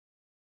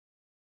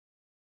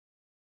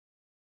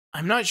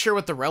 I'm not sure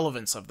what the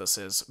relevance of this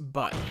is,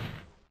 but...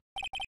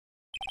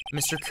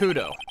 Mr.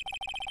 Kudo.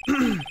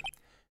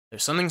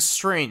 There's something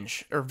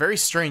strange, or very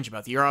strange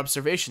about your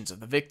observations of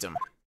the victim.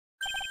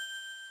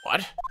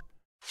 What?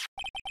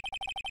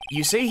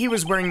 You say he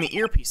was wearing the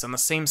earpiece on the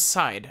same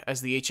side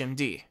as the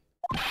HMD.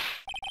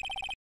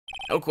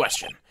 No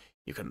question.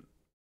 You can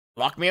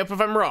lock me up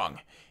if I'm wrong.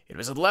 It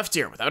was his left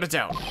ear, without a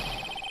doubt.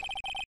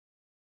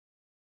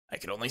 I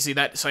could only see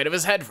that side of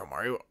his head from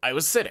where I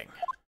was sitting.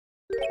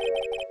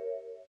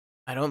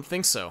 I don't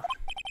think so.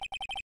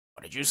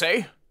 What did you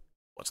say?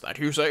 What's that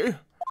you say?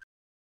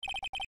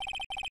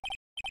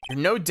 You're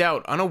no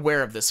doubt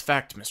unaware of this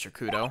fact, Mr.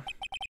 Kudo.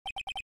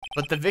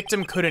 But the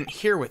victim couldn't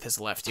hear with his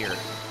left ear.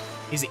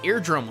 His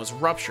eardrum was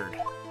ruptured.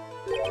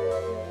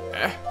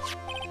 Eh?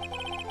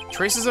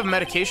 Traces of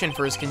medication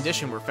for his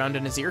condition were found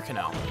in his ear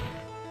canal.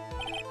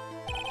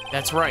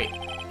 That's right.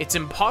 It's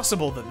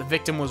impossible that the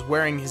victim was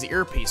wearing his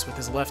earpiece with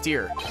his left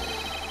ear,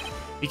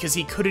 because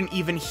he couldn't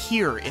even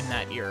hear in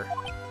that ear.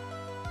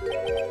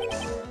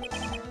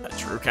 That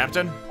true,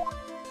 Captain?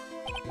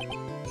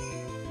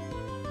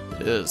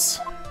 It is.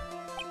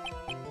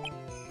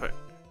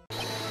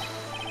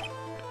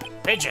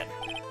 Pigeon!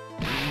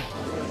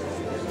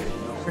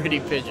 Pretty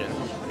pigeon.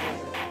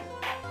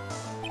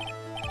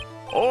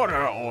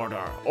 Order,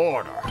 order,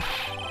 order.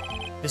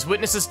 This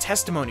witness's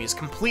testimony is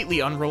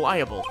completely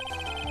unreliable.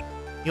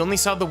 He only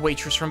saw the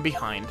waitress from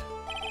behind.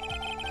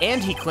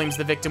 And he claims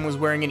the victim was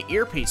wearing an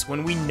earpiece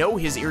when we know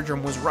his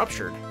eardrum was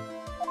ruptured.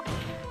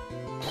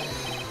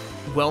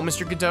 Well,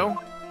 Mr. Godot?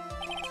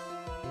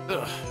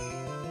 Ugh.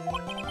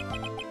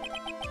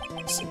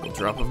 A single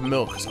drop of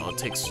milk is all it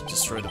takes to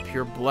destroy the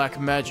pure black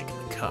magic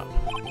in the cup.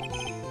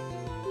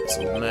 This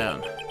old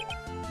man,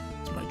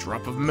 it's my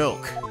drop of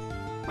milk.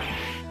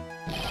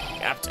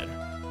 Captain,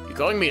 you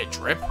calling me a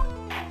drip?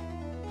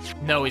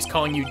 No, he's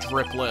calling you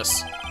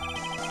dripless.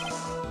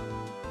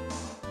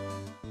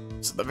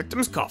 So the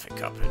victim's coffee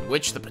cup, in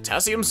which the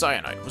potassium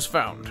cyanide was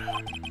found.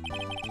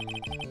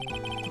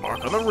 The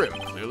mark on the rim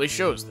clearly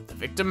shows that the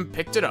victim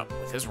picked it up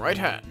with his right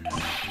hand.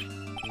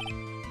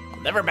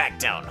 I'll never back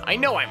down. I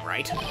know I'm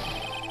right.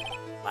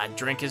 Lad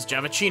drank his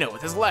Javachino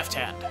with his left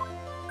hand.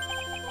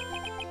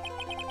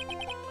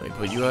 Let me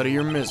put you out of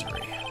your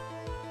misery.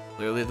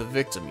 Clearly the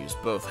victim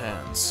used both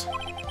hands.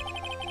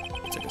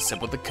 He took a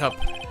sip with the cup,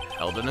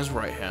 held in his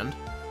right hand,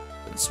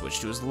 then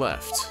switched to his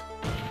left.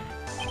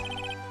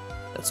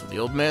 That's what the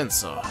old man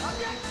saw.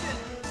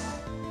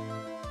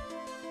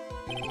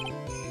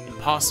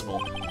 Impossible.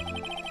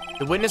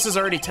 The witness has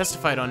already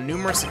testified on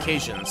numerous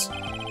occasions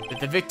that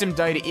the victim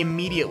died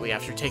immediately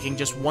after taking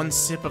just one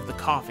sip of the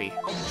coffee.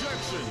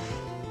 Objection!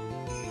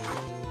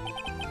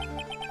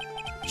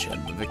 Which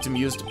hand the victim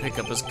used to pick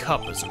up his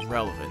cup is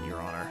irrelevant, Your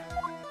Honor.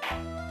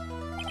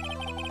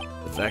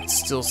 The facts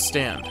still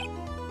stand.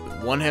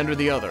 With one hand or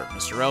the other,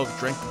 Mr. Elk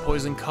drank the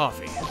poisoned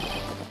coffee.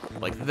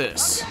 Like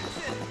this.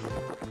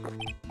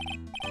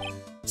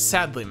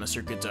 Sadly,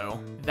 Mr. Godot,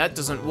 that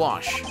doesn't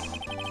wash.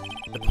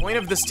 The point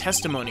of this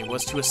testimony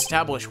was to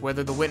establish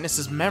whether the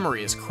witness's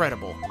memory is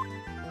credible.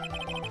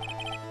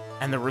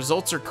 And the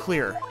results are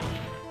clear.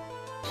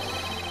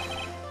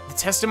 The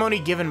testimony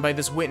given by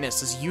this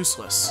witness is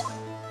useless.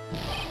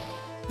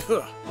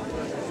 Ugh.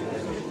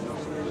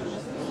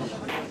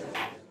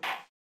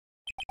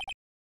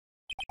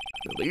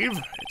 I believe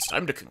it's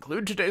time to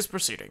conclude today's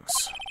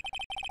proceedings.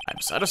 I'm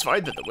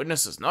satisfied that the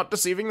witness is not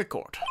deceiving the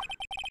court.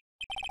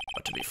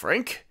 But to be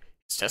frank,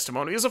 his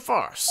testimony is a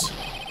farce.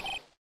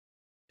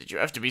 Did you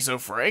have to be so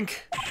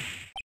frank?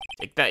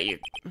 Take that, you...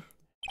 I'm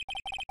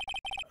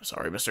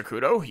sorry, Mr.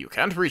 Kudo, you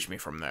can't reach me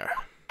from there.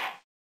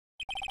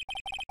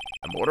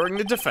 I'm ordering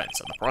the defense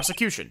and the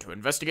prosecution to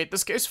investigate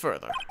this case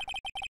further.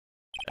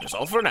 That is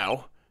all for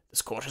now.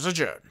 This court is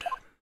adjourned.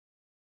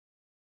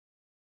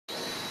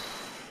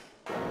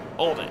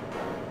 Hold it.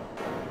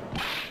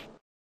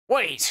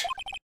 Wait!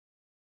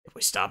 If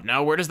we stop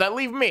now, where does that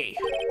leave me?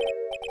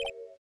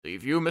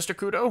 Leave you, Mr.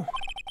 Kudo?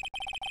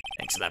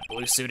 Thanks to that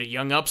blue-suited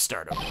young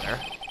upstart over there.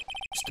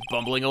 Just a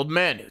bumbling old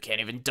man who can't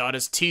even dot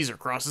his T's or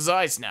cross his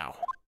I's now.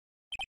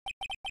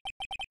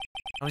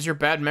 How is your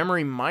bad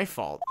memory my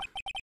fault?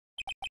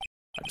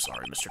 I'm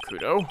sorry, Mr.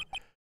 Kudo,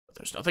 but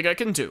there's nothing I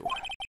can do.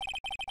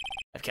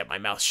 I've kept my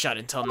mouth shut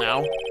until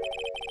now.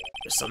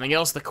 There's something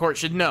else the court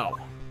should know.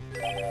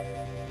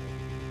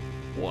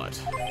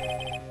 What?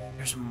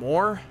 There's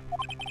more?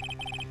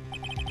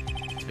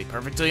 To be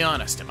perfectly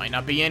honest, it might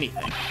not be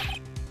anything.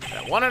 But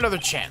I want another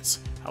chance.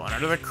 I want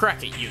another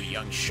crack at you,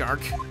 young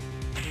shark.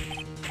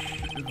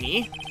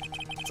 Me?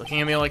 It's looking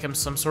at me like I'm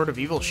some sort of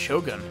evil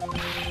shogun.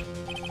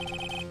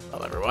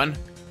 Well, everyone,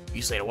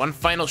 you say to one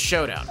final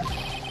showdown.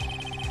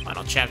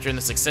 Final chapter in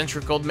this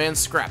eccentric old man's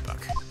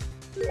scrapbook.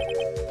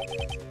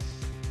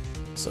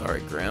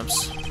 Sorry,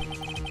 Gramps.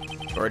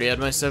 Already had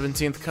my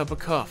 17th cup of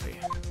coffee.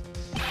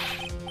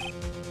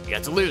 You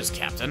got to lose,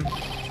 Captain.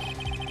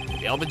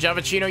 Maybe all the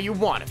Javachino you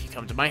want if you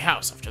come to my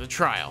house after the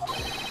trial.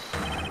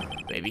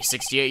 Maybe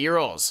 68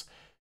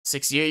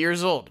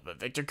 years old, but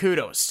Victor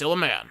Kudo is still a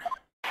man.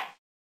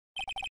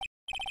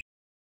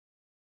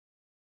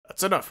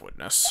 That's enough,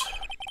 witness.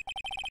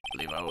 I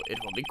believe it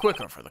will be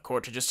quicker for the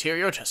court to just hear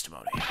your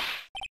testimony.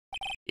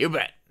 You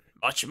bet.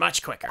 Much,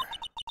 much quicker.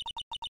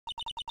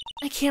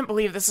 I can't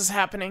believe this is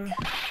happening.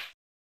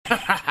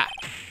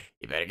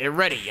 You better get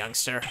ready,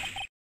 youngster.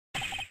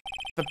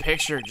 The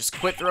picture, just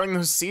quit throwing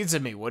those seeds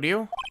at me, would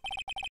you?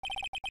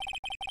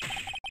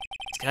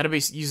 It's gotta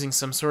be using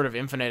some sort of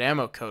infinite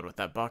ammo code with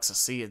that box of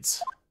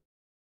seeds.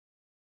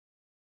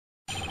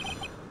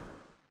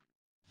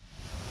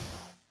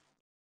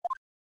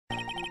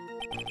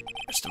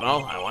 First of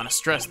all, I want to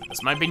stress that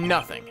this might be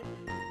nothing.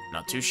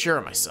 Not too sure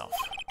of myself.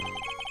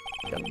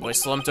 The boy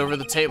slumped over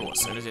the table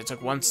as soon as he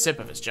took one sip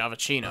of his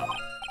Javachino.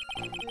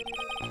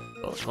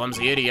 Well, the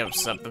clumsy idiot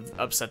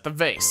upset the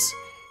vase.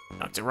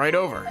 Knocked it right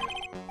over.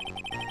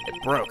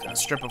 It broke, and a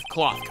strip of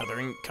cloth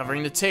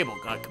covering the table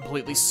got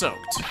completely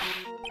soaked.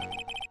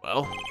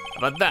 Well, how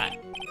about that?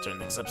 Turn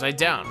things upside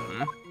down,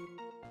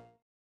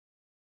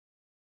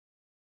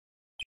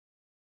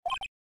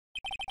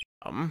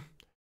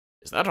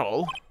 Is that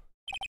all?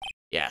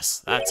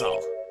 Yes, that's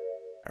all.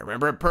 I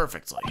remember it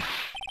perfectly.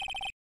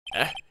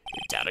 You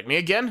doubting me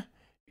again?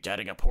 You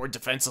doubting a poor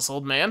defenseless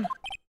old man?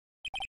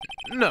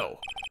 No,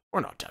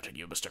 we're not doubting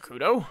you, Mr.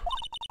 Kudo.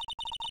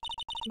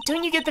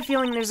 Don't you get the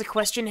feeling there's a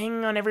question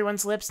hanging on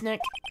everyone's lips, Nick?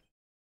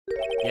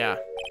 Yeah.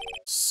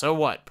 So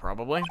what,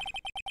 probably?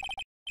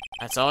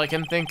 That's all I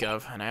can think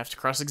of, and I have to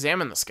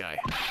cross-examine this guy.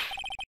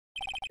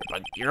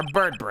 But you're a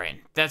bird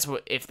brain. That's why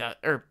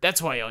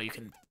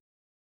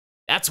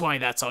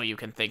that's all you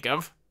can think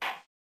of.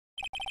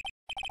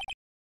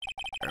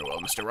 Very well,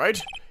 Mr.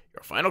 Wright.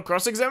 Your final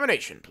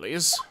cross-examination,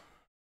 please.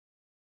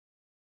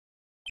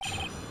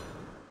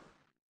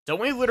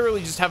 Don't we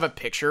literally just have a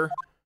picture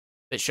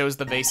that shows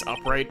the vase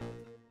upright?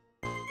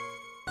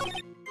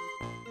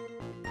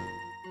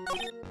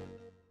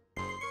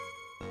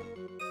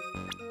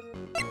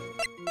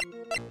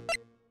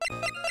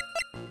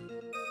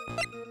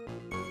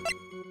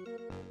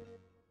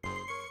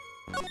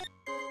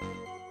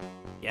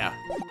 Yeah.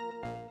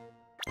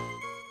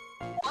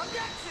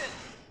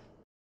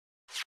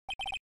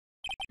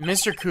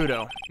 Mr.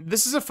 Kudo,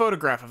 this is a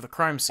photograph of the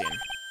crime scene.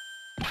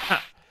 Huh.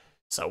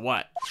 So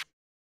what?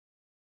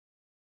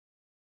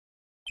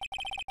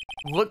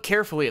 Look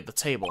carefully at the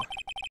table.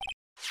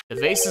 The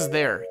vase is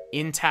there,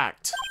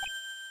 intact.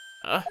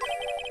 Huh?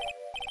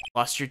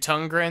 Lost your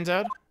tongue,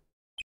 Granddad?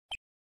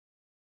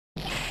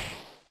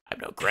 I'm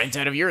no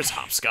granddad of yours,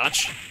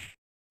 Hopscotch.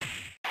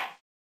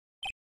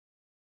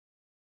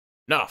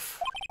 Enough.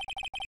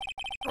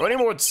 Throw any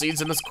more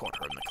seeds in this corner,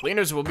 and the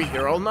cleaners will be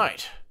here all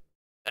night.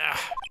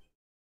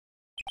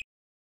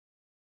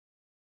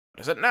 What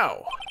is it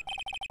now?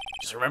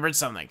 Just remembered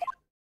something.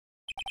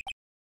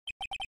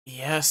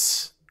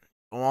 Yes.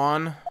 Go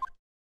on.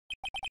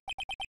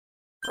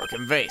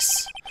 Broken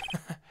vase.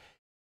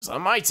 It's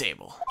on my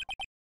table.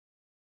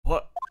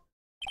 What?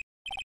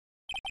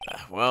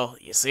 Well,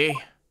 you see? It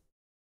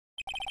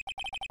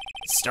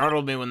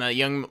startled me when that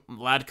young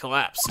lad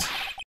collapsed.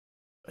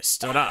 I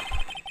stood up.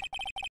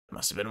 It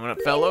must have been when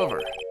it fell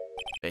over.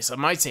 Vase on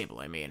my table,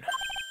 I mean.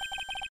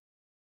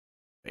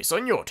 Vase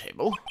on your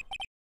table?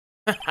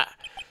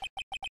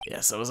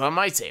 Yes, it was on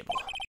my table.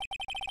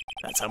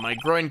 That's how my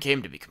groin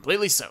came to be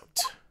completely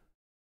soaked.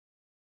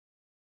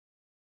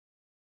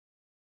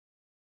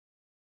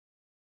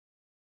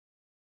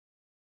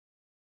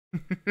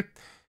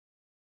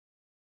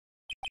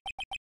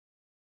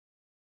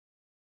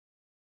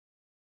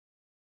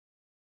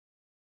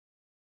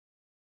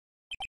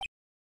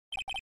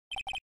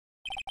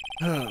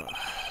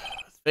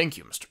 Thank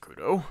you, Mr.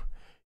 Kudo.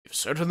 You've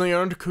certainly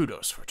earned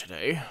kudos for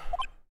today.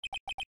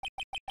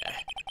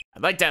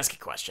 I'd like to ask a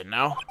question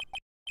now.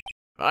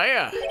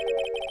 Have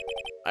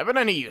I been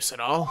any use at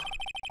all?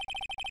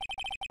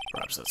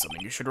 Perhaps that's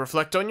something you should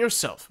reflect on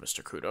yourself,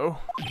 Mr. Kudo.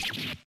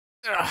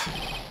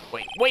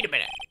 Wait a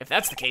minute. If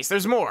that's the case,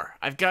 there's more.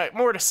 I've got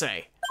more to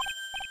say.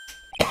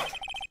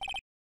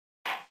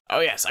 Oh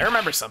yes, I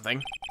remember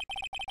something.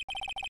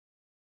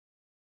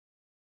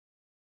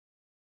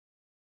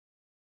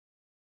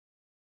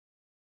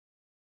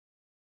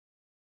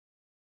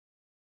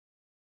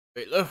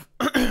 Bailiff.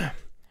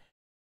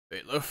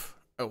 Bailiff.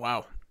 Oh,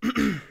 wow.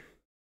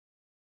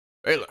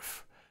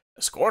 Bailiff,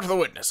 escort the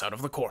witness out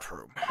of the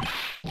courtroom.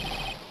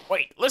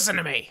 Wait, listen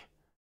to me.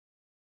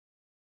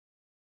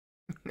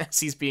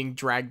 As he's being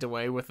dragged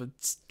away with a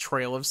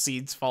trail of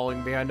seeds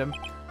falling behind him.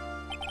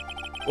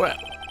 Well,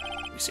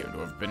 we seem to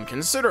have been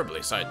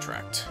considerably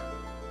sidetracked.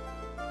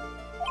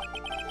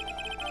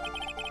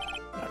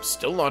 I'm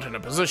still not in a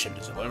position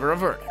to deliver a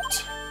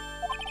verdict.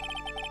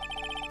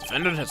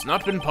 Defendant has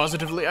not been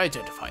positively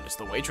identified as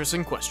the waitress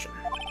in question.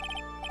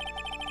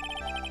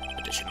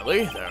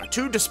 Additionally, there are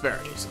two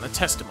disparities in the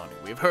testimony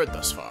we've heard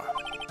thus far.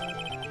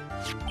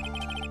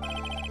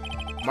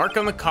 Mark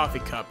on the coffee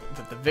cup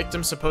that the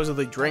victim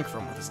supposedly drank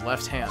from with his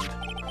left hand,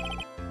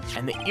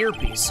 and the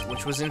earpiece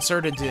which was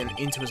inserted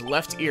into his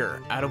left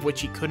ear, out of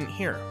which he couldn't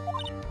hear.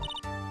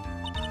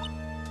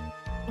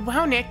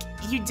 Wow, Nick,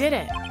 you did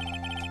it.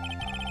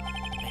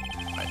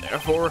 I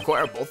therefore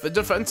require both the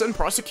defense and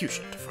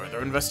prosecution to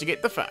further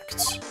investigate the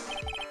facts.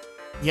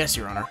 Yes,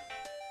 Your Honor.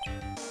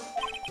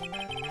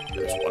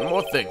 There's one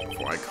more thing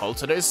before I call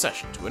today's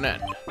session to an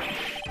end.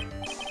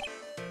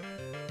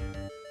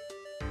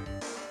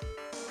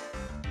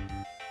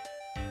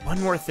 One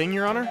more thing,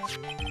 Your Honor?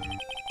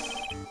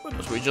 But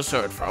as we just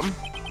heard from,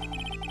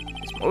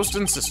 he's most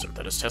insistent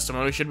that his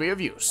testimony should be of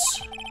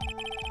use.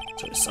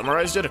 So he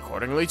summarized it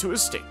accordingly to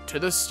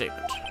this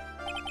statement.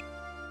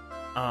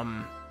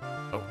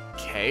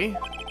 Okay.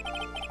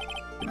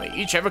 You may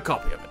each have a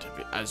copy of it,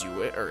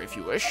 if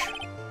you wish.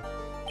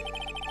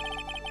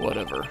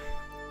 Whatever.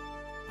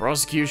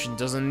 Prosecution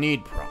doesn't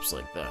need props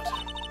like that.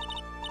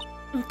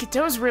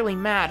 Godot's really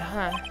mad,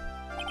 huh?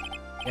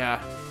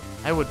 Yeah,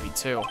 I would be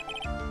too.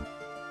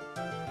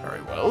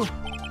 Very well.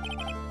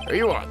 There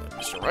you are then,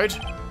 Mr. Wright.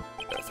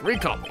 There are 3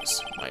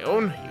 copies. My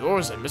own,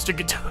 yours, and Mr.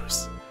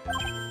 Godot's.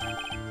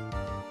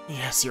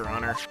 Yes, Your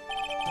Honor.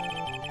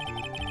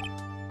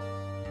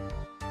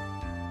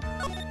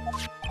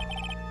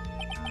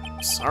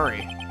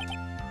 Sorry.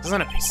 This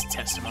isn't a piece of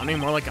testimony,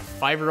 more like a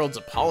 5-year-old's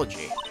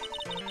apology.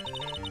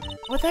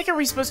 What the heck are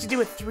we supposed to do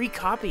with 3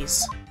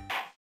 copies?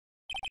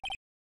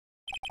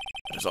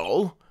 That is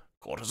all.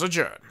 Court is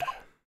adjourned.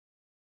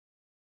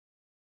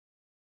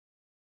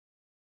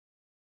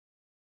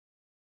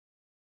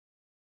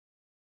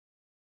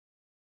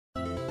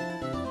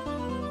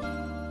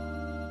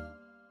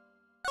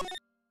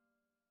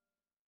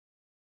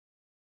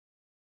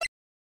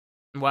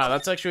 Wow,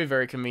 that's actually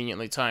very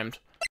conveniently timed.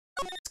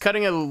 It's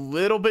cutting a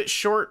little bit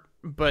short,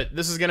 but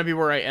this is gonna be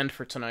where I end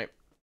for tonight.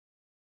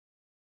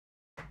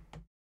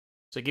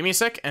 So give me a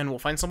sec, and we'll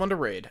find someone to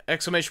raid.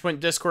 Exclamation point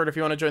Discord if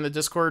you want to join the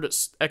Discord.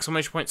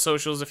 Exclamation point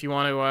socials if you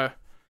want to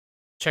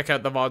check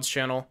out the VODs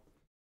channel.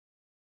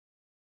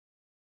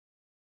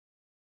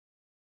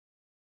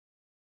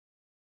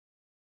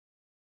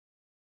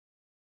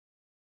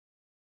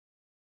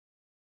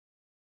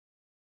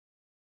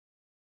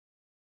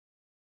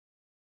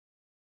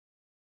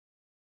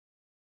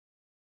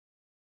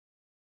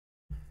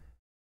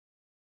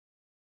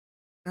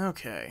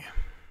 Okay.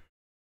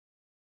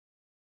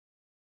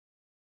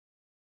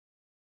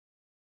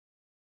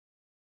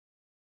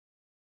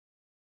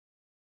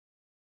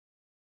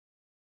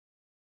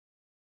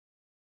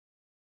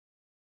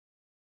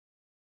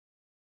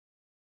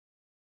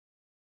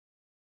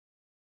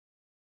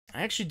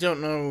 I actually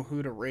don't know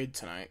who to raid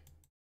tonight.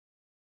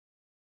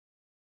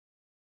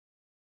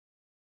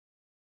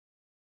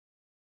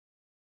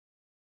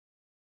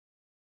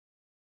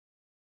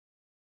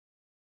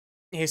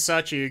 Hey,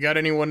 Sachi, you got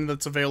anyone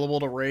that's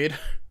available to raid?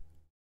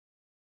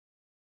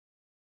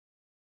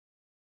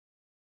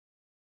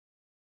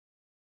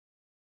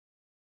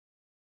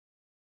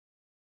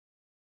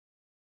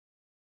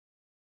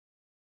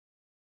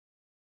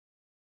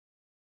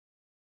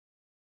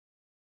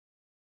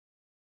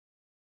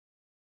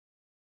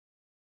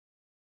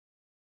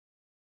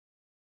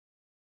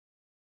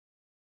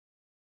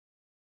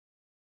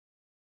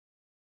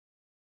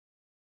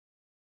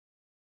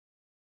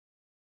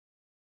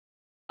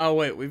 Oh,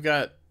 wait, we've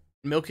got...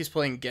 Milky's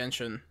playing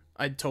Genshin.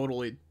 I'd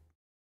totally...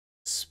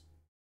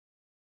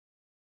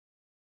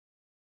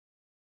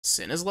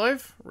 Sin is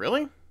live?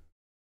 Really?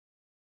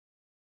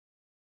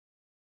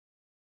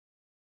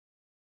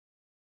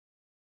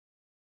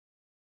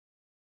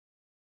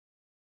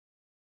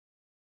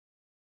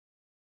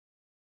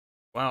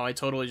 Wow, I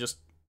totally just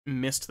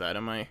missed that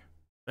in my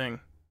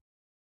thing.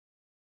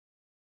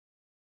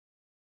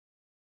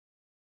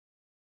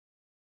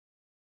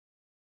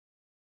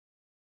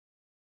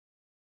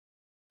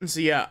 So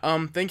yeah,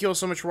 thank you all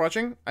so much for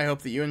watching. I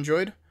hope that you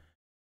enjoyed.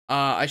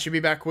 I should be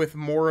back with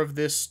more of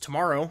this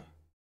tomorrow,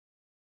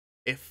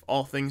 if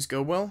all things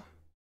go well.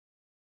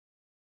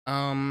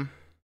 Other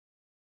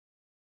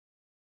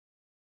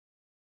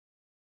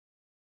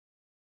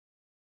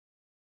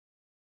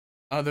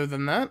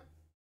than that,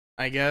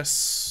 I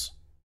guess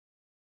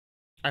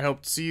I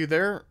hope to see you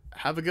there.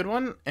 Have a good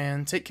one,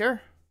 and take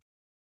care.